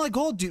 Oh my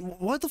god, dude.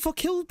 What the fuck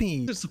killed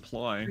me? Just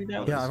supply.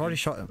 Yeah, Yeah, I've already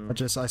shot him. I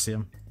see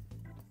him.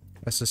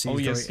 I see Oh,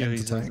 he's yes, going yeah,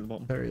 into he's at the tank.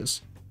 bottom. There he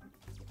is.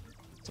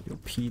 You're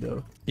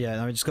pedo. Yeah,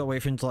 now we just gotta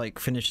wait for him to like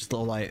finish his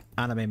little like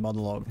anime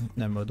monologue, and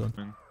then we're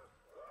done.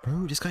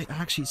 Bro, this guy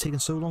actually is taking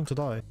so long to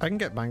die. I can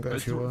get Mango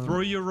if you want. Throw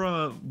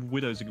your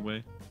widows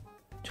away.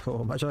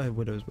 Oh, imagine I had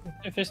widows, bro.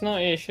 If it's not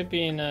here, it should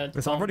be in a.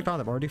 I've already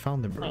found him. I already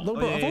found him, bro. Oh. No,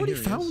 bro, yeah, I've already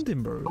here he found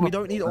him, bro. We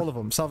don't need all of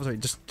them. Salvatore,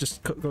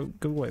 just go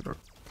away, bro.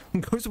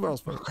 Go somewhere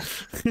else, bro.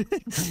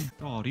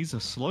 God, he's a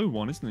slow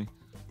one, isn't he?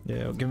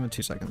 Yeah, I'll give him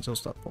 2 seconds. He'll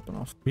start popping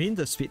off. We need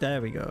the speed. There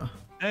we go.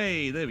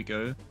 Hey, there we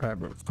go. Alright,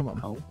 bro. Come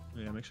on.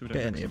 Yeah, make sure we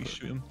Get don't in here, accidentally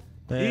shoot him.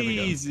 There we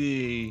go.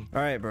 Easy.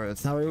 Alright, bro.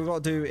 Now what we've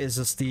got to do is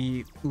just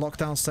the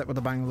lockdown step with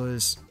the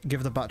banglers,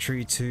 give the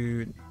battery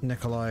to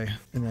Nikolai,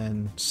 and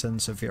then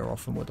send Sophia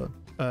off and we're done.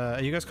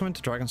 Are you guys coming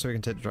to Dragon so we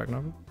can take the Dragon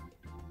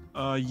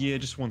over? Yeah,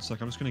 just 1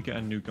 sec. I'm just gonna get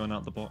a new gun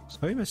out the box.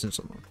 Are you missing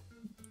someone?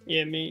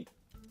 Yeah, me.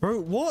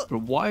 Bro, what? Bro,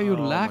 why are you Oh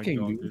my lacking,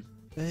 God, dude? dude.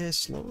 They're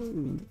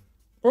slow.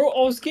 Bro,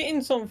 I was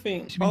getting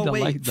something. Oh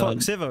wait, fuck,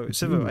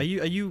 Sivo, are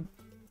you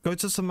go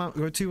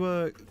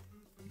to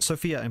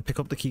Sophia and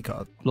pick up the key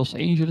card. Los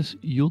Angeles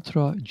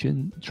Ultra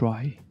Gin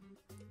Dry.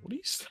 What are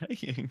you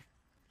saying?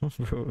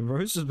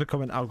 Rose is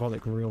becoming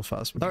alcoholic real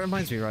fast. That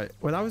reminds me, right?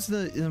 When I was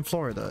in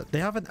Florida, they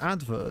have an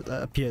advert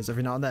that appears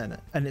every now and then,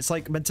 and it's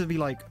like meant to be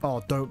like,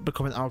 oh, don't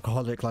become an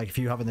alcoholic. Like if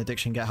you have an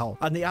addiction, get help.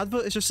 And the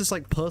advert is just this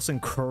like person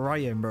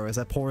crying, bro, as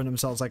they're pouring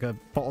themselves like a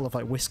bottle of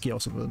like whiskey or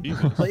something.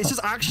 Like it's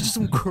just actually just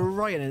them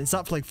crying, and it's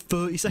that for like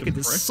 30 seconds.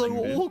 It's so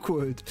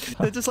awkward.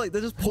 They're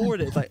just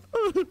pouring it. It's like.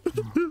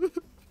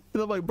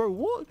 And I'm like, bro,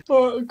 what?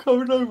 Alright, I'm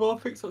coming over. I'll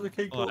fix up the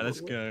key card. Alright,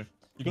 let's go.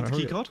 You got Alright, the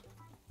key hurry card?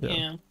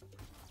 Yeah.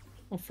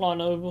 I'm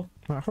flying over.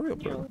 Alright, hurry up,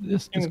 bro.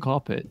 This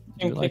carpet.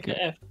 Do you Tim, like click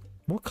it? F.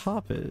 What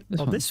carpet? This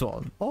oh, one. this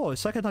one. Oh,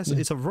 it's like a nice.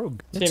 It's a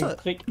rug. It's Tim, a,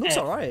 click looks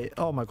F. alright.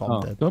 Oh my god, Oh,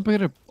 I'm dead. don't pick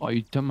it up. Oh,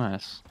 you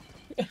dumbass.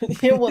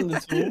 You won the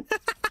tool.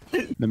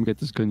 Let me get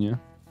this gun, yeah.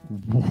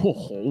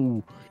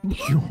 Whoa.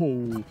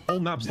 Yo. Whole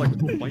map's like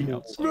white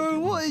outside. Bro,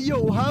 what?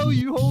 Yo, how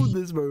you hold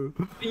this, bro?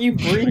 Are you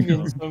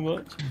breathing so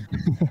much?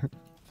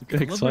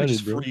 Get I love when it excited,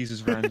 just bro.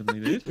 freezes randomly,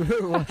 dude.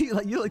 Bro, why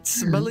you're like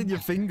smelling your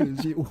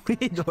fingers, you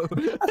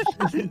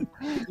weirdo.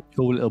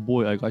 Yo, little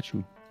boy, I got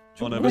you.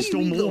 Oh no, What there's do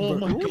you still mean, more. little Oh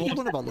bro? my What are you god.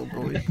 talking about,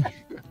 little boy?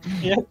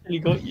 He actually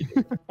got you.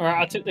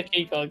 Alright, I took the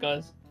key card,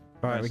 guys.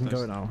 Alright, we can Nice,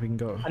 go nice. now. We can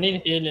go. I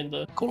need healing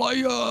though.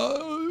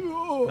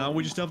 Now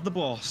we just have the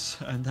boss,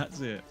 and that's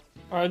it.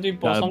 Alright, I'll do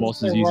boss. the I'm boss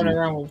just is gonna run easy.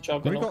 around with We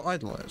Juggernaut. got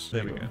idolize.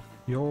 There we go.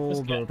 Yo, Let's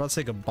bro, go. about to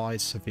say goodbye,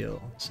 Sophia.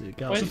 See you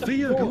guys. Where's the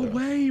Sophia, go floor?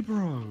 away,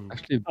 bro.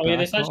 Actually, Oh yeah,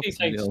 this back actually up,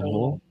 takes so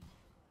little long. whore.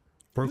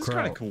 Broke This is her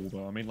kind out. of cool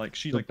though. I mean, like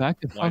she Yo, like back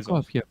the flies fuck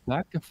off. up. Yeah,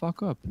 back the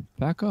fuck up.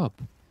 Back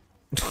up.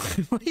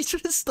 Why you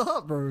trying to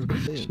start, bro?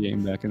 She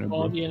ain't backing up, bro.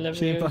 Guardian level.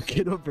 She ain't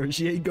backing up, bro.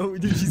 She ain't going,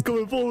 dude. She's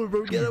going forward,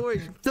 bro. Get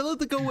away. Tell her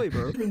to go away,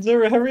 bro.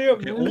 Zero, hurry up,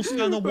 Okay, man. all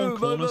stand on Bro, one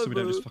corner so we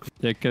don't bro. just fucking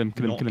Yeah, kill him,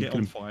 kill him, not kill him, get kill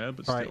on him. fire.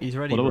 But Alright, still. he's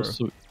ready, What bro.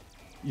 else?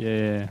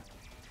 Yeah.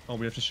 Oh,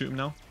 we have to shoot him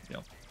now. Yeah.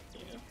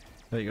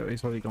 There you go.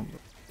 He's already gone.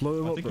 Blow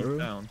him I up, think he's bro.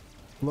 down.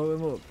 Blow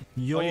him up.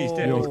 Yo. Oh yeah, he's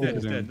dead. He's dead.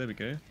 He's Yo. dead. There we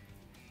go.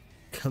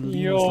 Kaleem's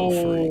Yo,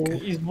 little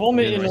freak. he's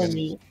vomiting Yeah, on nice.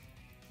 me.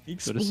 He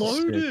So this is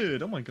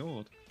exploded. Oh my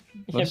god.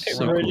 You can That's pick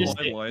so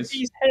realistic. cool. Look at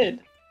his head.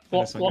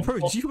 Flop, Yes, I flop, can. Bro,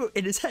 flop. did you go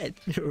in his head?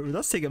 Yo,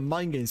 that's taking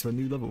mind games to a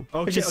new level.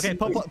 Oh, Okay, just- okay,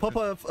 pop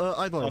Oh,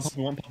 idolize.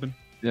 popping one, popping.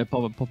 Yeah,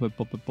 pop it, pop it,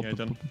 pop it, pop Yeah, it.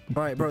 done. Pop it.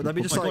 Alright, bro, let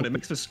me Oh just my god, like. it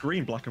makes the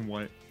screen black and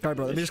white. Alright,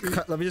 bro, let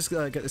me just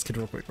get this kid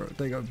real quick, bro.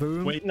 There you go.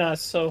 Boom. Wait, Nah,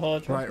 it's so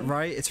hard.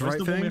 Right, it's where's right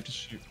the one we thing. have to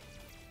shoot?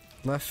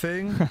 Left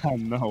thing.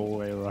 No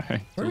way,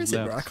 right. Where Those is it,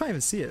 bro? I left. can't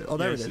even see it. Oh,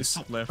 there Yeah, it it's is.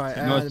 top left. Right,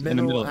 No, and it's the in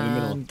the middle, middle, in the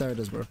middle. and there it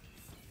is, bro.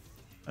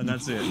 And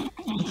that's it.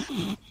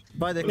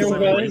 Bye there, Yo,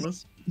 guys.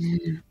 guys.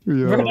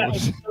 Yo. Bro, that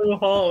was so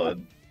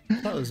hard.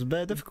 That was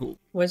very difficult.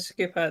 Where's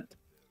Skip at?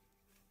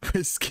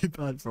 Skip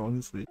ad, bro,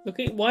 honestly. Look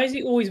at why is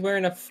he always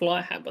wearing a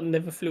flight hat but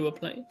never flew a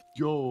plane?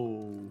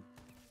 Yo.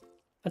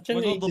 I Oh my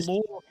genuinely god, the just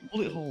law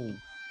bullet hole.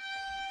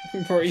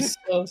 bro, he's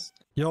sus.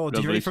 Yo,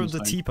 did you ready for Revelation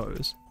the sign.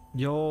 T-pose?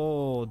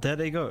 Yo, there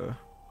they go.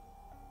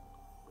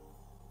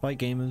 Right,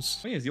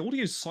 gamers. Oh yeah, the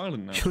audio's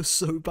silent now. You're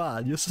so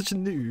bad. You're such a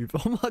noob.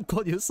 Oh my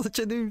god, you're such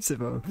a noob,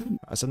 Sivo.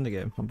 I send the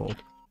game. I'm bored.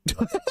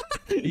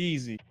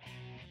 Easy.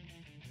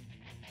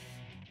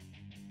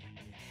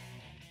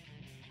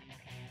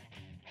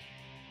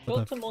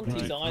 Dr.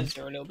 Monty's Right. eyes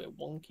are a little bit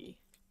wonky.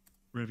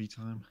 Revy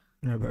time.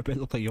 No, bro, it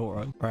look like your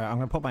right. Alright, I'm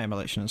gonna pop my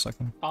emulation in a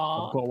second.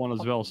 I've got one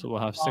as well, so we'll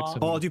have 6 of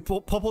them. Oh, dude,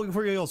 pop all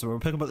three of yours, bro. We'll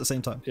pick them up at the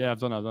same time. Yeah, I've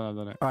done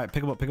it. Alright,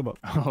 pick them up.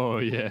 Oh,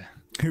 yeah.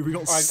 We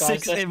got Alright, guys,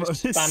 six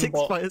let's just spam six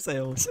bot. fire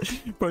sales.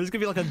 Bro, it's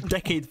gonna be like a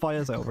decade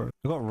fire sale, bro.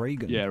 We got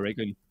Reagan. Yeah,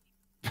 Reagan.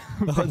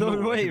 Oh,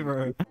 no way,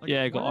 bro. Like,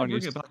 Yeah, I got why don't I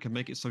Arnie's. bring it back and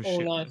make it so Oh,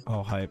 shit. nice.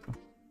 Oh, hype.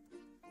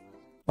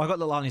 Oh, I got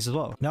the Lanis as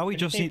well. Now we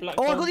just Anything need. black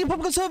Oh, I got down? the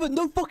Popcorn Servant.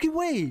 No fucking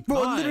way.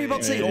 Bro, I'm literally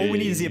about to say all we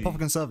need is the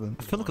Popcorn Servant.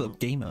 I feel like a little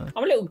gamer.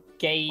 I'm a little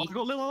gay. Oh, I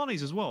got little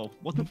Arnie's as well.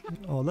 What the?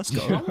 Oh, let's I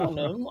go. don't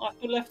know. I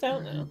feel left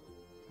out now.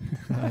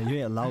 You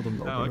ain't allowed them,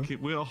 though, No, bro. okay,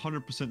 we're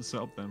 100%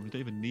 set up then. We don't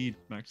even need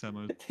max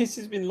ammo. This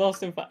has been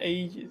lasting for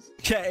ages.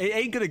 Yeah, it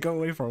ain't gonna go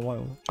away for a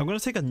while. I'm gonna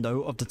take a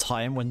note of the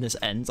time when this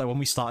ends, like when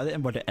we started it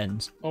and when it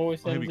ends.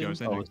 Always Oh, here we ending. go.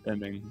 It's Oh, ending. it's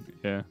ending.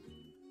 Yeah.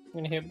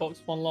 I'm gonna hit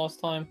box one last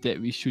time.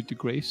 Did we shoot the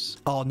graves?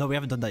 Oh no, we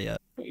haven't done that yet.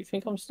 What, you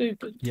think I'm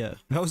stupid? Yeah,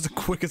 that was the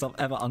quickest I've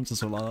ever answered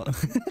something like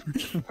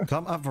that. Cause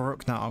I'm at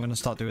Varuk now. I'm gonna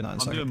start doing that in a I'm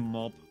second. doing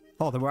mob.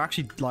 Oh, then we're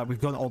actually like we've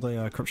got all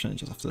the corruption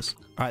ninjas after this.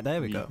 All right,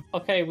 there we go.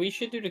 Okay, we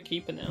should do the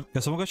keeper now. Okay,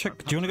 so I'm gonna check.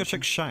 Do you want to go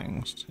check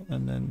Shanks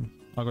and then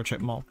I'll go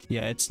check Mob?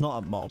 Yeah, it's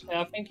not a Mob.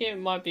 Yeah, I think it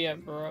might be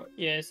at Baroque.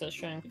 Yeah, it's at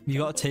Shank. You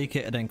gotta take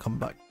it and then come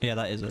back. Yeah,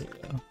 that is it.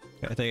 Yeah.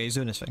 Okay, there he's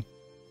doing his thing,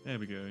 There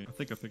we go. I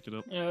think I picked it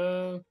up.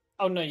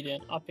 Oh no, you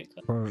didn't. I picked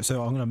it. bro.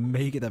 So I'm gonna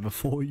make it there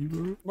before you,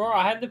 bro. Bro,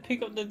 I had to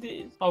pick up the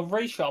this. Oh,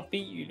 Rachel, I'll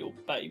beat you, little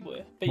batty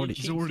boy. But What, your he's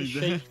cheeks already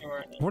are there? shaking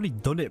right I've now. already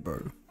done it,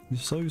 bro. You're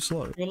so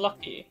slow. You're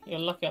lucky. You're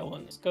lucky I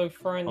won. Let's go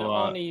throwing the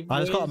Alright. Arnie. I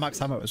just got a boys.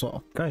 max ammo as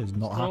well. Guy is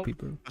not No. happy,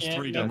 bro. That's Yeah,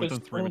 3 that done. We've was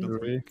done 3. We've done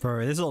 3. Bro,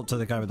 this is up to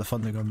the guy with the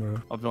thunder gun,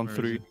 bro. I've done Where is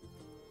 3. it?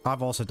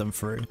 I've also done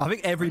 3. I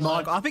think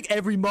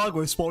every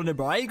Margo is spawning in,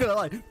 bro. I ain't gonna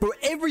lie, bro.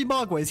 Every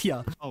Margo is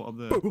here. Oh, up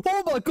there. Bro,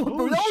 oh my god,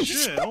 bro. Oh, That was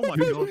shit. so Oh my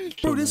many. god.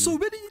 Bro, there's so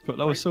many. But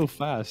that was so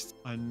fast.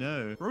 I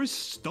know. Bro, he's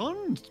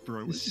stunned,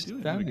 bro. What's He's he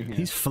doing? standing here.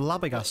 He's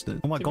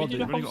flabbergasted. Oh my Did we god, do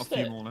dude. the We've only got a few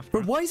Homestead? more left.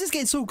 Bro, Bro. why is this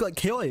getting so like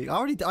chaotic?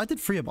 I did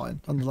 3 of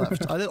mine on the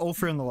left. I did all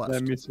 3 on the left. Yeah,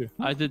 me too.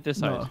 I did this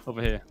side No.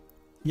 over here.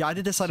 Yeah, I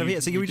did this side So over you-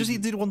 here. So you we just need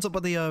didn't- to do the ones up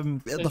at the at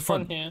There's the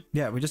front. one here.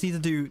 Yeah, we just need to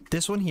do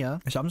this one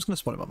here. Actually, I'm just gonna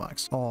spawn it by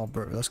max. Oh,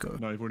 bro, let's go.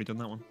 No, you've already done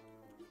that one.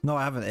 No,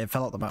 I haven't. It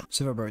fell out the map.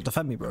 Siro, bro,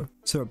 defend me, bro.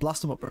 Siro,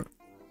 blast him up, bro.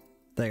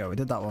 There you go. We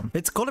did that one.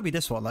 It's gotta be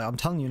this one. Like I'm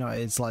telling you now,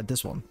 it's like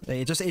this one.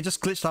 It just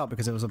glitched out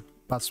because it was a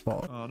bad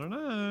spot. I don't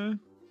know.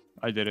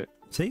 I did it.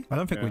 See? I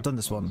don't think Yeah. we've done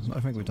this one. I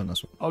think we've done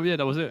this one. Oh yeah,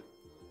 that was it.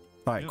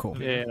 Alright,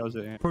 cool. Yeah, that was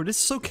it. Yeah. Bro, this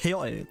is so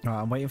chaotic.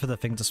 Alright, I'm waiting for the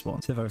thing to spawn.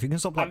 Tivo, if you can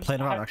stop like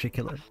playing around and actually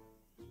kill it.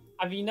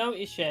 Have you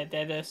noticed, yeah,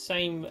 they're the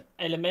same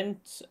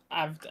elements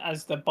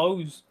as the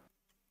bows?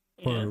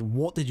 Bro, Yeah.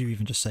 what did you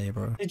even just say,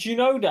 bro? Did you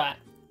know that?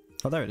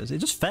 Oh, there it is. It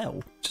just fell.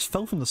 It just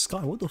fell from the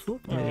sky. What the fuck?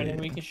 Alright, then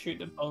we can shoot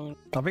the bone.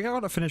 I think I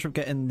gotta finish up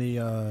getting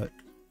the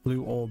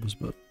blue orbs,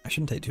 but I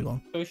shouldn't take too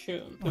long. Go shoot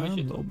them. I Go am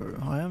shoot though, them. bro.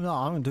 I am. No,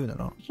 I'm doing it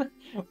now.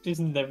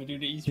 Just never do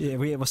the easy. Yeah,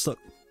 we're stuck.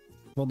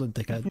 Well done,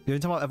 dickhead. The only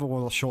time I ever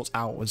wore shorts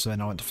out was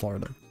when I went to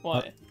Florida. Why?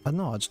 I don't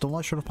know. I just don't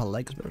like showing off my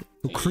legs, bro.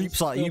 The You creeps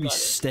just like you feel be like it.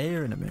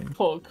 staring at me.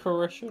 Put a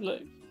caress your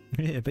leg.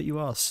 Yeah, I bet you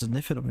are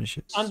sniffing them and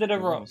shit. Under the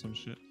rock. Some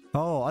shit.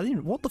 Oh, I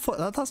didn't. What the fuck?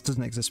 That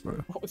doesn't exist,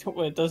 bro.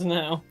 Well, it does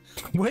now.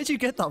 Where'd you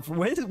get that from?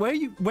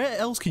 Where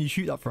else can you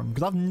shoot that from?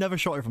 Because I've never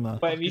shot it from there.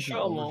 Wait, have you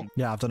shot them all?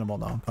 Yeah, I've done them all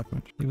now. Fuck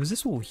me. It was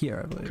this wall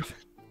here, I believe.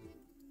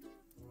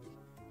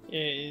 Yeah,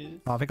 it is.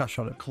 Oh, I think I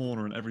shot it.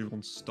 Corner and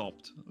everyone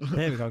stopped.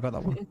 There we go. I got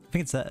that one. I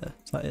think it's there.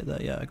 Is that it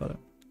there? Yeah, I got it.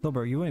 No,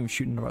 bro, you weren't even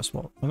shooting the right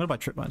spot. I'm gonna buy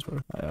trip mines, bro.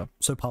 Yeah,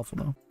 so powerful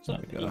now. There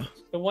we go.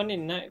 The one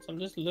in next, I'm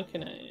just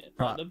looking at it.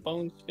 Right. Like the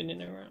bones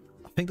spinning around.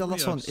 I think the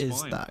last Yeah, one is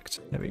spine. stacked.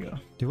 There we go.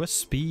 Dude, we're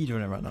speed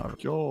running right now.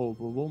 Yo,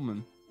 the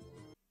woman.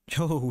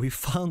 Yo, we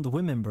found the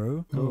women,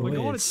 bro. Oh my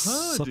God, it's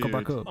her, Suck her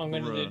back dude. up. I'm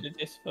gonna Bruh. do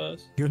this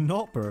first. You're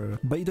not, bro.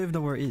 But you don't even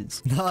know where it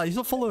is. Nah, he's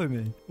not following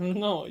me.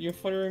 No, you're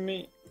following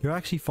me. You're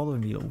actually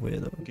following me, you little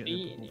weirdo. Get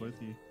Beating it, both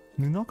of you.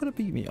 You're not gonna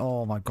beat me.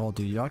 Oh my god,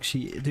 dude. You're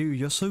actually, dude.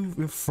 You're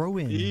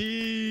throwing.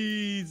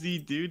 Easy,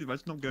 dude.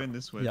 Imagine not going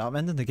this way. Yeah, I'm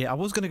ending the game. I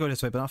was gonna go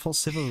this way, but I thought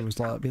Civil was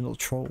like being a little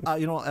troll.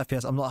 You know what,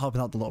 FPS? I'm not helping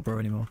out the little bro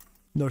anymore.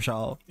 No shout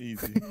out.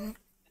 Easy.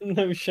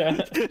 No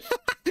shot.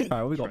 Alright,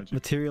 what we got? Tragic.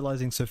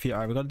 Materializing Sophia.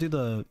 Alright, we gotta do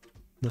the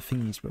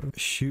thingies, bro.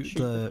 Shoot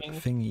the the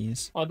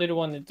thingies. I did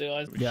one to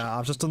do. Yeah,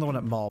 I've just done the one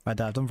at Mall. My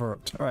dad done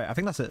Verruct. Alright, I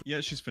think that's it.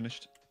 Yeah, she's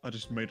finished. I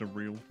just made a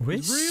reel. We're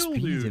It's real,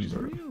 speeding, dude. It's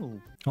bro.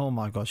 real. Oh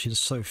my god, she's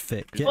so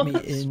fit. Get me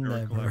in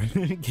there, bro.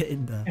 Get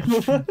in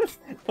there.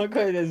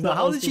 Okay, there's Now,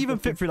 how did she even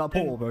fit through that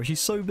portal, bro? She's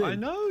so big. I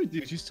know,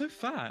 dude. She's so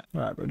fat.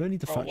 Alright, bro, don't need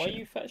to Bro, fat why are shame.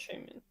 you fat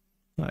shaming?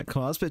 Alright,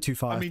 come on, that's a bit too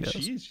far. I mean, FPS.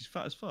 she is. She's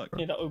fat as fuck.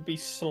 Yeah, that would be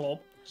slob.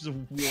 She's a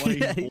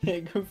wide. Yeah,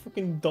 go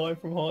fucking die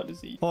from heart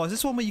disease. Oh, is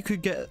this one where you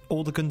could get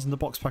all the guns in the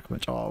box pack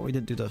match? Oh, we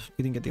didn't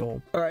get the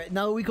orb. Alright,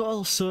 now we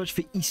gotta search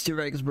for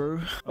Easter eggs, bro.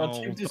 Bro,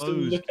 Tim's just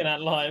looking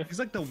at live. It's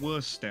like the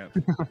worst step.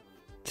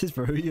 This is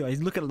bro, yeah,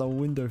 he's looking at the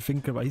window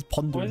thinking about it. He's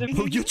pondering. Why is it-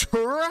 Bro, you're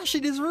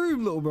trashing his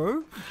room, little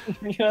bro.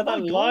 Yeah, I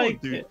don't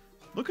like dude. it.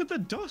 Look at the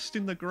dust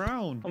in the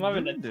ground. I'm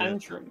having a Ruined it.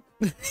 tantrum.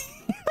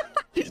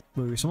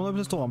 Bro, someone open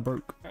this door, I'm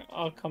broke.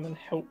 I'll come and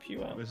help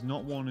you out. There's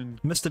not one in.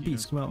 Mr.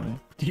 Beast, come out, man.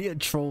 You get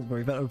trolled, bro.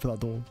 You better open that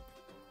door.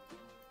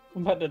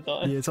 I'm about to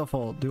die. Yeah, it's our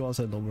fault. Do what I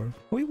said, little bro. Are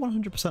we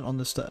 100% on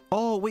this step?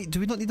 Oh, wait, do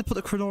we not need to put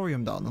the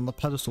chronorium down on the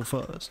pedestal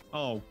first?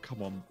 Oh,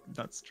 come on.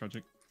 That's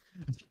tragic.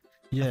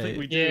 Yeah, I think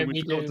we do. Yeah, we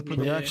we forgot do, to put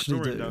we the do. actually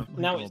Victorian do. down.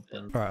 My Now God, it's bro.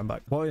 Alright, I'm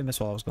back. What did I miss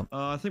while I was gone?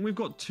 I think we've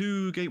got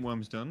 2 gate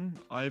worms done.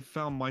 I've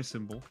found my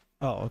symbol.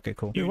 Oh, okay,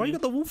 cool. Dude, why you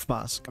got the wolf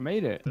mask? I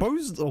made it.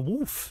 Bro's a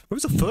wolf.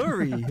 Bro's a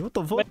furry. What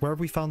the fuck? Where have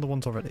we found the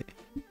ones already?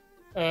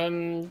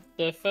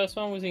 The first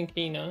one was in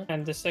Kina,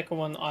 and the second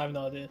one I have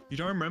no idea. You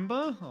don't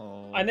remember?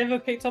 Oh. I never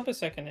picked up a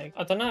second egg.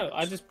 I don't know.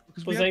 I just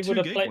Because we was had able 2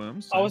 to gate play.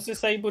 worms. I so- was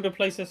just able to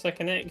place a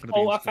second egg. Gonna be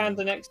Oh, in I found spawn.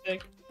 the next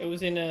egg. It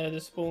was in the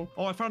spawn.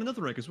 Oh, I found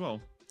another egg as well.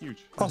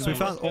 Huge. Oh, so we Yeah.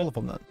 found all of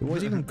them then. It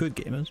was even good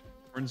gamers.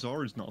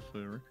 Renzaru's not a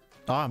furry.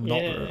 I'm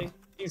not, Yeah, bro.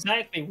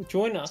 exactly.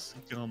 Join us.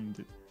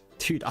 Scummed.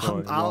 Dude,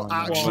 Bro, I'll no,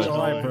 actually, no,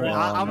 alright, bro. no,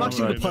 I'm no,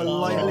 actually no, gonna no,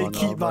 politely no,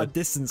 keep my bro.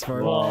 distance, bro.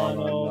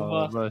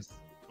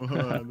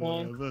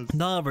 No,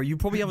 Nah, bro, you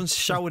probably haven't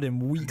showered in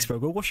weeks, bro.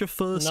 Go wash your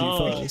fursuit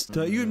No. first.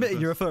 Are you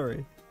admitting you're a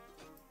furry?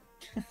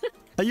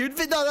 Are you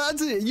admit? No,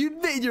 that's it. You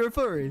admitting you're a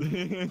furry?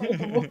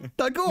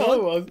 Now go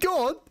No, on,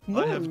 go on.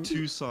 I have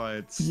 2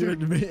 sides. You're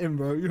admitting,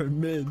 bro. You're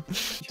admitting. Yo,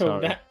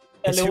 Sorry. that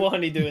It's little who-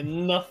 honey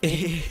doing nothing.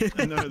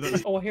 I know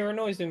that. Oh, I hear a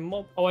noise in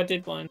mob. Oh, I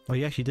did mine. Oh,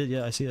 you actually did.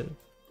 Yeah, I see it.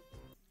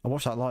 I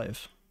watched that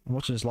live. I'm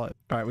watching this live.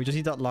 All right, we just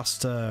need that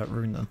last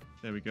rune then.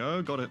 There we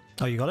go. Got it.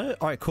 Oh, you got it?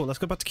 All right, cool. Let's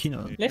go back to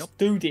Kino. Yep. Let's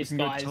do We this, can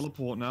go guys.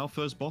 teleport now.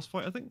 First boss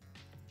fight, I think.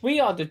 We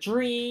are the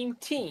dream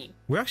team.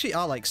 We actually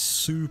are like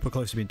super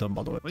close to being done,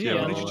 by the way. Well, yeah,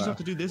 Yeah. we literally just have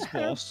to do this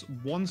boss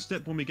one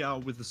step when we get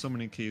out with the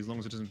summoning key, as long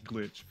as it doesn't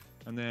glitch.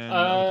 And then the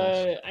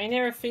other boss. Ain't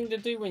there a thing to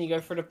do when you go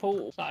through the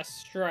portal? Like a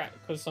strat,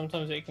 because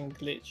sometimes it can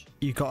glitch.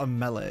 You got a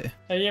melee.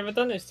 Have you ever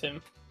done this,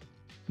 Tim?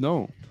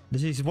 No.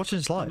 He's watching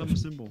this live. Another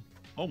symbol.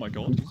 Oh my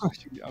god.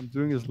 I'm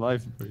doing this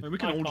live, bro. Wait, we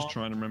can I all just can't.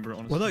 try and remember it,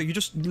 honestly. Well, no, you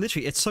just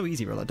literally, it's so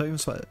easy, bro. Like, don't even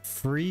sweat it.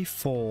 3,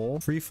 4,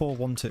 3, 4,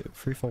 1, 2.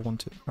 3, 4, 1,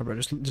 2. All right, bro,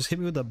 just hit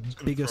me with the Just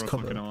gonna biggest throw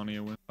a fucking cover. Arnie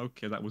away.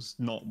 Okay, that was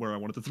not where I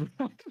wanted to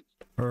throw it.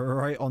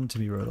 Right onto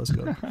me, bro. Let's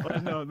go. I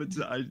know, but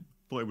I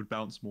thought it would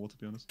bounce more, to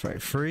be honest. Right,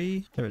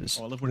 3. There it is.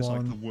 Oh, I love when it's like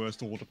 1. the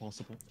worst order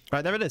possible.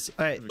 Right, there it is.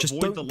 All right, just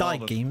Avoid don't the die,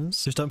 lava.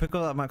 games. Just don't pick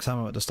up that max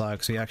ammo at the start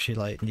because we actually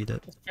like need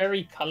it. It's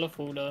very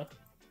colourful, though.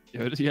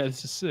 Yeah,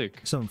 this is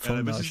sick. Some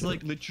fun. This is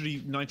like literally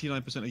 99%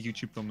 of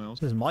YouTube thumbnails.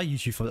 This is my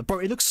YouTube thumbnail. Bro,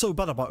 it looks so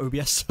bad about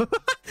OBS.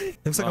 It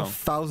looks like a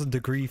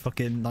 1,000-degree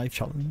fucking knife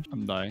challenge.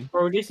 I'm dying.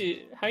 Bro, this is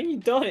how you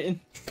dying?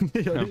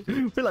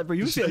 We're like, bro,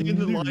 you Stay be a in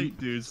the noob. light,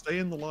 dude. Stay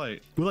in the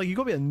light. We're like, you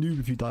gotta be a noob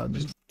if you die on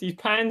this. These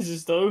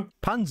panzers though.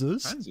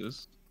 Panzers?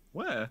 Kansas?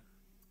 Where?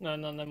 No,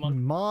 never mind.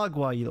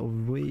 Magua, you little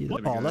weird. There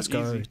we Oh, go, let's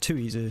go. easy. Too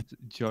easy.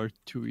 You're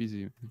too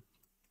easy.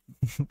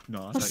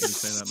 No, I don't even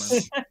say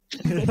that,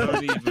 man.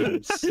 Don't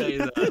even say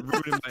that.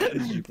 Ruining my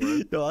energy,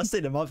 bro. Yo, I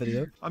stayed in my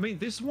video. I mean,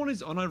 this one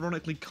is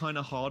unironically kind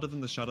of harder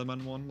than the Shadow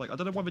Man one. Like, I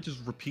don't know why they just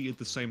repeated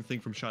the same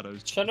thing from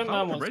Shadows. Shadow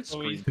How Man the red was so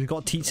screen? easy. We've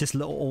got to teach this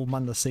little old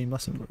man the same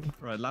lesson, bro.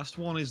 Right, last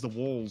one is the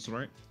walls,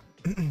 right?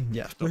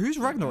 Yeah. Bro, who's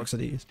Ragnarok's are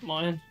these?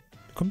 Mine.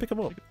 Come pick them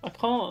up. I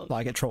can't.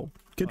 Like, get trolled.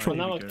 Get Alright, trolled.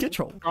 now here we I go. Get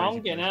trolled. Bro,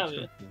 I'm getting out of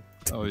it.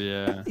 Oh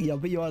yeah. Yeah,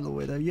 but you are the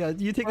winner. Yeah,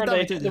 you take Bro, it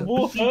down, didn't the you?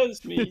 wall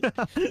hurts me.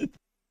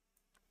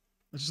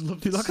 I just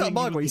love Dude, look seeing at you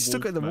Margot. with He's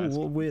stuck in the wolf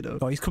wall. mask. What a weirdo.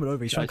 Oh, he's coming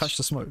over. He's trying to catch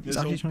the smoke. He's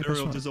actually trying to catch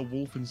the There's smoke. a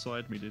wolf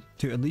inside me, dude.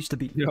 Dude, unleash the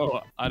beat.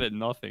 Yo, I did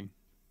nothing.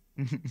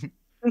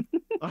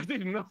 I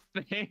did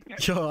nothing.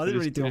 Yo, I didn't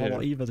really do a whole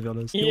lot either, to be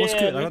honest. Yo, what's Yeah,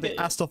 good? I got look the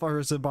at-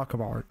 Astrophagus in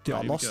Bakamar. Dude, I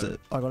There we lost go. it.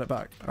 I got it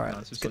back. Alright, Nah,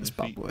 let's it's get just this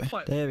on bad your boy.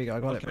 feet. There we go. I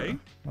got Okay. it,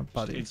 bro. My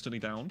buddy. Instantly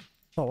downed.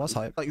 Oh, that's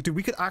hype. Like, dude,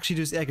 we could actually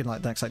do this egg in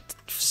like the next like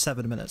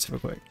 7 minutes real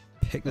quick.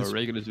 Pick this. Oh,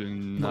 Regular's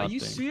doing Are nothing. you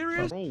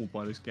serious? Rolled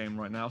by this game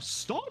right now.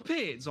 Stop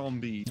it,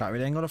 zombie. Alright, we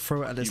then gotta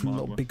throw it at this You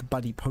little Margot. big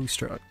baddie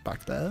poster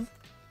back there.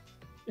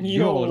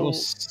 Yo, that Yo.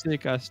 was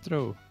sick ass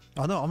throw.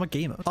 Oh no, I'm a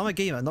gamer. I'm a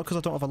gamer, not because I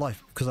don't have a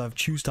life, because I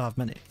choose to have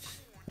many.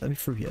 Let me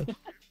through here.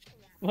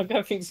 My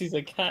guy thinks he's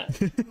a cat.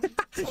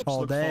 Oh,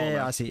 look there.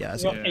 far, I see. Yeah, I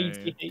He's see. got Yeah,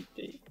 yeah,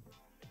 ADHD.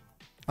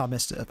 I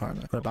missed it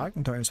apparently. Got it back.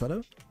 I'm throwing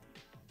sweater.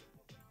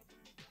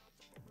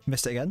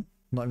 Missed it again.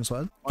 Not even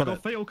sweater. I Got got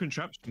it. fatal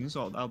contraptions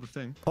out of the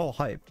thing. Oh,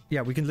 hype.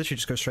 Yeah, we can literally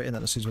just go straight in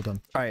then as soon as we're done.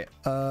 Alright,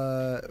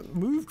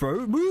 move,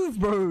 bro. Move,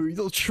 bro. You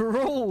little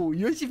troll.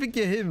 You actually think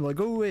you're him. Like,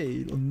 go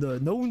away.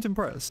 No one's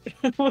impressed.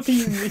 What do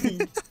you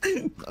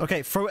mean?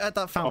 Okay, throw it at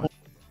that fountain.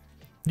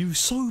 You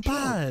so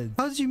bad.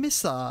 How did you miss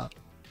that?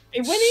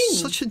 It went in.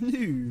 Such a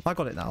noob. I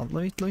got it now.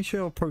 Let me show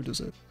you how pro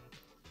does it.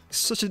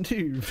 Such a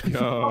noob.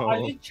 Oh, I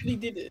Yo. literally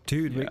did it.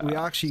 Dude, we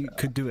Yeah, actually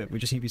could do it. We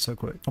just need to be so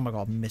quick. Oh my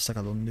god, I missed like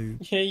a little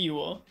noob. Yeah, you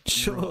are.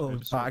 Sure.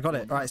 Alright, I got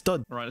it. Alright, it's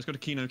done. Alright, let's go to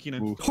Kino.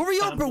 Ooh. Hurry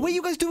up, bro. What are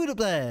you guys doing up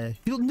there?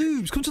 You little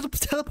noobs. Come to the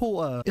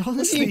teleporter.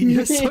 Honestly, you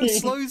you're so mean?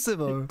 slow,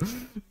 Simo.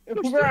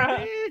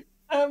 Bruh,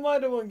 how am I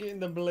the one getting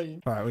the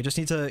blame? Alright, we just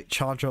need to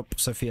charge up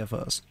Sophia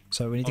first.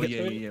 So we need to Oh,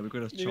 get... yeah. We've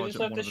got to You charge just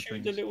up have one to of the shoot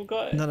the things. little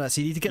guy. No, so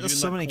you need to get the You're in that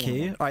summoning corner,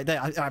 key. man. Alright,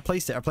 there. I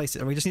placed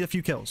it. We just need a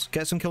few kills.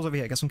 Get some kills over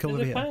here. Get some kills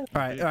There's over a here.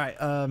 fan. Alright.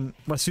 Well,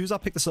 as soon as I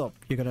pick this up,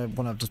 you're gonna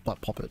want to just like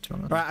pop it.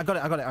 Alright, I got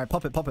it. Alright,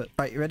 pop it.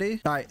 Alright, you ready?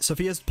 Alright,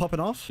 Sophia's popping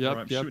off. Yep,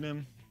 Alright, yep. shooting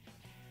him.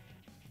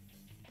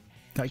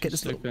 Alright, get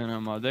this Stick little... down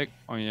on my deck.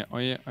 Oh yeah.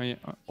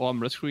 Oh,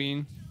 I'm red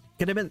screen.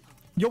 Get him in.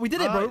 Yo, we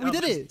did it, bro. Alright, We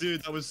that did was- it.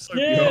 Dude, that was so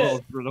Yeah. good. Yo,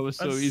 bro, that was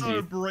so That's easy. so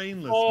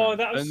brainless, Oh, man.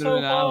 that was Under so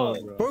an hour,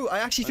 hard. bro. Bro, I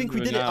actually think we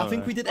Under did an it. I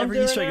think hour. we did Under every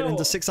an Easter egg in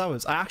under hour. 6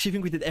 hours. I actually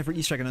think we did every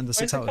Easter egg in under Where's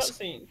 6 the hours.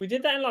 cutscene? We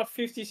did that in like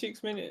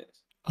 56 minutes.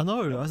 I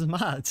know, that's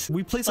mad.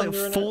 We placed like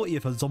Under an hour.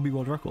 40th of Zombie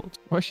World Record.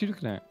 What's she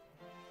looking at?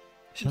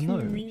 I know.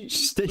 Me.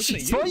 Looking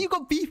at Why you. you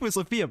got beef with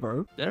Sophia,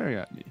 bro? Staring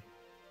at me.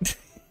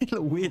 You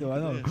little weirdo, I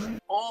know.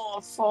 Oh,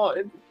 I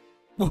farted.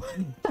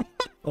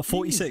 Or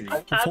 46. Easy.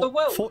 Out of the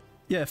world.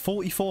 Yeah,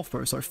 44th,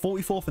 bro. Sorry,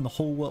 44th in the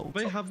whole world.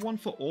 They have one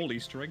for all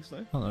Easter eggs, though.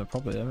 I don't know,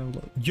 probably. I mean,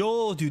 look.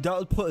 Yo, dude, that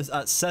would put us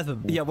at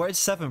 7. Yeah, we're at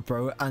 7,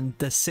 bro, and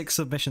there's 6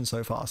 submissions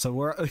so far. So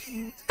we're Let's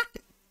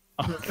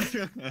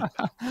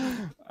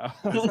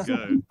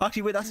go.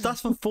 actually wait. That's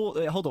for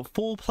 4. Hold on,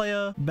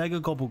 4-player Mega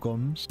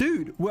Gobblegums.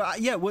 Dude, we're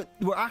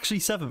actually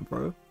 7,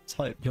 bro. It's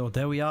hype. Yo,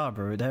 there we are,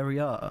 bro. There we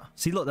are.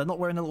 See, look, they're not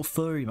wearing a little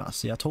furry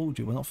mask. See, I told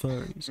you, we're not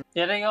furries.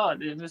 Yeah, they are.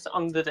 They're just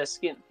under their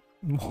skin.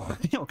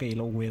 Okay, you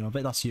little weirdo. I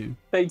bet that's you.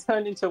 They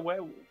turn into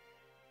werewolves.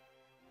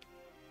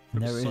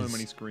 And There there it so is.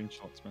 many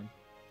screenshots, man.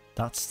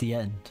 That's the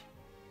end.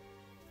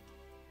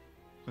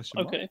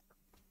 Question mark? Okay.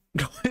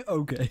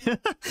 Okay.